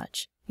very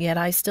much, yet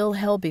I still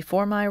held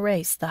before my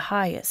race the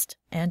highest,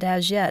 and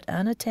as yet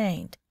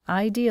unattained,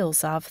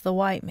 ideals of the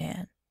white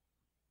man.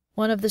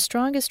 One of the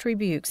strongest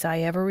rebukes I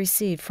ever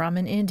received from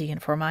an Indian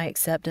for my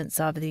acceptance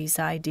of these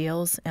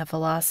ideals and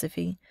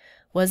philosophy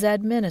was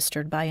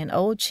administered by an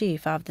old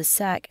chief of the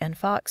Sac and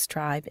Fox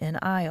tribe in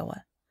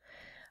Iowa.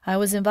 I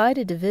was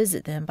invited to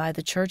visit them by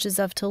the churches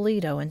of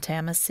Toledo and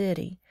Tama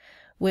City,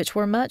 which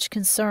were much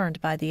concerned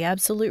by the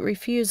absolute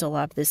refusal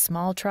of this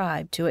small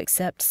tribe to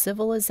accept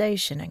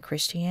civilization and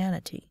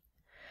Christianity.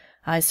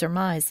 I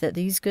surmised that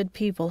these good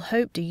people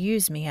hoped to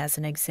use me as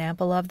an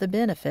example of the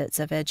benefits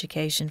of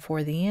education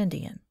for the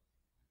Indian.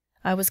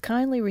 I was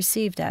kindly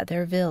received at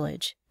their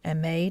village,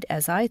 and made,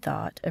 as I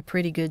thought, a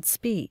pretty good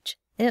speech,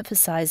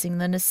 emphasizing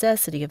the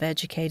necessity of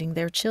educating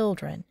their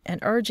children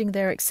and urging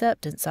their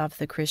acceptance of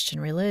the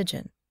Christian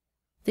religion.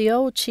 The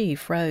old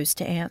chief rose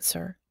to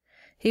answer.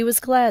 He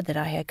was glad that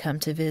I had come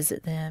to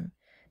visit them.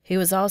 He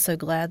was also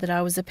glad that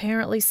I was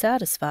apparently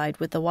satisfied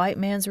with the white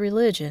man's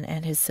religion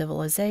and his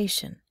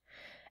civilization.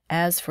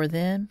 As for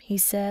them, he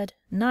said,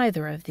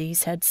 neither of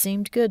these had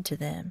seemed good to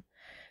them.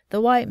 The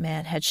white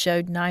man had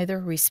showed neither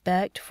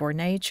respect for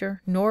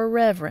nature nor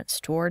reverence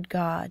toward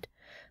God,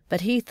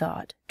 but he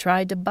thought,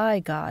 tried to buy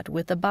God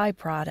with the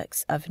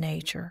by-products of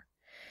nature.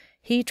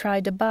 He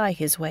tried to buy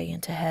his way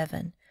into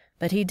heaven,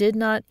 but he did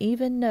not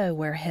even know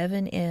where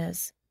heaven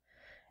is.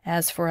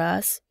 As for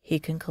us, he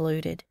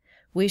concluded,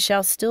 we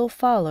shall still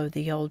follow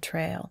the old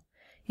trail.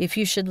 If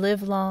you should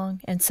live long,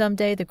 and some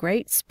day the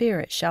Great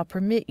Spirit shall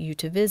permit you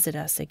to visit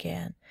us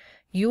again,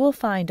 you will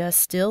find us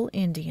still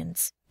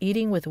Indians,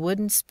 eating with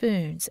wooden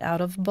spoons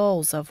out of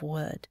bowls of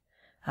wood.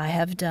 I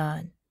have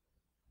done.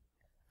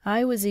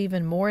 I was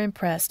even more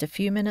impressed a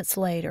few minutes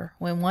later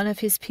when one of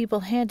his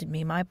people handed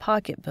me my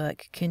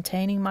pocketbook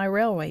containing my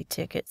railway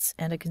tickets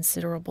and a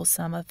considerable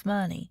sum of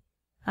money.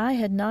 I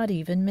had not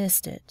even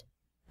missed it.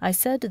 I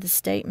said to the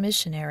state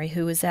missionary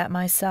who was at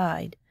my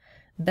side,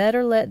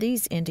 "Better let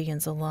these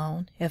Indians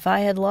alone. If I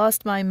had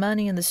lost my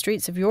money in the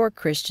streets of your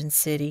Christian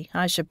city,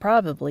 I should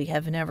probably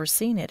have never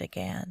seen it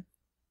again."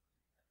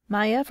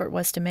 My effort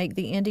was to make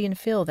the Indian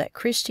feel that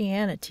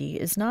Christianity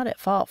is not at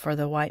fault for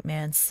the white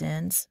man's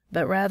sins,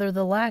 but rather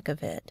the lack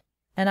of it,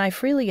 and I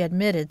freely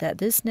admitted that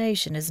this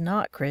nation is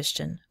not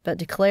Christian, but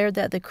declared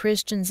that the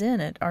Christians in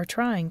it are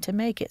trying to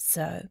make it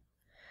so.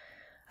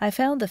 I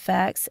found the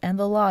facts and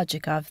the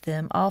logic of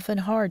them often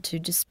hard to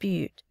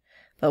dispute,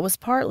 but was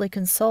partly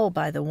consoled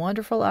by the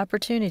wonderful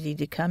opportunity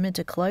to come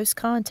into close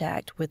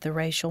contact with the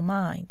racial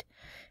mind,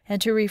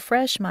 and to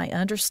refresh my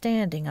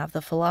understanding of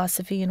the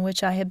philosophy in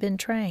which I had been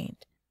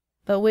trained,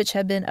 but which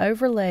had been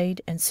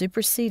overlaid and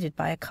superseded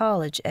by a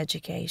college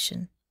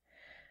education.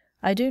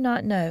 I do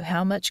not know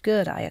how much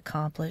good I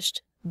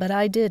accomplished, but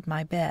I did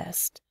my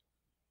best.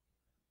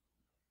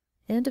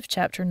 End of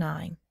Chapter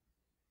 9.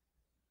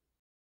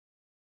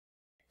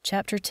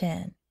 Chapter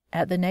 10.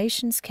 At the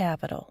Nation's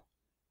Capital.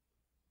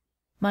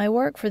 My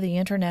work for the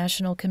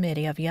International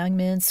Committee of Young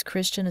Men's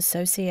Christian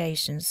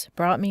Associations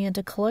brought me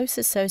into close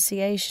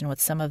association with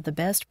some of the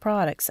best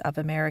products of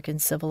American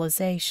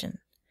civilization.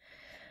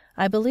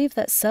 I believe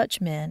that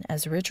such men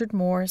as Richard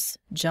Morris,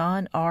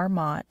 John R.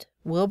 Mott,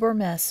 Wilbur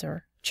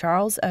Messer,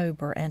 Charles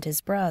Ober and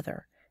his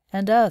brother,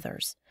 and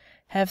others,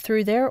 have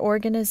through their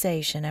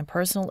organization and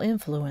personal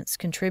influence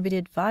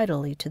contributed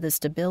vitally to the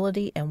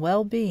stability and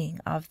well-being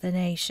of the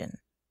nation.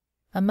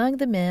 Among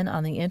the men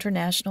on the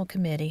International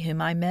Committee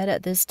whom I met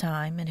at this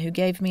time and who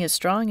gave me a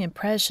strong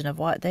impression of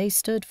what they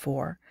stood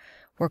for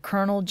were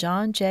Colonel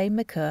John J.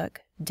 McCook,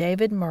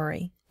 David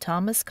Murray,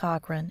 Thomas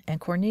Cochrane, and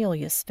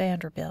Cornelius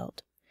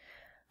Vanderbilt.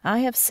 I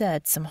have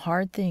said some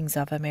hard things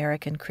of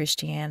American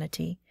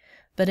Christianity,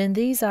 but in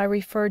these I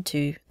referred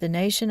to the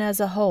nation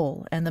as a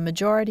whole and the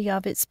majority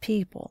of its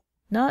people,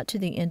 not to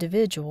the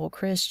individual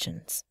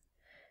Christians.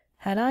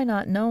 Had I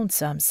not known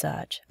some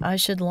such, I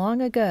should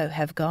long ago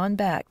have gone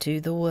back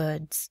to the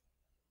woods.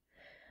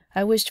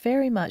 I wished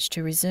very much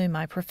to resume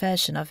my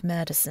profession of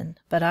medicine,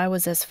 but I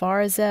was as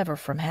far as ever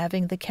from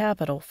having the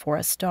capital for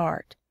a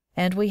start,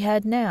 and we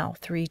had now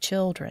 3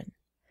 children.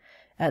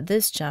 At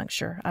this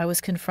juncture, I was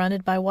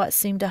confronted by what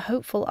seemed a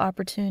hopeful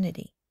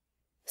opportunity.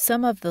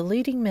 Some of the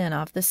leading men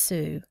of the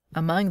Sioux,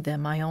 among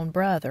them my own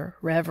brother,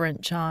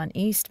 Reverend John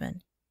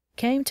Eastman,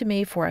 came to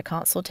me for a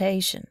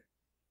consultation,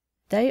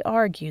 They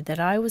argued that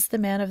I was the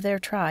man of their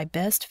tribe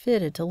best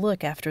fitted to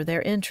look after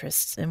their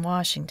interests in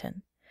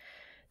Washington.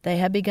 They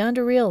had begun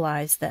to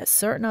realize that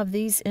certain of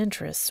these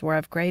interests were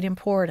of great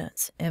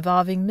importance,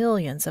 involving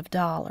millions of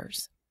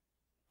dollars.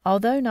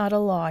 Although not a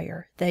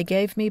lawyer, they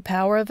gave me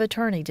power of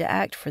attorney to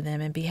act for them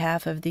in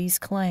behalf of these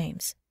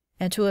claims,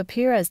 and to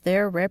appear as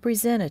their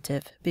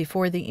representative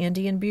before the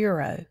Indian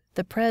Bureau,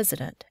 the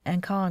President,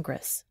 and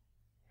Congress.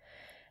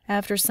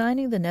 After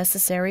signing the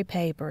necessary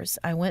papers,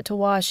 I went to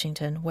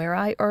Washington, where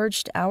I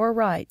urged our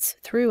rights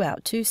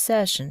throughout 2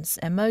 sessions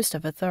and most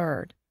of a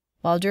third,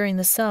 while during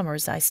the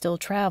summers I still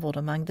traveled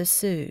among the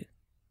Sioux.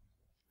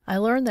 I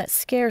learned that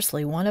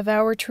scarcely one of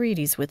our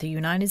treaties with the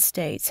United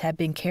States had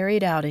been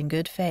carried out in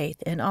good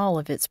faith in all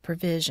of its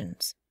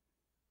provisions.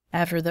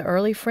 After the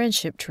early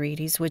friendship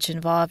treaties, which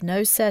involved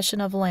no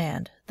cession of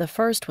land, the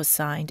first was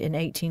signed in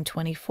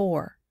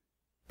 1824.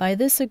 By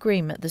this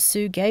agreement, the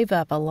Sioux gave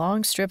up a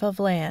long strip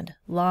of land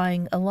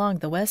lying along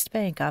the west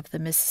bank of the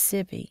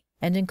Mississippi,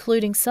 and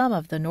including some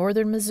of the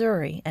northern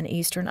Missouri and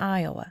eastern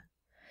Iowa.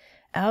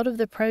 Out of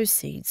the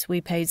proceeds, we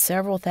paid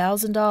several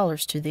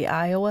 $1,000s to the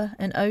Iowa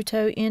and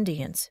Oto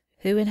Indians,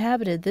 who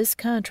inhabited this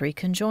country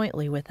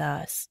conjointly with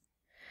us.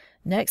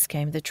 Next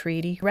came the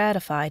treaty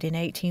ratified in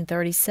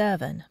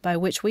 1837, by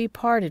which we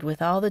parted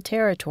with all the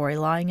territory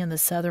lying in the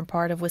southern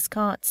part of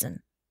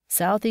Wisconsin,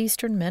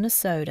 southeastern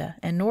Minnesota,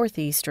 and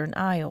northeastern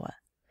Iowa.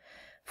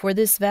 For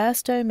this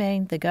vast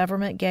domain the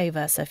government gave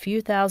us a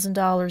few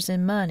 $1,000s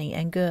in money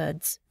and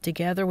goods,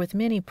 together with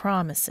many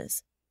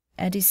promises,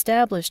 and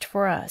established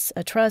for us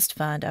a trust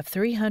fund of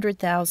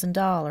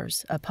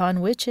 $300,000,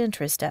 upon which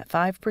interest at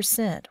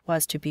 5%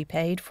 was to be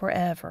paid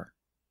forever.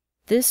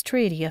 This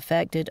treaty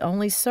affected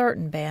only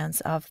certain bands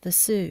of the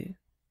Sioux.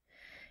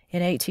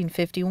 In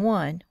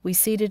 1851, we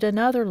ceded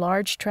another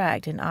large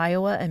tract in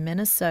Iowa and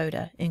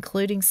Minnesota,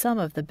 including some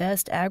of the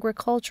best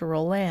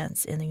agricultural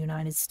lands in the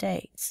United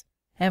States,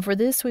 and for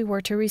this we were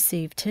to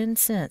receive 10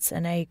 cents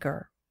an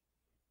acre.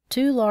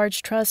 2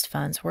 large trust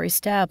funds were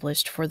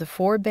established for the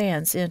 4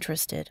 bands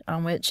interested,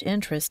 on which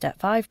interest at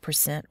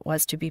 5%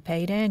 was to be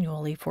paid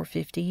annually for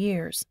 50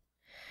 years.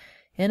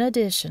 In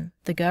addition,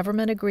 the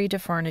government agreed to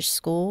furnish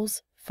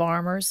schools,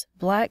 farmers,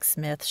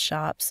 blacksmith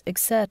shops,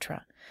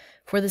 etc.,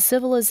 for the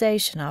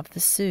civilization of the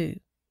Sioux.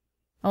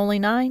 Only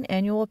 9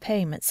 annual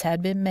payments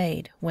had been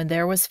made when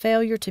there was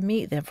failure to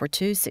meet them for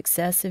 2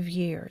 successive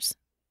years.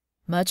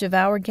 Much of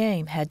our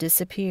game had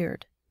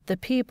disappeared. The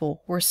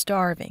people were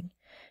starving.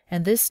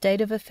 And this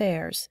state of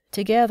affairs,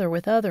 together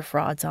with other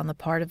frauds on the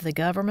part of the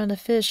government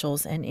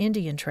officials and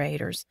Indian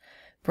traders,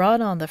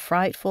 brought on the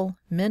frightful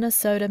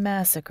Minnesota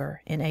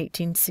Massacre in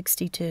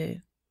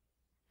 1862.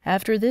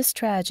 After this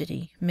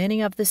tragedy,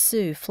 many of the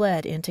Sioux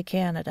fled into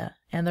Canada,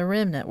 and the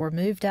remnant were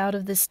moved out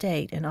of the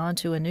state and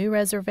onto a new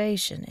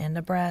reservation in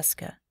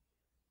Nebraska.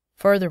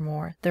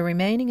 Furthermore, the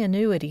remaining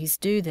annuities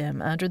due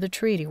them under the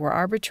treaty were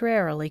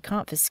arbitrarily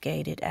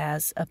confiscated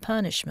as a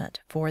punishment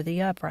for the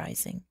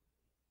uprising.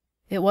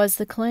 It was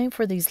the claim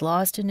for these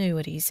lost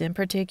annuities in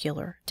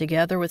particular,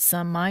 together with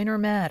some minor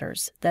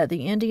matters, that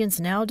the Indians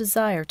now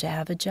desired to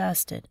have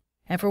adjusted,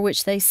 and for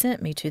which they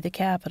sent me to the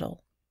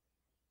capital.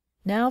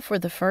 Now for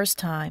the first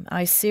time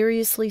I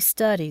seriously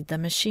studied the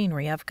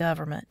machinery of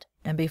government,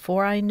 and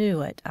before I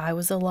knew it I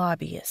was a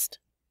lobbyist.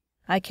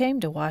 I came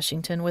to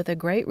Washington with a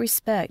great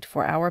respect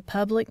for our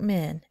public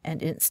men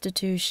and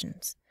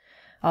institutions.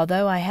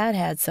 Although I had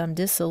had some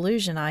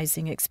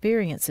disillusionizing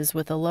experiences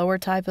with a lower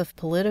type of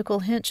political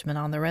henchmen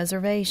on the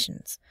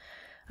reservations,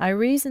 I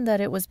reasoned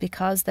that it was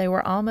because they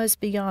were almost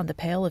beyond the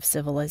pale of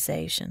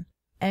civilization,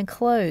 and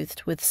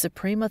clothed with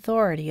supreme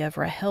authority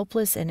over a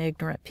helpless and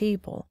ignorant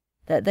people,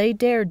 that they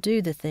dared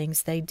do the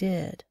things they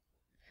did.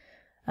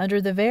 Under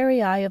the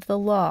very eye of the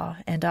law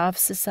and of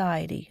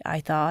society,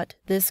 I thought,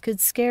 this could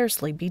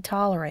scarcely be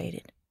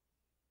tolerated.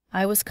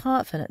 I was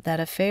confident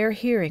that a fair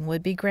hearing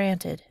would be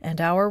granted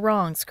and our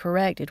wrongs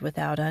corrected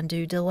without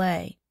undue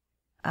delay.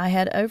 I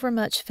had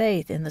overmuch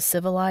faith in the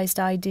civilized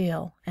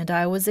ideal, and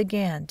I was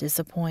again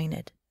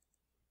disappointed.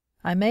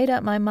 I made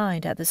up my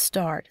mind at the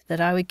start that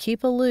I would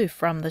keep aloof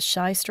from the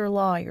shyster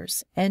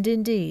lawyers, and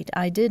indeed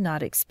I did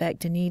not expect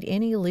to need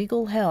any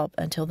legal help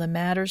until the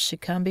matters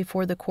should come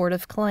before the Court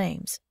of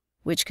Claims,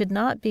 which could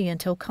not be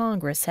until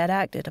Congress had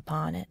acted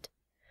upon it.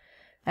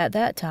 At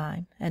that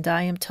time, and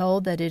I am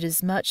told that it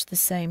is much the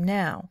same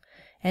now,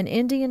 an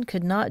Indian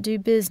could not do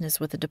business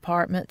with the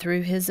department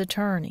through his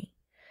attorney.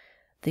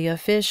 The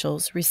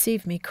officials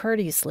received me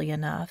courteously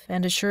enough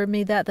and assured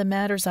me that the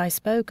matters I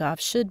spoke of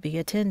should be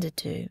attended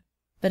to,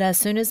 but as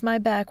soon as my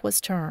back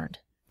was turned,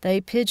 they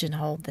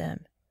pigeonholed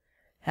them.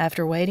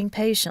 After waiting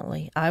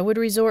patiently, I would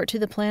resort to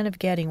the plan of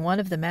getting one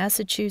of the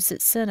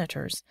Massachusetts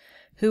senators,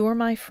 who were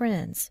my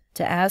friends,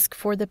 to ask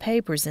for the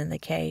papers in the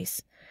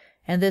case,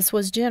 and this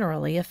was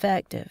generally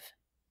effective.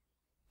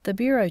 The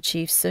bureau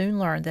chief soon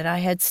learned that I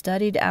had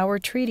studied our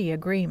treaty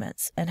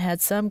agreements and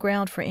had some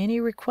ground for any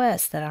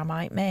request that I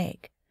might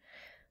make.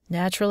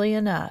 Naturally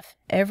enough,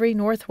 every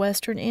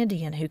northwestern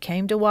Indian who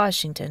came to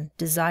Washington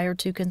desired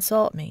to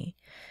consult me,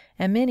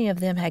 and many of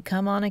them had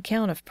come on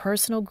account of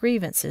personal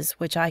grievances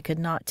which I could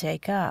not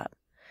take up.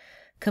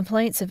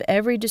 Complaints of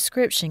every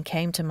description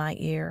came to my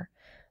ear,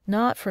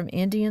 not from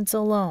Indians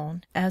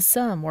alone, as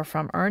some were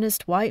from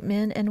earnest white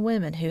men and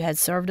women who had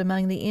served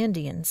among the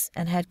Indians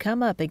and had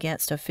come up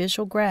against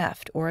official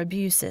graft or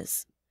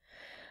abuses.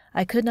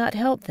 I could not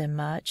help them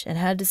much, and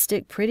had to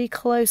stick pretty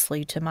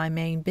closely to my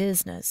main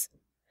business.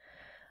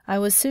 I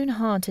was soon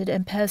haunted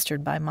and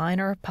pestered by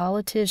minor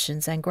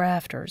politicians and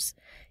grafters,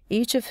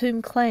 each of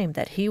whom claimed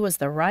that he was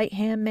the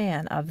right-hand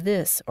man of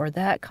this or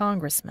that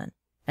congressman,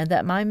 and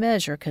that my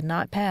measure could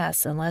not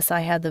pass unless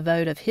I had the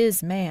vote of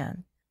his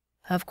man.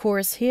 Of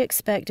course, he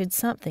expected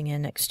something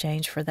in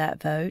exchange for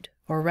that vote,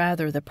 or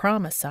rather the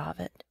promise of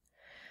it.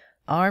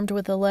 Armed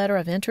with a letter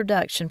of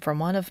introduction from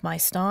one of my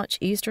staunch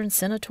Eastern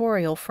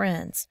senatorial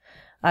friends,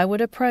 I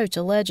would approach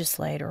a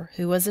legislator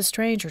who was a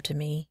stranger to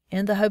me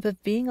in the hope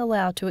of being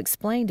allowed to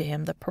explain to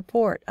him the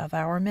purport of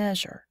our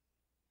measure.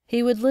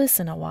 He would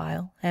listen a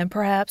while, and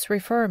perhaps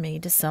refer me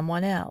to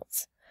someone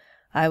else.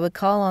 I would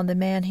call on the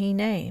man he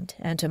named,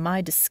 and to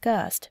my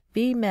disgust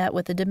be met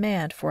with a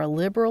demand for a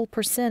liberal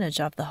percentage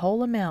of the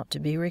whole amount to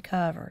be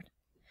recovered.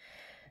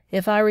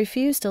 If I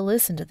refused to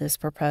listen to this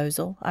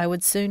proposal, I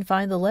would soon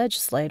find the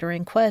legislator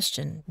in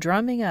question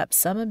drumming up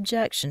some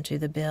objection to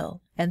the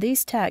bill, and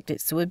these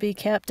tactics would be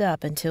kept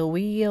up until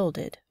we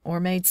yielded, or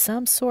made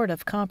some sort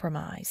of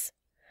compromise.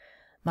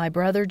 My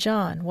brother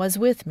John was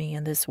with me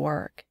in this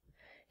work.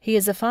 He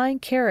is a fine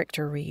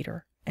character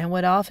reader, and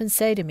would often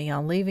say to me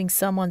on leaving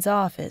someone's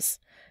office,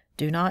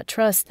 "Do not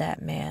trust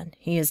that man.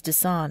 He is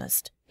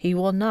dishonest. He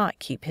will not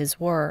keep his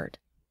word."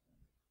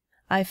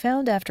 I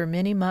found after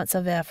many months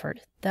of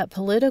effort that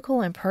political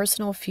and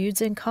personal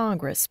feuds in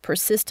Congress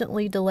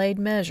persistently delayed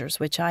measures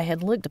which I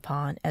had looked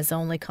upon as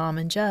only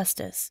common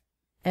justice,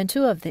 and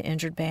 2 of the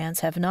injured bands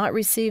have not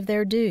received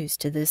their dues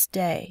to this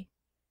day.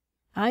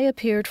 I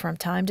appeared from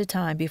time to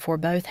time before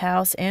both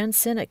House and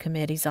Senate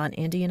committees on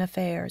Indian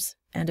affairs,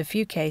 and a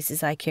few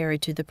cases I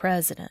carried to the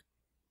President.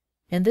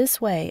 In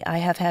this way I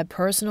have had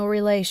personal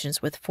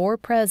relations with 4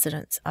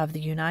 Presidents of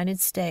the United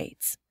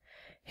States: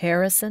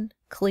 Harrison,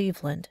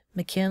 Cleveland,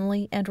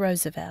 McKinley, and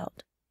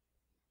Roosevelt.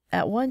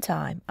 At one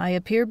time I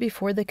appeared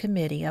before the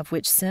committee of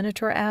which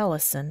Senator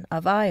Allison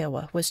of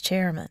Iowa was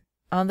chairman,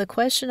 on the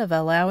question of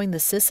allowing the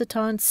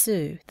Sisseton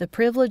Sioux the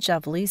privilege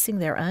of leasing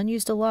their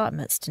unused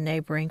allotments to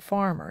neighboring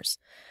farmers,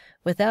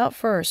 without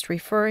first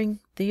referring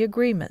the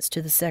agreements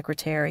to the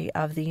Secretary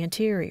of the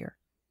Interior.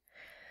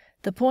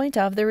 The point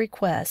of the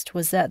request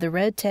was that the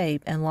red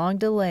tape and long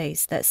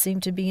delays that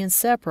seemed to be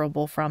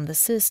inseparable from the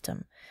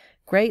system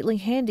greatly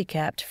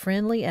handicapped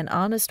friendly and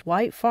honest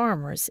white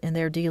farmers in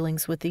their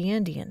dealings with the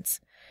Indians,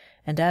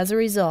 and as a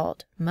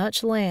result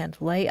much land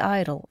lay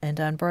idle and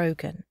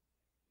unbroken.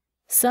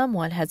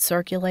 Someone had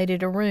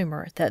circulated a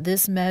rumor that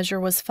this measure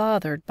was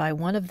fathered by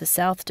one of the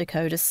South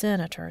Dakota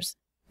senators,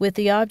 with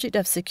the object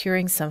of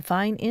securing some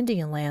fine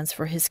Indian lands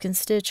for his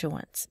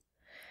constituents.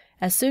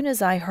 As soon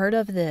as I heard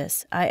of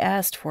this, I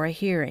asked for a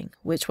hearing,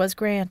 which was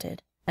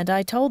granted, and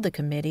I told the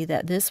committee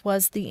that this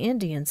was the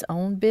Indians'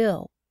 own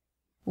bill.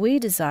 "We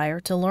desire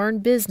to learn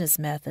business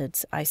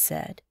methods," I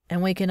said,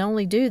 "and we can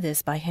only do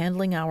this by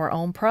handling our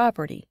own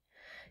property.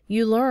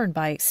 You learn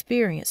by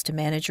experience to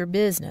manage your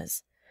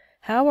business.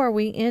 How are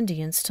we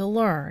Indians to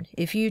learn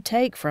if you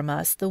take from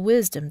us the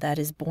wisdom that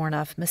is born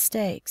of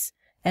mistakes,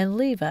 and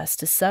leave us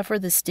to suffer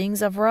the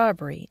stings of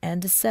robbery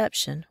and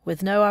deception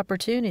with no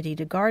opportunity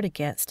to guard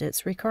against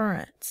its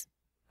recurrence?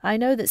 I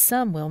know that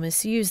some will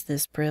misuse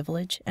this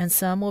privilege, and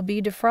some will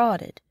be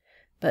defrauded,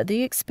 but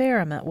the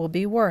experiment will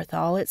be worth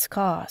all its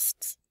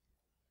costs."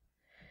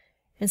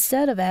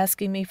 Instead of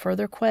asking me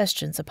further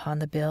questions upon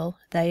the bill,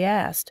 they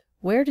asked,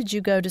 "Where did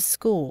you go to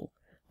school?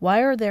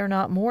 Why are there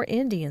not more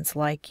Indians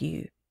like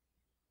you?"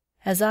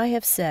 As I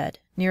have said,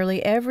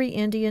 nearly every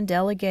Indian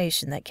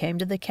delegation that came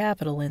to the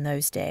capital in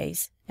those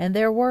days, and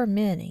there were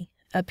many,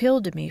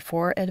 appealed to me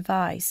for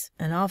advice,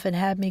 and often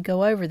had me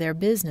go over their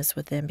business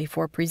with them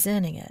before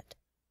presenting it.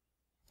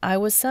 I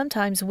was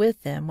sometimes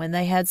with them when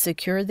they had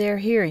secured their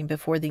hearing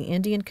before the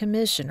Indian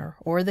Commissioner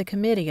or the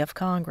Committee of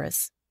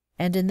Congress,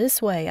 and in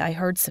this way I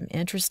heard some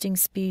interesting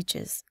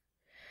speeches.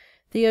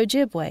 The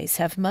Ojibways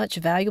have much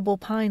valuable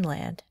pine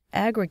land,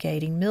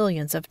 aggregating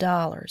millions of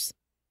dollars.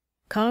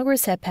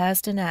 Congress had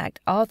passed an act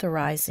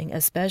authorizing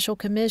a special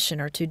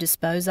commissioner to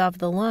dispose of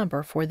the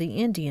lumber for the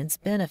Indians'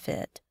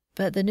 benefit,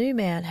 but the new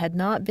man had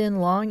not been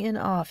long in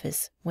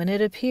office when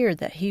it appeared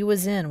that he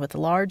was in with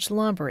large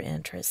lumber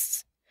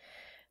interests.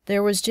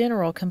 There was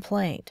general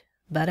complaint,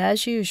 but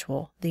as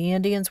usual, the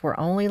Indians were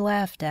only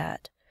laughed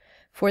at,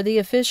 for the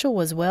official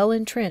was well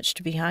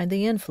entrenched behind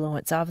the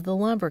influence of the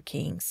lumber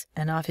kings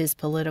and of his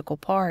political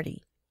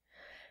party.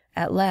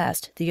 At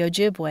last the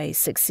Ojibways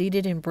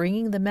succeeded in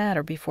bringing the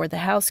matter before the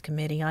House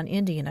Committee on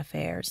Indian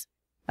Affairs,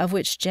 of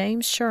which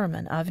James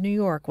Sherman of New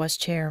York was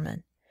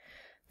chairman.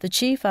 The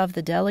chief of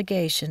the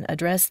delegation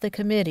addressed the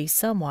committee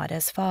somewhat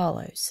as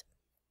follows: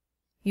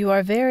 "You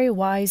are very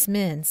wise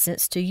men,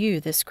 since to you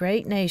this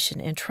great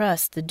nation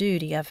entrusts the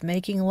duty of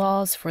making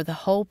laws for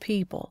the whole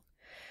people.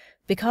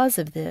 Because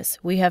of this,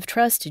 we have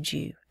trusted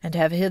you and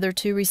have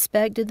hitherto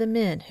respected the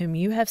men whom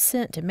you have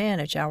sent to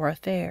manage our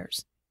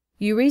affairs.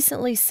 You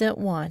recently sent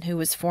one who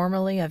was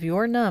formerly of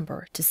your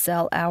number to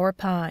sell our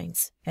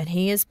pines, and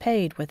he is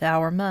paid with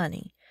our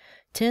money,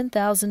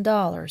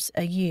 $10,000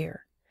 a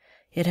year.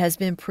 It has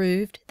been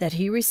proved that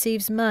he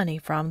receives money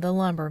from the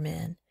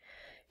lumbermen.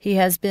 He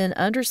has been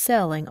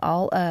underselling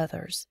all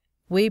others.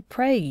 We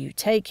pray you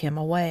take him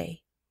away.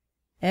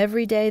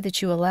 Every day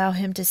that you allow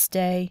him to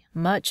stay,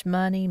 much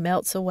money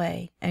melts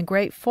away, and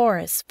great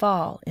forests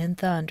fall in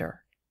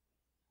thunder."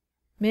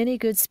 Many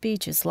good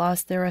speeches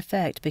lost their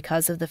effect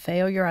because of the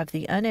failure of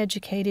the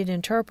uneducated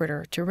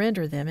interpreter to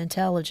render them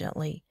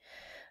intelligently,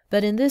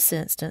 but in this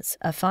instance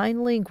a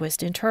fine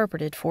linguist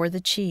interpreted for the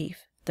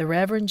chief, the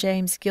Reverend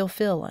James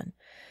Gilfillan,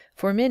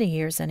 for many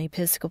years an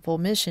Episcopal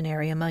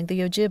missionary among the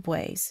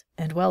Ojibways,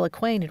 and well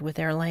acquainted with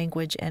their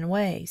language and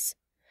ways.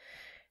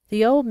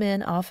 The old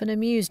men often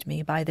amused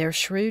me by their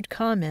shrewd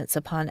comments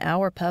upon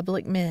our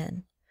public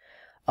men.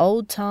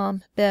 Old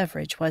Tom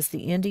Beveridge was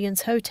the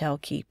Indians' hotel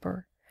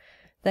keeper.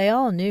 They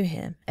all knew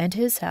him, and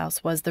his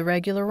house was the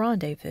regular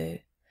rendezvous.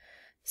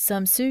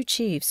 Some Sioux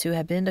chiefs who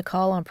had been to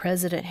call on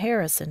President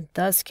Harrison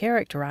thus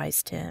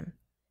characterized him.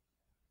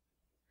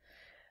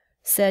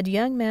 Said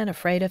young man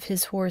afraid of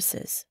his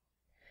horses,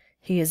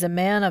 "He is a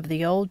man of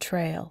the old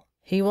trail.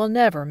 He will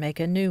never make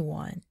a new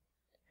one."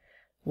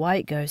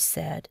 White Ghost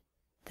said,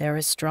 "There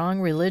is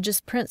strong religious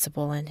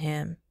principle in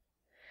him."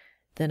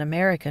 Then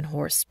American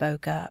Horse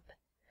spoke up,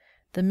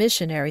 "The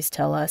missionaries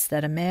tell us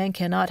that a man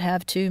cannot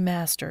have two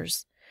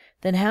masters.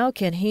 Then how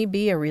can he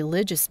be a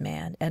religious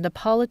man and a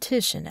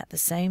politician at the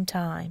same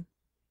time?"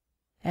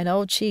 An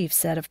old chief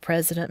said of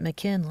President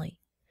McKinley,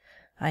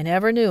 "I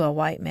never knew a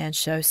white man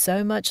show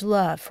so much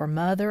love for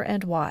mother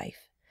and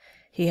wife.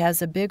 He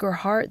has a bigger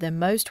heart than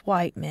most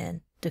white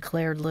men,"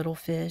 declared Little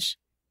Fish,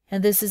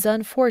 "and this is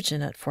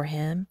unfortunate for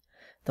him.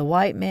 The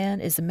white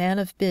man is a man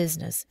of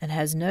business and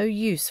has no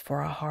use for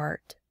a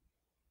heart."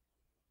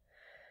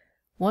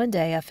 One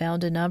day I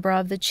found a number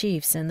of the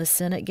chiefs in the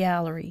Senate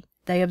gallery.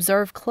 They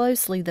observed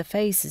closely the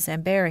faces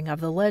and bearing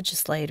of the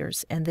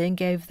legislators and then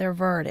gave their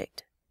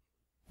verdict.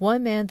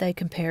 One man they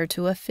compared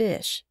to a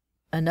fish.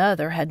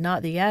 Another had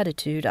not the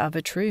attitude of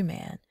a true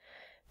man.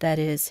 That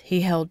is,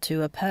 he held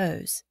to a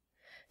pose.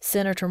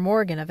 Senator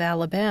Morgan of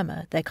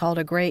Alabama they called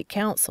a great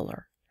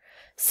counselor.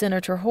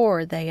 Senator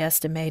Hoar they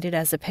estimated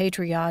as a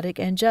patriotic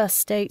and just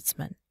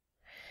statesman.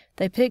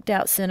 They picked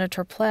out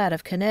Senator Platt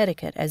of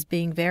Connecticut as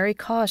being very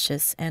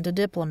cautious and a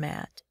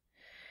diplomat.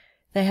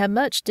 They had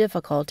much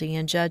difficulty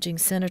in judging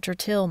Senator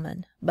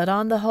Tillman, but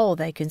on the whole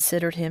they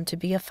considered him to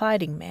be a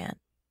fighting man,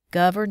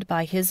 governed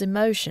by his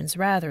emotions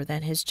rather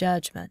than his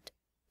judgment.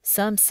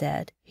 Some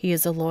said, "He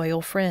is a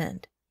loyal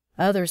friend."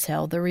 Others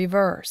held the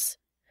reverse.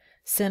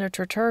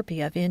 Senator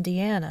Turpie of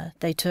Indiana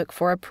they took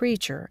for a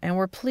preacher and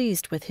were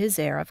pleased with his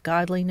air of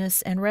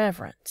godliness and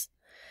reverence.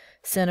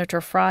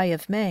 Senator Fry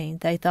of Maine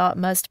they thought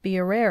must be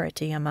a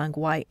rarity among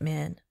white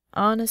men,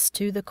 honest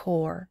to the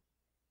core.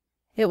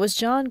 It was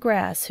John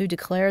Grass who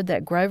declared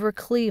that Grover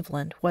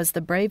Cleveland was the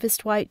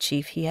bravest white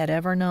chief he had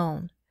ever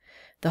known.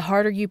 "The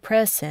harder you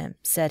press him,"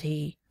 said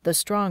he, "the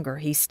stronger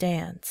he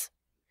stands."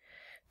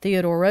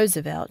 Theodore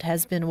Roosevelt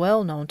has been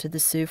well known to the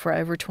Sioux for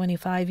over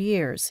 25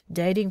 years,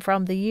 dating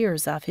from the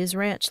years of his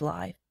ranch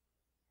life.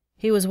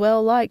 He was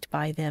well liked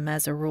by them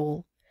as a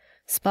rule.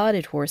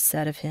 Spotted Horse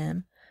said of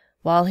him,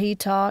 "While he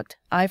talked,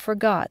 I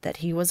forgot that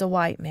he was a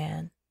white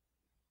man."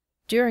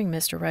 During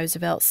Mr.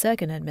 Roosevelt's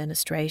second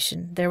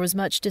administration, there was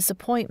much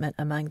disappointment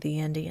among the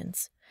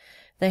Indians.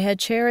 They had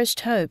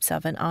cherished hopes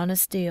of an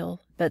honest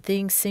deal, but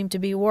things seemed to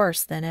be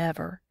worse than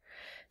ever.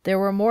 There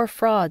were more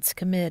frauds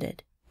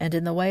committed, and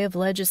in the way of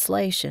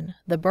legislation,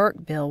 the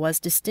Burke Bill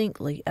was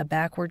distinctly a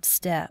backward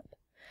step.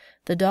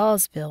 The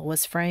Dawes Bill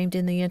was framed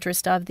in the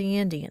interest of the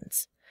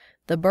Indians.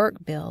 The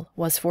Burke Bill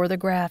was for the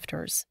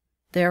grafters.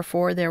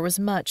 Therefore, there was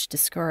much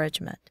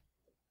discouragement.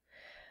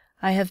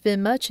 I have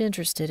been much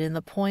interested in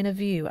the point of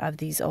view of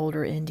these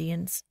older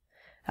Indians.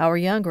 Our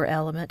younger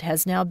element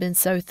has now been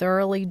so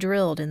thoroughly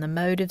drilled in the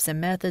motives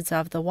and methods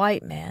of the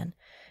white man,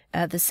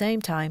 at the same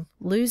time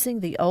losing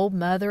the old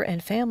mother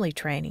and family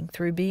training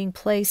through being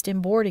placed in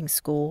boarding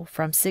school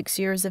from 6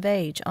 years of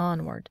age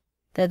onward,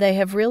 that they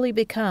have really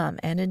become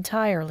an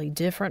entirely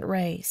different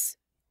race.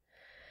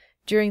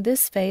 During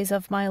this phase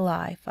of my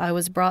life, I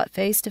was brought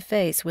face to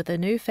face with a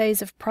new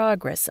phase of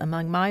progress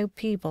among my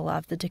people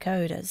of the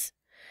Dakotas.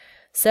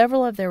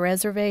 Several of their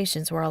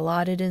reservations were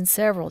allotted in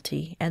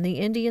severalty, and the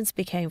Indians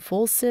became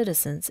full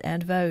citizens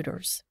and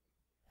voters.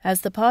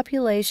 As the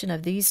population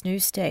of these new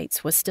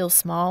states was still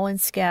small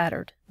and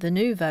scattered, the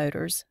new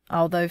voters,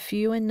 although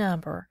few in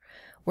number,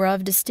 were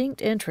of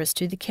distinct interest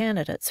to the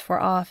candidates for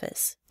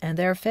office, and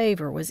their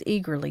favor was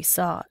eagerly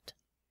sought.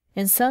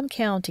 In some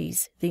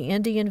counties, the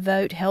Indian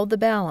vote held the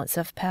balance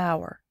of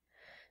power.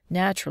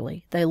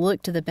 Naturally, they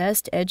looked to the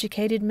best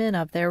educated men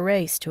of their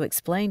race to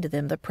explain to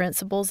them the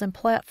principles and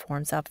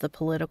platforms of the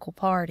political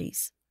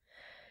parties.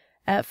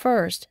 At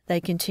first,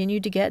 they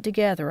continued to get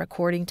together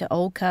according to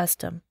old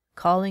custom,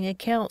 calling a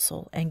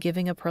council and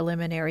giving a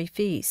preliminary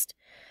feast,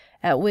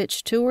 at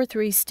which 2 or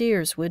 3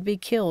 steers would be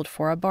killed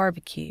for a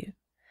barbecue.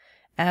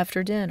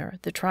 After dinner,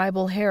 the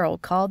tribal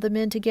herald called the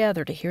men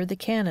together to hear the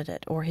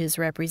candidate or his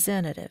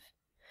representative.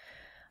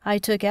 I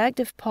took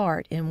active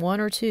part in 1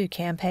 or 2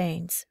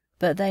 campaigns,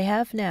 but they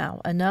have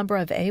now a number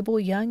of able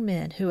young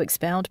men who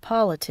expound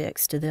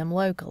politics to them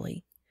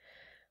locally.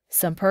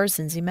 Some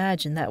persons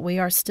imagine that we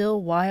are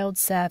still wild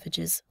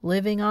savages,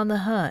 living on the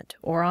hunt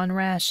or on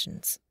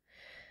rations.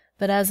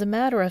 But as a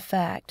matter of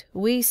fact,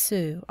 we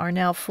Sioux are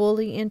now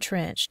fully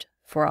entrenched,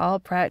 for all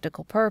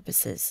practical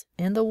purposes,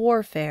 in the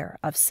warfare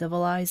of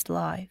civilized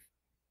life.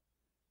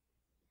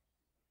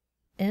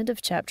 End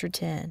of Chapter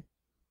 10.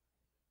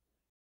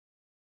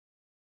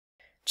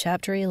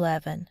 Chapter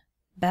 11.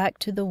 Back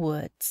to the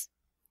Woods.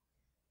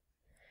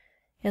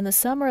 In the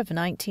summer of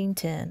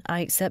 1910,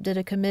 I accepted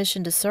a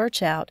commission to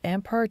search out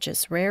and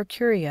purchase rare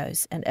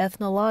curios and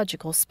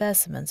ethnological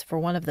specimens for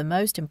one of the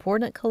most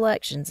important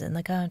collections in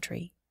the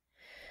country.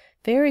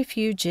 Very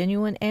few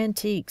genuine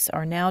antiques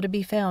are now to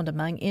be found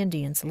among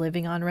Indians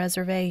living on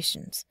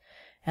reservations,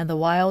 and the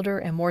wilder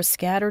and more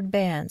scattered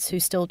bands who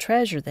still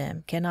treasure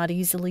them cannot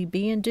easily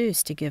be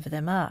induced to give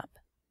them up.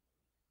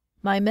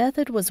 My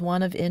method was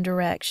one of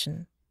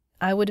indirection.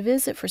 I would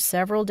visit for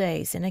several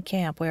days in a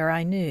camp where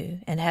I knew,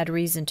 and had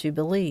reason to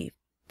believe,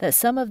 that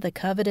some of the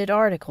coveted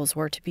articles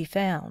were to be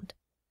found.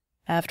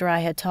 After I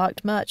had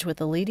talked much with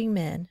the leading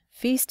men,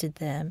 feasted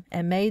them,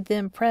 and made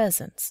them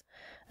presents,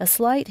 a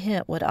slight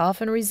hint would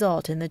often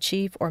result in the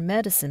chief or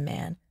medicine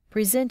man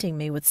presenting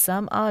me with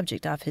some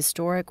object of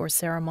historic or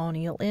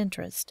ceremonial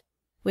interest,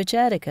 which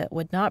etiquette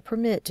would not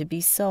permit to be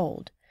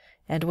sold,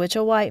 and which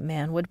a white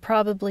man would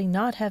probably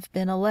not have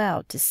been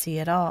allowed to see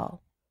at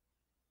all.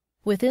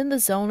 Within the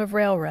zone of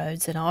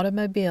railroads and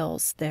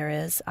automobiles there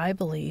is, I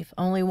believe,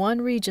 only one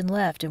region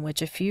left in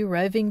which a few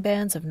roving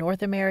bands of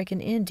North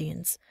American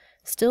Indians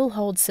still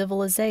hold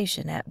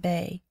civilization at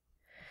bay.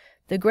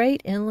 The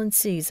great inland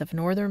seas of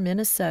northern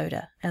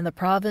Minnesota and the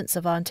province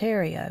of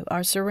Ontario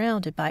are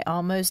surrounded by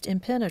almost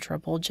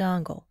impenetrable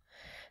jungle,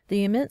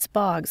 the immense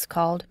bogs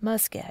called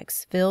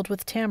muskeggs filled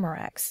with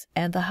tamaracks,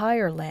 and the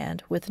higher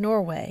land with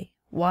Norway,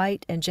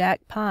 white and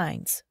jack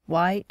pines,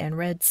 white and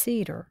red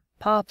cedar,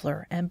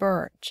 poplar, and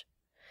birch.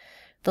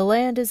 The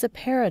land is a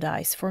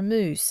paradise for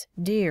moose,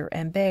 deer,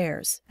 and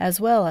bears, as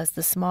well as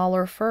the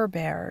smaller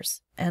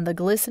fur-bearers, and the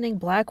glistening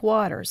black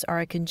waters are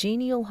a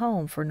congenial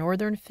home for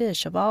northern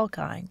fish of all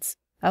kinds,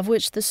 of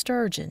which the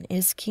sturgeon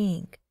is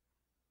king.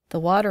 The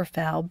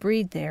waterfowl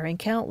breed there in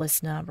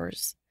countless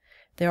numbers.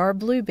 There are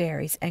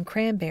blueberries and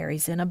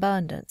cranberries in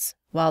abundance,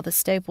 while the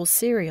staple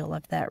cereal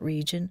of that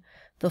region,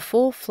 the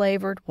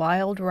full-flavored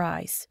wild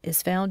rice,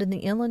 is found in the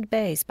inland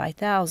bays by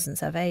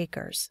thousands of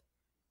acres.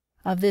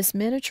 Of this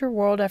miniature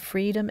world of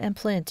freedom and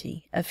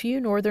plenty, a few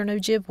northern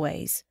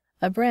Ojibways,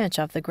 a branch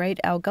of the great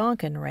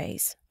Algonquin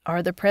race,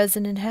 are the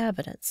present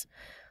inhabitants,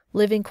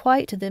 living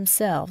quite to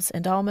themselves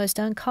and almost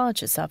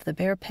unconscious of the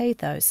bare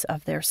pathos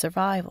of their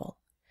survival.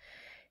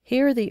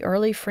 Here the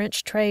early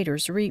French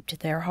traders reaped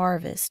their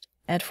harvest,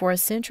 and for a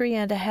century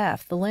and a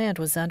half the land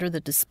was under the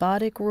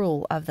despotic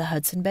rule of the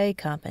Hudson Bay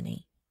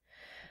Company.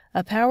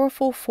 A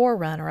powerful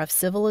forerunner of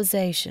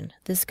civilization,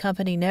 this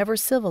company never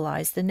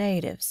civilized the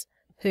natives,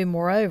 who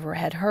moreover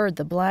had heard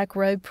the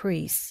black-robed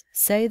priests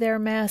say their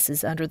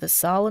masses under the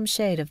solemn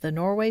shade of the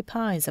Norway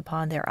pines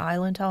upon their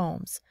island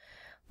homes,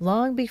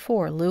 long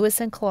before Lewis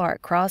and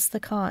Clark crossed the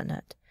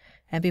continent,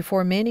 and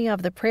before many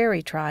of the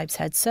prairie tribes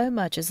had so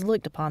much as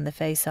looked upon the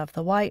face of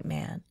the white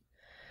man.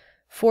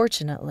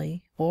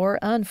 Fortunately, or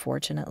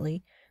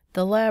unfortunately,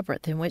 the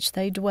labyrinth in which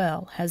they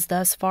dwell has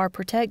thus far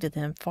protected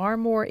them far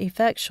more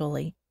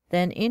effectually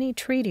than any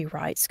treaty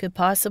rights could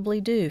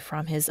possibly do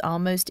from his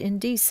almost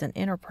indecent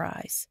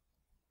enterprise.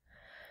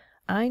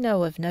 I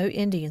know of no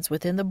Indians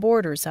within the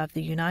borders of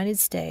the United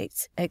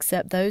States,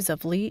 except those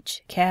of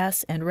Leech,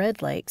 Cass, and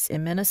Red Lakes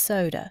in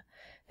Minnesota,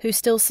 who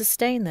still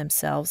sustain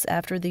themselves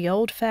after the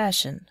old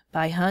fashion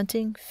by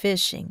hunting,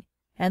 fishing,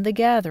 and the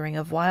gathering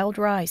of wild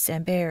rice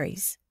and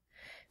berries.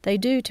 They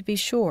do, to be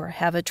sure,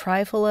 have a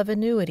trifle of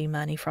annuity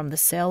money from the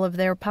sale of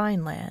their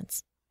pine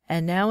lands,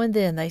 and now and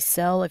then they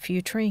sell a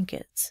few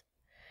trinkets.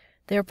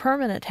 Their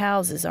permanent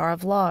houses are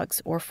of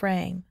logs or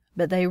frame,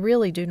 but they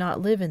really do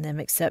not live in them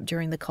except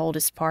during the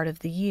coldest part of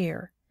the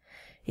year.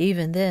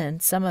 Even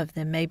then, some of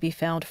them may be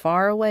found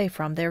far away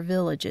from their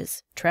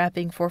villages,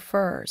 trapping for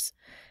furs,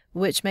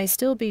 which may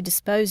still be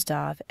disposed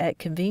of at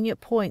convenient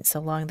points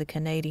along the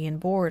Canadian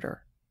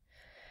border.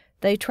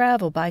 They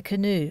travel by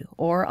canoe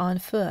or on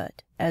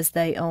foot, as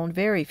they own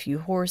very few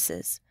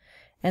horses,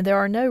 and there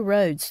are no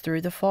roads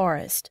through the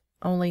forest,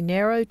 only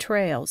narrow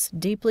trails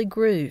deeply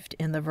grooved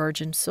in the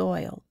virgin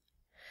soil.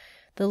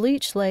 The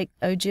Leech Lake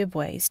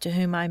Ojibways, to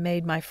whom I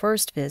made my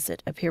first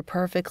visit, appear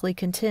perfectly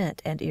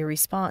content and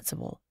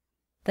irresponsible.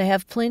 They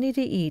have plenty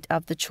to eat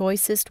of the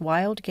choicest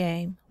wild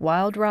game,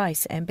 wild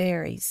rice, and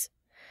berries.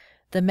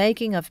 The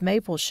making of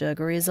maple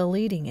sugar is a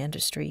leading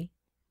industry.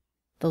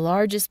 The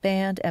largest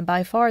band, and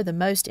by far the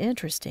most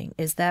interesting,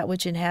 is that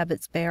which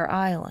inhabits Bear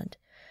Island,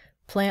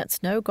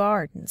 plants no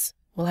gardens,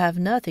 will have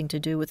nothing to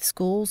do with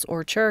schools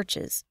or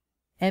churches,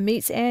 and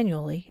meets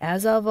annually,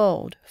 as of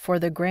old, for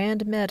the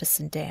grand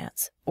medicine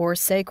dance, or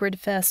sacred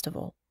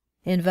festival,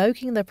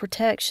 invoking the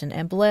protection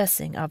and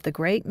blessing of the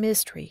Great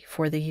Mystery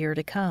for the year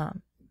to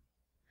come.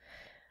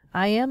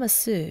 I am a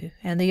Sioux,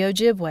 and the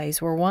Ojibways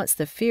were once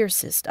the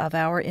fiercest of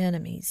our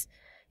enemies,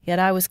 yet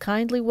I was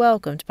kindly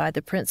welcomed by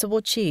the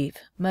principal chief,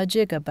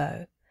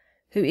 Majigabo,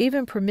 who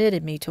even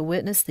permitted me to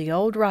witness the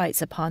old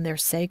rites upon their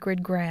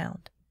sacred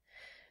ground.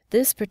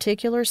 This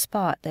particular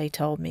spot, they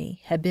told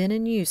me, had been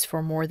in use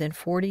for more than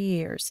 40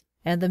 years,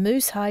 and the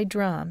moose-hide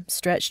drum,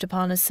 stretched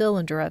upon a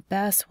cylinder of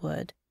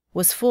basswood,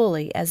 was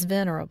fully as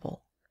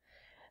venerable.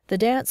 The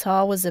dance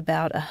hall was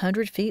about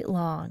 100 feet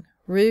long,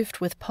 roofed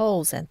with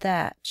poles and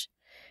thatch.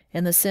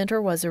 In the center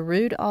was a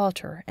rude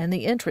altar, and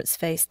the entrance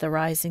faced the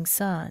rising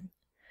sun.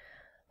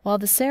 While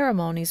the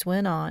ceremonies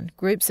went on,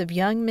 groups of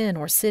young men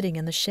were sitting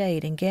in the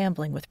shade and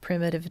gambling with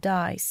primitive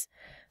dice,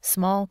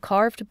 small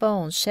carved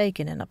bones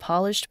shaken in a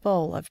polished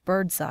bowl of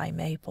bird's-eye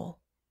maple.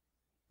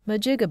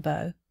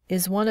 Majigabo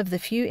is one of the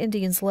few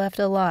Indians left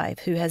alive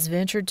who has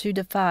ventured to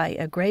defy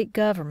a great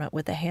government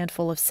with a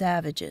handful of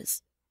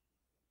savages.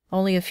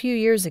 Only a few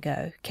years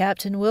ago,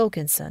 Captain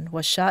Wilkinson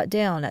was shot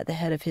down at the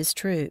head of his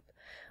troop,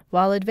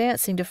 while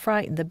advancing to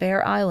frighten the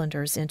Bear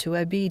Islanders into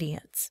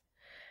obedience.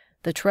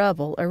 The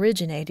trouble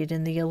originated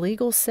in the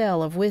illegal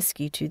sale of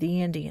whiskey to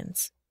the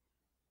Indians.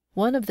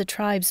 One of the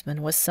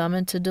tribesmen was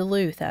summoned to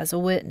Duluth as a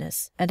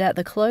witness, and at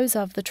the close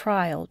of the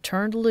trial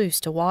turned loose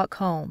to walk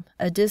home,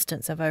 a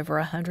distance of over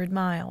 100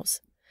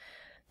 miles.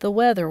 The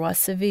weather was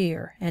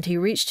severe, and he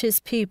reached his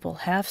people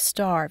half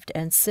starved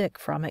and sick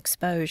from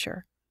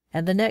exposure,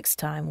 and the next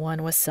time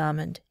one was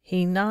summoned,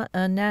 he not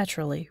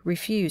unnaturally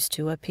refused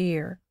to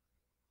appear.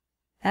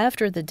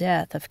 After the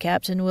death of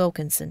Captain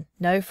Wilkinson,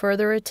 no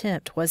further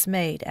attempt was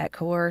made at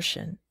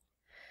coercion.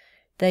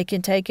 "They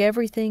can take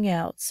everything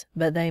else,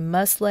 but they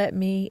must let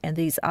me and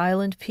these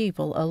island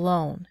people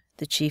alone,"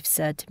 the chief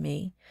said to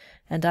me,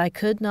 and I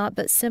could not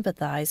but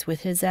sympathize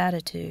with his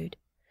attitude.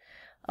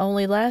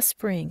 Only last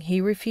spring he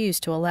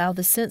refused to allow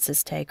the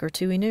census taker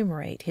to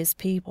enumerate his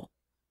people.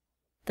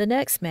 The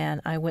next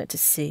man I went to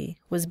see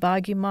was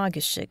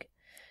Bagumagashig.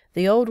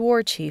 The old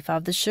war chief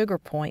of the Sugar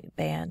Point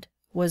band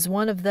was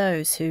one of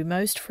those who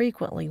most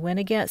frequently went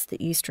against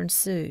the Eastern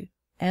Sioux,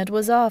 and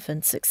was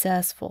often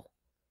successful.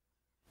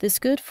 This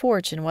good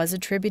fortune was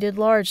attributed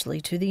largely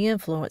to the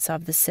influence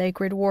of the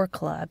Sacred War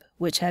Club,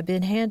 which had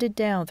been handed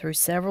down through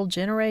several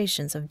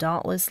generations of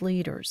dauntless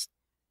leaders.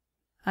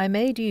 I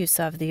made use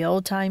of the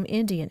old-time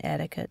Indian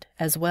etiquette,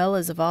 as well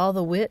as of all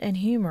the wit and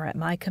humor at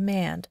my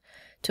command,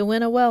 to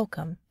win a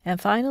welcome, and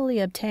finally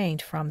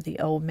obtained from the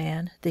old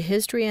man the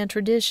history and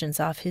traditions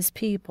of his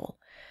people,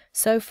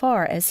 so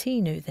far as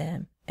he knew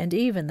them, and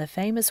even the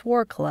famous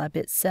war club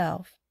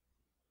itself.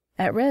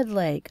 At Red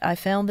Lake, I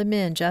found the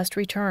men just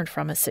returned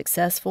from a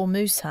successful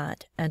moose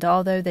hunt, and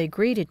although they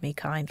greeted me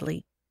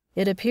kindly,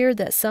 it appeared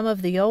that some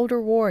of the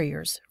older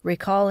warriors,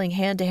 recalling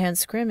hand-to-hand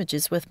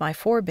scrimmages with my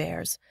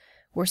forebears,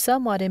 were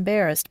somewhat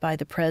embarrassed by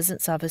the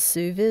presence of a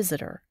Sioux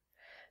visitor.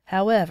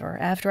 However,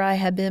 after I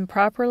had been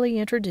properly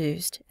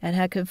introduced and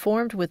had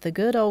conformed with the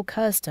good old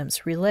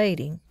customs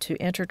relating to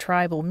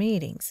intertribal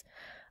meetings,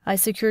 I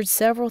secured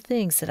several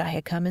things that I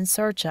had come in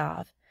search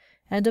of,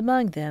 and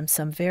among them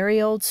some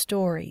very old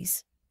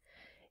stories.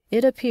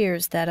 It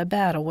appears that a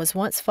battle was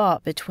once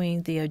fought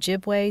between the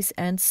Ojibways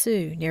and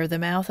Sioux near the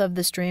mouth of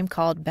the stream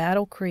called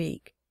Battle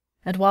Creek,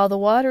 and while the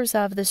waters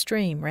of the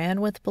stream ran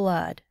with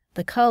blood,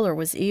 the color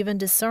was even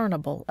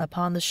discernible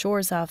upon the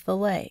shores of the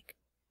lake,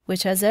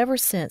 which has ever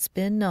since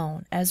been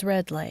known as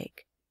Red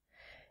Lake.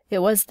 It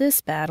was this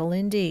battle,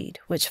 indeed,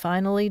 which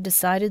finally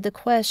decided the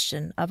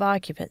question of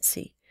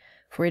occupancy,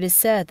 for it is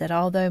said that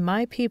although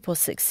my people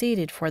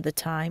succeeded for the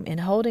time in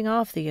holding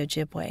off the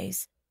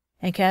Ojibways,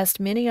 and cast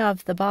many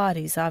of the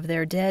bodies of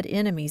their dead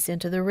enemies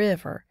into the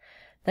river,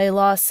 they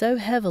lost so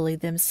heavily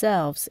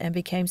themselves and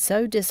became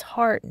so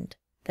disheartened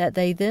that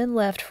they then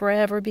left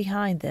forever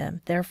behind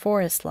them their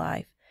forest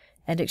life,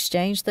 and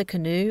exchanged the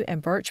canoe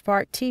and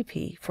birch-bark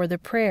teepee for the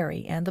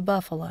prairie and the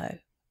buffalo.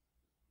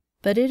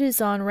 But it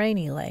is on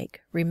Rainy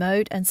Lake,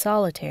 remote and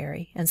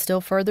solitary, and still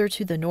further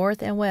to the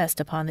north and west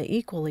upon the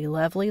equally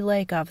lovely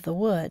Lake of the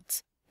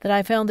Woods, that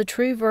I found the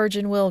true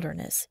virgin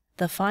wilderness,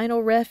 the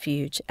final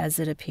refuge, as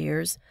it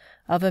appears,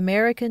 of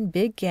American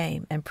big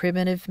game and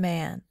primitive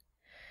man.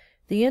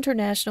 The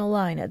international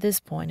line at this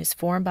point is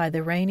formed by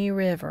the Rainy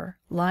River,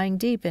 lying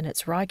deep in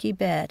its rocky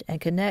bed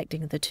and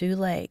connecting the two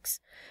lakes,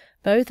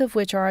 both of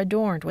which are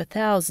adorned with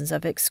thousands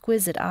of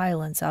exquisite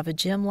islands of a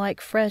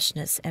gem-like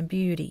freshness and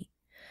beauty.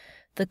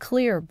 The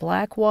clear,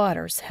 black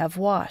waters have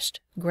washed,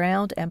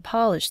 ground, and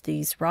polished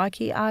these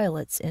rocky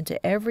islets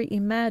into every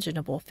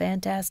imaginable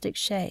fantastic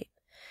shape,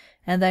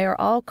 and they are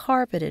all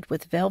carpeted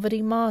with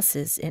velvety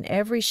mosses in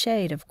every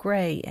shade of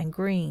gray and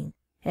green,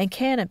 and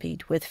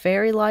canopied with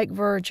fairy-like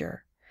verdure.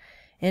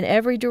 In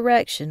every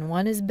direction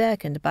one is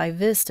beckoned by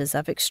vistas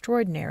of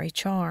extraordinary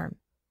charm.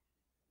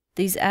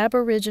 These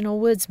aboriginal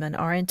woodsmen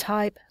are in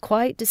type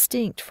quite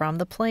distinct from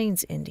the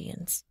Plains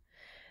Indians.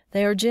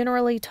 They are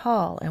generally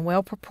tall and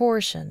well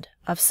proportioned,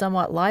 of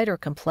somewhat lighter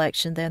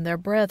complexion than their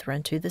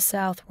brethren to the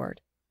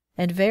southward,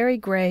 and very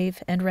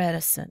grave and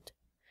reticent.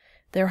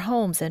 Their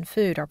homes and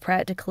food are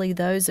practically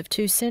those of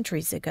 2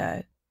 centuries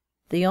ago,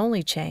 the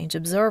only change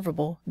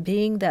observable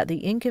being that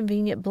the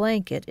inconvenient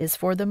blanket is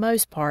for the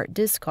most part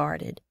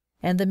discarded,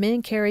 and the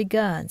men carry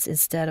guns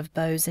instead of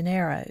bows and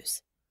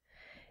arrows.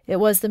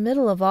 It was the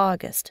middle of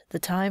August, the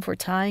time for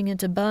tying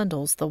into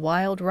bundles the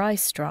wild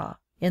rice straw,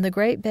 in the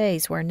great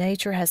bays where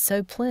nature has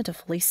so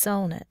plentifully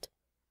sown it.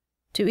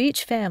 To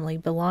each family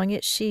belong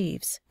its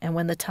sheaves, and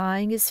when the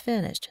tying is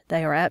finished,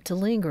 they are apt to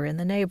linger in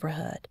the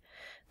neighborhood,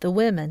 the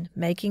women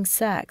making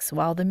sacks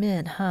while the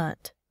men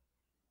hunt.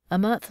 A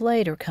month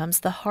later comes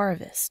the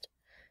harvest.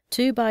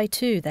 2 by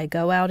 2 they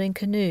go out in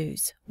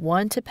canoes,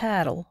 one to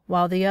paddle,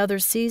 while the other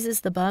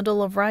seizes the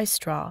bundle of rice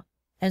straw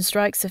and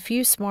strikes a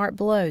few smart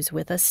blows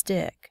with a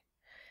stick.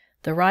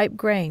 The ripe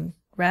grain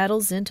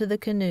rattles into the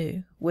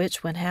canoe,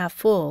 which, when half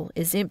full,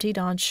 is emptied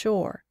on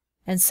shore,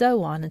 and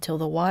so on until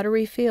the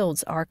watery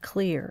fields are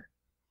clear.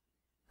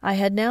 I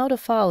had now to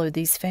follow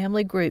these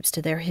family groups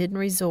to their hidden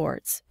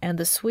resorts, and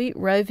the sweet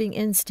roving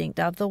instinct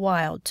of the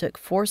wild took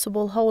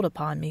forcible hold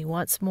upon me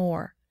once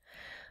more.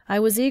 I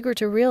was eager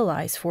to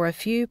realize for a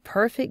few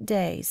perfect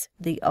days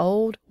the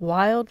old,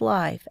 wild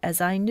life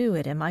as I knew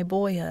it in my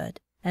boyhood,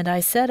 and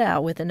I set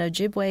out with an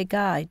Ojibway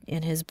guide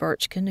in his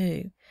birch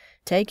canoe,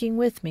 taking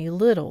with me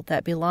little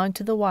that belonged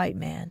to the white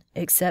man,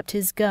 except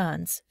his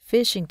guns,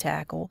 fishing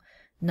tackle,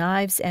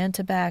 knives, and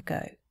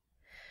tobacco.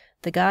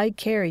 The guide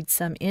carried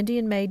some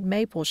Indian-made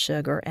maple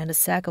sugar and a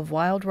sack of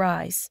wild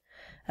rice,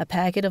 a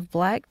packet of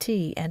black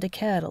tea and a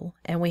kettle,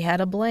 and we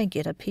had a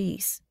blanket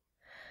apiece.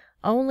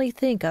 Only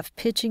think of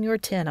pitching your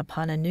tent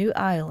upon a new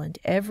island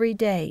every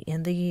day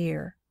in the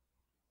year.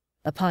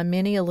 Upon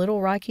many a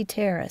little rocky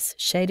terrace,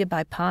 shaded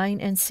by pine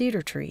and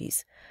cedar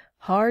trees,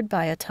 hard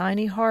by a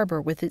tiny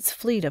harbor with its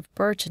fleet of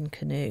birchen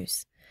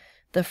canoes,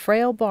 the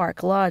frail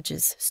bark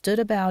lodges stood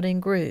about in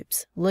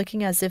groups,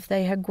 looking as if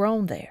they had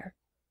grown there.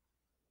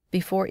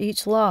 Before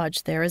each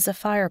lodge there is a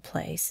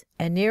fireplace,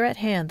 and near at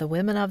hand the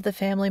women of the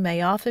family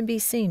may often be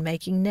seen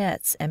making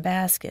nets and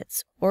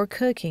baskets, or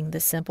cooking the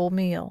simple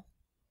meal.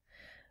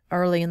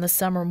 Early in the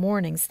summer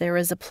mornings there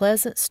is a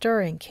pleasant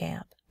stir in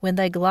camp, when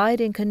they glide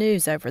in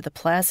canoes over the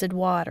placid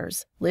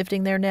waters,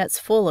 lifting their nets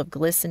full of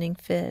glistening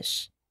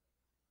fish.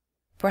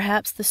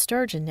 Perhaps the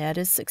sturgeon net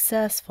is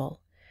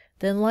successful.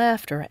 Then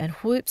laughter and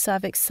whoops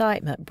of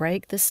excitement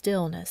break the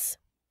stillness,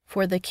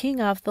 for the king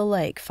of the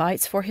lake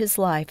fights for his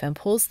life and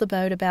pulls the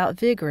boat about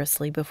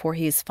vigorously before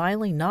he is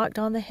finally knocked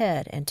on the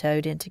head and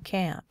towed into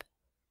camp.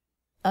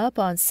 Up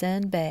on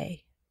Seine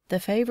Bay, the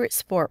favorite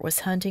sport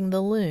was hunting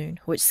the loon,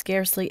 which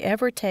scarcely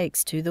ever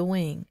takes to the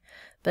wing,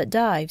 but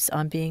dives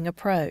on being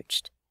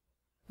approached.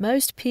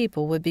 Most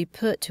people would be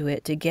put to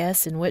it to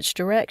guess in which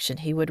direction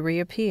he would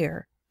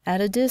reappear,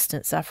 at a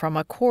distance of from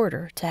a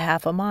quarter to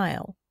half a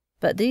mile,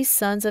 but these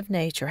sons of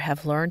nature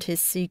have learned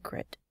his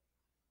secret.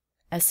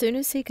 As soon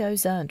as he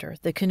goes under,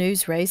 the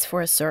canoes race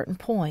for a certain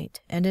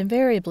point, and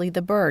invariably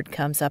the bird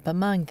comes up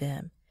among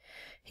them.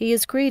 He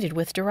is greeted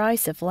with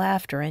derisive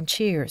laughter and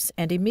cheers,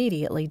 and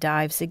immediately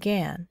dives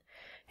again,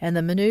 and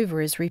the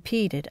maneuver is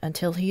repeated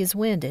until he is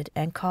winded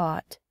and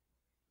caught.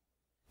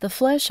 The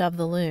flesh of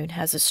the loon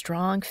has a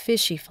strong,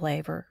 fishy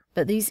flavor,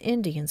 but these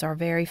Indians are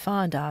very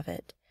fond of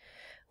it.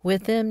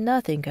 With them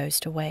nothing goes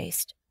to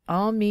waste.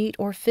 All meat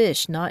or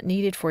fish not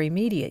needed for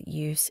immediate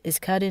use is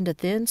cut into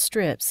thin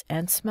strips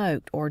and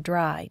smoked or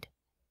dried.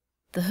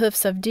 The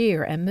hoofs of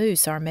deer and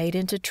moose are made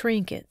into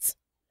trinkets,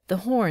 the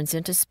horns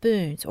into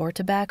spoons or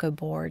tobacco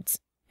boards,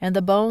 and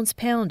the bones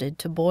pounded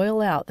to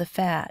boil out the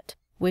fat,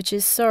 which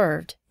is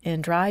served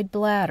in dried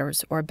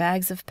bladders or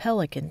bags of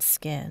pelican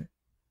skin.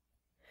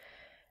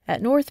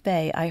 At North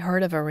Bay I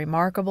heard of a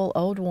remarkable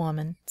old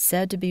woman,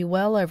 said to be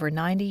well over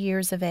 90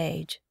 years of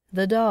age,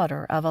 the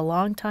daughter of a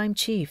longtime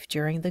chief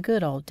during the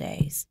good old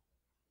days.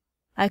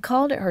 I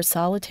called at her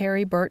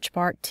solitary birch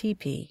bark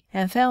teepee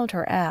and found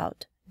her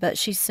out, but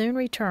she soon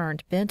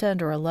returned bent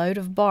under a load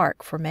of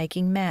bark for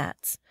making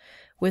mats,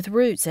 with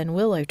roots and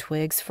willow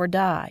twigs for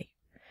dye.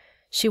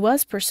 She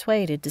was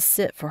persuaded to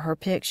sit for her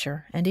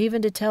picture, and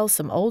even to tell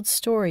some old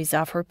stories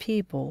of her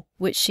people,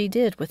 which she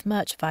did with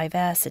much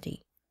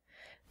vivacity.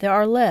 There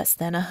are less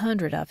than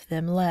 100 of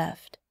them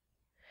left.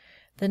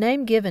 The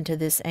name given to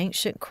this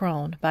ancient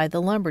crone by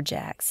the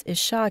lumberjacks is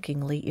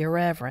shockingly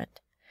irreverent.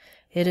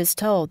 It is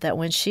told that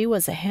when she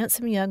was a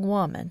handsome young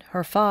woman,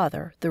 her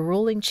father, the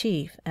ruling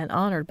chief and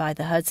honored by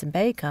the Hudson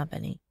Bay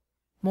Company,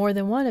 more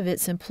than one of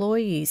its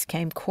employees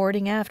came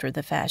courting after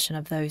the fashion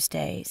of those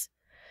days.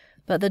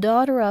 But the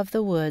daughter of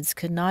the woods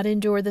could not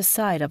endure the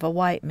sight of a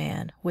white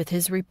man with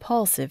his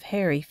repulsive,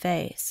 hairy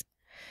face.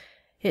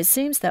 It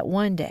seems that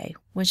one day,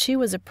 when she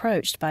was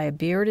approached by a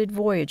bearded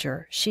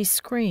voyager, she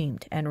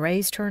screamed and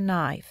raised her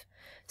knife,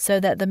 so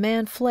that the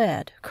man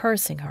fled,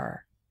 cursing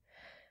her.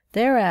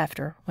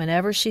 Thereafter,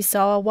 whenever she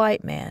saw a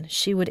white man,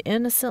 she would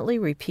innocently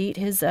repeat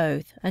his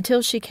oath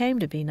until she came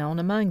to be known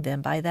among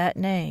them by that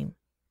name.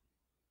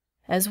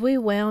 As we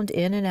wound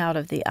in and out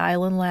of the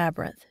island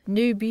labyrinth,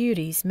 new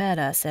beauties met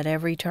us at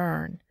every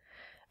turn.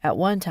 At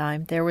one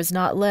time there was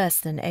not less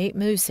than 8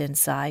 moose in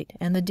sight,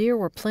 and the deer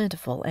were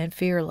plentiful and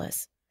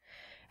fearless.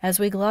 As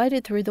we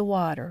glided through the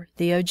water,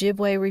 the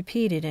Ojibway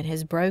repeated in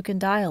his broken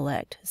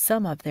dialect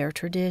some of their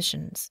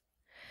traditions.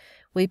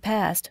 We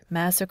passed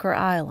Massacre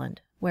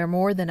Island, where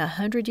more than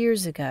 100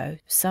 years ago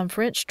some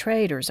French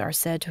traders are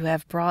said to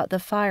have brought the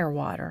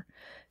firewater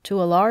to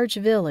a large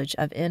village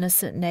of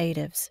innocent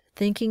natives,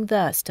 thinking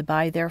thus to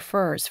buy their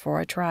furs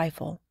for a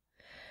trifle.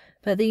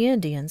 But the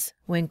Indians,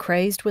 when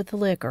crazed with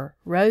liquor,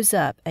 rose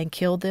up and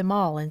killed them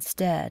all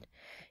instead,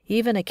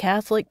 even a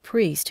Catholic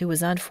priest who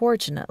was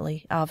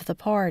unfortunately of the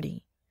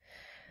party.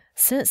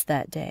 Since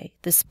that day,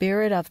 the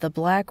spirit of the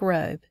Black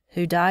Robe,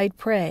 who died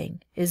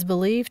praying, is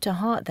believed to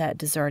haunt that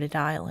deserted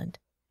island,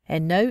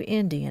 and no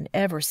Indian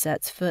ever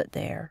sets foot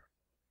there.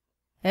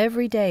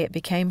 Every day it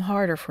became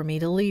harder for me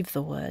to leave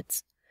the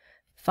woods.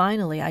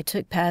 Finally, I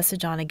took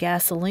passage on a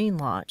gasoline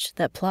launch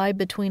that plied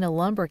between a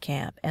lumber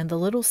camp and the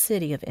little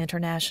city of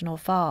International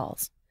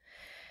Falls.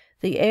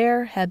 The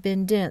air had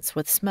been dense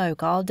with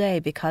smoke all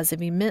day because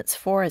of immense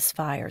forest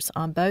fires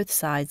on both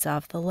sides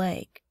of the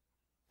lake.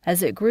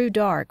 As it grew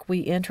dark,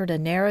 we entered a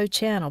narrow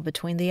channel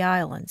between the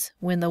islands,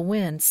 when the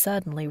wind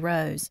suddenly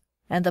rose,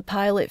 and the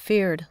pilot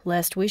feared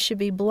lest we should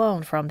be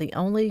blown from the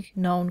only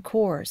known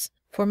course,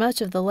 for much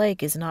of the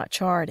lake is not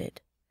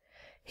charted.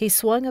 He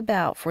swung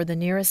about for the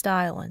nearest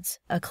islands,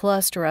 a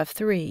cluster of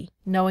 3,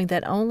 knowing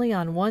that only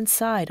on one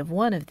side of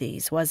one of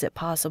these was it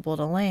possible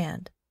to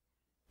land.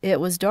 It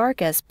was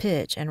dark as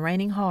pitch and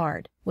raining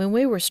hard when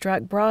we were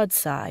struck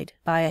broadside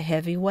by a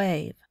heavy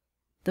wave.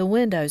 The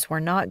windows were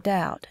knocked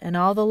out and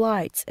all the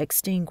lights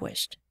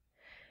extinguished.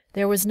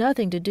 There was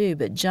nothing to do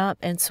but jump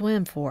and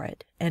swim for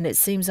it, and it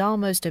seems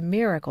almost a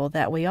miracle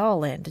that we all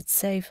landed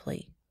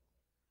safely.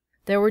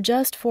 There were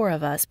just 4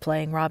 of us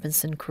playing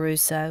Robinson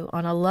Crusoe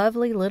on a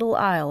lovely little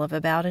isle of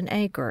about an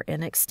acre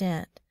in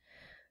extent,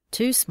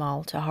 too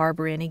small to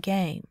harbor any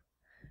game.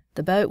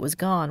 The boat was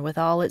gone with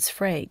all its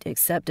freight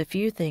except a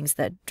few things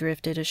that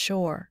drifted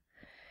ashore.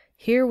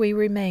 Here we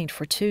remained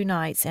for 2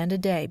 nights and a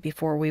day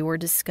before we were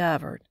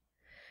discovered.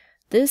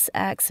 This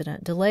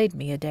accident delayed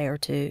me a day or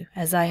 2,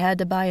 as I had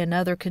to buy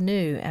another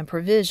canoe and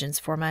provisions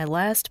for my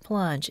last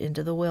plunge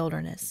into the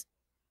wilderness.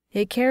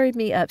 It carried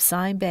me up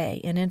Seine Bay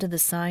and into the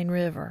Seine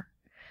River.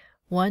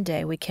 One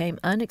day we came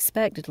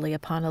unexpectedly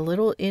upon a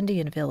little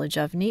Indian village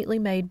of neatly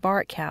made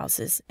bark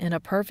houses in a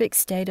perfect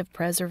state of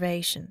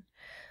preservation,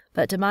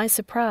 but to my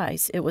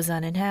surprise it was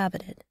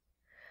uninhabited.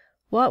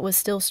 What was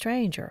still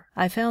stranger,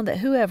 I found that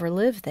whoever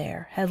lived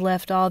there had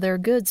left all their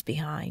goods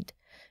behind,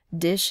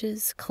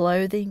 dishes,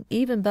 clothing,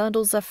 even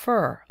bundles of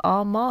fur,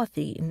 all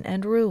moth-eaten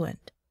and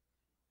ruined.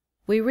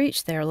 We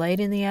reached there late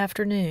in the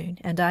afternoon,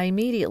 and I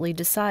immediately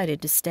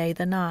decided to stay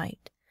the night.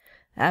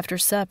 After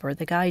supper,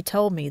 the guide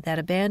told me that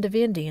a band of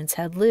Indians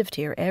had lived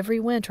here every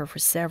winter for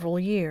several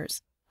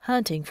years,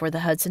 hunting for the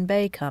Hudson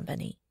Bay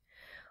Company.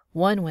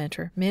 One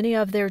winter, many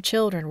of their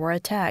children were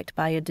attacked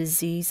by a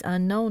disease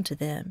unknown to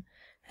them,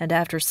 and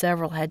after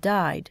several had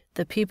died,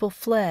 the people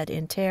fled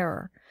in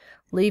terror,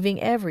 leaving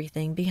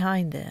everything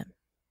behind them.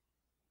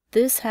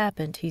 This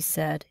happened, he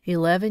said,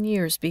 11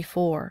 years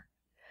before.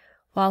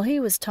 While he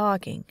was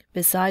talking,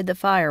 beside the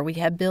fire we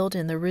had built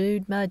in the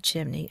rude mud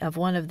chimney of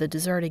one of the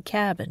deserted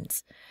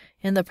cabins,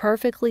 in the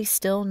perfectly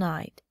still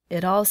night,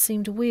 it all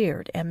seemed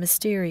weird and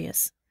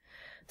mysterious.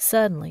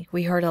 Suddenly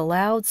we heard a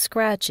loud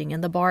scratching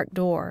in the bark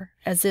door,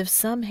 as if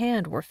some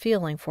hand were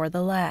feeling for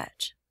the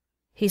latch.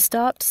 He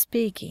stopped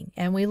speaking,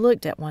 and we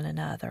looked at one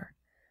another.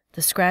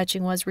 The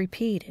scratching was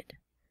repeated.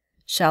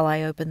 "Shall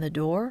I open the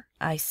door?"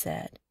 I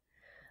said.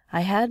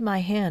 I had my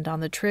hand on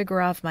the trigger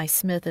of my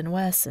Smith &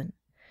 Wesson.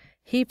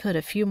 He put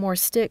a few more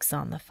sticks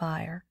on the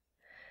fire.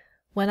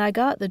 When I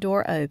got the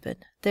door open,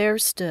 there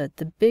stood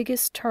the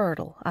biggest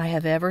turtle I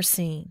have ever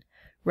seen,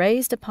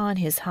 raised upon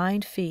his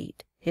hind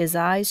feet, his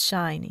eyes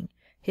shining,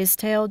 his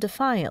tail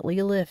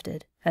defiantly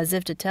lifted, as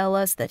if to tell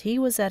us that he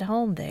was at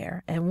home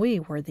there and we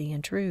were the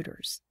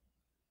intruders.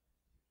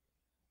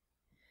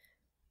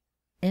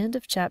 End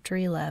of chapter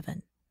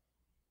 11.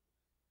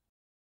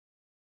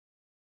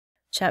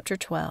 Chapter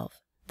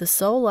 12. The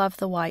Soul of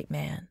the White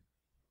Man.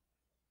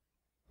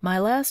 My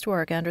last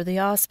work under the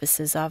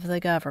auspices of the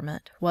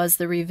government was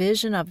the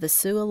revision of the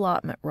Sioux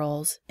allotment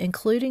rolls,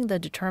 including the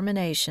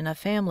determination of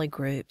family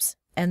groups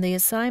and the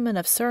assignment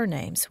of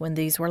surnames when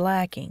these were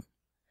lacking.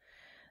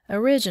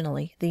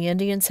 Originally, the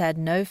Indians had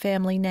no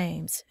family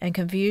names, and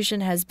confusion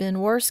has been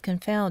worse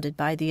confounded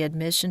by the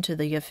admission to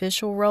the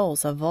official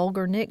rolls of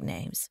vulgar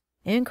nicknames,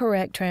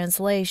 incorrect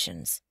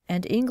translations,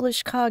 and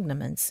English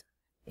cognomens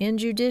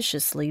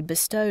injudiciously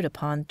bestowed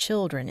upon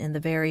children in the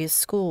various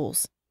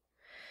schools.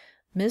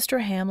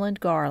 Mr. Hamlin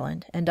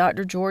Garland and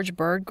Dr. George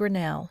Bird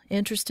Grinnell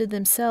interested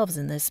themselves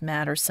in this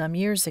matter some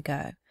years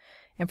ago,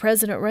 and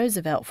President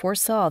Roosevelt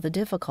foresaw the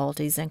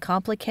difficulties and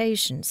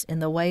complications in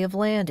the way of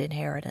land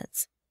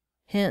inheritance.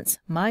 Hence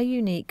my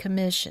unique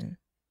commission.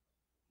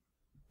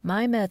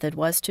 My method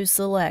was to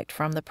select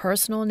from the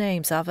personal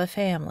names of a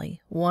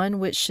family one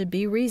which should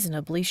be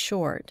reasonably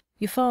short,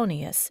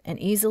 euphonious, and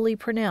easily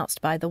pronounced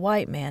by the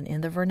white man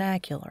in the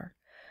vernacular,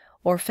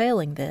 or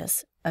failing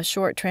this, a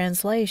short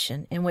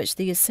translation in which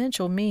the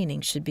essential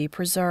meaning should be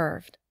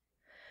preserved.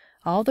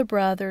 All the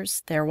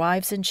brothers, their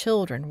wives, and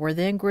children were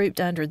then grouped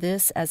under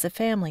this as a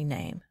family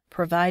name,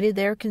 provided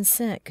their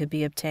consent could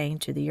be obtained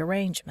to the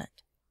arrangement.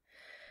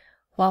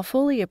 While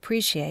fully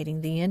appreciating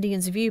the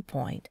Indian's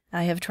viewpoint,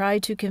 I have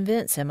tried to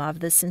convince him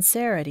of the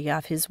sincerity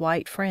of his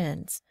white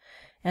friends,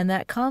 and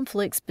that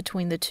conflicts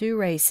between the two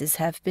races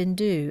have been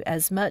due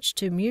as much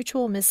to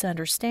mutual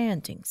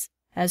misunderstandings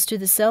as to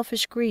the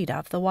selfish greed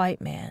of the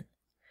white man.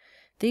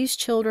 These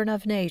children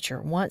of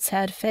nature once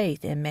had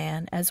faith in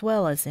man as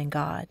well as in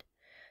God.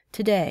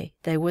 Today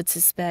they would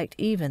suspect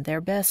even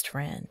their best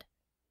friend.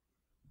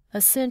 A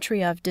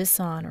century of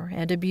dishonor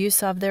and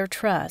abuse of their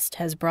trust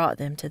has brought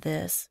them to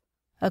this.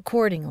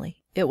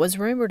 Accordingly, it was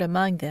rumored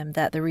among them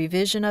that the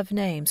revision of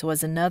names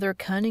was another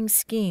cunning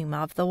scheme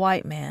of the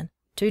white man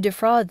to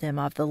defraud them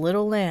of the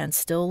little land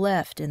still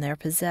left in their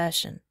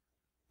possession.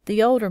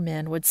 The older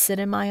men would sit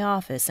in my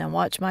office and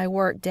watch my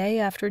work day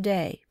after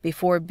day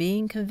before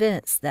being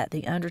convinced that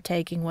the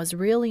undertaking was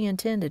really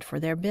intended for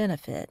their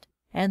benefit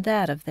and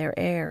that of their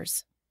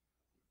heirs.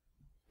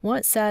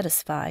 Once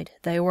satisfied,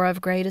 they were of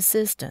great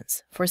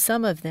assistance, for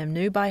some of them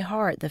knew by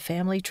heart the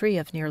family tree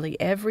of nearly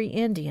every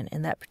Indian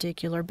in that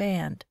particular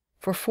band,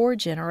 for 4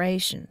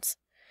 generations.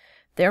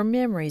 Their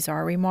memories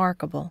are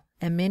remarkable,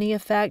 and many a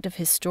fact of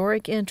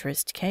historic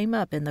interest came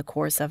up in the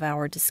course of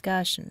our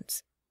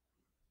discussions.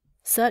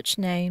 Such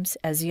names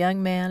as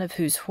young man of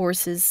whose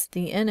horses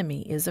the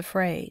enemy is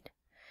afraid,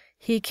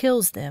 he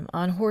kills them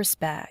on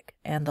horseback,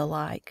 and the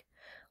like,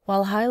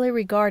 while highly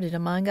regarded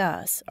among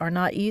us, are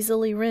not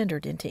easily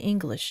rendered into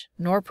English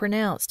nor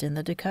pronounced in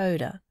the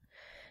Dakota.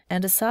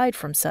 And aside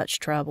from such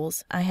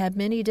troubles, I had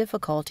many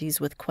difficulties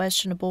with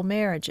questionable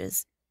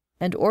marriages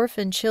and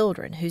orphan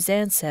children whose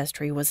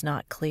ancestry was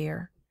not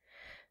clear.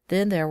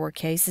 Then there were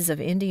cases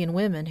of Indian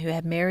women who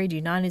had married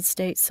United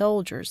States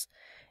soldiers,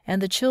 and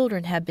the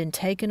children had been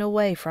taken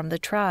away from the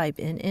tribe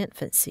in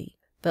infancy,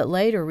 but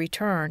later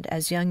returned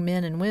as young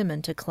men and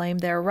women to claim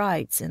their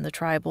rights in the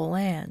tribal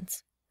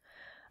lands.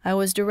 I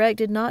was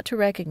directed not to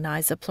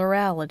recognize a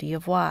plurality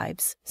of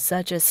wives,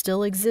 such as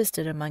still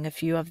existed among a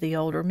few of the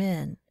older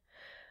men.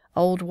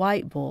 Old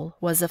White Bull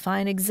was a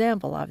fine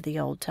example of the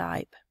old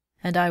type,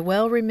 and I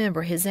well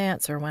remember his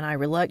answer when I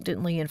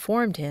reluctantly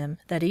informed him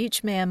that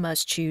each man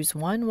must choose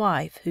one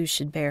wife who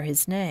should bear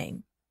his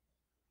name.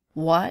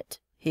 "What!"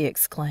 he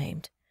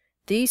exclaimed.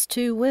 "These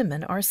 2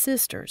 women are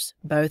sisters,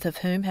 both of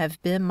whom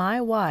have been my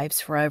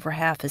wives for over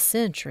half a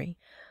century.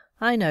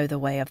 I know the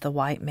way of the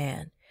white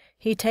man.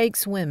 He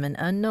takes women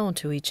unknown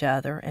to each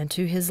other and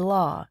to his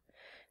law.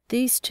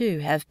 These 2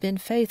 have been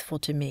faithful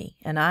to me,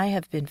 and I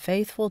have been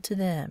faithful to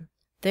them.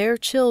 Their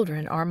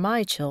children are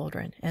my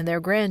children, and their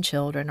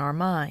grandchildren are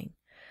mine.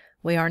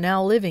 We are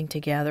now living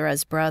together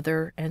as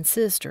brother and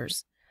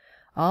sisters.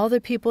 All the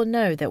people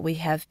know that we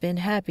have been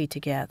happy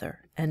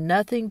together, and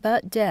nothing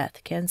but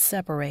death can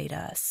separate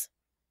us."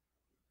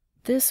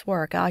 This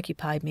work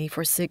occupied me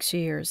for 6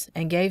 years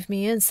and gave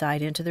me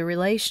insight into the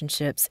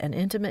relationships and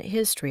intimate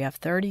history of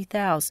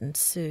 30,000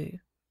 Sioux.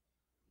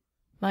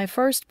 My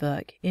first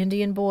book,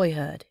 Indian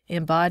Boyhood,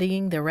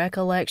 embodying the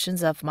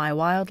recollections of my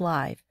wild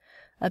life,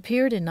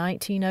 appeared in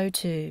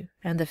 1902,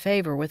 and the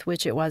favor with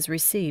which it was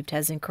received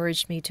has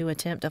encouraged me to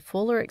attempt a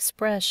fuller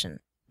expression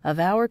of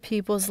our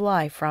people's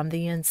life from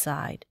the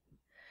inside.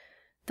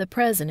 The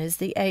present is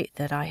the 8th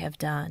that I have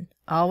done,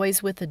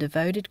 always with the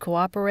devoted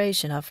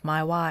cooperation of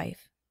my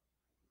wife.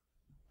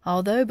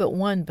 Although but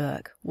one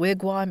book,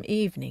 Wigwam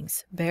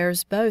Evenings,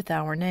 bears both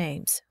our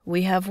names,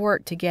 we have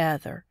worked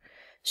together,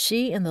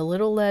 she in the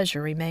little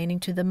leisure remaining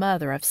to the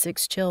mother of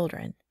 6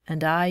 children,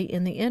 and I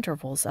in the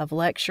intervals of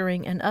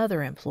lecturing and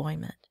other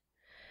employment.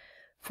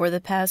 For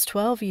the past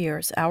 12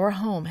 years our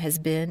home has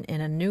been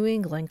in a New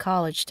England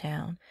college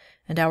town,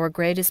 and our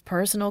greatest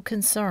personal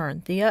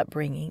concern the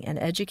upbringing and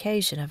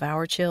education of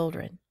our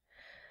children.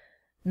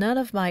 None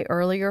of my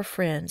earlier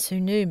friends who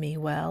knew me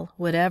well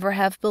would ever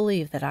have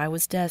believed that I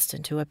was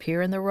destined to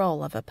appear in the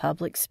role of a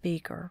public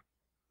speaker.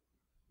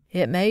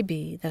 It may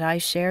be that I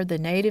shared the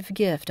native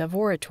gift of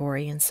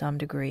oratory in some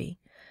degree,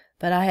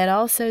 but I had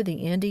also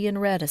the Indian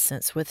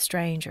reticence with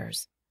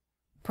strangers.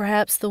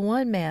 Perhaps the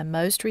one man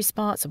most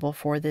responsible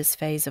for this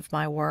phase of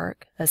my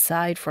work,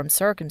 aside from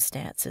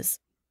circumstances,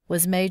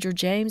 was Major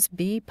James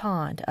B.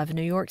 Pond of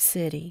New York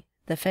City,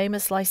 the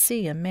famous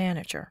Lyceum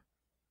manager.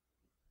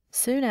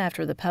 Soon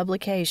after the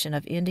publication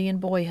of Indian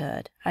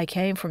Boyhood, I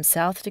came from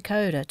South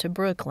Dakota to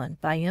Brooklyn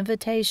by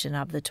invitation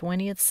of the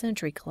 20th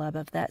Century Club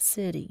of that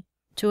city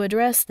to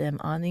address them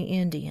on the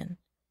Indian.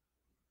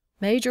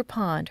 Major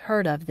Pond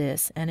heard of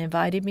this and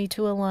invited me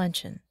to a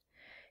luncheon.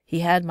 He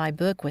had my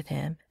book with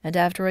him, and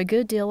after a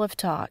good deal of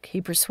talk, he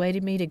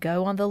persuaded me to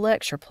go on the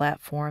lecture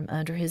platform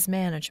under his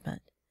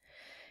management.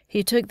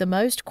 He took the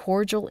most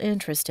cordial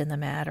interest in the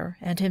matter,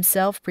 and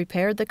himself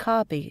prepared the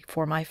copy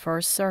for my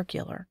first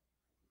circular.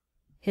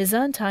 His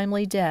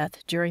untimely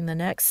death during the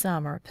next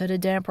summer put a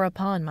damper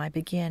upon my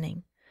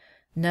beginning.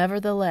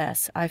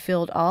 Nevertheless, I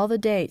filled all the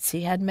dates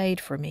he had made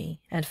for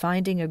me, and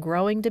finding a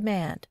growing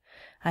demand,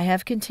 I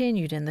have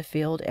continued in the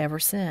field ever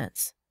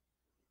since.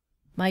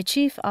 My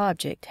chief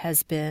object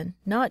has been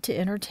not to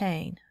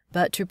entertain,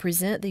 but to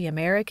present the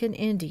American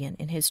Indian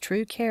in his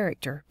true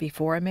character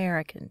before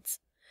Americans.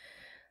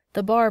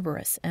 The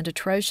barbarous and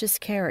atrocious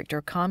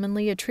character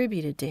commonly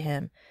attributed to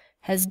him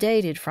has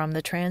dated from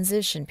the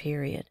transition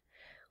period,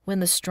 when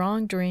the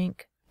strong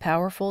drink,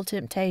 powerful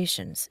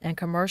temptations, and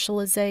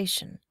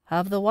commercialization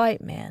of the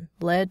white man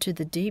led to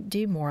the deep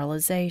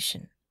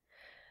demoralization.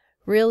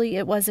 Really,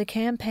 it was a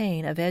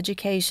campaign of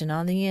education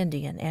on the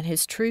Indian and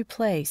his true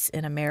place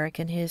in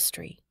American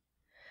history.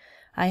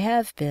 I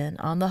have been,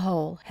 on the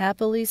whole,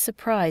 happily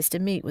surprised to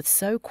meet with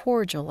so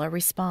cordial a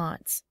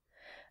response.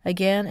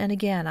 Again and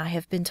again I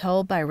have been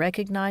told by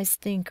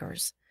recognized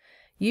thinkers,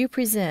 "You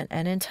present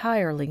an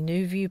entirely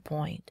new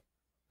viewpoint.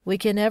 We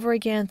can never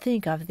again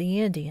think of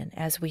the Indian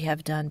as we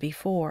have done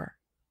before."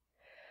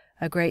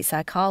 A great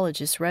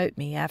psychologist wrote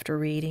me after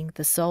reading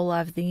The Soul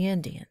of the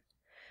Indian,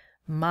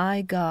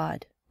 "My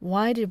God,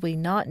 why did we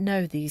not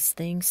know these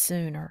things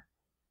sooner?"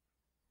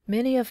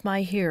 Many of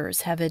my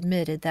hearers have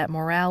admitted that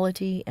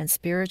morality and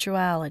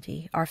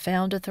spirituality are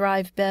found to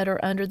thrive better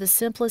under the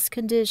simplest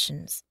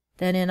conditions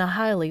than in a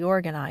highly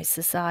organized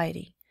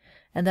society,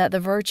 and that the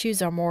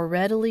virtues are more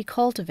readily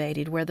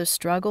cultivated where the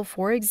struggle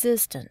for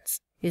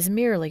existence is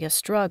merely a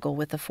struggle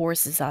with the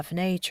forces of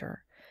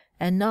nature,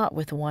 and not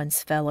with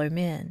one's fellow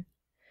men.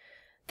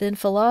 Then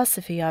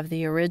philosophy of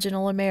the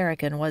original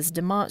American was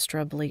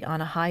demonstrably on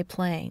a high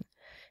plane.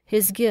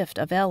 His gift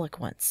of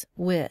eloquence,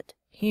 wit,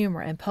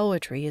 humor, and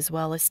poetry is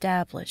well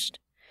established.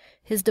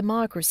 His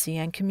democracy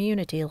and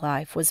community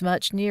life was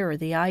much nearer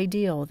the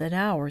ideal than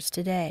ours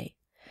today,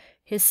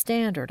 his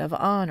standard of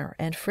honor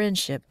and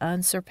friendship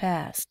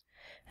unsurpassed,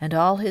 and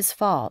all his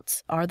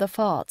faults are the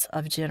faults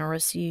of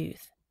generous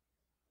youth.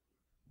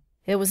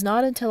 It was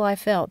not until I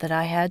felt that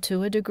I had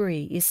to a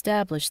degree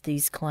established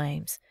these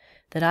claims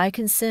that I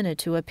consented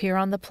to appear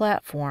on the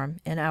platform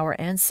in our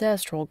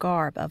ancestral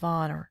garb of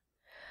honor.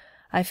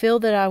 I feel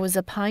that I was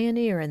a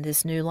pioneer in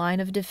this new line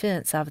of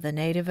defense of the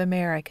Native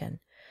American,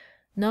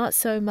 not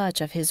so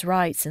much of his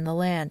rights in the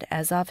land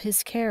as of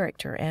his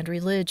character and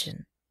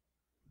religion.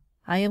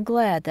 I am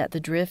glad that the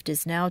drift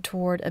is now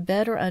toward a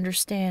better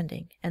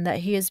understanding, and that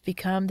he has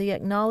become the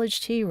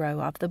acknowledged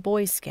hero of the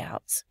Boy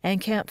Scouts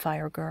and Camp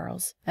Fire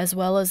Girls, as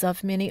well as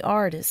of many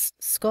artists,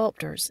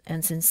 sculptors,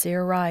 and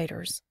sincere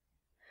writers.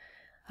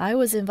 I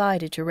was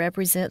invited to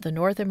represent the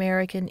North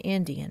American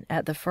Indian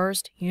at the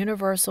first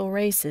Universal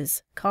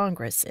Races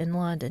Congress in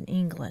London,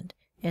 England,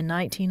 in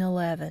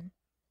 1911.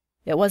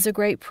 It was a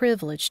great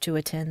privilege to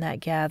attend that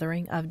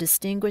gathering of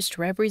distinguished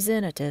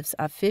representatives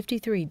of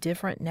 53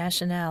 different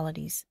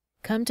nationalities,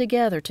 come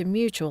together to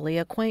mutually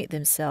acquaint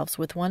themselves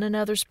with one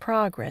another's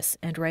progress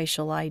and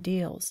racial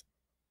ideals.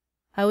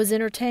 I was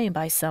entertained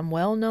by some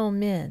well-known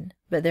men,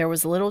 but there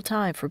was little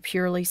time for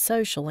purely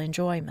social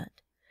enjoyment.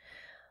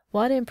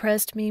 What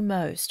impressed me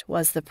most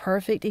was the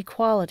perfect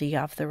equality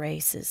of the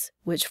races,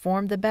 which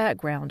formed the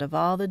background of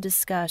all the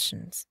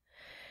discussions.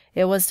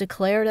 It was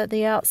declared at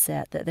the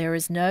outset that there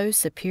is no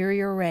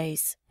superior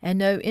race and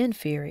no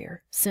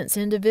inferior, since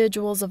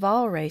individuals of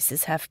all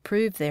races have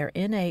proved their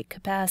innate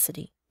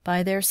capacity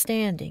by their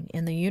standing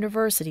in the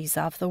universities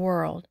of the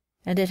world,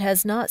 and it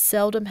has not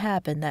seldom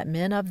happened that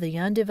men of the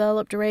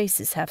undeveloped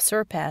races have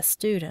surpassed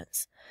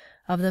students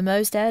of the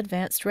most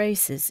advanced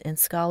races in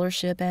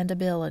scholarship and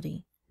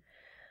ability.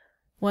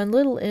 One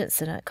little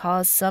incident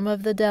caused some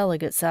of the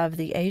delegates of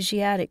the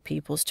Asiatic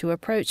peoples to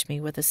approach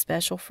me with a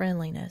special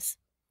friendliness.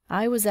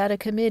 I was at a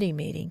committee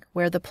meeting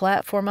where the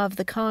platform of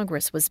the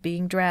Congress was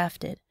being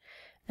drafted,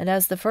 and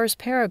as the first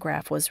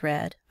paragraph was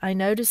read, I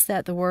noticed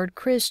that the word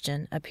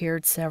Christian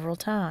appeared several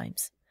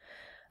times.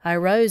 I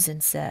rose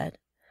and said,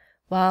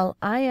 "While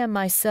I am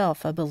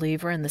myself a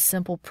believer in the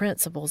simple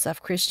principles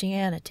of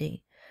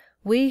Christianity,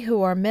 we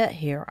who are met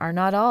here are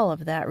not all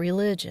of that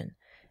religion,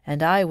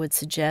 and I would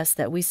suggest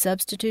that we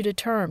substitute a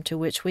term to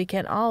which we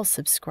can all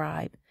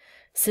subscribe,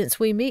 since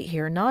we meet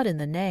here not in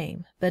the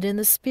name, but in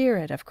the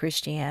spirit of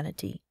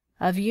Christianity,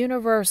 of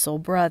universal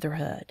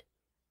brotherhood."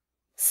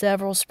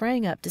 Several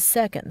sprang up to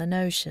second the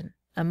notion,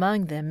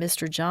 among them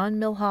Mr. John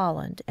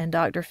Milholland and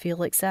Dr.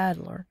 Felix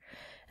Adler,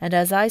 and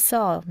as I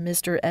saw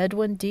Mr.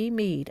 Edwin D.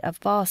 Meade of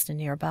Boston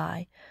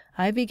nearby,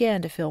 I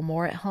began to feel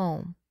more at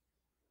home.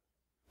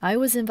 I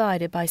was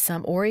invited by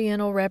some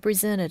Oriental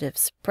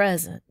representatives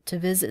present to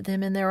visit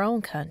them in their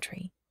own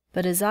country,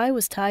 but as I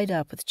was tied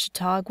up with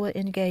Chautauqua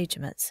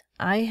engagements,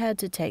 I had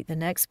to take the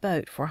next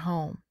boat for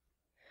home.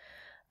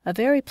 A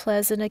very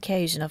pleasant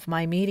occasion of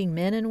my meeting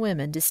men and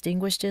women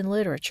distinguished in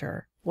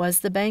literature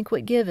was the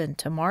banquet given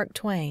to Mark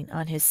Twain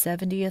on his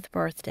 70th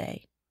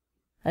birthday.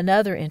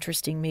 Another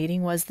interesting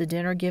meeting was the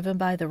dinner given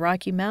by the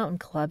Rocky Mountain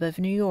Club of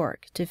New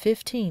York to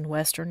 15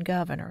 Western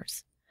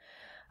governors.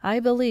 I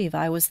believe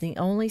I was the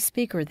only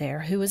speaker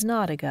there who was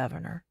not a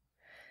governor.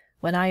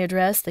 When I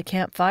addressed the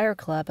Camp Fire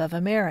Club of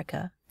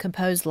America,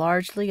 composed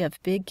largely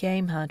of big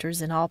game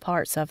hunters in all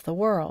parts of the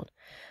world,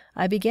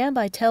 I began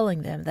by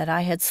telling them that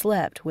I had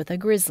slept with a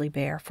grizzly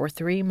bear for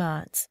 3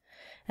 months,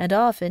 and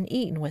often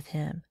eaten with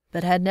him,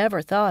 but had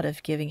never thought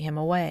of giving him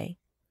away.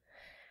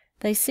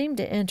 They seemed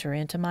to enter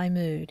into my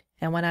mood,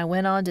 and when I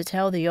went on to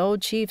tell the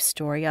old chief's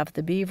story of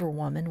the beaver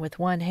woman with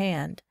one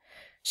hand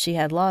 (she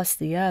had lost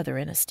the other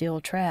in a steel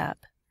trap),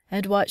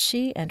 and what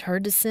she and her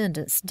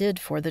descendants did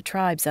for the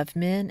tribes of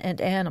men and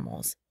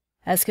animals,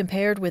 as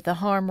compared with the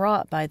harm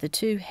wrought by the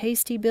too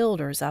hasty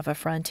builders of a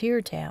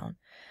frontier town,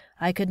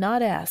 I could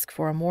not ask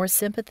for a more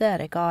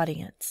sympathetic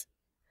audience.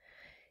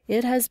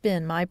 It has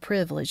been my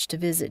privilege to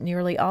visit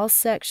nearly all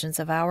sections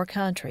of our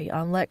country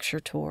on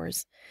lecture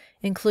tours,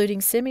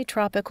 including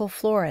semi-tropical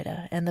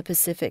Florida and the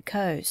Pacific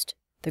Coast,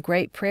 the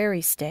great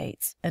prairie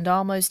states, and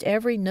almost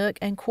every nook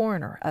and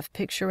corner of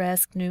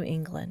picturesque New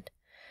England.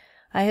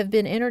 I have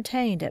been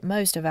entertained at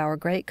most of our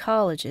great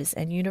colleges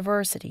and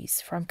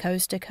universities from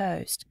coast to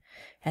coast,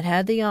 and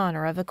had the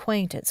honor of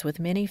acquaintance with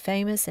many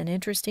famous and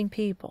interesting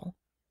people,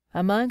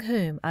 among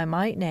whom I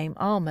might name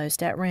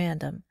almost at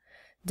random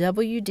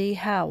W. D.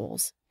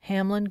 Howells,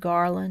 Hamlin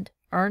Garland,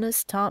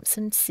 Ernest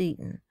Thompson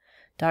Seton,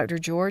 Dr.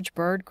 George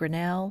Bird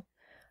Grinnell,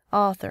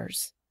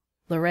 authors,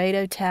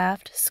 Laredo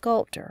Taft,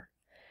 sculptor,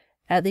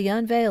 at the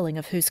unveiling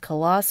of whose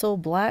colossal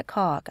black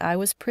hawk I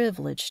was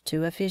privileged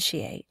to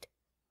officiate,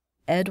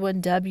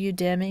 Edwin W.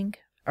 Deming,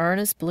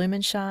 Ernest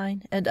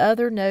Blumenschein, and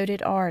other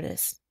noted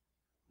artists,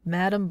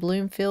 Madame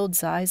Bloomfield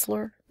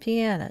Zeisler,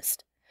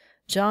 pianist,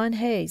 John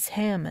Hayes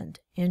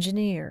Hammond,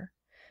 engineer,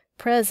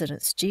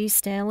 Presidents G.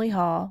 Stanley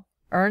Hall,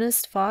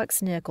 Ernest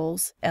Fox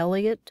Nichols,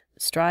 Eliot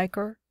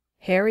Stryker,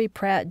 Harry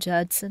Pratt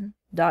Judson,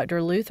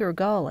 Dr. Luther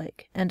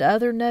Gulick, and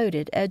other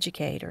noted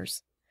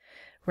educators,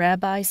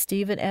 Rabbi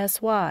Stephen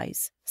S.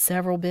 Wise,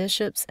 several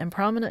bishops, and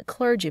prominent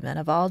clergymen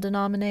of all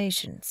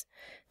denominations,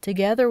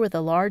 together with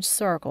a large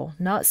circle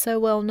not so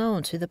well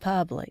known to the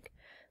public,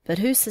 but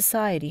whose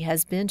society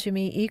has been to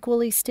me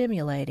equally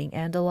stimulating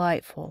and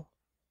delightful.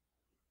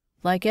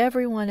 Like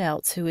everyone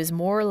else who is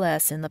more or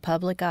less in the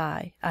public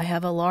eye, I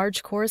have a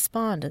large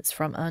correspondence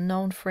from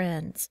unknown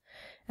friends,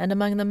 and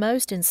among the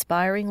most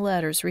inspiring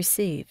letters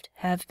received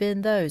have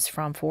been those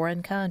from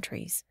foreign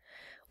countries,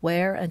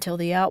 where, until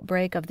the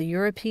outbreak of the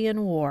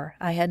European War,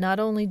 I had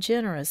not only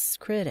generous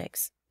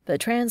critics,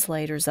 but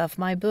translators of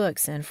my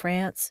books in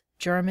France,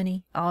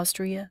 Germany,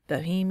 Austria,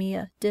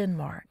 Bohemia,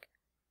 Denmark.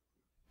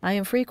 I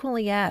am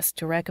frequently asked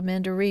to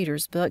recommend to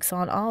readers books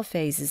on all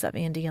phases of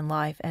Indian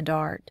life and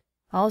art,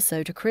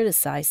 also to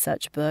criticize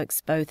such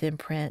books both in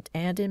print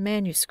and in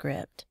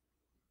manuscript.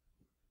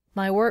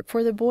 My work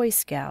for the Boy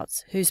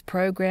Scouts, whose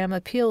program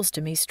appeals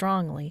to me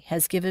strongly,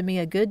 has given me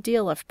a good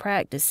deal of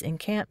practice in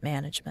camp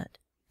management,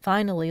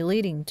 finally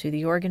leading to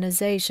the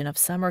organization of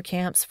summer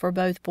camps for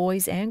both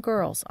boys and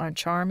girls on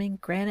charming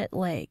Granite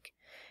Lake,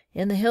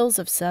 in the hills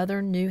of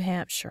southern New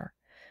Hampshire,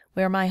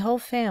 where my whole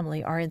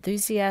family are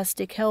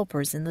enthusiastic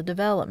helpers in the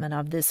development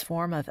of this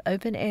form of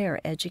open-air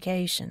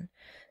education,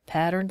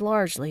 patterned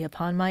largely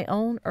upon my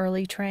own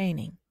early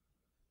training.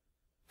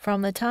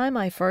 From the time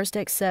I first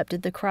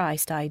accepted the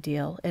Christ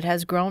ideal, it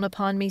has grown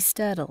upon me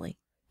steadily,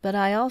 but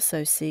I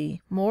also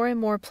see, more and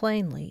more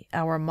plainly,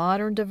 our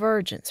modern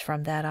divergence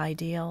from that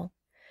ideal.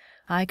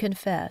 I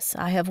confess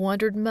I have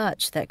wondered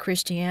much that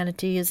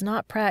Christianity is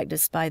not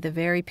practiced by the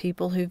very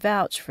people who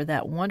vouch for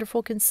that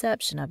wonderful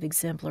conception of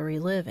exemplary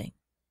living.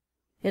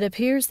 It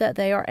appears that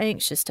they are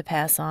anxious to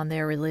pass on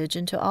their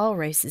religion to all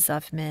races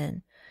of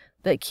men,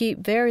 but keep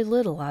very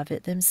little of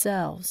it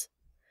themselves.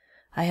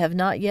 I have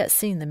not yet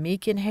seen the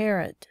meek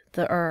inherit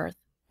the earth,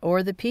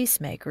 or the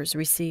peacemakers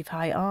receive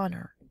high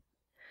honor.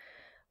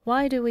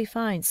 Why do we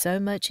find so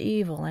much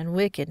evil and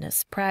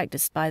wickedness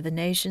practiced by the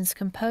nations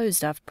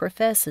composed of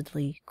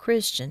professedly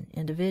Christian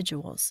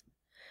individuals?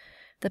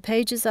 The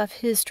pages of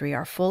history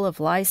are full of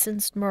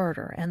licensed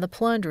murder and the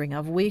plundering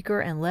of weaker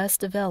and less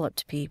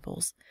developed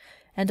peoples,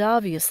 and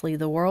obviously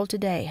the world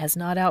today has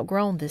not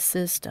outgrown this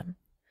system.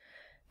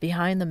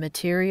 Behind the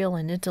material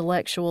and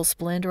intellectual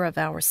splendor of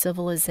our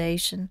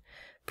civilization,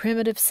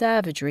 primitive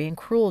savagery and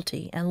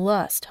cruelty and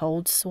lust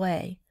hold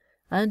sway,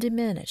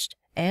 undiminished,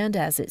 and,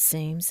 as it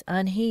seems,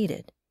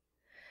 unheeded.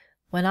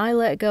 When I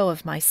let go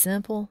of my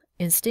simple,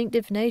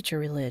 instinctive nature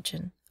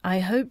religion, I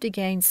hope to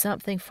gain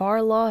something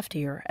far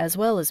loftier as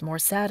well as more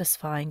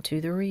satisfying to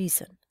the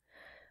reason.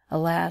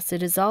 Alas,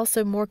 it is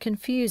also more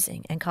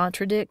confusing and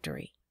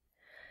contradictory.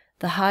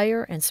 The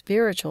higher and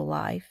spiritual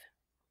life,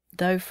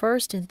 though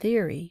first in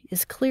theory,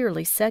 is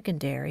clearly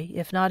secondary,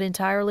 if not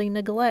entirely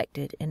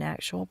neglected in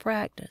actual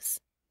practice.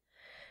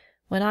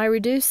 When I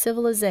reduce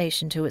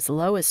civilization to its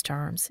lowest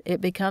terms, it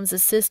becomes a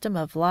system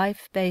of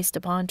life based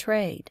upon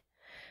trade.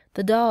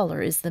 The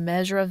dollar is the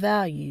measure of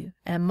value,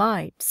 and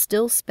might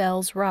still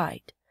spells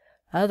right.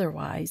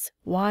 Otherwise,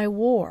 why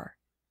war?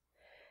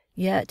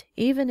 Yet,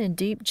 even in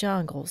deep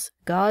jungles,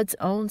 God's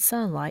own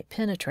sunlight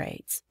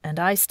penetrates, and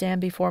I stand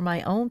before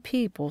my own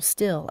people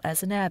still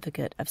as an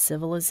advocate of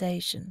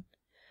civilization.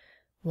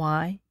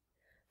 Why?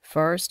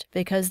 First,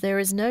 because there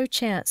is no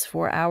chance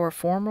for our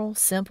former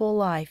simple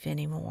life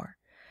any more,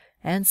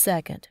 and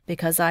second,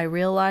 because I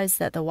realize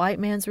that the white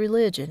man's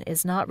religion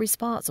is not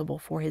responsible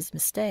for his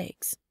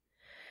mistakes.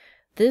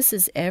 This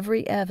is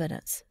every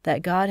evidence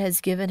that God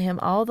has given him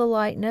all the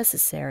light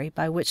necessary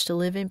by which to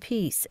live in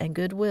peace and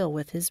goodwill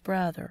with his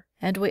brother.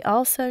 And we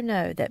also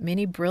know that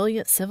many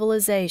brilliant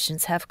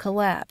civilizations have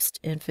collapsed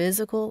in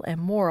physical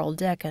and moral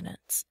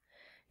decadence.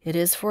 It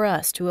is for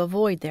us to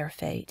avoid their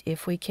fate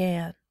if we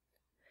can.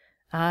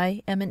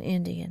 I am an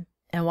Indian,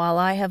 and while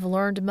I have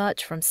learned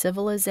much from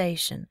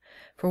civilization,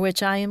 for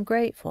which I am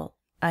grateful,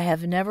 I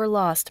have never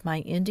lost my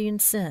Indian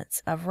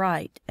sense of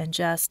right and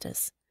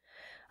justice.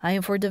 I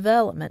am for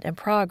development and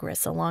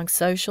progress along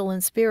social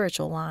and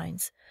spiritual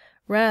lines,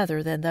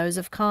 rather than those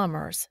of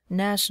commerce,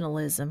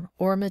 nationalism,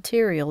 or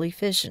material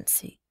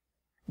efficiency.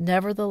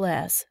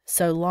 Nevertheless,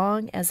 so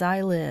long as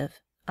I live,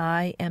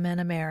 I am an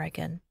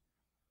American.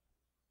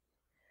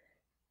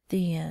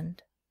 The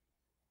end.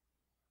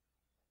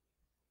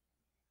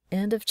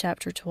 End of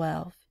chapter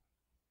 12.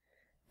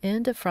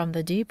 End of From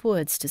the Deep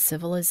Woods to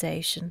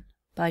Civilization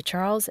by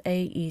Charles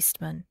A.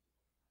 Eastman.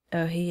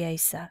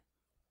 Ohiyesa.